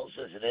pain pills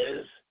as it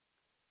is.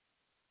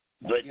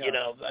 But, you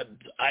know,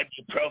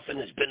 ibuprofen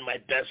has been my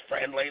best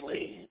friend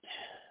lately.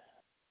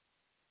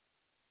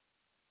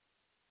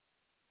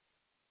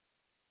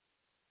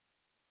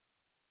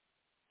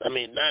 I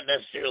mean, not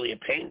necessarily a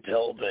pain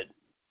pill, but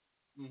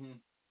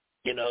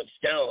you know,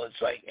 still,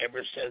 it's like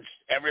ever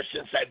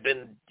since I've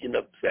been, you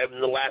know,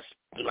 in the last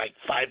like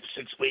 5-6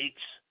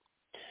 weeks,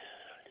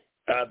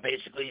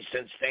 basically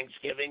since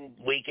Thanksgiving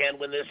weekend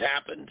when this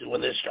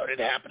started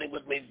happening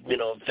with me, you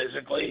know,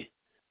 physically.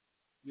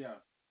 Yeah.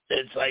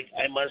 It's like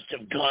I must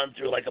have gone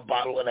through like a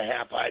bottle and a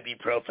half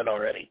ibuprofen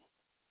already.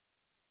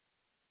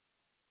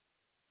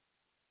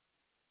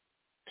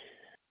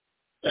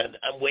 And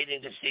I'm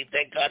waiting to see,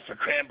 thank God for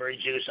cranberry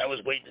juice. I was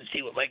waiting to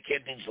see what my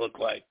kidneys look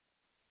like.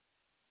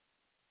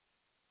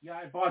 Yeah,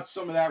 I bought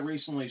some of that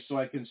recently so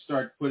I can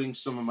start putting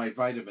some of my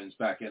vitamins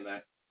back in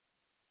that.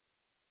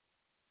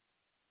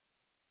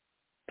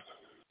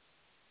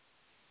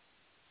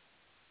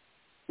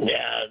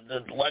 Yeah,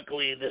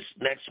 luckily this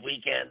next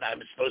weekend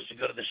I'm supposed to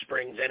go to the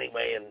Springs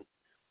anyway,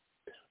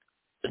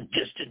 and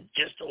just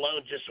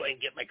so I can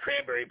get my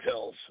cranberry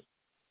pills,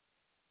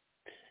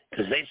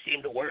 because they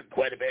seem to work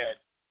quite a bit.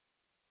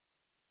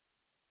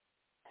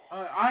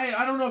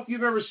 I don't know if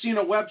you've ever seen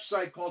a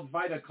website called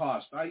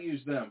VitaCost. I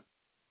use them.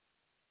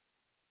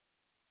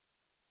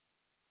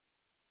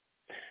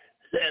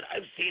 That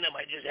I've seen them,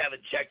 I just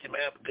haven't checked them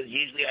out because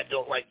usually I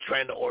don't like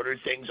trying to order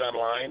things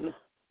online.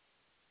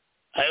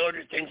 I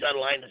order things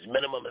online as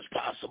minimum as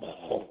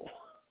possible.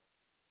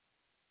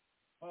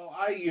 Well,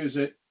 I use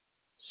it.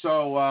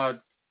 So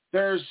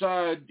there's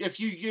if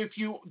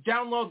you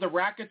download the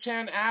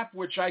Rakuten app,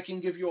 which I can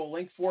give you a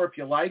link for if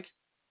you like.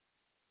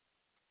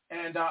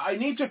 And I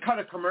need to cut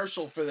a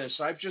commercial for this.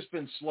 I've just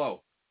been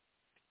slow.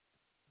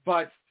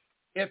 But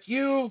if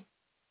you,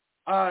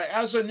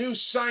 as a new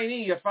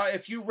signee,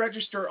 if you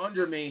register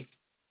under me,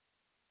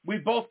 we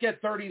both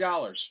get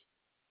 $30.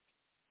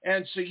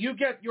 And so you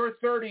get your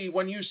 $30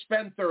 when you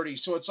spend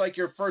 $30. So it's like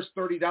your first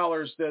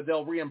 $30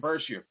 they'll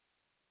reimburse you.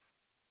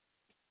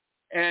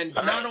 And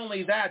not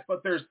only that,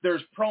 but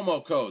there's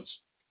promo codes.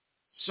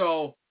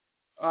 So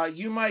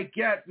you might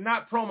get,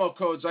 not promo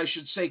codes, I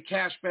should say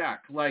cash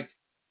back. Like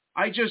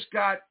I just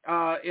got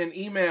an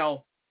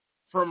email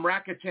from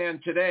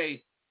Rakuten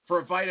today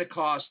for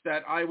VitaCost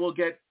that I will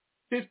get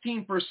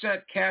 15%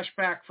 cash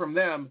back from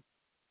them.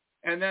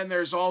 And then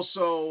there's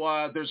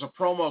also, there's a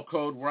promo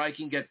code where I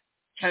can get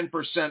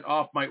 10%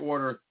 off my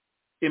order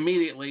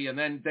immediately, and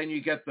then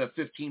you get the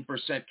 15%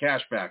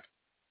 cash back.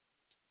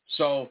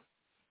 So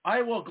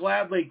I will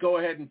gladly go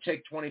ahead and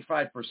take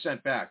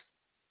 25% back.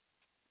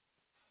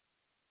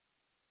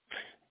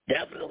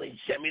 Definitely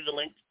send me the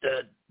link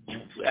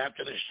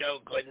after the show.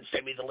 Go ahead and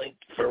send me the link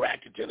for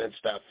Rakuten and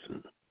stuff.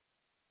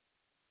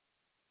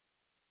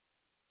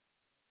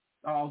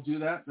 I'll do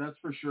that. That's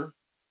for sure.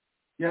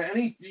 Yeah,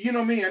 you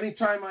know me.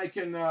 Anytime I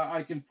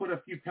can put a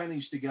few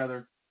pennies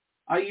together.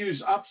 I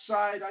use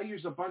Upside. I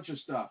use a bunch of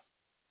stuff.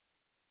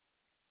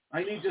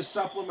 I need to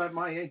supplement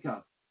my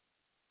income.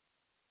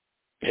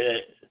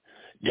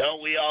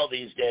 Don't we all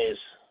these days?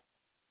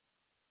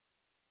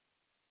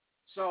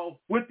 So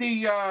with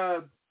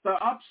the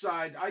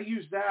Upside, I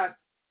use that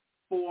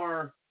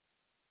for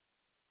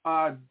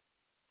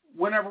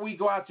whenever we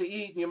go out to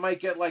eat, and you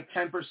might get like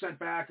 10%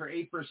 back or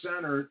 8%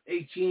 or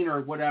 18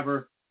 or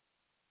whatever.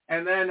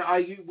 And then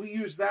we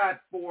use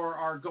that for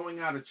our going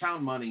out of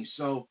town money.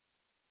 So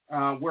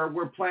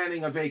we're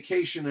planning a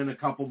vacation in a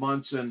couple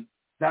months, and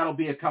that'll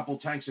be a couple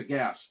tanks of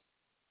gas.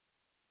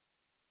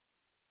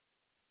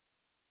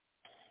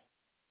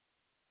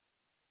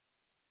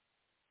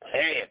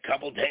 Hey, a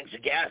couple tanks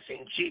of gas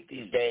ain't cheap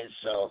these days,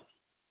 so.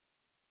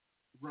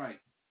 Right.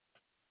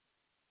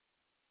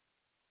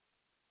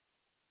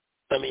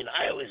 I mean,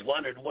 I always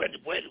wondered,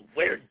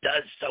 where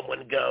does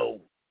someone go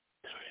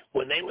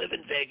when they live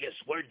in Vegas?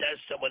 Where does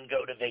someone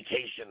go to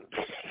vacation?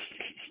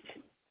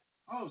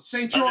 Oh,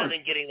 St. George. Other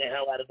than getting the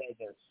hell out of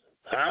Vegas.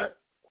 Huh?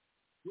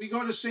 We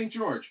go to St.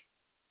 George.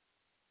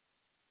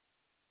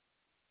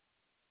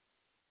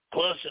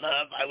 Close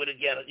enough. I would,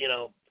 again, you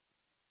know,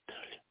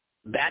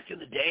 back in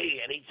the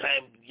day,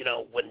 anytime, you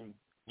know, when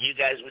you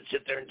guys would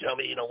sit there and tell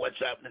me, you know,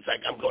 what's up, and it's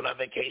like I'm going on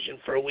vacation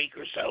for a week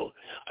or so,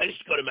 I used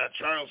to go to Mount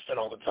Charleston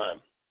all the time.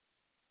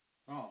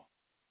 Oh.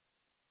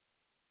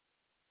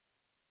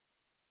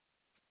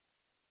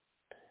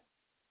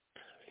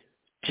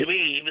 To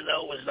me, even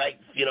though it was like,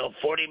 you know,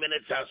 40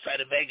 minutes outside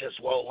of Vegas,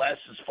 well, less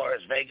as far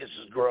as Vegas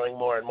is growing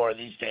more and more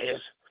these days.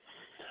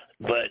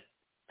 But,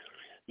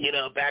 you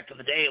know, back in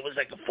the day, it was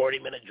like a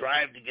 40-minute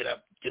drive to get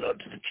up,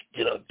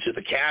 to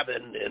the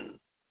cabin. And,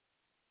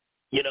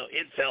 you know,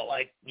 it felt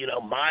like, you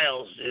know,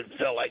 miles. It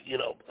felt like, you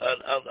know,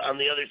 on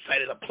the other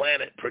side of the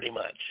planet pretty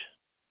much.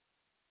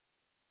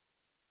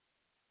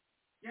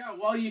 Yeah,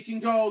 well, you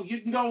can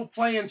go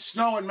play in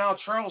snow in Mount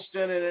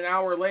Charleston, and an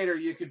hour later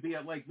you could be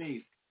at Lake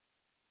Mead.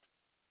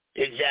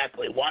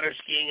 Exactly. Water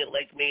skiing at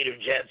Lake Mead or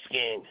jet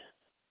skiing.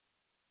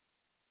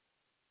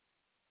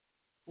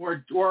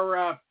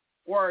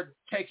 Or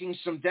taking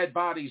some dead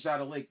bodies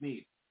out of Lake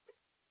Mead.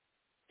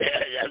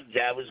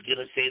 Yeah, I was going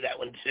to say that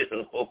one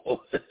too.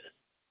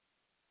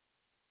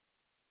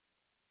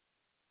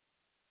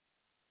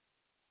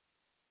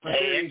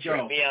 Hey, it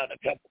tripped me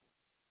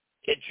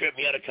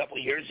out a couple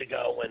years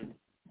ago when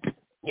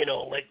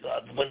like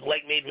when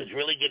Lake Mead was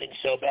really getting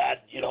so bad,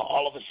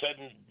 all of a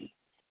sudden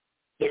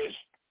there's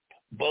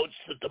boats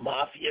that the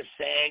mafia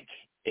sank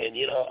and,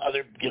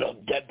 other,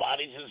 dead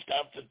bodies and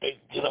stuff that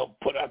they,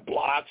 put on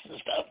blocks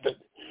and stuff that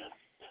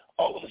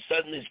all of a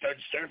sudden they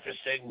started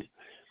surfacing.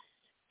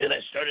 And I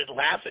started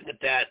laughing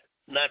at that,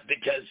 not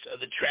because of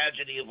the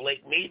tragedy of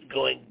Lake Mead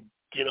going,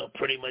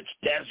 pretty much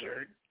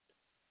desert,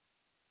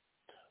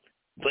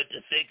 but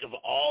to think of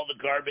all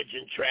the garbage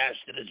and trash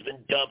that has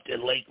been dumped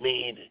in Lake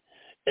Mead,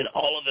 and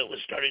all of it was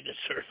starting to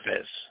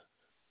surface.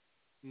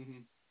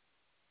 Mm-hmm.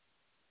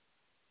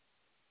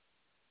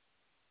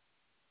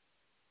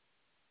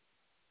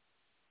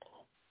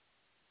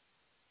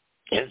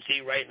 And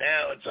see, right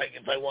now, it's like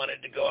if I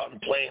wanted to go out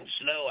and play in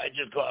snow, I'd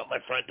just go out my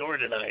front door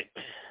tonight.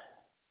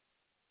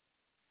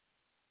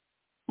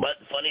 But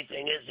the funny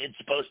thing is, it's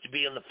supposed to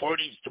be in the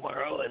 40s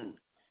tomorrow, and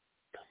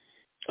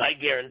I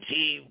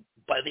guarantee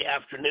by the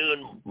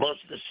afternoon,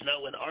 most of the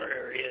snow in our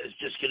area is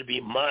just going to be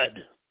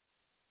mud.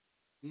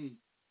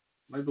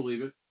 I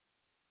believe it.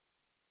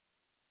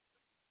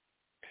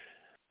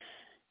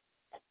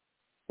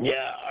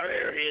 Yeah, our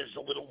area is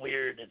a little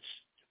weird. It's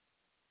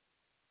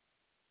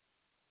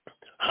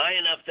high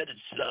enough that it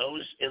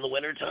snows in the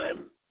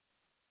wintertime,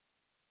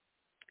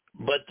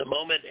 but the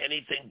moment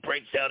anything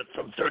breaks out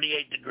from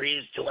 38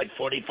 degrees to like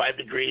 45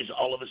 degrees,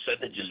 all of a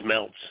sudden it just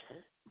melts.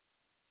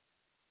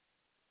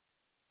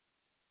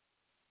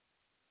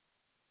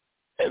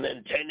 And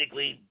then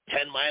technically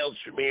 10 miles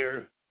from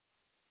here,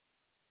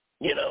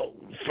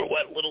 for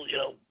what little,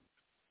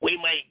 we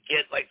might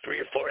get like 3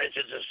 or 4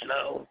 inches of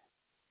snow.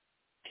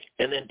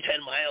 And then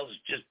 10 miles,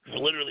 just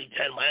literally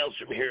 10 miles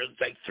from here, it's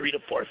like 3 to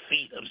 4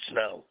 feet of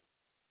snow.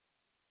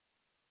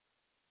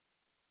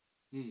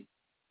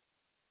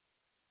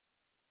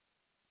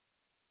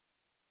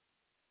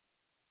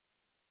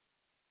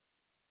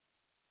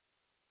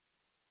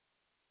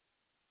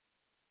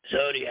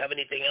 So do you have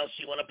anything else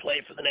you want to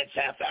play for the next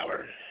half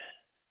hour?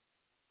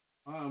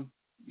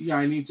 Yeah,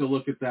 I need to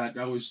look at that.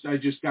 I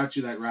just got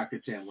you that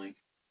Rakuten link.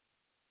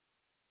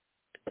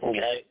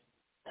 Okay.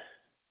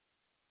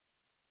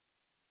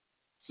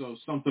 So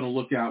something to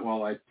look at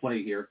while I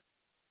play here.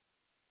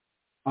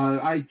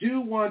 I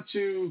do want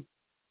to.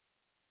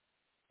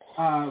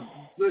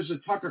 There's a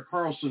Tucker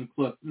Carlson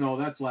clip. No,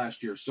 that's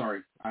last year.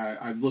 Sorry,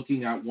 I'm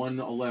looking at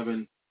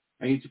 111.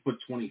 I need to put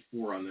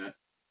 24 on that.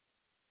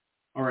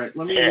 All right,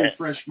 let me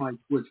refresh my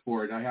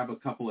switchboard. I have a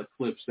couple of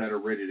clips that are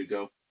ready to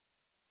go.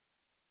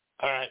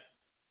 All right.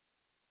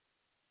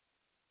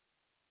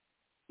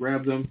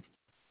 Grab them.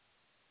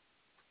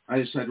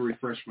 I just had to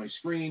refresh my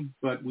screen,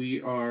 but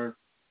we're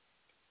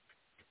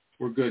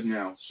good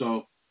now.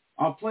 So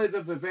I'll play the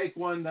Vivek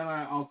one, then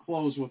I'll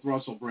close with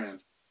Russell Brand.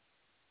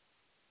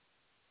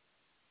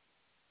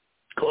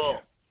 Cool.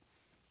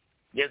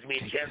 Gives me a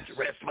chance to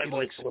rest my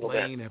voice a little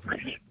bit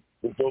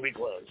before we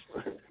close.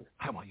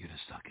 I want you to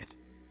suck it.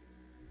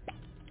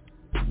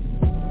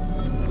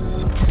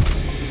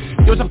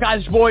 Yo, what's up, guys?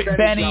 It's your boy,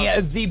 Benny.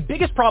 The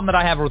biggest problem that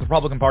I have with the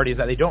Republican Party is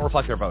that they don't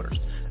reflect their voters.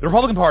 The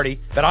Republican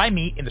Party that I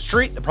meet in the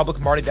street, the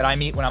Republican Party that I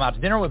meet when I'm out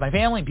to dinner with my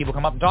family and people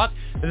come up and talk,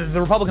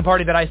 the Republican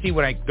Party that I see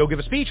when I go give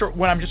a speech or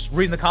when I'm just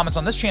reading the comments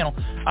on this channel,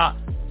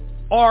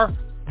 are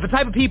the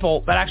type of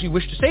people that actually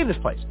wish to save this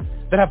place,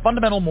 that have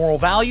fundamental moral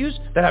values,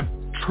 that have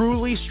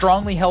truly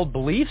strongly held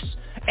beliefs,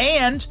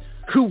 and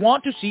who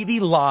want to see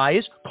the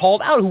lies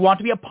called out, who want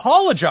to be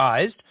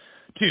apologized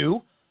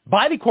to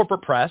by the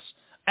corporate press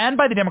and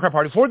by the Democrat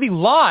Party for the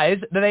lies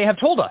that they have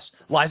told us.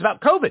 Lies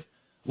about COVID,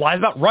 lies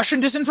about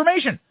Russian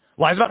disinformation,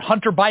 lies about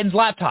Hunter Biden's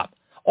laptop,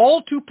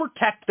 all to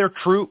protect their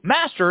true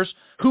masters,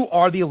 who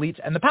are the elites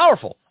and the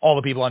powerful, all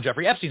the people on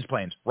Jeffrey Epstein's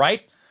planes,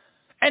 right?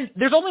 And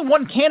there's only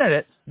one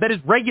candidate that is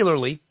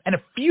regularly and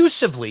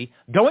effusively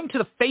going to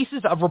the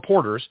faces of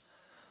reporters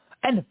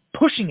and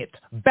pushing it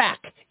back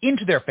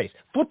into their face,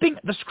 flipping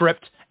the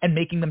script and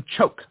making them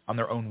choke on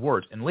their own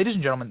words. And ladies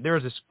and gentlemen, there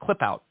is this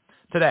clip out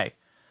today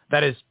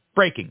that is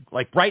breaking,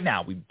 like right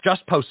now. We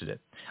just posted it,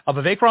 of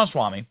Vivek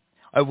Ramaswamy.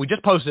 We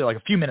just posted it like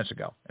a few minutes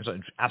ago. It's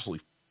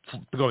absolutely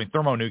going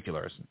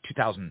thermonuclear. It's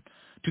 2,000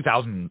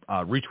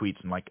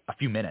 retweets in like a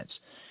few minutes,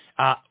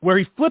 where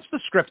he flips the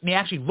script and he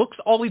actually looks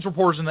all these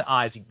reporters in the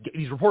eyes.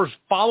 These reporters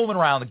follow him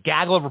around, the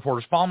gaggle of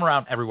reporters follow him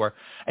around everywhere,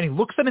 and he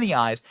looks them in the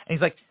eyes and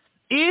he's like,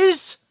 is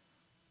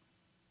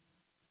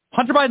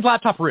Hunter Biden's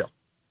laptop real?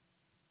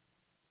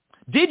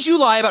 Did you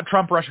lie about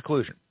Trump-Russia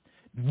collusion?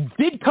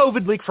 Did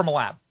COVID leak from a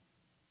lab?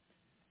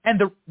 And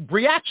the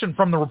reaction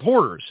from the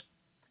reporters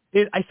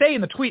is, I say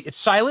in the tweet, it's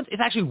silent.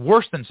 It's actually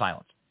worse than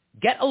silence.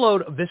 Get a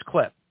load of this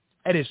clip.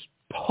 It is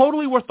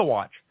totally worth the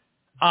watch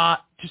to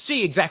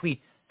see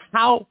exactly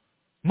how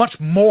much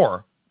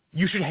more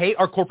you should hate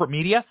our corporate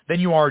media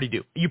than you already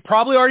do. You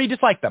probably already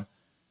dislike them,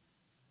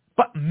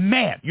 but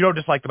man, you don't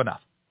dislike them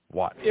enough.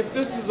 Watch. If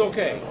this is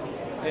okay,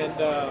 and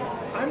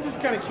I'm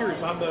just kind of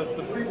curious on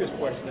the previous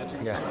question that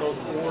you those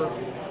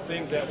 4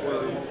 things that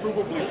were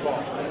provably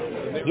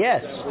false.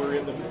 Yes. That were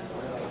in the,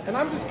 and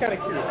I'm just kind of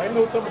curious. I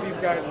know some of these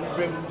guys,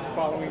 we've been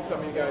following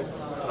some of you guys.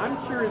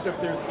 I'm curious if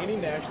there's any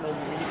national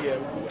media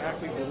who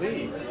actually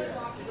believe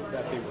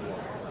that they were wrong?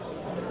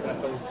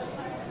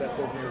 That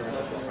those mirrors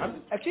are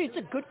wrong? Actually, it's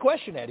a good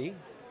question, Eddie.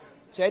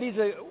 So Eddie's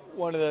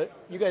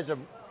you guys are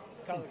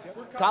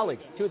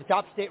colleagues, two of the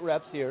top state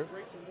reps here,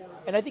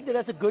 and I think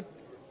that's a good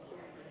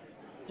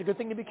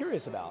thing to be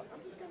curious about.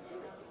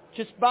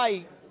 Just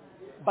by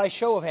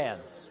show of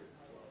hands,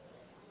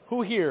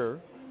 who here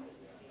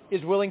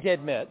is willing to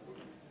admit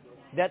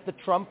that the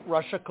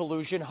Trump-Russia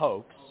collusion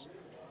hoax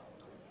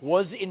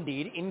was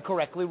indeed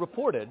incorrectly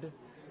reported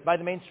by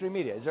the mainstream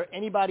media? Is there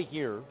anybody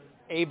here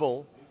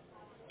able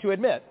to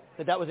admit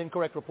that was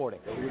incorrect reporting?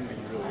 It wouldn't be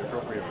really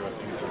appropriate for us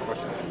to use a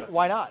question.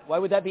 Why not? Why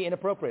would that be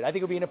inappropriate? I think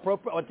it would be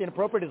inappropriate. What's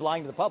inappropriate is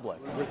lying to the public.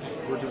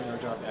 We're doing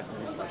our job asking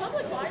these questions. The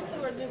public lied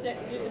to, or did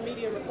the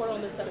media report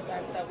on this set of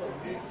facts that was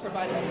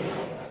provided?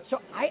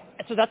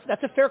 So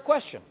that's a fair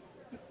question.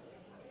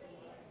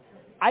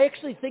 I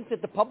actually think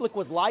that the public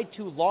was lied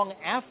to long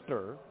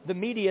after the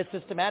media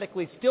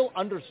systematically still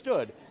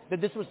understood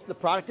that this was the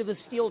product of the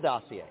Steele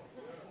dossier.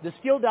 The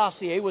Steele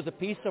dossier was a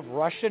piece of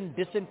Russian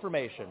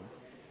disinformation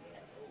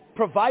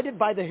provided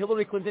by the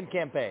Hillary Clinton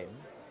campaign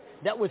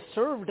that was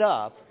served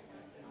up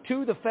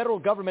to the federal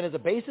government as a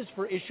basis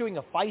for issuing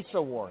a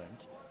FISA warrant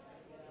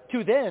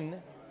to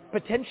then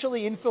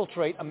potentially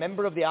infiltrate a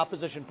member of the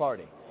opposition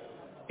party.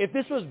 If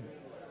this was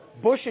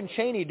Bush and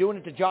Cheney doing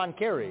it to John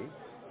Kerry,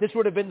 this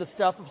would have been the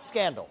stuff of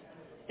scandal,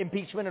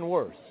 impeachment, and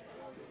worse.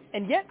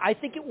 And yet, I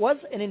think it was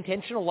an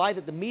intentional lie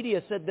that the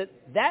media said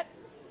that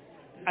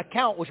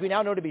account, which we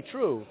now know to be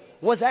true,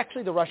 was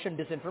actually the Russian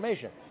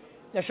disinformation.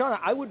 Now, Shauna,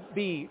 I would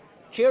be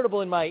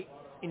charitable in my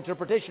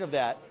interpretation of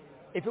that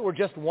if it were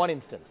just one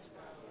instance.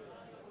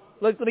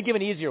 Let me give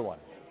an easier one.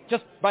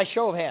 Just by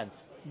show of hands,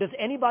 does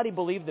anybody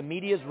believe the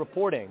media's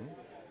reporting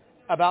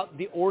about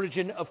the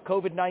origin of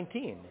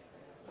COVID-19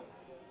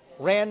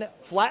 ran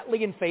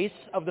flatly in face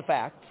of the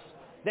facts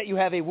that you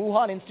have a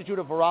Wuhan Institute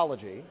of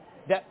Virology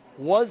that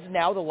was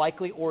now the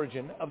likely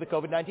origin of the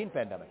COVID-19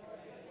 pandemic?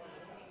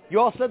 You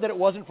all said that it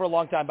wasn't for a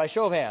long time. By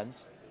show of hands,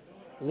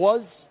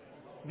 was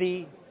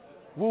the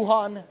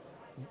Wuhan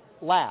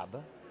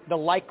lab the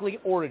likely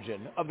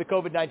origin of the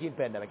COVID-19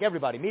 pandemic?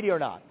 Everybody, media or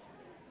not.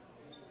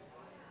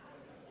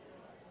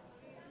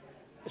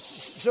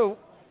 So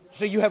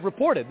you have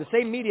reported, the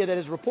same media that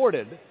has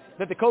reported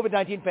that the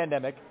COVID-19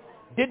 pandemic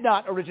did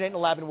not originate in a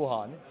lab in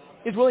Wuhan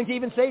is willing to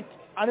even say,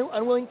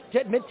 unwilling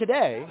to admit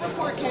today. The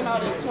report came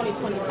out in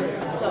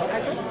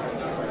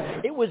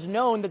 2023. It was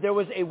known that there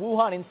was a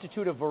Wuhan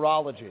Institute of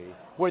Virology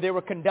where they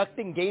were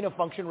conducting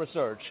gain-of-function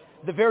research,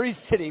 the very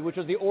city which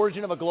was the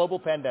origin of a global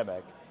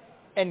pandemic.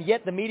 And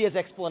yet the media's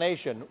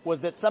explanation was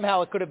that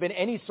somehow it could have been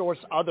any source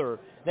other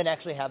than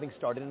actually having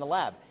started in the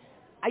lab.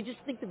 I just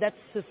think that that's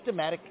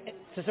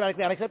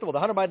systematically unacceptable. The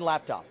Hunter Biden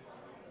laptop.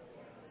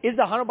 Is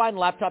the Hunter Biden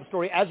laptop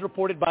story, as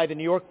reported by the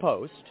New York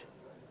Post,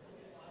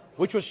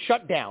 which was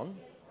shut down,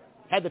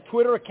 had the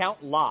Twitter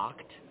account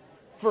locked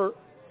for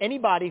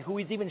anybody who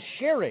is even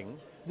sharing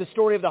the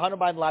story of the Hunter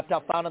Biden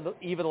laptop found on the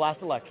eve of the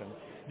last election,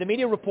 the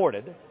media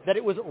reported that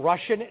it was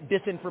Russian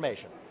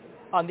disinformation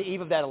on the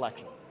eve of that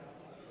election.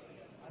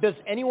 Does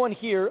anyone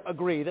here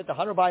agree that the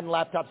Hunter Biden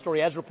laptop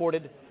story, as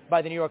reported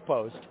by the New York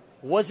Post,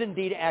 was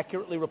indeed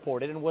accurately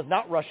reported and was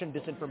not Russian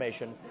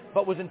disinformation,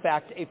 but was in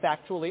fact a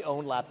factually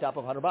owned laptop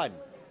of Hunter Biden?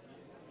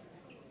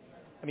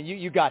 I mean,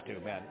 you got to,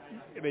 man.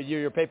 I mean,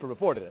 your paper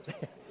reported it.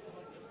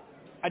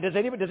 Does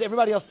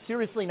everybody else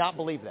seriously not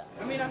believe that?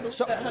 I mean, I believe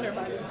that Hunter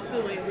Biden is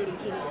suing Rudy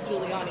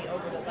Giuliani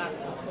over the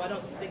laptop, so I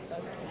don't think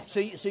that's...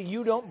 So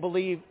you don't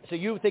believe, so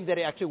you think that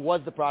it actually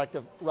was the product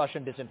of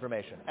Russian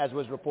disinformation, as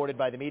was reported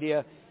by the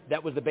media,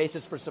 that was the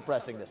basis for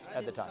suppressing this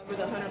at the time? For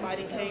the Hunter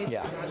Biden case,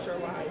 yeah. I'm not sure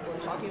why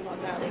we're talking about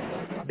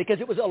that. Because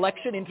it was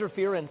election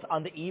interference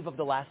on the eve of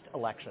the last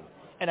election.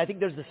 And I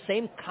think there's the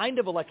same kind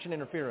of election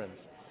interference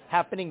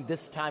happening this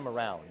time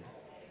around.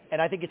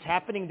 And I think it's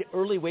happening, the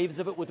early waves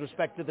of it, with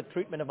respect to the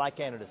treatment of my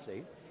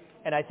candidacy.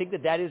 And I think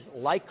that is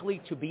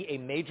likely to be a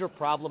major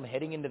problem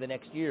heading into the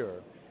next year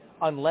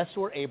unless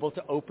we're able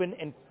to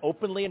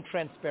openly and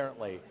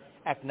transparently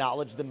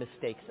acknowledge the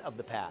mistakes of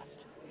the past.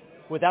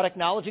 Without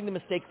acknowledging the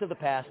mistakes of the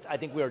past, I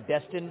think we are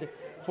destined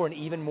for an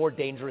even more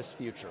dangerous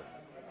future.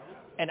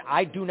 And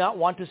I do not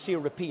want to see a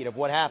repeat of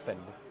what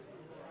happened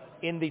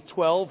in the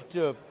 12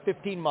 to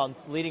 15 months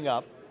leading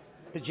up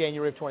to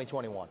January of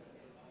 2021.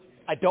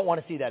 I don't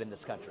want to see that in this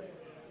country.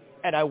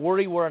 And I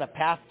worry we're on a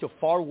path to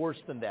far worse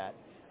than that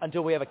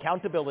until we have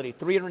accountability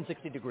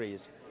 360 degrees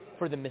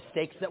for the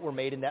mistakes that were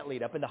made in that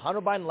lead up. And the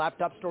Hunter Biden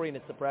laptop story and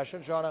its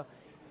suppression, Shauna,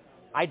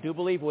 I do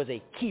believe was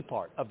a key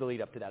part of the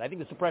lead up to that. I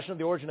think the suppression of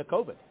the origin of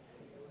COVID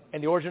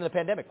and the origin of the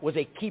pandemic was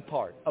a key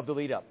part of the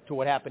lead up to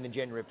what happened in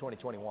January of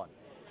 2021.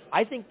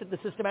 I think that the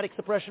systematic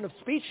suppression of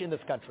speech in this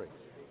country,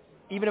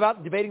 even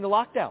about debating the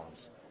lockdowns,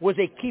 was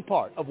a key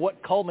part of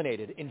what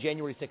culminated in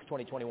January 6,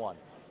 2021.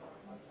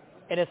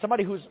 And as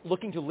somebody who's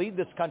looking to lead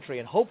this country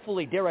and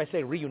hopefully, dare I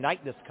say,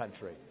 reunite this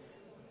country,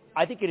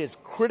 I think it is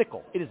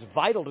critical, it is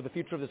vital to the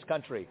future of this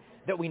country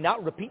that we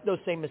not repeat those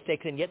same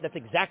mistakes, and yet that's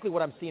exactly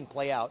what I'm seeing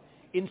play out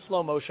in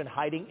slow motion,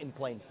 hiding in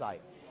plain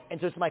sight.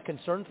 And so it's my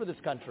concern for this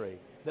country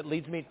that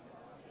leads me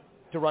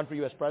to run for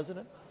U.S.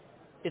 president,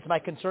 It's my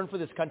concern for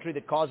this country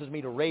that causes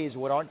me to raise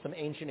what aren't some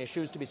ancient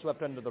issues to be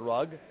swept under the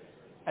rug.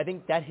 I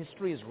think that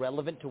history is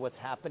relevant to what's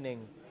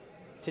happening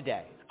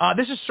today.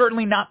 This is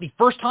certainly not the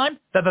first time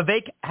that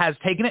Vivek has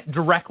taken it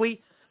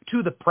directly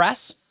to the press.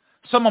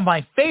 Some of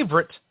my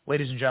favorite,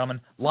 ladies and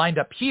gentlemen, lined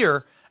up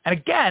here. And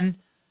again,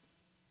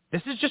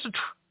 this is just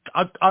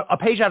a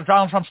page out of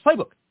Donald Trump's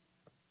playbook.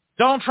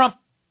 Donald Trump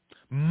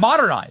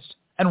modernized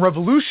and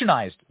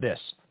revolutionized this.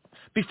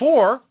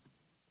 Before,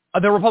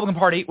 the Republican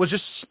Party was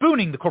just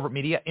spooning the corporate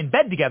media in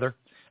bed together,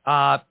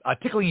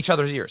 tickling each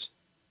other's ears.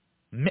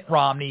 Mitt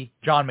Romney,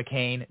 John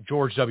McCain,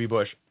 George W.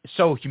 Bush,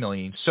 so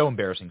humiliating, so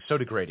embarrassing, so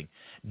degrading.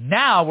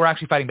 Now we're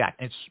actually fighting back,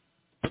 and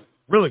it's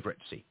really great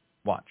to see.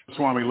 Watch.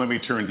 Swami, let me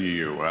turn to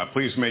you.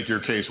 Please make your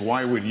case.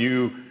 Why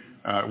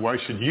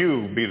should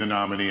you be the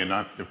nominee and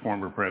not the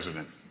former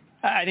president?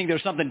 I think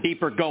there's something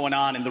deeper going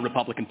on in the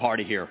Republican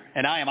Party here,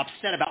 and I am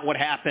upset about what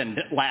happened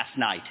last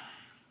night.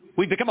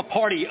 We've become a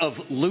party of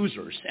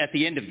losers at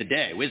the end of the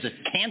day. It was a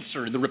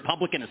cancer in the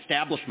Republican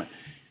establishment.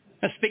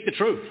 Let's speak the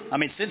truth. I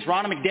mean, since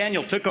Ronna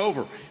McDaniel took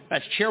over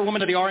as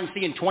chairwoman of the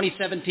RNC in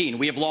 2017,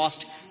 we have lost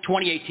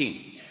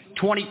 2018,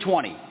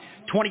 2020,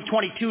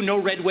 2022, no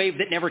red wave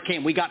that never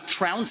came. We got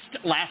trounced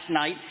last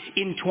night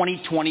in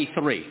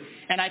 2023.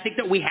 And I think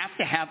that we have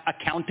to have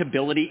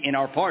accountability in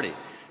our party.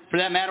 For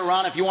that matter,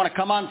 Ron, if you want to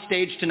come on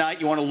stage tonight,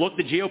 you want to look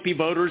the GOP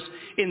voters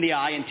in the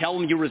eye and tell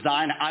them you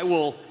resign, I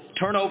will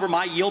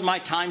yield my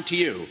time to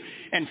you.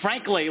 And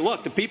frankly,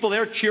 look, the people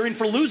there cheering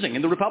for losing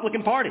in the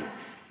Republican Party.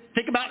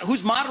 Think about who's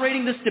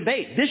moderating this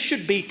debate. This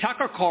should be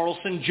Tucker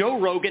Carlson, Joe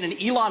Rogan, and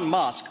Elon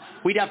Musk.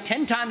 We'd have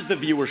 10 times the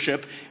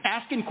viewership,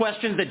 asking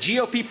questions that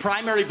GOP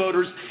primary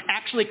voters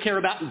actually care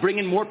about and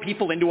bringing more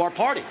people into our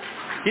party.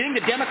 You think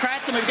the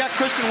Democrats, and we've got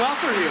Kristen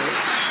Welker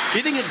here, do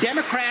you think the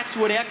Democrats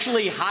would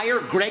actually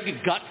hire Greg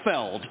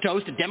Gutfeld to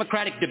host a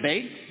Democratic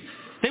debate?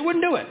 They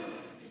wouldn't do it.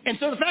 And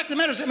so the fact of the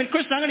matter is,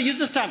 Kristen, I'm going to use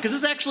this time because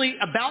this is actually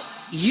about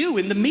you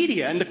in the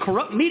media and the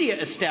corrupt media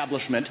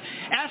establishment.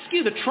 Ask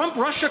you, the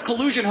Trump-Russia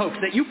collusion hoax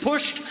that you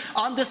pushed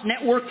on this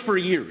network for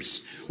years,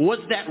 was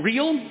that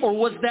real or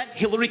was that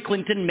Hillary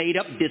Clinton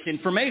made-up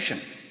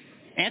disinformation?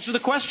 Answer the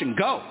question.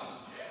 Go.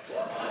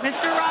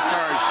 Mr.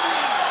 Roberts,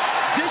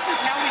 this is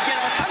how we get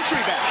our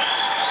country back.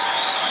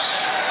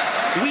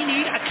 We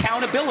need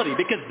accountability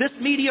because this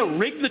media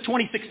rigged the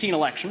 2016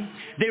 election.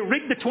 They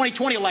rigged the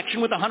 2020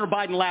 election with the Hunter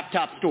Biden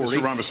laptop story.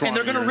 And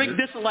they're going to rig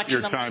this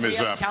election. Your time is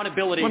up.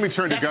 Accountability. Let me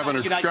turn to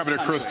Governor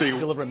Christie.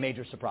 Deliver a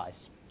major surprise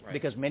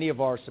because many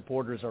of our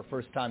supporters are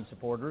first-time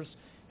supporters,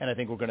 and I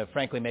think we're going to,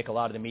 frankly, make a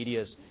lot of the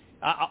media's.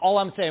 All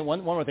I'm saying,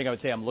 one more thing I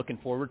would say I'm looking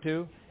forward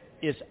to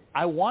is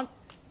I want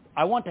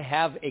to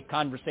have a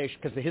conversation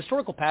because the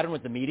historical pattern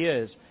with the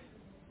media is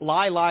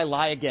lie, lie,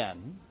 lie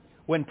again.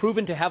 When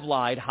proven to have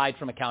lied, hide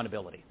from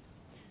accountability.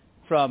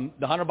 From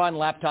the Hunter Biden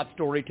laptop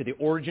story to the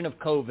origin of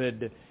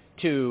COVID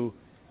to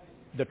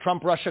the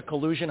Trump-Russia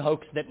collusion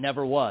hoax that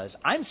never was.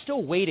 I'm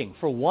still waiting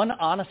for one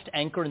honest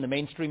anchor in the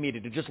mainstream media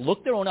to just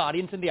look their own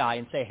audience in the eye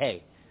and say,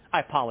 hey,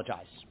 I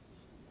apologize.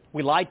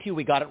 We lied to you,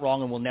 we got it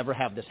wrong, and we'll never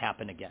have this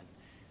happen again.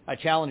 I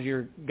challenge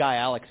your guy,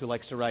 Alex, who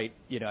likes to write,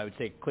 I would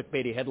say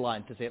clickbaity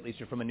headlines to say at least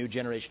you're from a new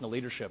generation of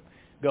leadership.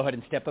 Go ahead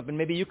and step up, and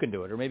maybe you can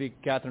do it. Or maybe,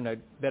 Catherine,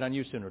 I'd bet on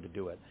you sooner to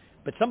do it.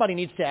 But somebody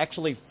needs to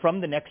actually,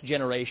 from the next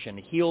generation,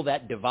 heal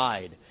that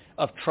divide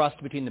of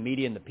trust between the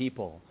media and the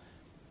people.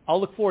 I'll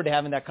look forward to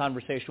having that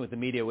conversation with the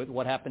media with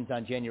what happens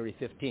on January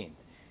 15th.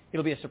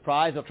 It'll be a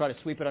surprise. They'll try to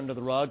sweep it under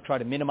the rug, try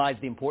to minimize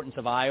the importance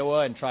of Iowa,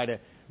 and try to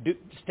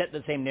set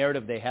the same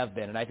narrative they have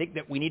been. And I think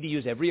that we need to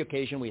use every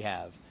occasion we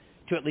have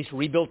to at least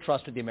rebuild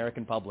trust with the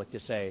American public to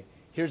say,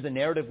 here's the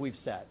narrative we've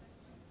set,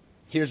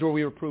 here's where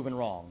we were proven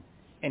wrong,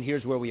 and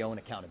here's where we own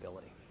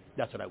accountability.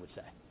 That's what I would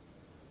say.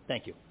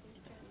 Thank you.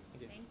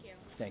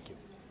 Thank you.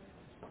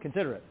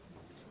 Consider it.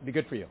 It'd be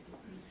good for you.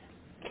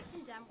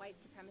 Condemn white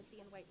supremacy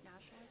and white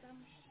nationalism.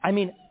 I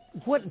mean,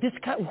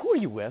 who are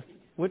you with?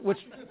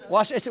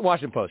 It's at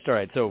Washington Post. All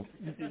right, so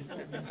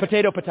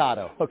potato,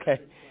 okay.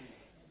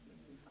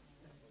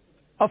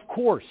 Of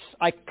course,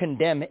 I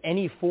condemn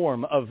any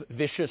form of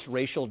vicious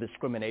racial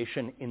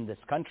discrimination in this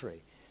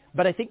country.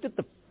 But I think that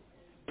the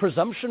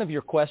presumption of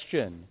your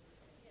question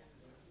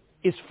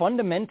is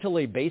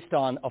fundamentally based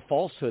on a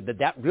falsehood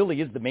that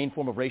really is the main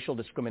form of racial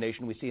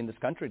discrimination we see in this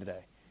country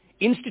today.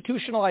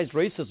 Institutionalized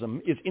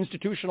racism is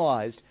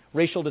institutionalized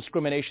racial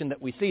discrimination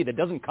that we see that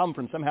doesn't come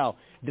from somehow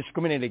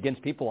discriminating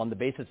against people on the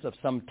basis of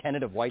some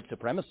tenet of white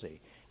supremacy.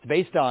 It's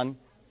based on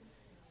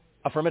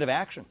affirmative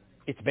action.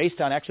 It's based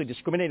on actually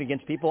discriminating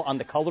against people on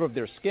the color of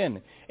their skin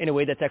in a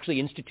way that's actually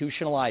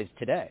institutionalized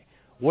today.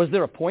 Was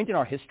there a point in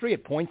our history,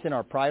 at points in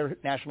our prior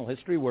national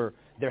history, where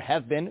there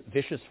have been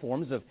vicious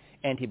forms of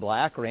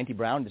anti-black or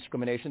anti-brown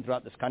discrimination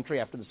throughout this country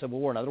after the Civil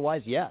War and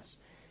otherwise? Yes.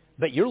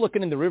 But you're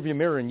looking in the rearview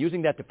mirror and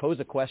using that to pose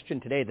a question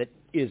today that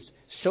is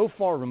so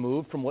far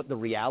removed from what the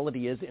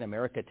reality is in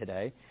America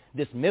today.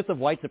 This myth of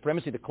white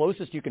supremacy, the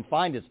closest you can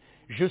find is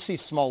Jussie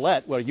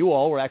Smollett, where you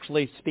all were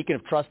actually, speaking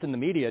of trust in the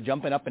media,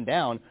 jumping up and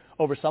down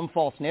over some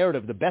false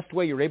narrative. The best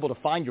way you're able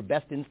to find your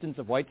best instance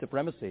of white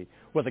supremacy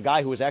was a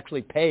guy who was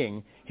actually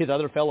paying his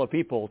other fellow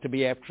people to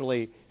be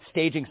actually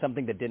staging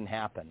something that didn't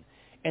happen.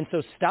 And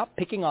so stop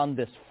picking on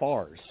this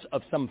farce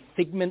of some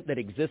figment that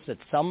exists at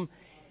some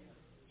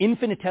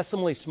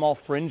infinitesimally small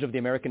fringe of the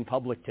American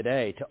public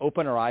today to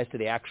open our eyes to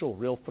the actual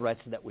real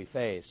threats that we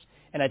face.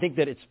 And I think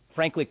that it's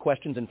frankly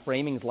questions and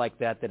framings like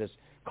that that has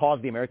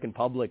caused the American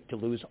public to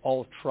lose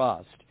all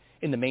trust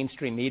in the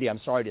mainstream media,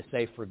 I'm sorry to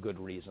say, for good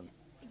reason.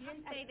 You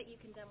didn't say that you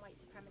condemn white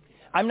supremacy.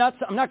 I'm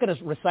not going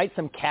to recite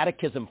some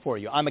catechism for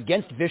you. I'm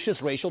against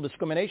vicious racial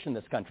discrimination in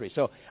this country.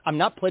 So I'm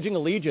not pledging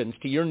allegiance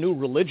to your new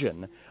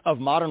religion of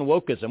modern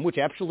wokeism, which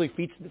actually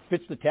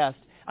fits the test.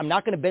 I'm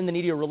not going to bend the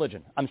knee to your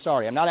religion. I'm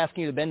sorry. I'm not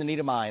asking you to bend the knee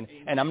to mine,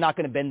 and I'm not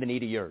going to bend the knee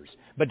to yours.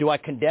 But do I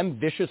condemn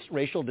vicious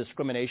racial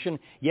discrimination?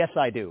 Yes,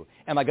 I do.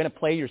 Am I going to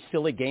play your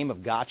silly game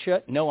of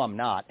gotcha? No, I'm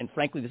not. And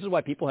frankly, this is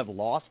why people have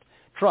lost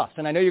trust.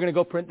 And I know you're going to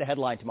go print the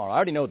headline tomorrow. I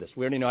already know this.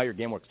 We already know how your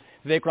game works.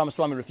 Vivek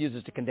Ramaswamy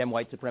refuses to condemn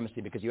white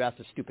supremacy because you asked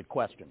a stupid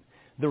question.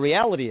 The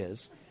reality is,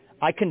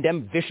 I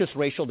condemn vicious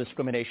racial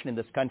discrimination in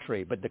this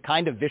country, but the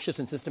kind of vicious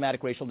and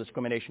systematic racial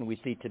discrimination we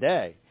see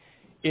today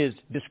is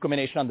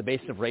discrimination on the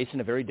basis of race in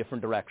a very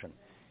different direction.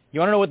 You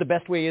want to know what the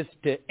best way is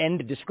to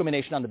end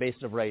discrimination on the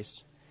basis of race?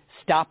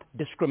 Stop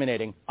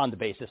discriminating on the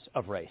basis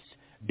of race.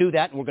 Do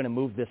that, and we're going to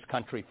move this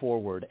country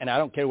forward. And I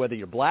don't care whether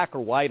you're black or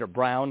white or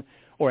brown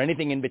or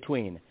anything in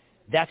between.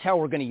 That's how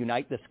we're going to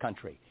unite this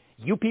country.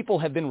 You people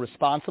have been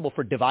responsible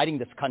for dividing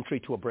this country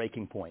to a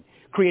breaking point,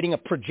 creating a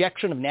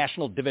projection of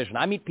national division.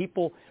 I meet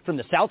people from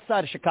the south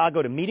side of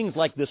Chicago to meetings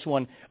like this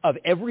one of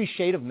every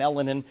shade of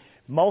melanin,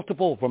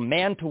 multiple, from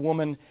man to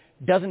woman,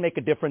 doesn't make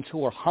a difference,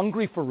 who are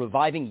hungry for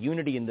reviving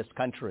unity in this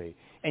country.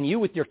 And you,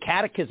 with your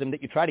catechism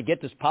that you try to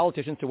get this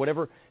politicians to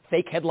whatever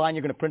fake headline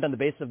you're going to print on the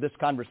basis of this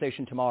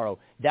conversation tomorrow,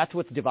 that's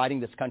what's dividing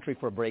this country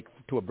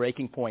to a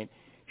breaking point.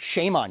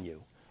 Shame on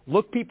you.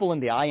 Look people in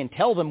the eye and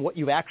tell them what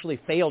you've actually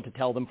failed to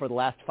tell them for the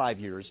last 5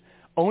 years.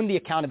 Own the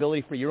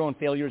accountability for your own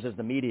failures as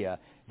the media.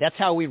 That's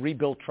how we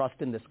rebuild trust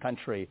in this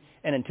country.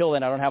 And until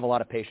then, I don't have a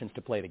lot of patience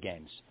to play the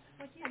games.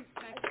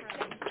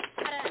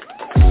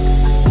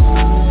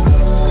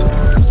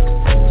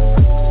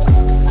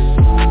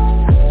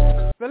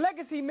 The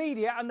legacy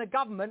media and the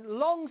government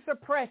long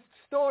suppressed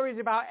stories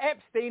about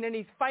Epstein and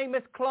his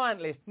famous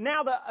client list.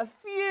 Now that a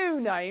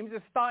few names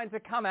are starting to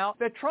come out,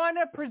 they're trying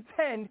to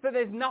pretend that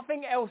there's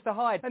nothing else to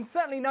hide, and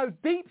certainly no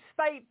deep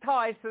state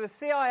ties to the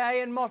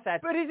CIA and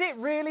Mossad. But is it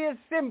really as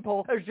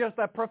simple as just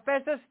a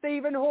Professor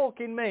Stephen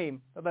Hawking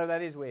meme? Although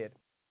that is weird.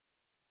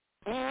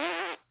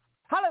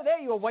 Hello there,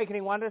 you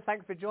Awakening Wonders.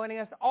 Thanks for joining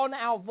us on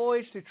our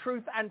voyage to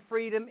truth and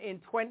freedom in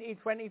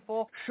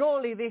 2024.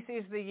 Surely this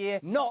is the year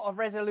not of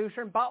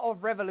resolution, but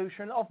of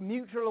revolution, of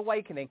mutual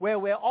awakening, where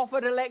we're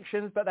offered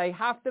elections, but they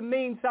have to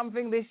mean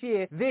something this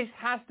year. This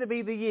has to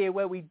be the year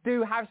where we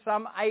do have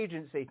some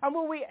agency. And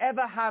will we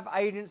ever have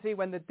agency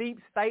when the deep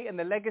state and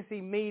the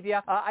legacy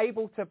media are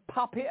able to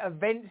puppet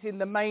events in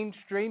the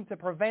mainstream to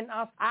prevent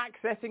us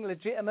accessing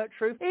legitimate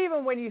truth?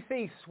 Even when you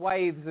see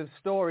swathes of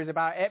stories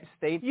about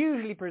Epstein,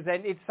 usually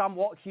presented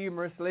somewhat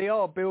humorously,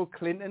 or Bill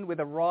Clinton with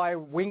a wry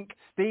wink,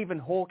 Stephen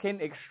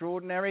Hawking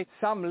extraordinary,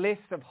 some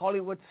lists of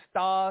Hollywood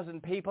stars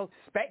and people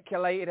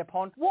speculated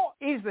upon. What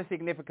is the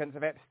significance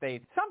of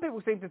Epstein? Some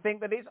people seem to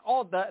think that it's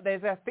odd that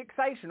there's a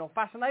fixation or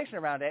fascination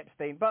around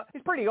Epstein, but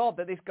it's pretty odd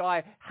that this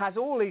guy has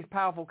all these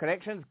powerful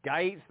connections.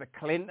 Gates, the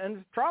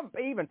Clintons, Trump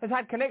even has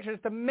had connections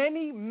to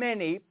many,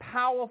 many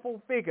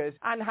powerful figures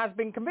and has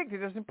been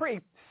convicted of some pretty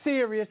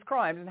serious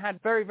crimes and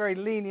had very, very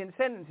lenient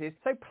sentences.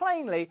 So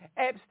plainly,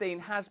 Epstein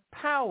has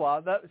power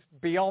that's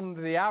beyond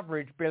the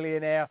average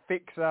billionaire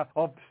fixer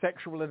of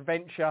sexual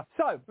adventure.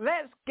 So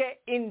let's get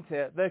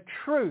into the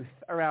truth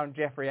around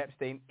Jeffrey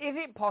Epstein. Is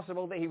it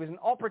possible that he was an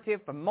operative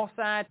for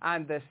Mossad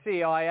and the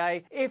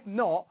CIA? If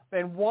not,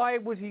 then why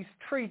was he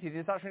treated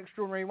in such an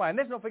extraordinary way? And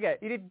let's not forget,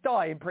 he did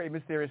die in pretty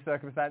mysterious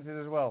circumstances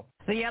as well.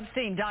 The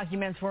Epstein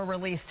documents were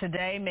released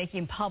today,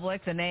 making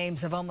public the names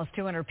of almost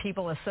 200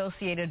 people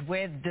associated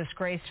with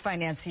disgraced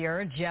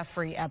financier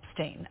Jeffrey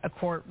Epstein. A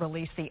court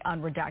released the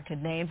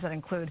unredacted names that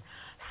include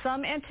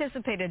some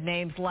anticipated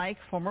names like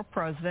former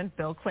President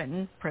Bill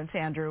Clinton, Prince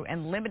Andrew,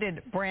 and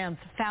Limited Brands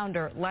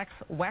founder Lex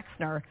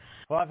Wexner.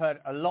 Well, I've heard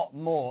a lot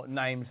more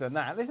names than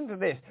that. Listen to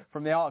this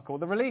from the article.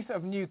 The release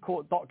of new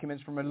court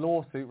documents from a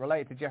lawsuit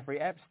related to Jeffrey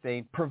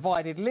Epstein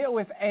provided little,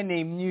 if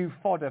any, new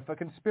fodder for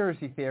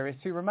conspiracy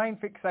theorists who remain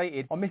fixated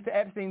updated on Mr.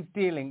 Epstein's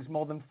dealings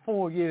more than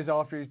 4 years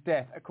after his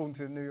death, according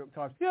to the New York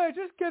Times. Yeah,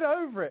 just get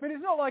over it. I mean,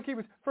 it's not like he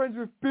was friends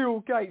with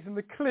Bill Gates and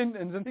the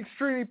Clintons and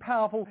extremely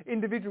powerful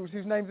individuals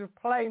whose names have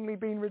plainly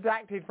been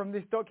redacted from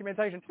this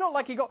documentation. It's not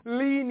like he got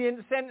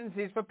lenient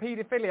sentences for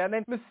paedophilia and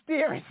then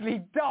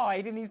mysteriously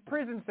died in his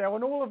prison cell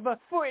and all of the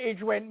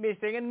footage went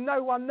missing and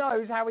no one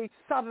knows how he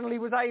suddenly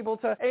was able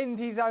to end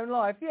his own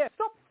life. Yeah,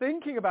 stop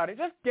thinking about it.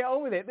 Just get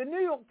on with it. The New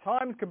York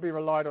Times can be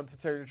relied on to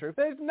tell you the truth.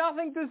 There's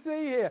nothing to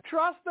see here.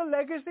 Trust the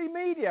legacy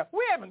media.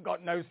 We haven't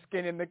got no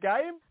skin in the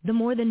game. The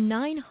more than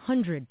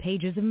 900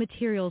 pages of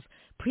materials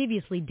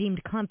previously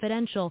deemed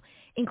confidential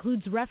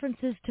includes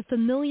references to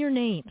familiar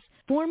names.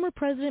 Former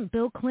President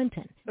Bill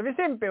Clinton. If it's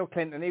in Bill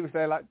Clinton, he was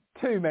there like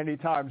too many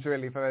times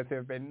really for there to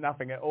have been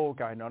nothing at all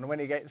going on. And when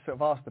he gets sort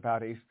of asked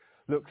about it,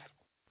 he looks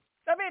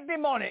a bit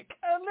demonic,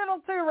 a little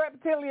too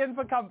reptilian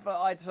for comfort,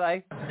 I'd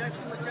say.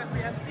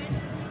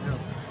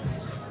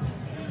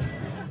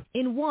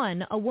 In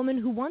one, a woman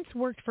who once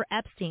worked for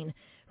Epstein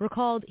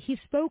recalled he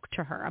spoke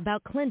to her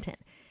about Clinton,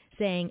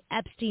 saying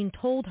Epstein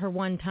told her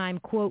one time,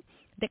 quote,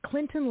 that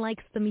Clinton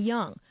likes them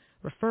young,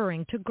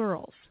 referring to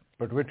girls.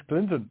 But which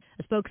Clinton?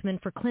 A spokesman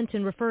for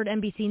Clinton referred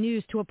NBC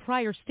News to a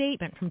prior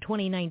statement from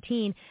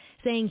 2019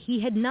 saying he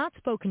had not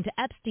spoken to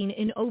Epstein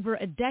in over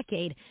a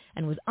decade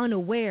and was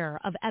unaware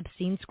of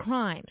Epstein's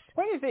crimes.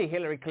 When you see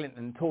Hillary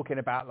Clinton talking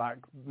about like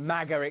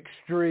MAGA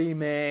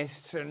extremists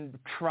and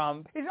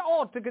Trump, it's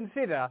odd to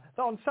consider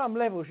that on some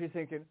level she's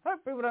thinking,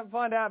 hope people don't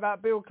find out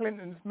about Bill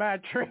Clinton's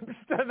mad trips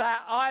to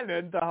that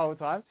island the whole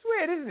time. It's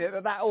weird, isn't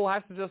it, that all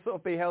has to just sort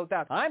of be held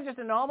down. I'm just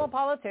a normal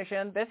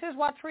politician. This is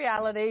what's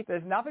reality.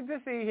 There's nothing to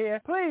see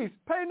here. Please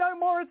pay no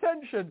more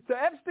attention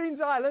to Epstein's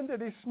island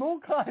and his small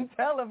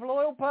clientele of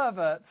loyal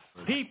perverts.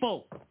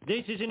 People,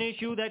 this is an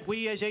issue that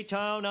we as a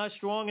town are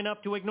strong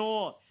enough to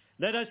ignore.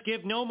 Let us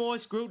give no more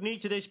scrutiny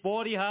to this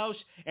bawdy house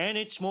and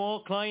its small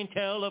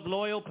clientele of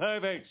loyal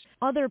perverts.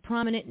 Other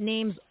prominent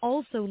names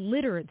also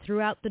littered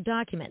throughout the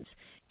documents,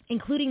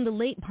 including the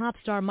late pop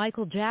star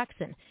Michael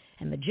Jackson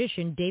and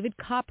magician David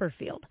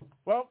Copperfield.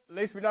 Well, at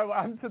least we know what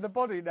happened to the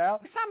body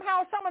now.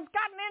 Somehow someone's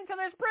gotten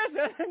into this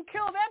prison and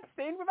killed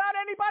Epstein without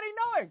anybody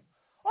knowing.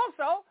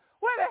 Also,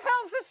 where the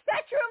hell's the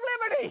Statue of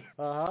Liberty?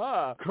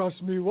 Aha, cross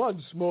me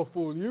once, more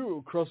fool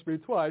you, cross me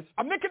twice.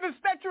 I'm nicking the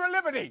Statue of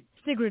Liberty.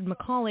 Sigrid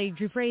McCauley,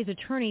 Giuffre's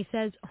attorney,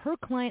 says her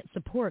client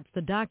supports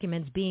the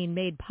documents being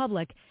made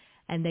public,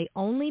 and they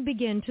only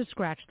begin to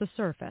scratch the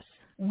surface.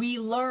 We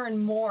learn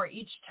more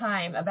each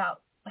time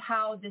about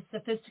how this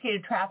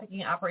sophisticated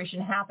trafficking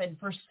operation happened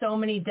for so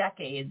many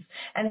decades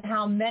and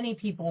how many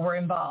people were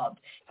involved.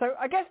 So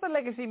I guess the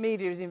legacy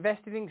media is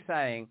invested in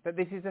saying that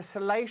this is a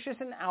salacious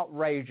and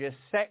outrageous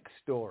sex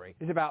story.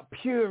 It's about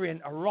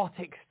purient,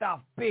 erotic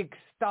stuff, big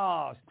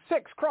stars.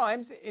 Sex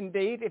crimes,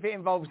 indeed, if it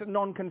involves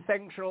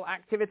non-consensual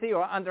activity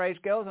or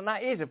underage girls, and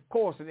that is, of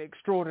course, an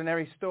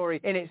extraordinary story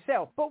in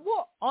itself. But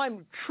what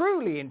I'm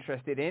truly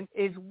interested in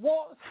is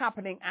what's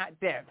happening at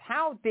depth.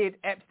 How did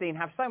Epstein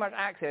have so much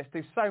access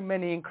to so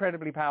many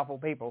incredibly powerful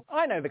people?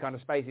 I know the kind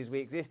of spaces we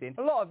exist in.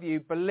 A lot of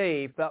you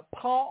believe that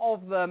part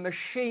of the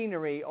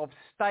machinery of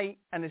state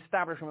and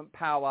establishment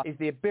power is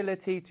the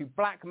ability to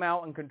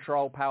blackmail and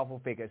control powerful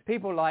figures.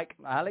 People like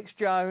Alex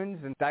Jones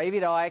and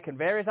David Icke and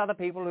various other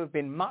people who have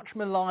been much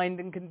maligned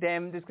and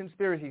condemned as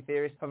conspiracy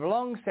theorists have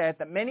long said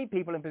that many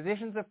people in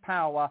positions of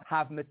power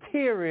have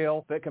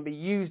material that can be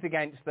used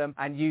against them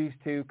and used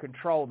to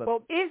control them.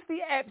 Well, is the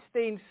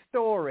Epstein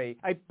story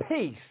a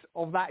piece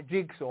of that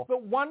jigsaw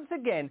that once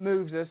again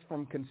moves us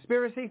from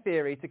conspiracy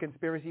theory to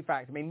conspiracy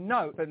fact? I mean,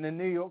 note that in the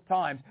New York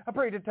Times are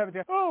pretty determined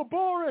to go, oh,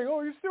 boring,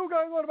 oh, you're still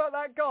going on about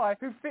that guy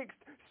who fixed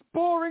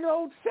boring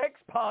old sex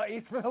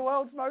parties for the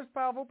world's most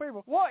powerful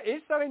people. What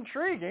is so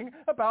intriguing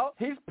about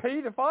his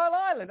paedophile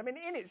island? I mean,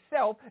 in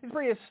itself, it's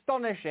pretty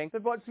astonishing.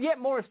 But what's yet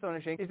more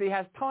astonishing is that he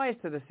has ties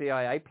to the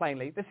CIA,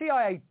 plainly. The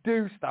CIA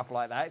do stuff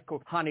like that. It's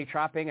called honey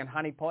trapping and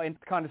honey potting,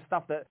 the kind of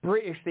stuff that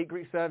British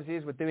secret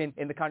services were doing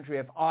in the country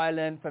of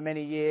Ireland for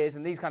many years.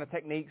 And these kind of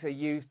techniques are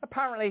used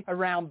apparently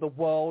around the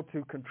world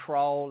to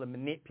control and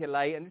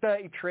manipulate, and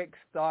dirty tricks,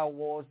 style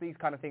wars, these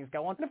kind of things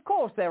go on. And of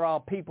course, there are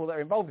people that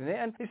are involved in it.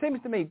 And it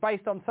seems to me,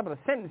 based on some of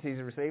the sentences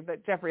he received,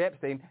 that Jeffrey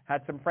Epstein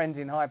had some friends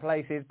in high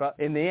places, but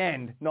in the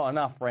end, not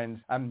enough friends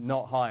and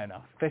not high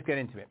enough. Let's get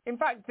into it. In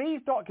fact, these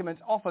documents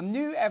offer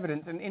new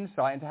evidence and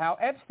insight into how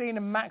Epstein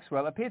and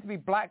Maxwell appear to be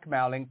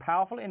blackmailing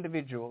powerful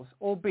individuals,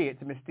 albeit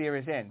to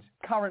mysterious ends.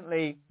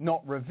 Currently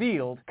not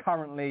revealed,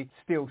 currently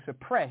still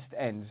suppressed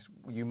ends,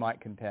 you might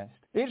contest.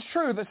 It's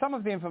true that some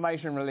of the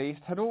information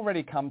released had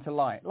already come to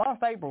light.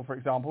 Last April, for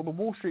example, the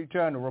Wall Street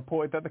Journal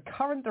reported that the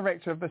current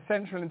director of the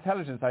Central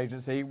Intelligence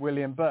Agency,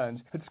 William Burns,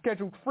 had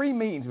scheduled 3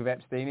 meetings with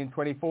Epstein in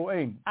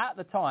 2014. At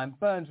the time,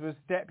 Burns was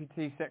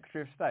Deputy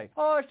Secretary of State.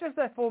 Oh, it's just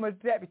their former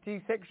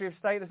Deputy Secretary of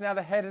State that's now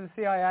the head of the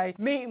CIA,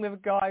 meeting with a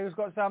guy who's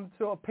got some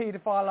sort of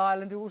paedophile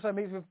island who also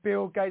meets with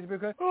Bill Gates.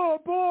 Oh,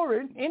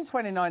 boring. In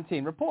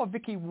 2019, reporter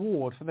Vicky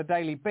Ward from the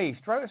Daily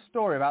Beast wrote a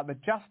story about the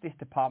Justice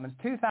Department's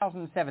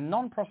 2007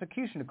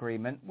 non-prosecution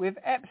agreement with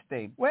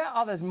Epstein. Where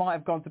others might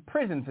have gone to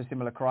prison for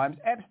similar crimes,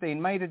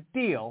 Epstein made a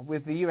deal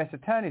with the US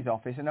Attorney's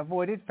Office and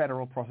avoided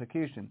federal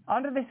prosecution.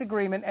 Under this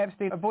agreement,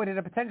 Epstein avoided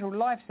a potential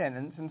life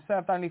sentence and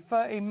served only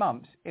 13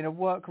 months in a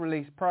work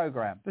release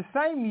program. The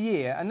same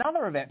year,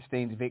 another of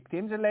Epstein's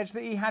victims alleged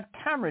that he had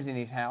cameras in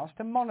his house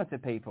to monitor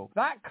people.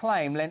 That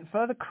claim lent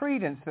further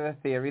credence to the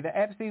theory that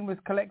Epstein was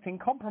collecting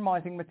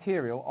compromising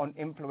material on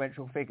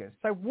influential figures.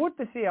 So would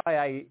the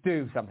CIA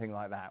do something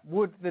like that?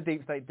 Would the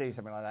deep state do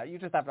something like that? You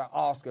just have to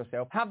ask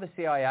yourself, have the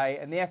CIA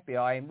and the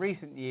FBI in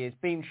recent years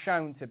been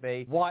shown to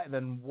be whiter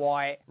than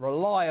white,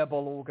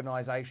 reliable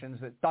organisations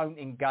that don't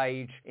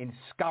engage in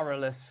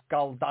scurrilous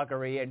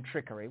skullduggery and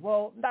trickery?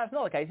 Well, that's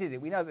not the case, is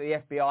it? We know that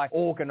the FBI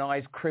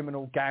organise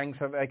criminal gangs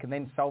so that they can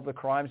then solve the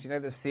crimes. You know,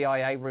 the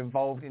CIA were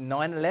involved in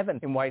 9/11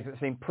 in ways that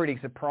seem pretty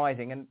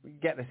surprising, and you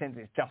get the sense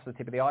it's just the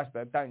tip of the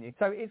iceberg, don't you?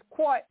 So it's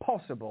quite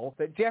possible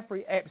that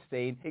Jeffrey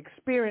Epstein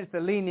experienced the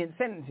lenient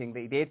sentencing that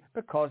he did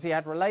because he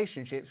had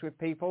relationships with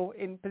people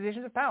in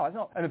positions of power. It's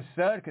not an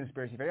absurd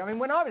conspiracy theory. I mean,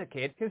 when I was a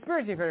kid,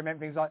 conspiracy theory meant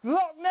things like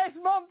Loch Ness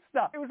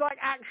Monster. It was like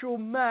actual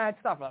mad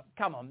stuff. Like,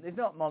 come on, it's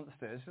not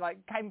monsters. Like,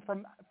 came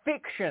from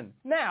fiction.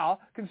 Now,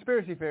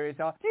 conspiracy theories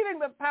are, do you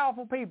think that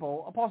powerful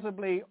people are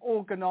possibly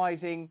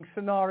organising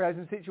scenarios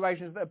and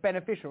situations that are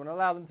beneficial and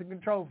allow them to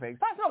control things?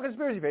 That's not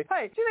conspiracy theory.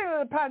 Hey, do you think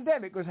that the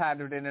pandemic was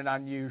handled in an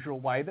unusual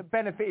way that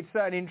benefited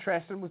certain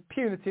interests and was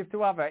punitive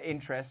to other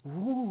interests?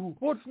 Ooh,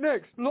 what's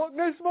next? Loch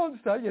Ness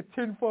Monster, you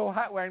tinfoil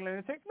hat-wearing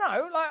lunatic?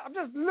 No, like, I'm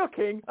just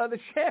looking at the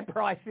share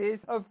prices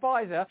of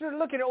Pfizer, just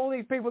looking at all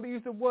these people that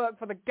used to work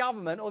for the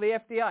government or the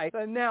FDA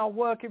that are now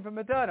working for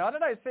Moderna. I don't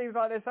know, it seems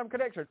like there's some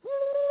connection.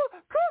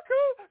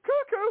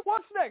 Cuckoo,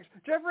 what's next?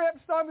 Jeffrey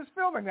Epstein was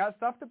filming that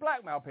stuff to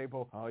blackmail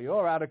people. Oh,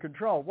 you're out of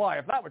control. Why,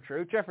 if that were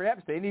true, Jeffrey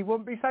Epstein, he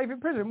wouldn't be safe in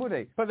prison, would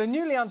he? But the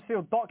newly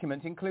unsealed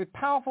documents include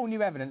powerful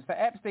new evidence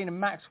that Epstein and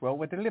Maxwell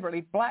were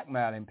deliberately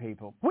blackmailing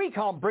people. We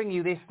can't bring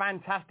you this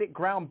fantastic,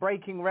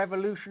 groundbreaking,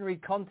 revolutionary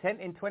content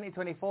in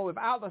 2024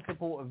 without the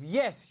support of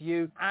Yes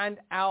You and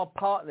our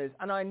partners.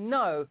 And I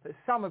know that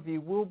some of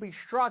you will be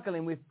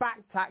struggling with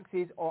back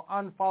taxes or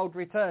unfiled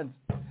returns.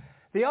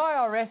 The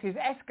IRS is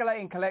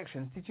escalating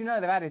collections. Did you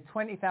know they've added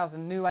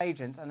 20,000 new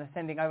agents and are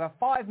sending over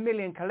 5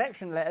 million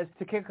collection letters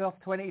to kick off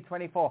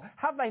 2024?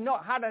 Have they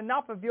not had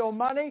enough of your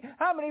money?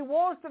 How many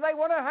wars do they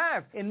want to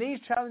have? In these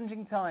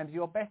challenging times,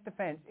 your best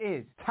defense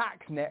is Tax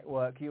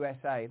Network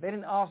USA. They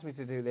didn't ask me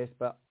to do this,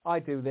 but I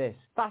do this.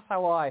 That's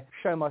how I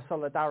show my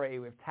solidarity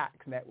with Tax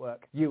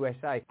Network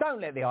USA.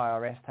 Don't let the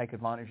IRS take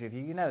advantage of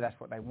you. You know that's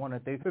what they want to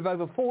do. With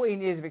over 14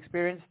 years of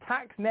experience,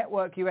 Tax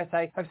Network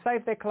USA have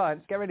saved their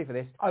clients, get ready for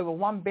this, over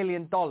 $1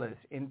 billion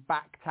in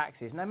back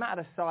taxes. No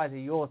matter the size of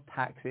your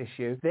tax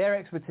issue, their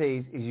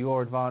expertise is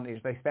your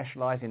advantage. They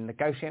specialise in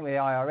negotiating with the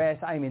IRS,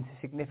 aiming to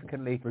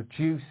significantly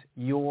reduce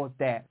your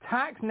debt.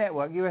 Tax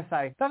Network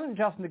USA doesn't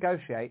just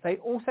negotiate, they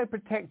also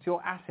protect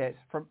your assets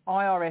from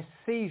IRS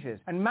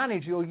seizures and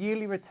manage your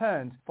yearly returns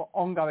for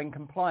ongoing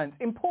compliance.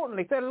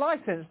 Importantly, they're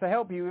licensed to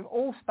help you with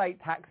all state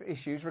tax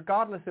issues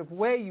regardless of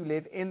where you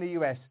live in the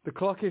US. The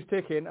clock is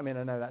ticking. I mean,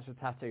 I know that's a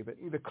tattoo, but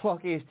the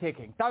clock is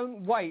ticking.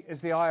 Don't wait as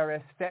the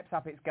IRS steps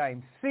up its game.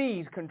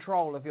 Seize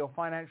control of your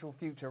financial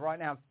future right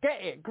now.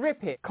 Get it,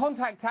 grip it.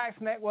 Contact Tax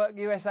Network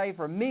USA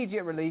for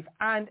immediate relief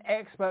and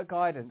expert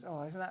guidance.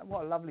 Oh, isn't that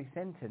what a lovely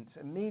sentence?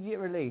 Immediate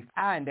relief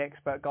and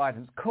expert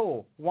guidance.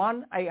 Call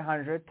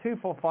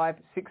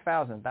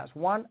 1-800-245-6000. That's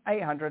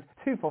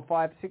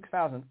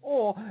 1-800-245-6000.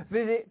 Or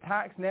visit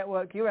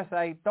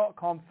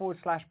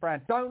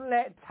taxnetworkusa.com/brand. Don't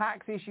let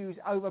tax issues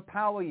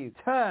overpower you.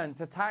 Turn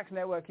to Tax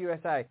Network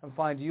USA and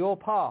find your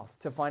path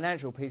to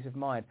financial peace of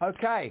mind.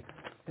 Okay.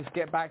 Let's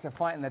get back to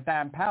fighting the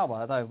damn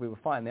power, although we were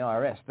fighting the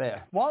IRS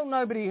there. While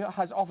nobody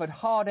has offered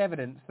hard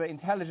evidence that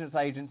intelligence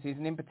agencies,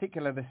 and in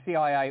particular the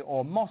CIA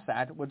or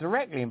Mossad, were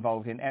directly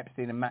involved in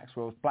Epstein and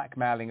Maxwell's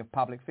blackmailing of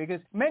public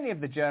figures, many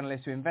of the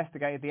journalists who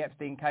investigated the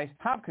Epstein case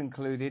have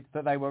concluded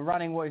that they were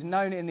running what is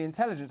known in the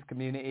intelligence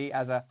community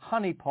as a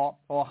honeypot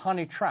or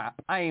honey trap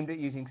aimed at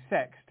using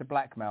sex to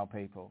blackmail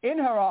people. In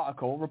her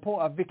article,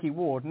 reporter Vicky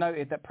Ward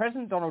noted that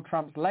President Donald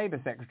Trump's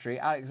Labor Secretary,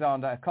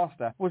 Alexander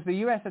Acosta, was the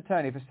U.S.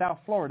 Attorney for South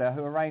Florida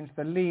who arranged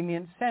the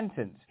lenient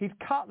sentence. He'd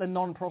cut the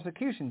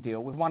non-prosecution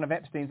deal with one of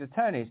Epstein's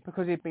attorneys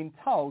because he'd been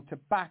told to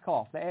back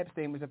off, that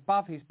Epstein was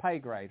above his pay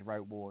grade,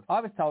 wrote Ward. I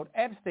was told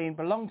Epstein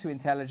belonged to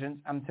intelligence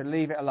and to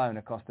leave it alone,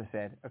 Acosta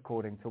said,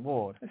 according to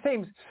Ward. It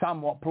seems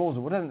somewhat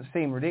plausible. It doesn't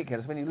seem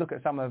ridiculous when you look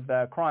at some of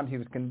the crimes he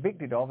was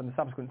convicted of and the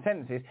subsequent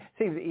sentences. It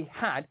seems that he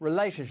had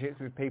relationships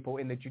with people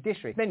in the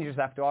judiciary. Then you just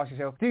have to ask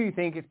yourself, do you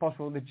think it's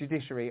possible the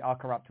judiciary are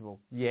corruptible?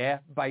 Yeah,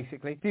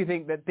 basically. Do you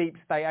think that deep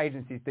state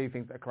agencies do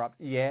things that are corrupt?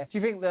 Yeah. Do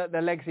you think that the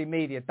the legacy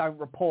media don't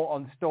report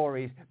on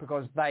stories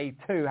because they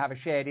too have a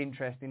shared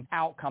interest in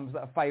outcomes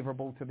that are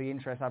favourable to the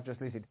interests I've just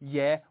listed.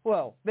 Yeah,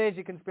 well, there's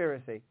your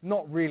conspiracy.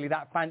 Not really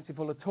that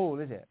fanciful at all,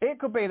 is it? It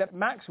could be that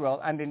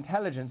Maxwell and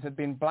intelligence had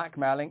been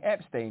blackmailing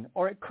Epstein,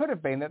 or it could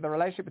have been that the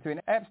relationship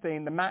between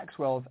Epstein, the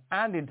Maxwells,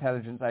 and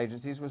intelligence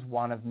agencies was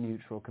one of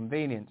mutual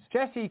convenience.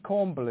 Jesse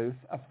Kornbluth,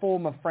 a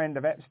former friend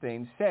of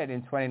Epstein, said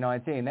in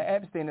 2019 that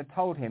Epstein had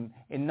told him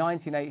in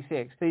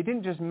 1986 that he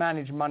didn't just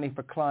manage money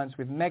for clients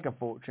with mega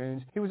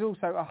fortunes, he was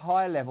also a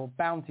high-level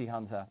bounty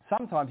hunter.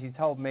 Sometimes, he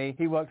told me,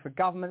 he worked for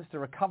governments to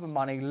recover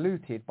money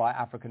looted by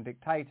African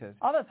dictators.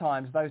 Other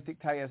times, those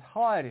dictators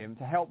hired him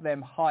to help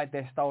them hide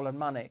their stolen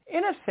money.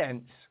 In a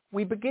sense,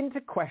 we begin to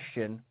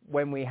question,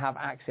 when we have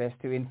access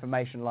to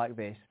information like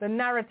this, the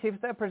narratives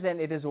that are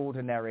presented as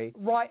ordinary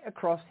right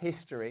across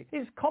history.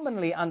 It's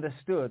commonly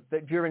understood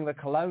that during the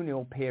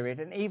colonial period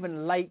and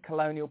even late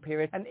colonial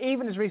period, and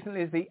even as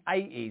recently as the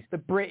 80s, the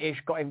British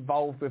got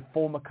involved with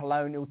former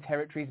colonial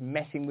territories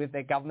messing with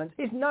their governments.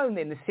 It's known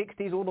that in the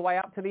 60s all the way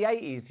up to the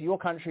 80s, your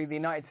country, the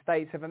United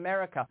States of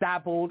America,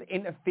 dabbled,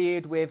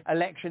 interfered with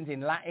elections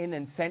in Latin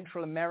and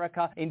Central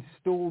America,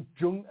 installed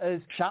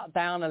juntas, shut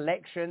down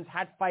elections,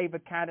 had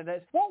favoured candidates.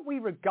 What we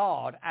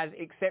regard as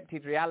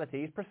accepted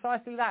reality is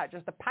precisely that,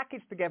 just a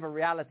packaged together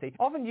reality,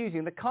 often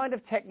using the kind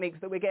of techniques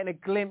that we're getting a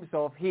glimpse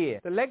of here.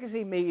 The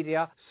legacy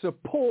media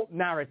support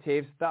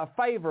narratives that are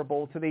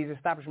favourable to these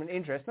establishment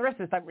interests. The rest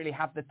of us don't really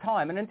have the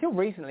time, and until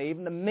recently,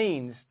 even the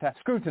means to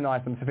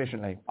scrutinise them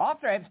sufficiently.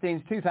 After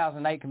Epstein's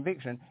 2008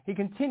 conviction, he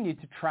continued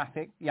to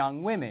traffic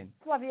young women.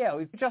 Bloody hell,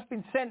 he's just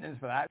been sentenced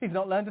for that. He's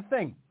not learned a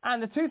thing.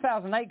 And the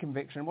 2008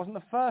 conviction wasn't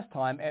the first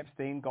time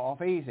Epstein got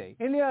off easy.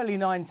 In the early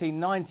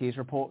 1990s,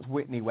 reports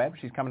Whitney Webb,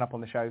 she's coming up on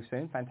the show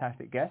soon,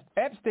 fantastic guest,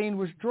 Epstein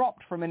was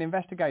dropped from an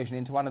investigation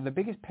into one of the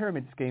biggest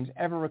pyramid schemes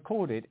ever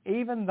recorded,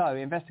 even though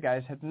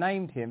investigators had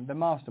named him the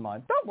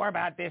mastermind. Don't worry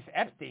about this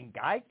Epstein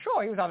guy.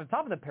 Sure, he was on the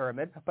top of the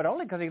pyramid, but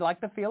only because he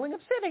liked the feeling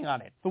of sitting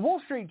on it. The Wall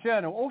Street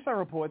Journal also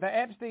reported that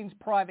Epstein's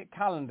private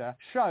calendar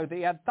showed that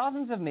he had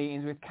dozens of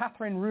meetings with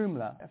Catherine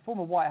Rumler, a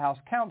former White House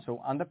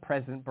counsel under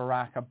President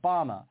Barack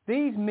Obama.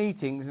 These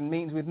meetings and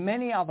meetings with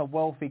many other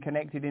wealthy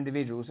connected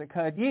individuals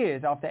occurred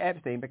years after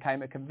Epstein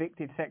became a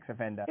convicted sex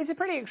offender. It's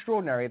pretty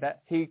extraordinary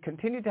that he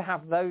continued to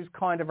have those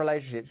kind of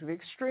relationships with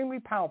extremely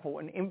powerful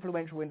and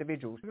influential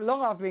individuals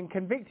long after being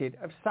convicted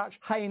of such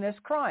heinous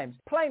crimes.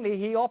 Plainly,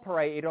 he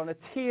operated on a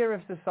tier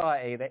of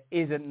society that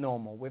isn't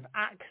normal, with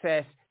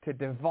access to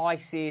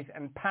devices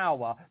and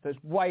power that's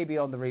way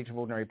beyond the reach of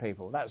ordinary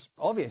people. That's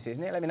obvious,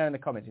 isn't it? Let me know in the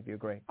comments if you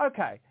agree.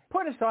 Okay,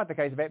 putting aside the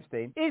case of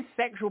Epstein, is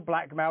sexual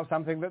blackmail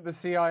something that the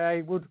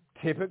CIA would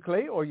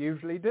typically or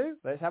usually do?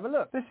 Let's have a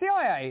look. The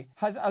CIA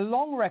has a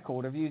long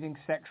record of using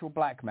sexual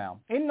blackmail.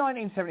 In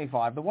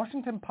 1975, the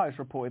Washington Post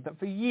reported that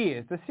for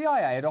years the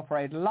CIA had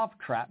operated love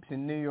traps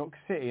in New York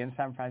City and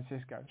San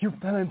Francisco. You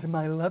fell into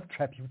my love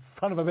trap, you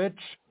son of a bitch.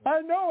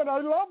 I know, and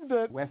I loved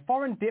it. Where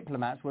foreign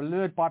diplomats were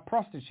lured by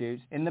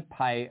prostitutes in the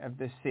pay of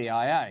the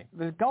CIA.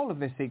 The goal of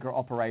this secret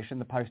operation,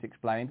 the Post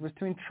explained, was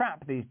to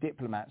entrap these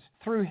diplomats.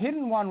 Through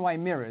hidden one-way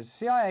mirrors,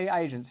 CIA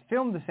agents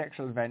filmed the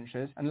sexual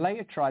adventures and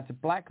later tried to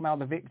blackmail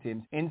the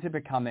victims into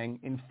becoming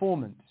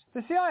informants.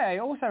 The CIA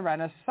also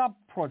ran a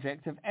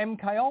sub-project of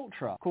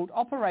MKUltra called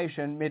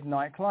Operation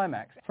Midnight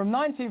Climax from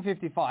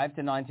 1955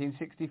 to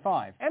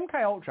 1965.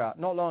 MKUltra,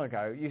 not long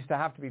ago, used to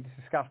have to be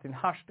discussed in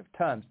hushed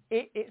terms.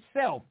 It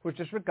itself was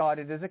just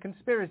regarded as a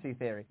conspiracy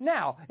theory.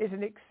 Now, it's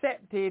an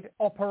accepted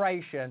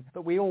operation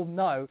that we all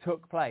know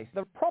took place.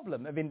 The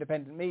problem of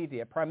independent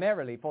media,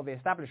 primarily for the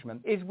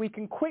establishment, is we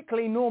can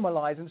quickly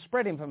normalize and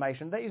spread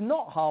information that is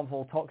not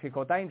harmful, toxic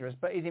or dangerous,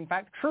 but is in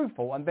fact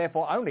truthful and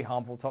therefore only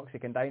harmful,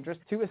 toxic and dangerous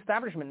to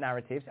establishment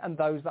narratives and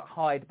those that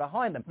hide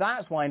behind them.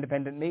 That's why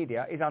independent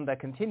media is under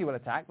continual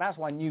attack. That's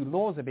why new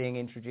laws are being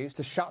introduced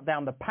to shut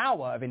down the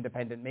power of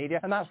independent media,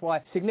 and that's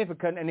why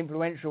significant and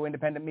influential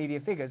independent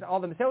media figures are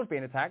themselves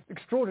being attacked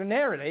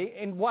extraordinarily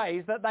in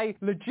ways that they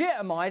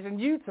legitimize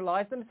and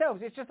utilize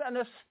themselves. It's just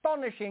an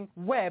astonishing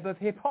web of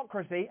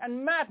hypocrisy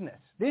and madness.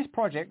 This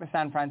project, the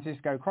San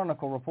Francisco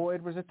Chronicle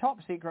reported, was a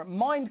top-secret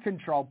mind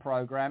control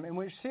program in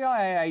which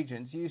CIA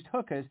agents used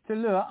hookers to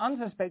lure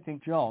unsuspecting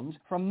Johns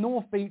from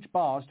North Beach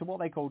bars to what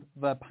they called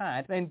the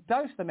pad, then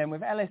dose the men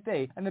with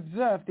LSD and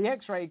observe the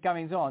X-rated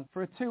goings-on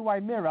for a two-way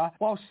mirror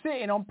while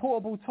sitting on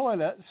portable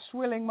toilets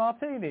swilling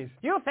martinis.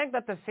 You think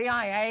that the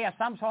CIA is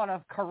some sort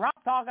of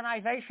corrupt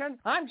organization?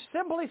 I'm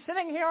simply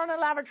sitting here in a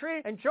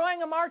lavatory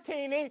enjoying a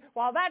martini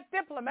while that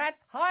diplomat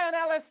high on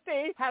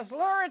LSD has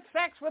lurid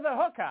sex with a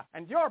hooker,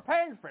 and you're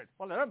paying for it.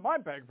 Well, I don't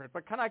mind paying for it,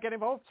 but can I get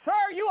involved?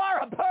 Sir, you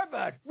are a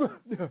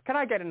pervert! Can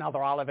I get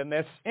another olive in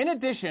this? In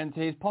addition to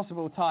his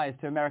possible ties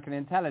to American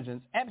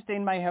intelligence,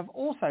 Epstein may have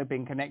also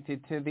been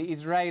connected to the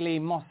Israeli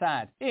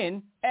Mossad.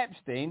 In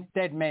Epstein,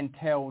 Dead Men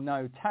Tell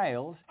No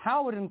Tales,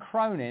 Howard and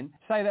Cronin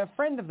say that a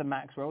friend of the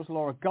Maxwells,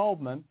 Laura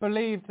Goldman,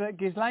 believed that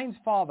Ghislaine's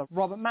father,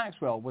 Robert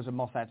Maxwell, was a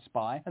Mossad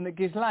spy and that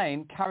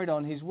Ghislaine carried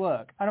on his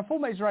work. And a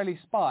former Israeli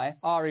spy,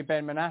 Ari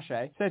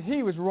Ben-Menashe, said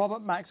he was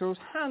Robert Maxwell's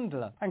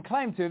handler and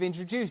claimed to have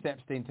introduced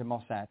Epstein to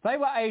Mossad. They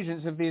were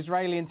agents of the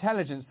Israeli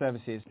intelligence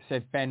services,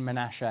 said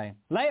Ben-Menashe.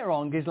 Later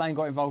on, Ghislaine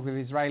got involved with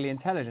Israeli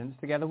intelligence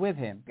together with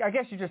him. I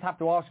guess you just have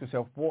to ask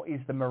yourself, what is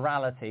the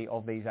morality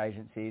of these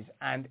agencies?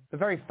 And the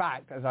very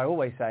fact, as I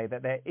always say,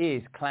 that there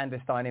is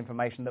clandestine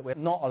information that we're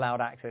not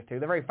allowed access to,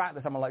 the very fact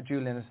that someone like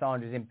Julian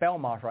Assange is in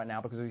Belmarsh right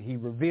now because he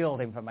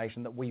revealed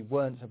information that we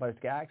weren't supposed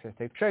to get access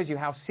to, shows you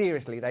how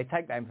seriously they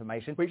take that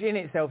information, which in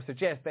itself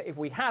suggests that if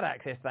we had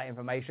access to that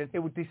information, it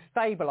would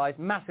destabilise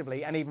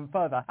massively and even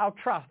further our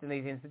trust in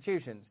these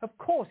institutions. Of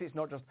course it's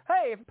not just,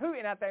 hey, if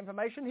Putin had that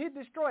information, he'd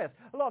destroy us.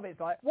 A lot of it's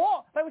like,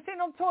 what? They were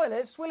sitting on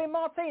toilets, swilling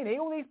martini,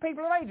 all these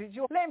people are agents.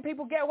 You're letting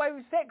people get away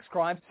with sex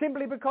crimes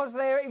simply because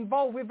they're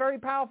involved with very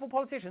powerful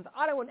politicians.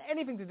 I don't want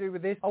anything to do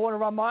with this. I want to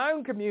run my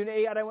own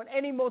community. I don't want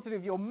any more to do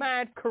with your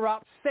mad,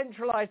 corrupt,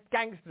 centralised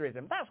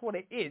gangsterism. That's what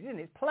it is, isn't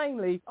it? It's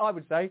plainly, I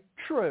would say,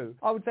 true.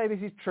 I would say this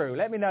is true.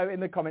 Let me know in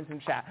the comments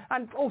and chat.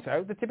 And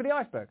also, the tip of the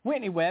iceberg.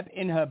 Whitney Webb,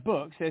 in her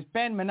book, says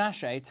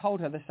Ben-Menashe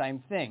told her the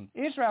same thing.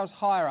 Israel's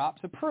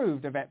higher-ups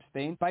approved of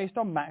Epstein based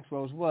on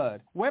Maxwell's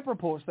word. Webb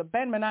reports that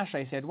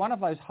Ben-Menashe said one of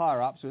those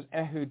higher-ups was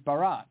Ehud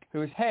Barak, who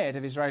was head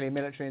of Israeli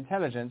military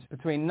intelligence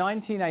between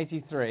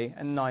 1983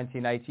 and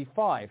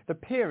 1985, the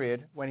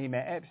period when he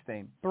met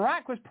Epstein.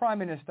 Barak was Prime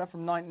Minister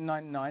from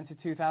 1999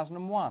 to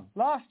 2001.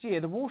 Last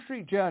year, the Wall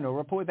Street Journal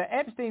reported that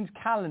Epstein's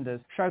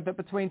calendars showed that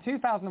between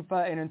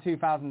 2013 and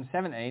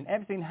 2017,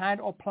 Epstein had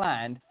or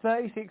planned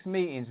 36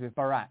 meetings with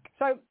Barak.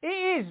 So it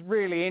is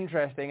really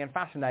interesting and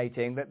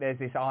fascinating that there's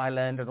this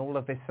island and all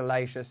of this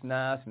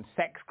salaciousness and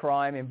sex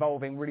crime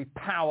involving really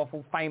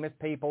powerful, famous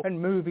people and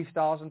movie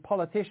stars and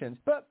politicians.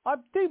 But I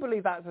do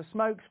believe that's a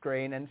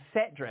smokescreen and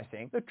set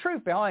dressing. The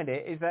truth behind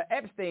it is that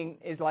Epstein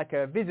is like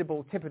a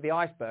visible tip of the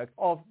iceberg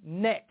of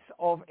nets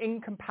of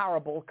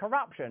incomparable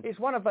corruption. It's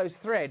one of those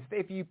threads that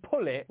if you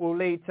pull it will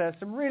lead to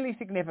some really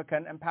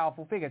significant and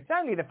powerful figures. It's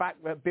only the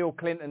fact that Bill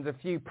Clinton's a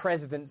few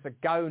presidents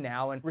ago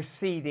now and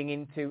receding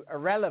into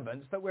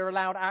irrelevance that we're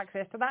allowed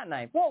access to that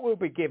name. What will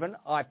be given,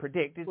 I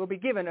predict, is we'll be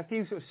given a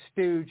few sort of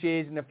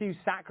stooges and a few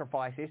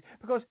sacrifices,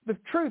 because the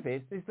truth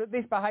is that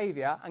this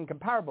behaviour and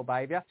comparable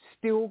behaviour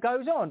still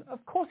goes on.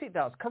 Of course it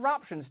does.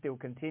 Corruption still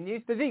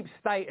continues. The deep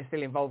state is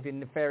still involved in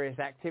nefarious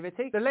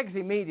activity. The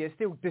legacy media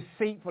still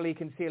deceitfully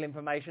conceal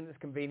information that's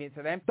convenient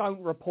to them,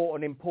 don't report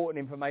on important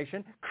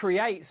information,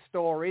 create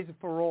stories of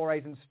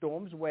furores and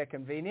storms where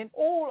convenient.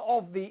 All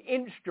of the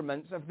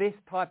instruments of this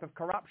type of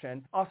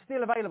corruption are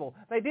still available.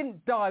 They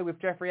didn't die with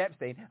Jeffrey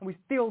Epstein, and we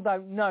still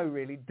don't know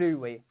really, do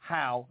we,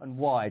 how and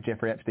why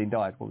Jeffrey Epstein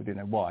died. Well, we do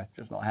know why,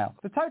 just not how.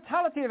 The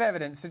totality of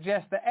evidence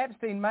suggests that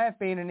Epstein may have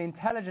been an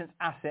intelligence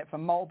asset for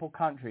multiple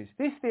countries.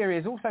 This theory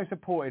is also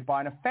supported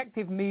by an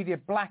effective media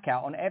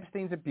blackout on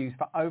Epstein's abuse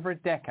for over a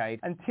decade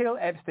until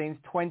Epstein's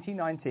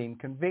 2019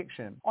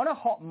 conviction. On a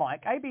hot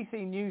mic,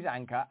 ABC News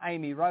anchor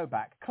Amy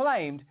Robach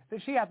claimed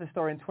that she had the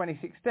story in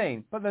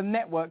 2016, but the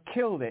network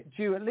killed it,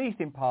 due at least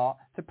in part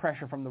to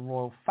pressure from the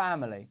royal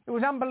family. It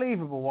was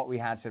unbelievable what we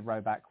had, said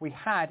Robach. We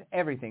had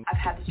everything. I've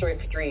had the story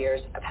for 3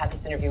 years. I've had this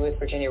interview with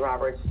Virginia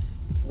Roberts.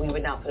 We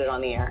would not put it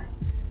on the air.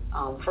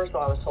 First of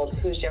all, I was told,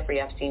 who's Jeffrey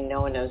Epstein?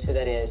 No one knows who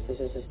that is. This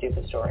is a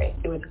stupid story.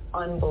 It was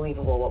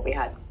unbelievable what we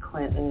had.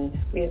 Clinton,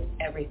 we had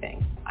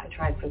everything. I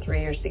tried for 3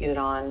 years to get it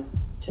on,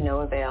 to no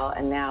avail,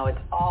 and now it's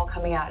all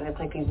coming out, and it's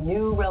like these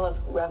new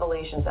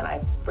revelations, and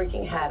I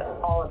freaking had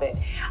all of it.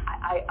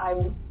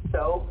 I'm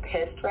so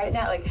pissed right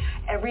now. Like,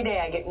 every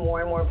day I get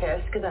more and more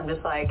pissed because I'm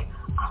just like,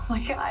 oh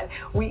my God,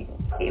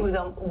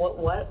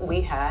 what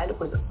we had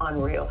was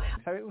unreal.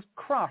 So it was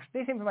crushed.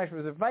 This information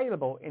was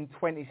available in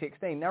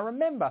 2016. Now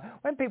remember,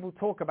 when people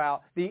talk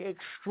about the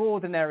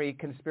extraordinary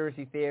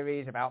conspiracy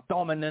theories about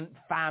dominant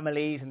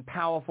families and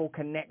powerful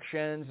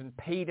connections and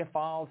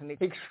paedophiles and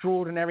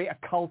extraordinary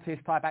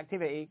occultist type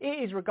activity,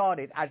 it is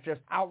regarded as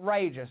just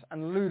outrageous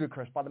and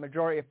ludicrous by the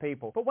majority of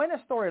people. But when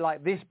a story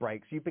like this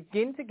breaks, you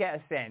begin to get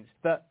a sense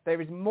that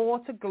there is more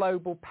to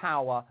global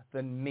power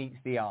than meets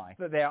the eye.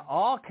 That there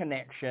are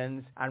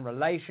connections and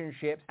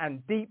relationships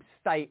and deep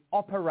state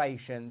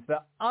operations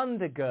that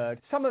undergird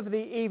some of the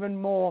even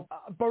more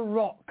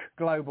baroque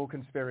global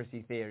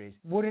conspiracy theories.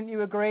 Wouldn't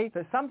you agree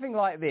that something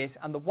like this,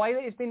 and the way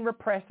that it's been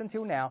repressed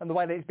until now, and the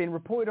way that it's been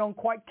reported on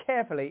quite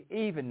carefully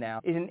even now,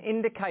 is an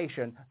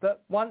indication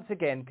that once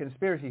again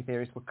conspiracy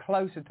theories were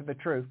closer to the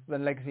truth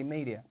than legacy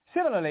media?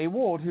 Similarly,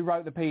 Ward, who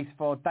wrote the piece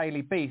for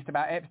Daily Beast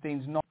about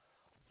Epstein's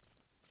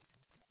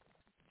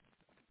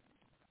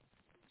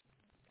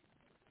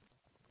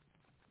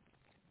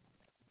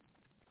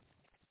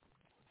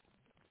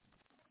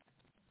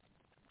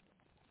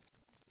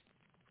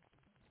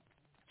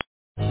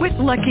With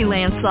Lucky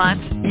Land Slots,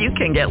 you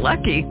can get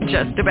lucky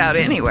just about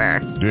anywhere.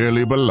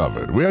 Dearly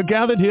beloved, we are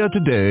gathered here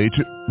today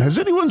to... Has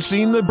anyone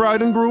seen the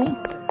bride and groom?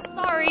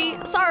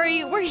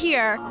 Sorry, we're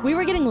here. We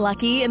were getting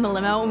lucky in the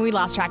limo and we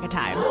lost track of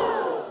time.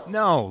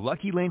 No,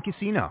 Lucky Land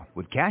Casino,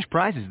 with cash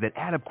prizes that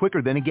add up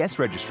quicker than a guest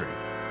registry.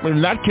 In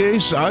that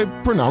case, I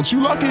pronounce you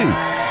lucky.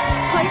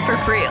 Play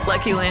for free at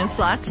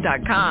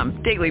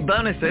LuckyLandSlots.com. Daily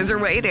bonuses are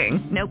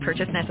waiting. No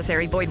purchase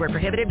necessary. Void where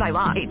prohibited by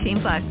law.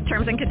 18+.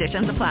 Terms and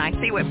conditions apply.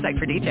 See website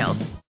for details.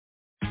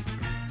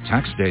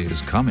 Tax day is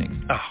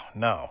coming. Oh,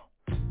 no.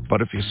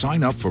 But if you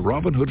sign up for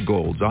Robinhood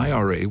Gold's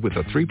IRA with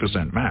a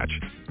 3% match,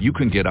 you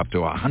can get up to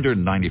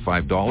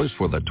 $195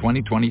 for the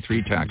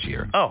 2023 tax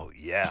year. Oh,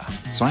 yeah.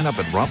 Sign up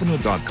at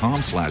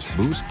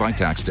Robinhood.com/boost by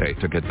tax day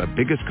to get the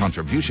biggest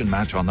contribution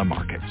match on the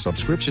market.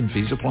 Subscription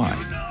fees apply.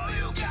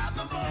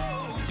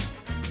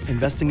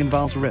 Investing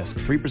involves risk.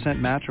 3%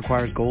 match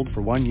requires gold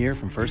for 1 year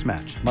from first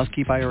match. Must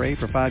keep IRA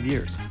for 5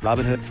 years.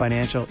 Robinhood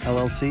Financial,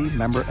 LLC,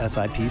 member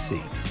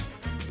SIPC.